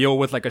like the wheel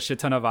with like a shit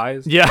ton of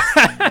eyes. Yeah,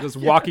 Just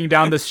walking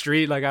down the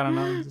street, like I don't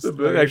know. Just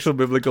the actual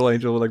biblical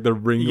angel with like the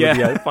ring with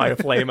the fire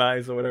flame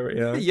eyes or whatever.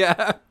 Yeah,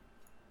 yeah.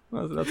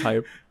 that's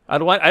hype.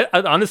 I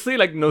honestly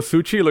like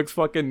Nosuchi looks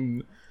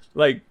fucking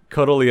like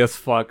cuddly as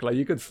fuck. Like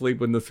you could sleep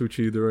with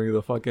Nosuchi during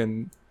the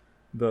fucking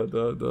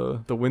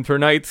the winter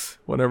nights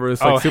whenever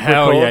it's like super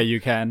hell cold. yeah,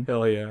 you can.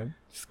 Hell yeah,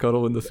 just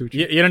cuddle with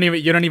Nosuchi.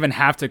 You don't even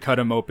have to cut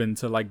him open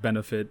to like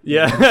benefit.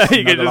 Yeah,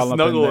 you can just all up in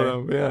snuggle with there.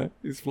 him. Yeah,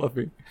 he's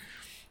fluffy.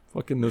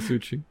 Fucking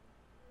Nosuchi.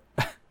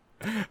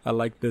 I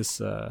like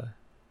this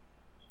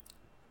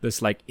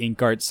this like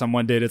ink art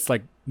someone did. It's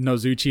like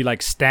Nozuchi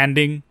like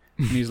standing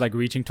and he's like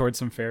reaching towards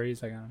some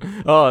fairies. Like, I don't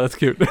know. Oh, that's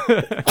cute.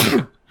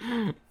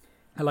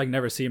 I like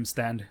never see him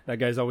stand. That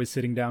guy's always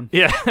sitting down.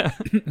 Yeah.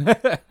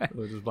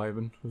 They're just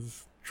vibing with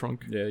his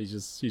trunk. Yeah, he's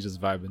just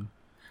vibing.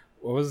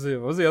 What was the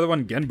other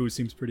one? Genbu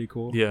seems pretty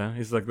cool. Yeah,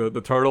 he's like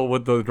the turtle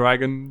with the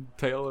dragon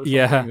tail or something.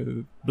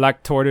 Yeah.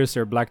 Black tortoise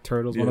or black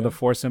turtle is one of Yeah. the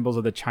 4 symbols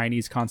of the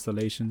Chinese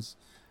constellations.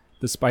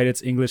 Despite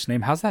its English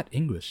name. How's that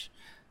English?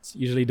 It's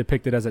usually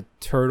depicted as a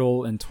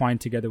turtle entwined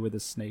together with a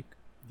snake.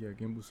 Yeah,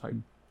 Genbu's hype.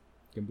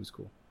 Genbu's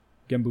cool.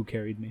 Genbu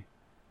carried me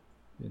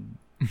in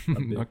a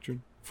bit,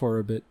 Nocturne. for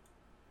a bit.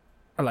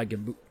 I like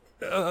Genbu.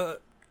 But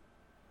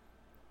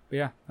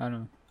yeah, I don't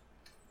know.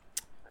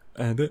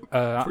 And it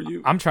for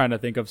you. I'm trying to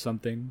think of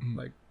something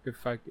like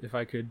if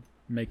I could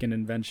make an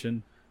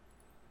invention.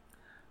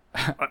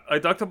 I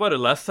talked about it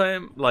last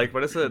time. Like,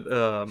 what is it?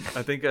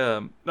 I think I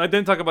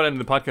didn't talk about it in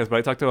the podcast, but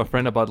I talked to a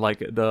friend about like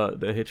the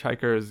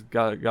Hitchhiker's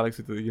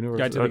Galaxy to the Universe.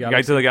 Guide to the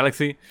Guide to the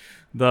Galaxy.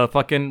 The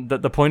fucking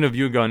the point of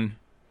view gun.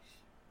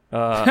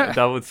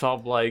 That would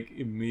solve like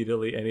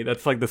immediately any.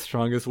 That's like the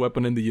strongest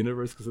weapon in the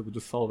universe because it would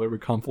just solve every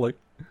conflict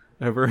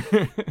ever.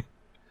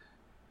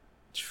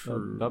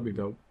 True. That'd be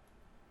dope.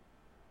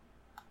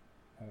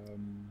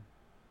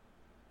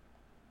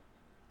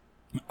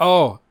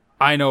 Oh,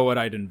 I know what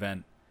I'd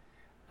invent.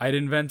 I'd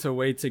invent a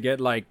way to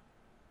get like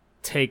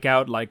take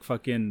out like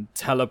fucking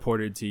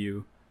teleported to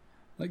you,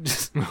 like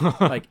just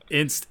like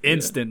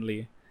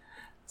instantly.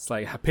 It's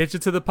like pitch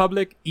it to the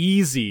public,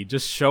 easy.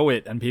 Just show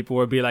it, and people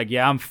will be like,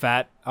 "Yeah, I'm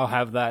fat. I'll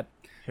have that."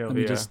 Hell Let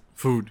me yeah. just-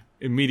 Food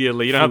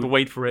immediately. You don't have to Food.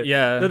 wait for it.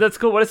 Yeah. That's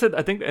cool. What is it?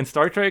 I think in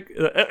Star Trek,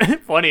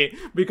 funny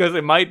because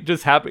it might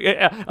just happen.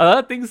 A lot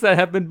of things that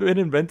have been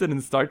invented in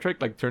Star Trek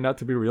like turn out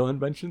to be real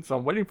inventions. So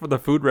I'm waiting for the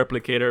food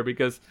replicator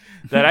because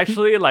that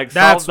actually like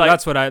That's solved, like,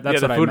 that's what I that's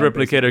yeah, what the I food meant,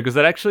 replicator because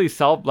that actually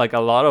solved like a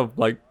lot of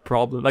like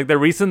problems. Like the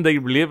reason they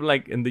live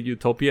like in the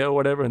utopia or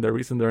whatever, and the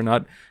reason they're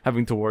not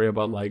having to worry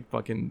about like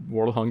fucking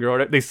world hunger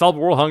or they solved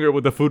world hunger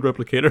with the food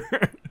replicator.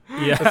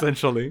 Yeah.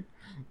 essentially.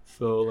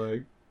 So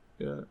like,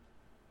 yeah.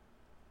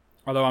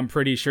 Although I'm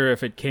pretty sure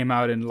if it came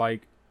out in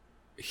like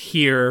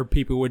here,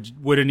 people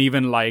wouldn't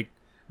even like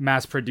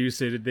mass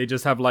produce it. They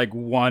just have like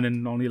one,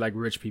 and only like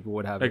rich people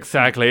would have it.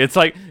 Exactly. It's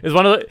like it's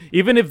one of the,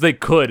 even if they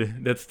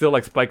could, they'd still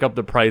like spike up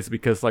the price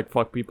because like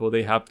fuck people,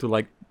 they have to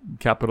like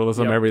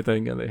capitalism Yep.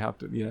 everything, and they have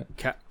to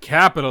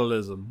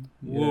Capitalism.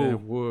 Yeah, Woo.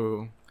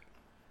 woo.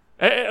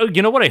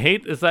 You know what I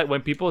hate is that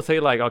when people say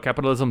like, "Oh,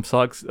 capitalism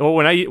sucks," or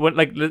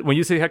when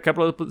you say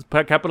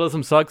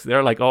capitalism sucks,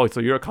 they're like, "Oh, so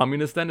you're a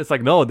communist?" Then it's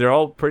like, no, they're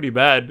all pretty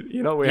bad.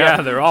 You know,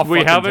 They're all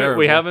we fucking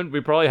terrible.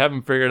 we probably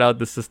haven't figured out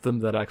the system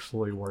that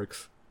actually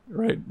works,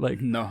 right?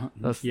 Like No.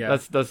 that's yeah.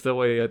 that's the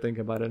way I think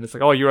about it. And it's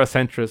like, oh, you're a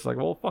centrist. Like,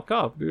 well, fuck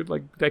off, dude.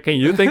 Like, can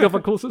you think of a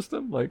cool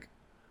system? Like,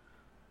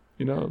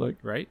 you know, like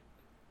Right?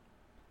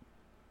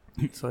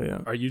 so yeah.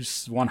 Are you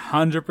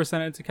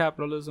 100% into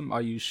capitalism?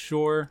 Are you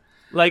sure?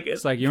 Like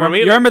It's like you for remember, me,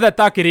 you remember that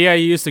taqueria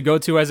you used to go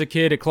to as a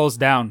kid? It closed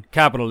down.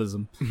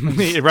 Capitalism.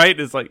 right?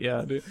 It's like,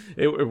 yeah, dude,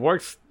 it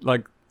works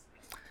like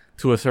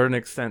to a certain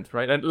extent,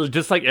 right? And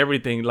just like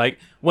everything, like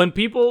when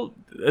people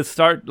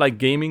start like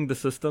gaming the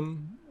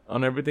system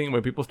on everything,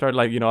 when people start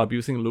like, you know,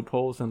 abusing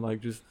loopholes and like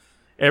just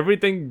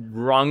everything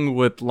wrong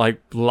with like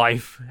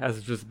life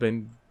has just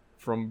been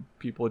from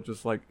people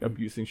just like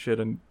abusing shit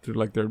and to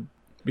like their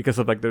because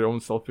of like their own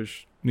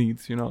selfish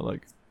needs, you know,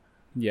 like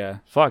Yeah.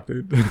 fuck,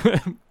 dude.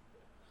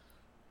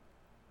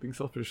 Being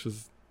selfish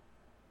it's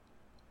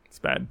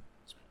bad.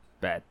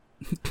 Bad.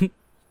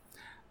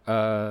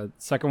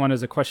 Second one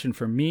is a question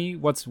for me.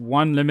 What's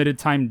one limited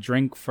time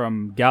drink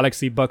from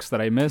Galaxy Bucks that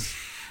I miss?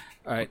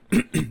 All right.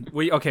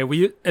 we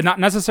not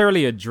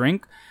necessarily a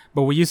drink,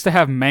 but we used to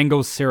have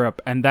mango syrup,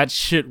 and that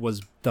shit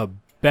was the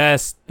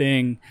best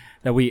thing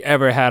that we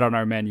ever had on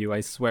our menu,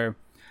 I swear.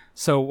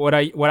 So what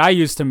I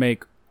used to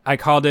make, I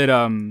called it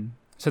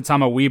since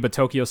I'm a weeb, a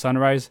Tokyo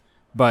Sunrise,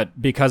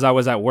 but because I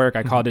was at work,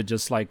 I called it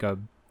just like a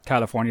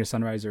California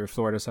Sunrise or a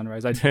Florida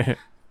Sunrise. I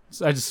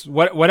just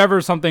whatever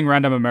something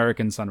random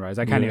American Sunrise.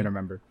 I can't Yeah. even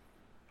remember.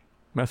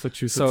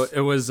 Massachusetts. So it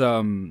was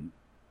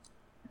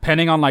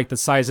depending on like the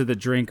size of the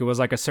drink, it was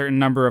like a certain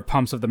number of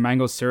pumps of the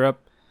mango syrup,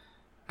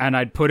 and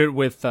I'd put it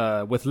with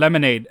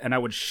lemonade, and I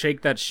would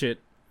shake that shit,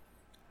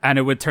 and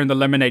it would turn the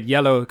lemonade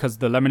yellow because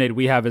the lemonade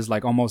we have is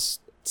like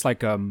almost it's like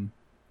kind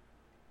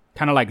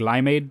of like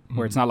limeade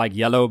where it's not like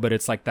yellow, but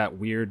it's like that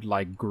weird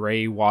like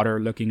gray water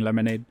looking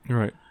lemonade.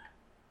 right.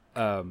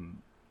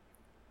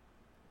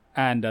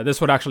 And this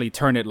would actually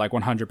turn it like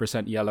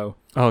 100% yellow.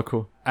 Oh,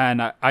 cool.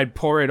 And I'd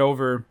pour it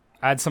over,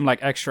 add some like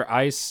extra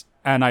ice,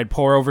 and I'd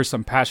pour over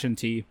some passion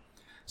tea.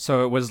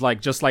 So it was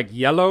like just like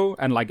yellow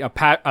and like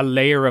a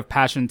layer of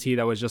passion tea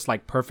that was just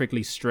like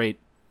perfectly straight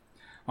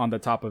on the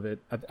top of it.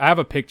 I have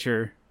a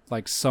picture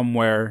like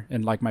somewhere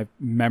in like my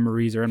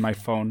memories or in my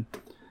phone.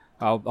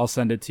 I'll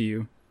send it to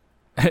you.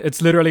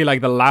 It's literally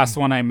like the last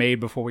one I made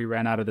before we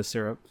ran out of the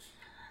syrup.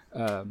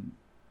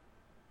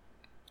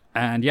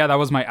 And yeah, that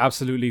was my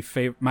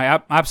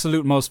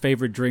absolute most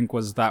favorite drink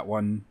was that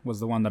one, was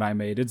the one that I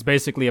made. It's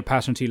basically a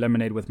passion tea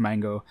lemonade with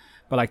mango.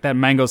 But like that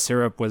mango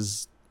syrup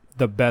was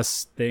the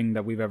best thing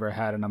that we've ever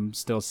had, and I'm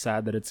still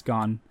sad that it's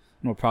gone.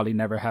 And we'll probably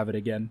never have it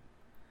again.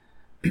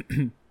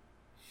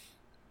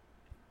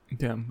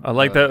 Damn, I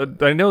like that.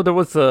 I know there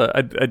was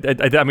I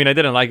mean, I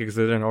didn't like it because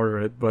I didn't order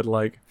it, but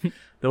like,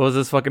 there was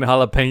this fucking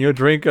jalapeno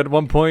drink at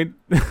one point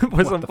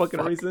for some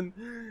fucking reason.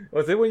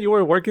 Was it when you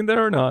were working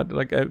there or not?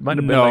 Like, it might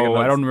have been. No,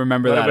 I don't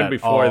remember that. Might have been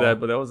before all. that,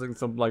 but that was like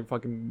some like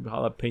fucking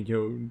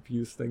jalapeno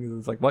infused thing. And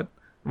it's like, what?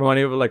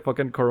 Reminding of like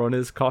fucking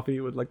Corona's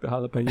coffaphy with like the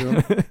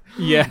jalapeno.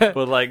 Yeah,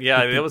 but like,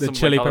 yeah, there was the some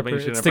chili like, pepper.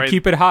 jalapeno It's shit. to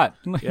keep it hot.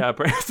 Yeah,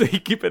 apparently you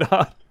keep it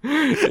hot.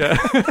 Yeah,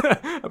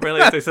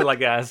 apparently it tasted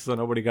like ass, so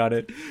nobody got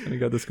it, and it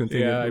got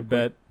discontinued. Yeah, I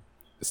bet.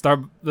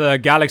 The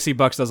Galaxy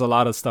Bucks does a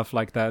lot of stuff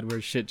like that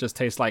where shit just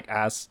tastes like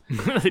ass.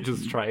 They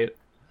just try it.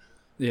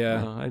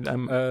 Yeah,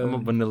 I'm a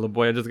vanilla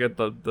boy. I just get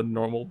the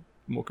normal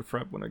mocha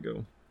frap when I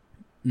go.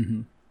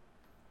 Mm-hmm.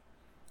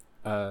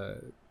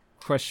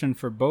 Question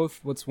for both: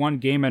 what's one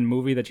game and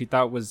movie that you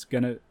thought was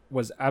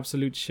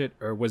absolute shit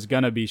or was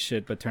gonna be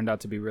shit but turned out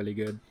to be really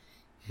good?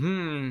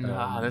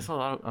 There's a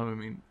lot. I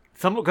mean,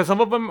 some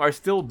of them are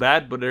still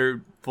bad, but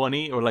they're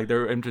funny or like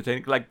they're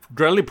entertaining. Like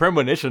Deadly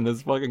Premonition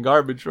is fucking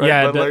garbage, right?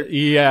 Yeah,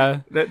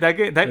 but, that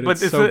game.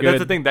 But it's so that's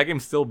the thing. That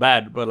game's still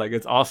bad, but like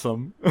it's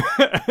awesome.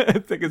 I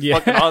think it's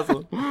fucking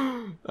awesome.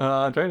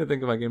 I'm trying to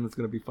think of a game that's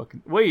gonna be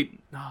fucking. Wait,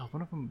 no,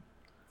 one of them.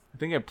 I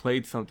think I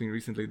played something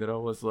recently that I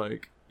was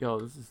like, yo,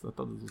 I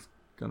thought this was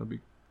gonna be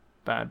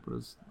bad, but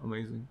it's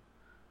amazing.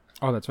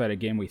 Oh, that's right. A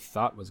game we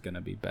thought was gonna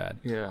be bad.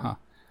 Yeah. Huh.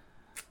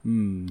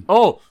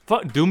 Oh,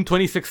 fuck, Doom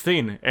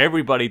 2016.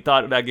 Everybody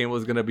thought that game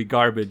was gonna be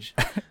garbage.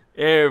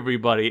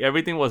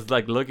 Everything was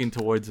like looking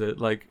towards it.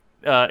 Like,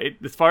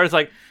 as far as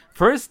like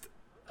first,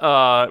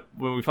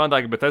 when we found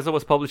like Bethesda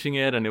was publishing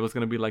it and it was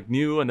gonna be like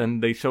new, and then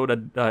they showed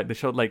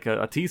like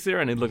a teaser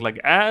and it looked like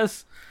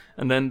ass,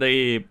 and then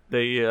they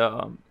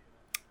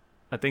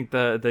I think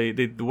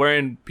they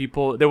weren't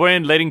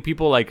letting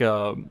people like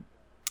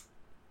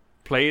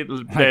play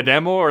the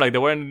demo, or like they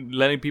weren't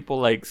letting people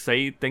like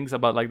say things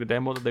about like the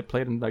demo that they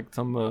played in like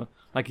some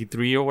like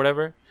E3 or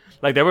whatever.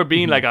 Like they were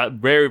being like a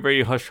very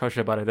very hush hush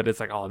about it, that it's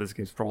like, oh, this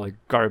game's probably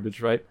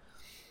garbage, right?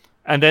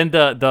 And then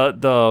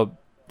the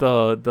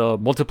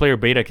multiplayer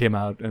beta came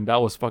out, and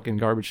that was fucking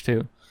garbage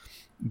too.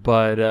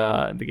 But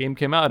the game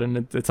came out,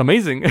 and it's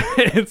amazing.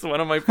 It's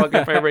one of my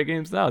fucking favorite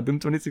games now. Doom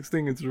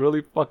 2016. It's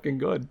really fucking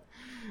good.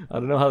 I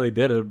don't know how they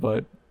did it,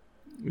 but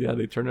yeah,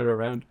 they turned it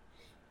around.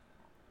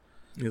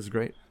 It's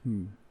great.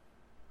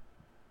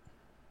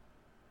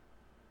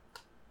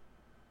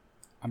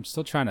 I'm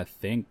still trying to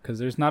think because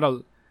there's not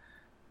a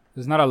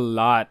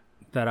lot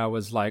that I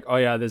was like, oh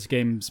yeah, this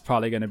game's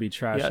probably gonna be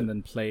trash, and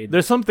then played.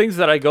 There's some things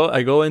that I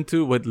go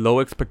into with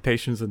low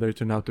expectations, and they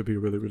turn out to be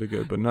really really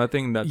good. But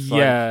nothing that's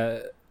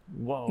like,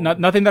 whoa.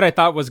 Nothing that I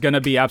thought was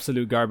gonna be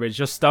absolute garbage.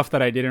 Just stuff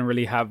that I didn't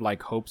really have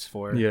like hopes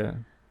for. Yeah.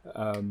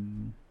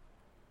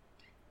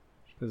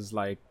 Because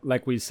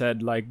like we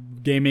said,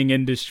 like gaming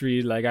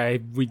industry, like I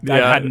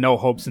had no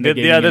hopes in the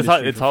gaming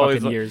industry it's for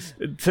always fucking years.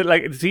 To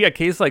like see a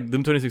case like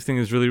Doom 2016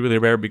 is really really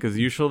rare, because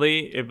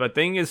usually if a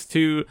thing is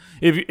too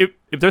if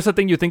there's a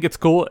thing you think it's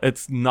cool,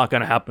 it's not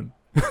gonna happen.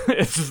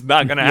 It's just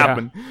not gonna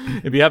happen.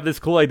 If you have this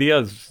cool idea,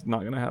 it's just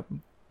not gonna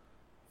happen.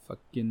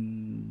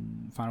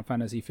 Fucking Final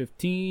Fantasy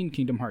 15,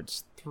 Kingdom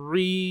Hearts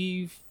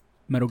 3,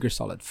 Metal Gear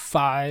Solid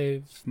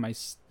 5, my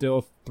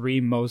still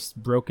 3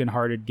 most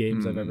broken-hearted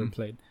games I've ever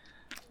played.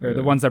 Or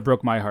the ones that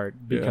broke my heart,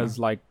 because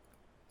like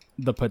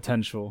the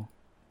potential.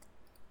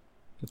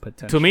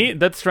 To me,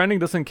 Death Stranding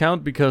doesn't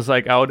count because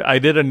like I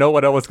didn't know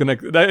what I was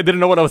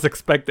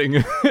expecting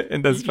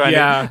in Death Stranding.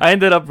 Yeah. I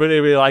ended up really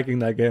really liking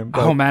that game.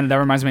 Oh man, that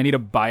reminds me, I need to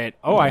buy it.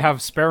 I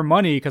have spare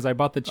money because I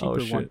bought the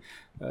cheaper one.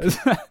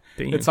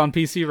 It's on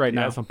PC right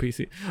now. It's on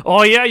PC.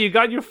 Oh yeah, you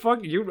got your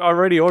you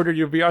already ordered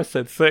your VR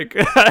set. Sick.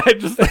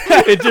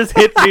 It just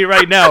hit me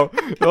right now.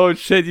 Oh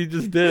shit, you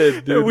just did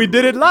it, dude. We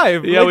did it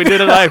live. Yeah, we did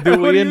it live, dude.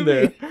 We in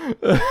there.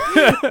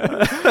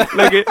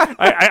 Like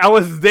I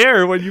was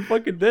there when you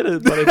fucking did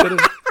it, but I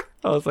didn't.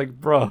 I was like,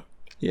 bro,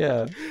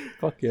 yeah,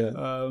 fuck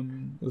yeah.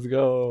 Let's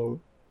go.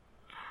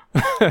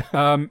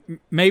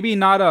 Maybe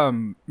not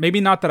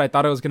that I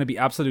thought it was gonna be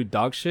absolute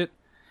dog shit,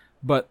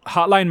 but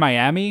Hotline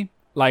Miami.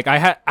 Like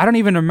I don't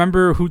even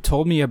remember who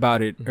told me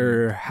about it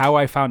or how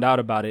I found out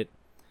about it,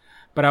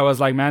 but I was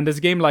like, man,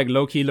 this game like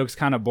low key looks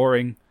kind of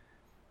boring.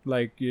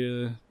 Like,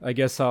 I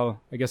guess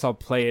I'll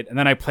play it, and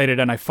then I played it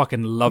and I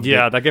fucking loved it.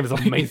 Yeah, that game is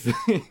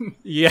amazing.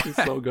 Yeah,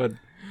 it's so good.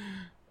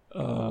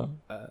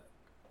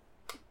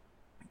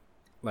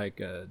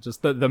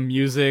 Just the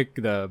music,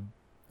 the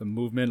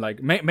movement,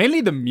 like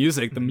mainly the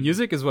music. The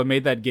music is what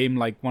made that game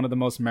like one of the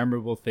most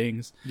memorable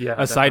things. Yeah,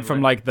 aside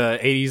from like the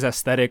 80s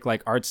aesthetic,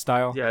 like art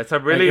style. Yeah, it's a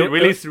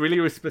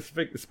really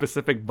specific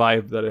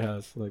vibe that it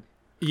has. Like,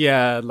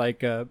 yeah,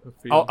 like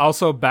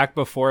also back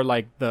before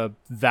like that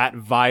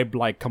vibe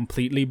like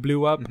completely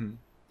blew up.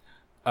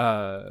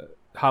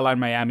 Hotline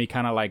Miami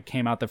kind of like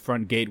came out the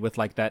front gate with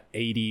like that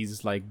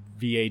 80s like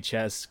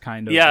VHS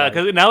kind of. Yeah, like,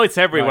 because now it's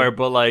everywhere. like-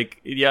 But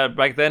like, yeah,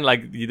 back then,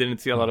 like you didn't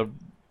see a lot of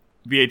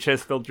VHS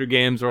filter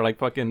games or like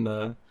fucking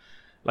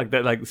like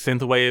that, like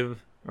synthwave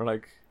or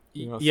like.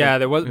 yeah,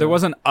 there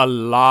wasn't a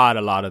lot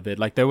of it.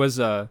 Like there was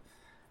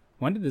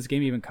when did this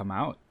game even come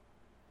out?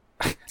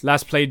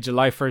 Last played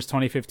July 1st,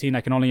 2015.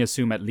 I can only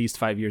assume at least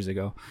 5 years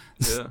ago.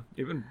 Yeah,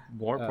 even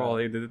more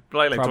probably.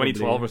 Probably like probably.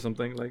 2012 or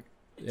something. Like,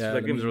 Yeah,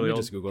 that game's really old.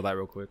 just Google that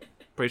real quick.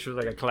 Pretty sure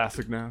it's like a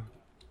classic now.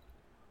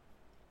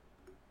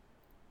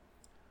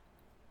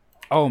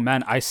 Oh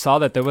man, I saw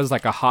that there was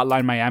like a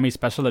Hotline Miami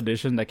special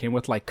edition that came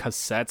with like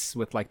cassettes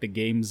with like the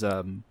game's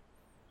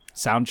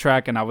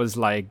soundtrack, and I was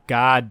like,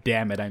 God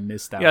damn it, I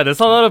missed that. Yeah, there's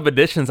a lot of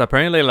editions.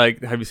 Apparently,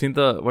 like, have you seen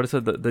what is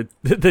it?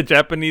 The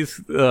Japanese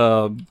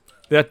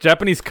that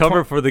Japanese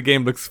cover for the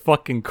game looks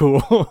fucking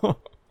cool.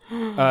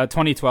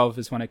 2012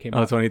 is when it came Oh,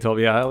 out. 2012.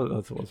 Yeah,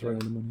 that's what's right on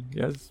the money.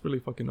 Yeah, it's really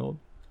fucking old.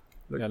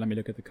 Yeah, let me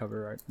look at the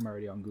cover. Right, I'm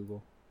already on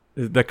Google.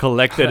 The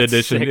collected That's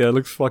edition. sick. Yeah, it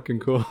looks fucking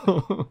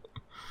cool.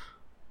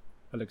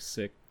 That looks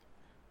sick.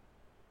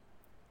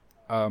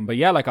 But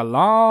yeah, like a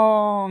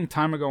long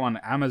time ago on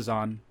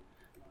Amazon,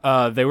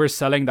 they were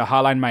selling the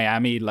Hotline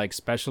Miami like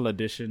special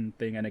edition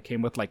thing, and it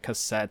came with like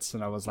cassettes,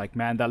 and I was like,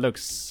 man, that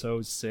looks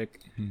so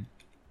sick.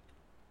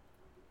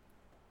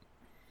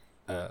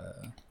 Yeah.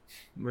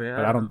 But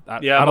I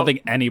don't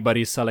think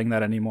anybody's selling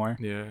that anymore.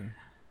 Yeah.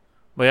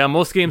 But yeah,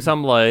 most games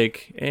I'm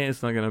like,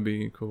 it's not gonna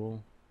be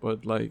cool.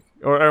 But like,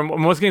 or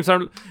most games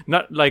are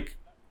not like,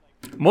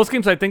 most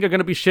games I think are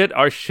gonna be shit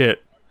are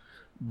shit.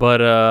 But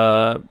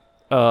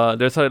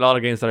there's a lot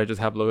of games that I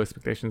just have low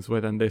expectations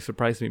with, and they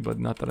surprise me. But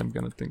not that I'm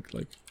gonna think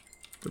like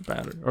they're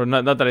bad, or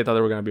not that I thought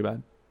they were gonna be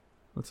bad.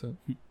 That's it.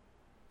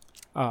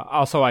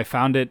 Also, I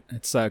found it.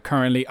 It's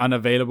currently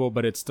unavailable,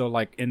 but it's still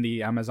like in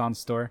the Amazon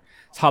store.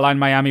 It's Hotline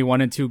Miami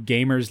 1 and 2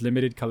 Gamers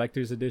Limited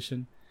Collector's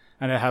Edition,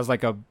 and it has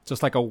like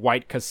just a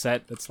white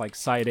cassette that's like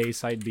side A,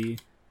 side B,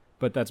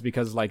 but that's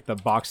because like the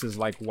box is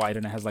like white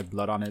and it has like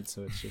blood on it,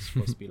 so it's just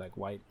supposed to be like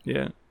white.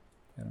 Yeah.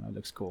 I don't know. It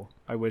looks cool.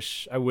 I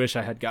wish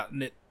I had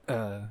gotten it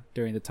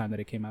during the time that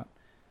it came out.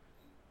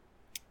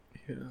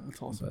 Yeah,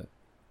 that's awesome.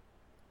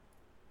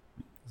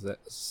 But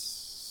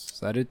is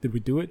that it? Did we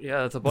do it?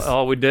 Yeah, that's about.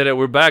 Oh, we did it.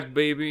 We're back,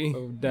 baby.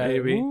 Oh,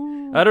 Baby.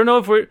 Woo. I don't know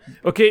if we're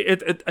okay.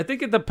 I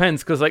think it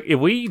depends, because like if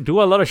we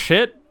do a lot of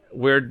shit,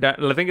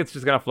 I think it's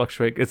just gonna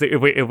fluctuate.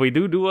 If we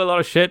do a lot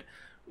of shit,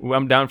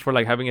 I'm down for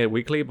like having it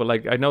weekly. But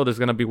like I know there's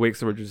gonna be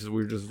weeks where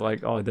we're just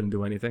like, oh, I didn't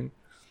do anything.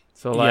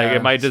 So like Yeah,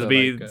 it might just so,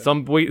 be like,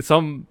 some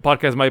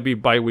podcasts might be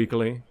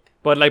bi-weekly.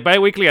 But like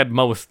bi-weekly at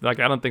most. Like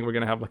I don't think we're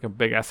gonna have like a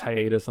big ass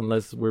hiatus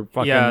unless we're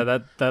fucking. Yeah,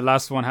 that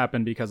last one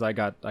happened because I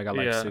got like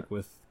Yeah. sick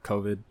with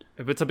COVID.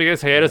 If it's a big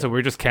ass hiatus and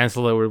we're just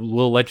cancel it,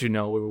 we'll let you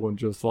know. We won't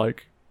just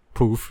like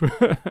poof.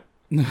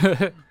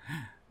 Yeah.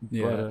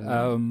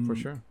 But, for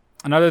sure.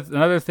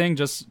 Another thing,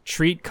 just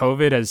treat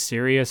COVID as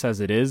serious as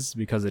it is,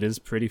 because it is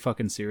pretty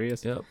fucking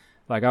serious. Yep.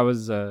 Like I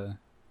was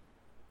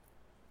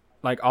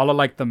like all of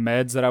like the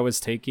meds that I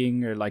was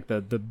taking, or like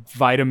the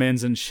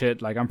vitamins and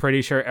shit, like I'm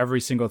pretty sure every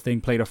single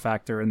thing played a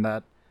factor in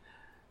that.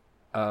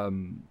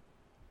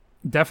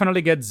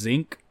 Definitely get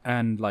zinc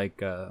and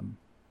like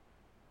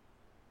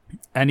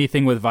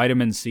anything with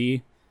vitamin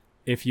C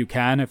if you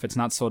can, if it's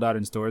not sold out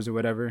in stores or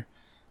whatever,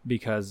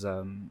 because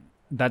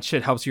that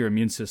shit helps your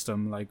immune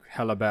system like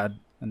hella bad,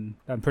 and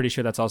I'm pretty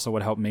sure that's also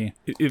what helped me.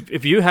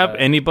 If you have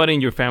anybody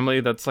in your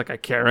family that's like a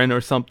Karen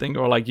or something,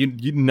 or like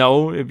you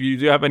know, if you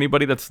do have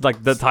anybody that's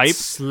like the type,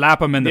 Slap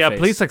them in the face.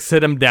 please like sit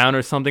them down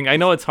or something. I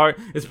know it's hard.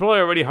 It's probably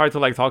already hard to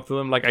like talk to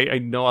them. Like I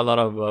know a lot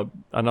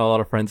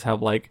of friends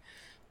have like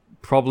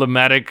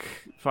problematic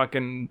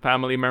fucking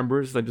family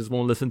members that just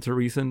won't listen to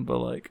reason. But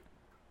like,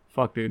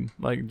 fuck, dude,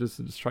 like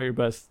just try your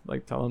best.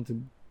 Like tell them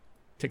to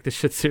take this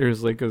shit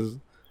seriously, because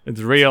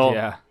it's real.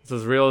 Yeah. It's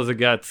as real as it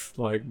gets.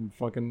 Like,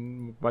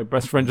 fucking, my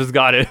best friend just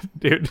got it,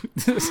 dude.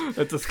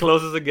 It's as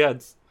close as it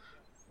gets.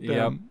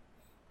 Yep.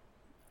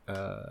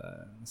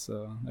 Damn.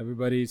 So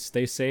everybody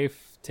stay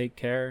safe, take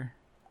care,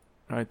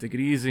 All right, take it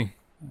easy.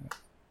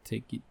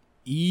 take it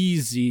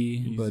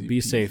easy, but be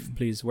Easy safe, peasy.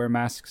 please wear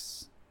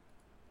masks.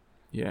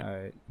 Yeah. All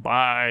right,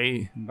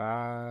 Bye.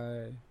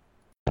 bye.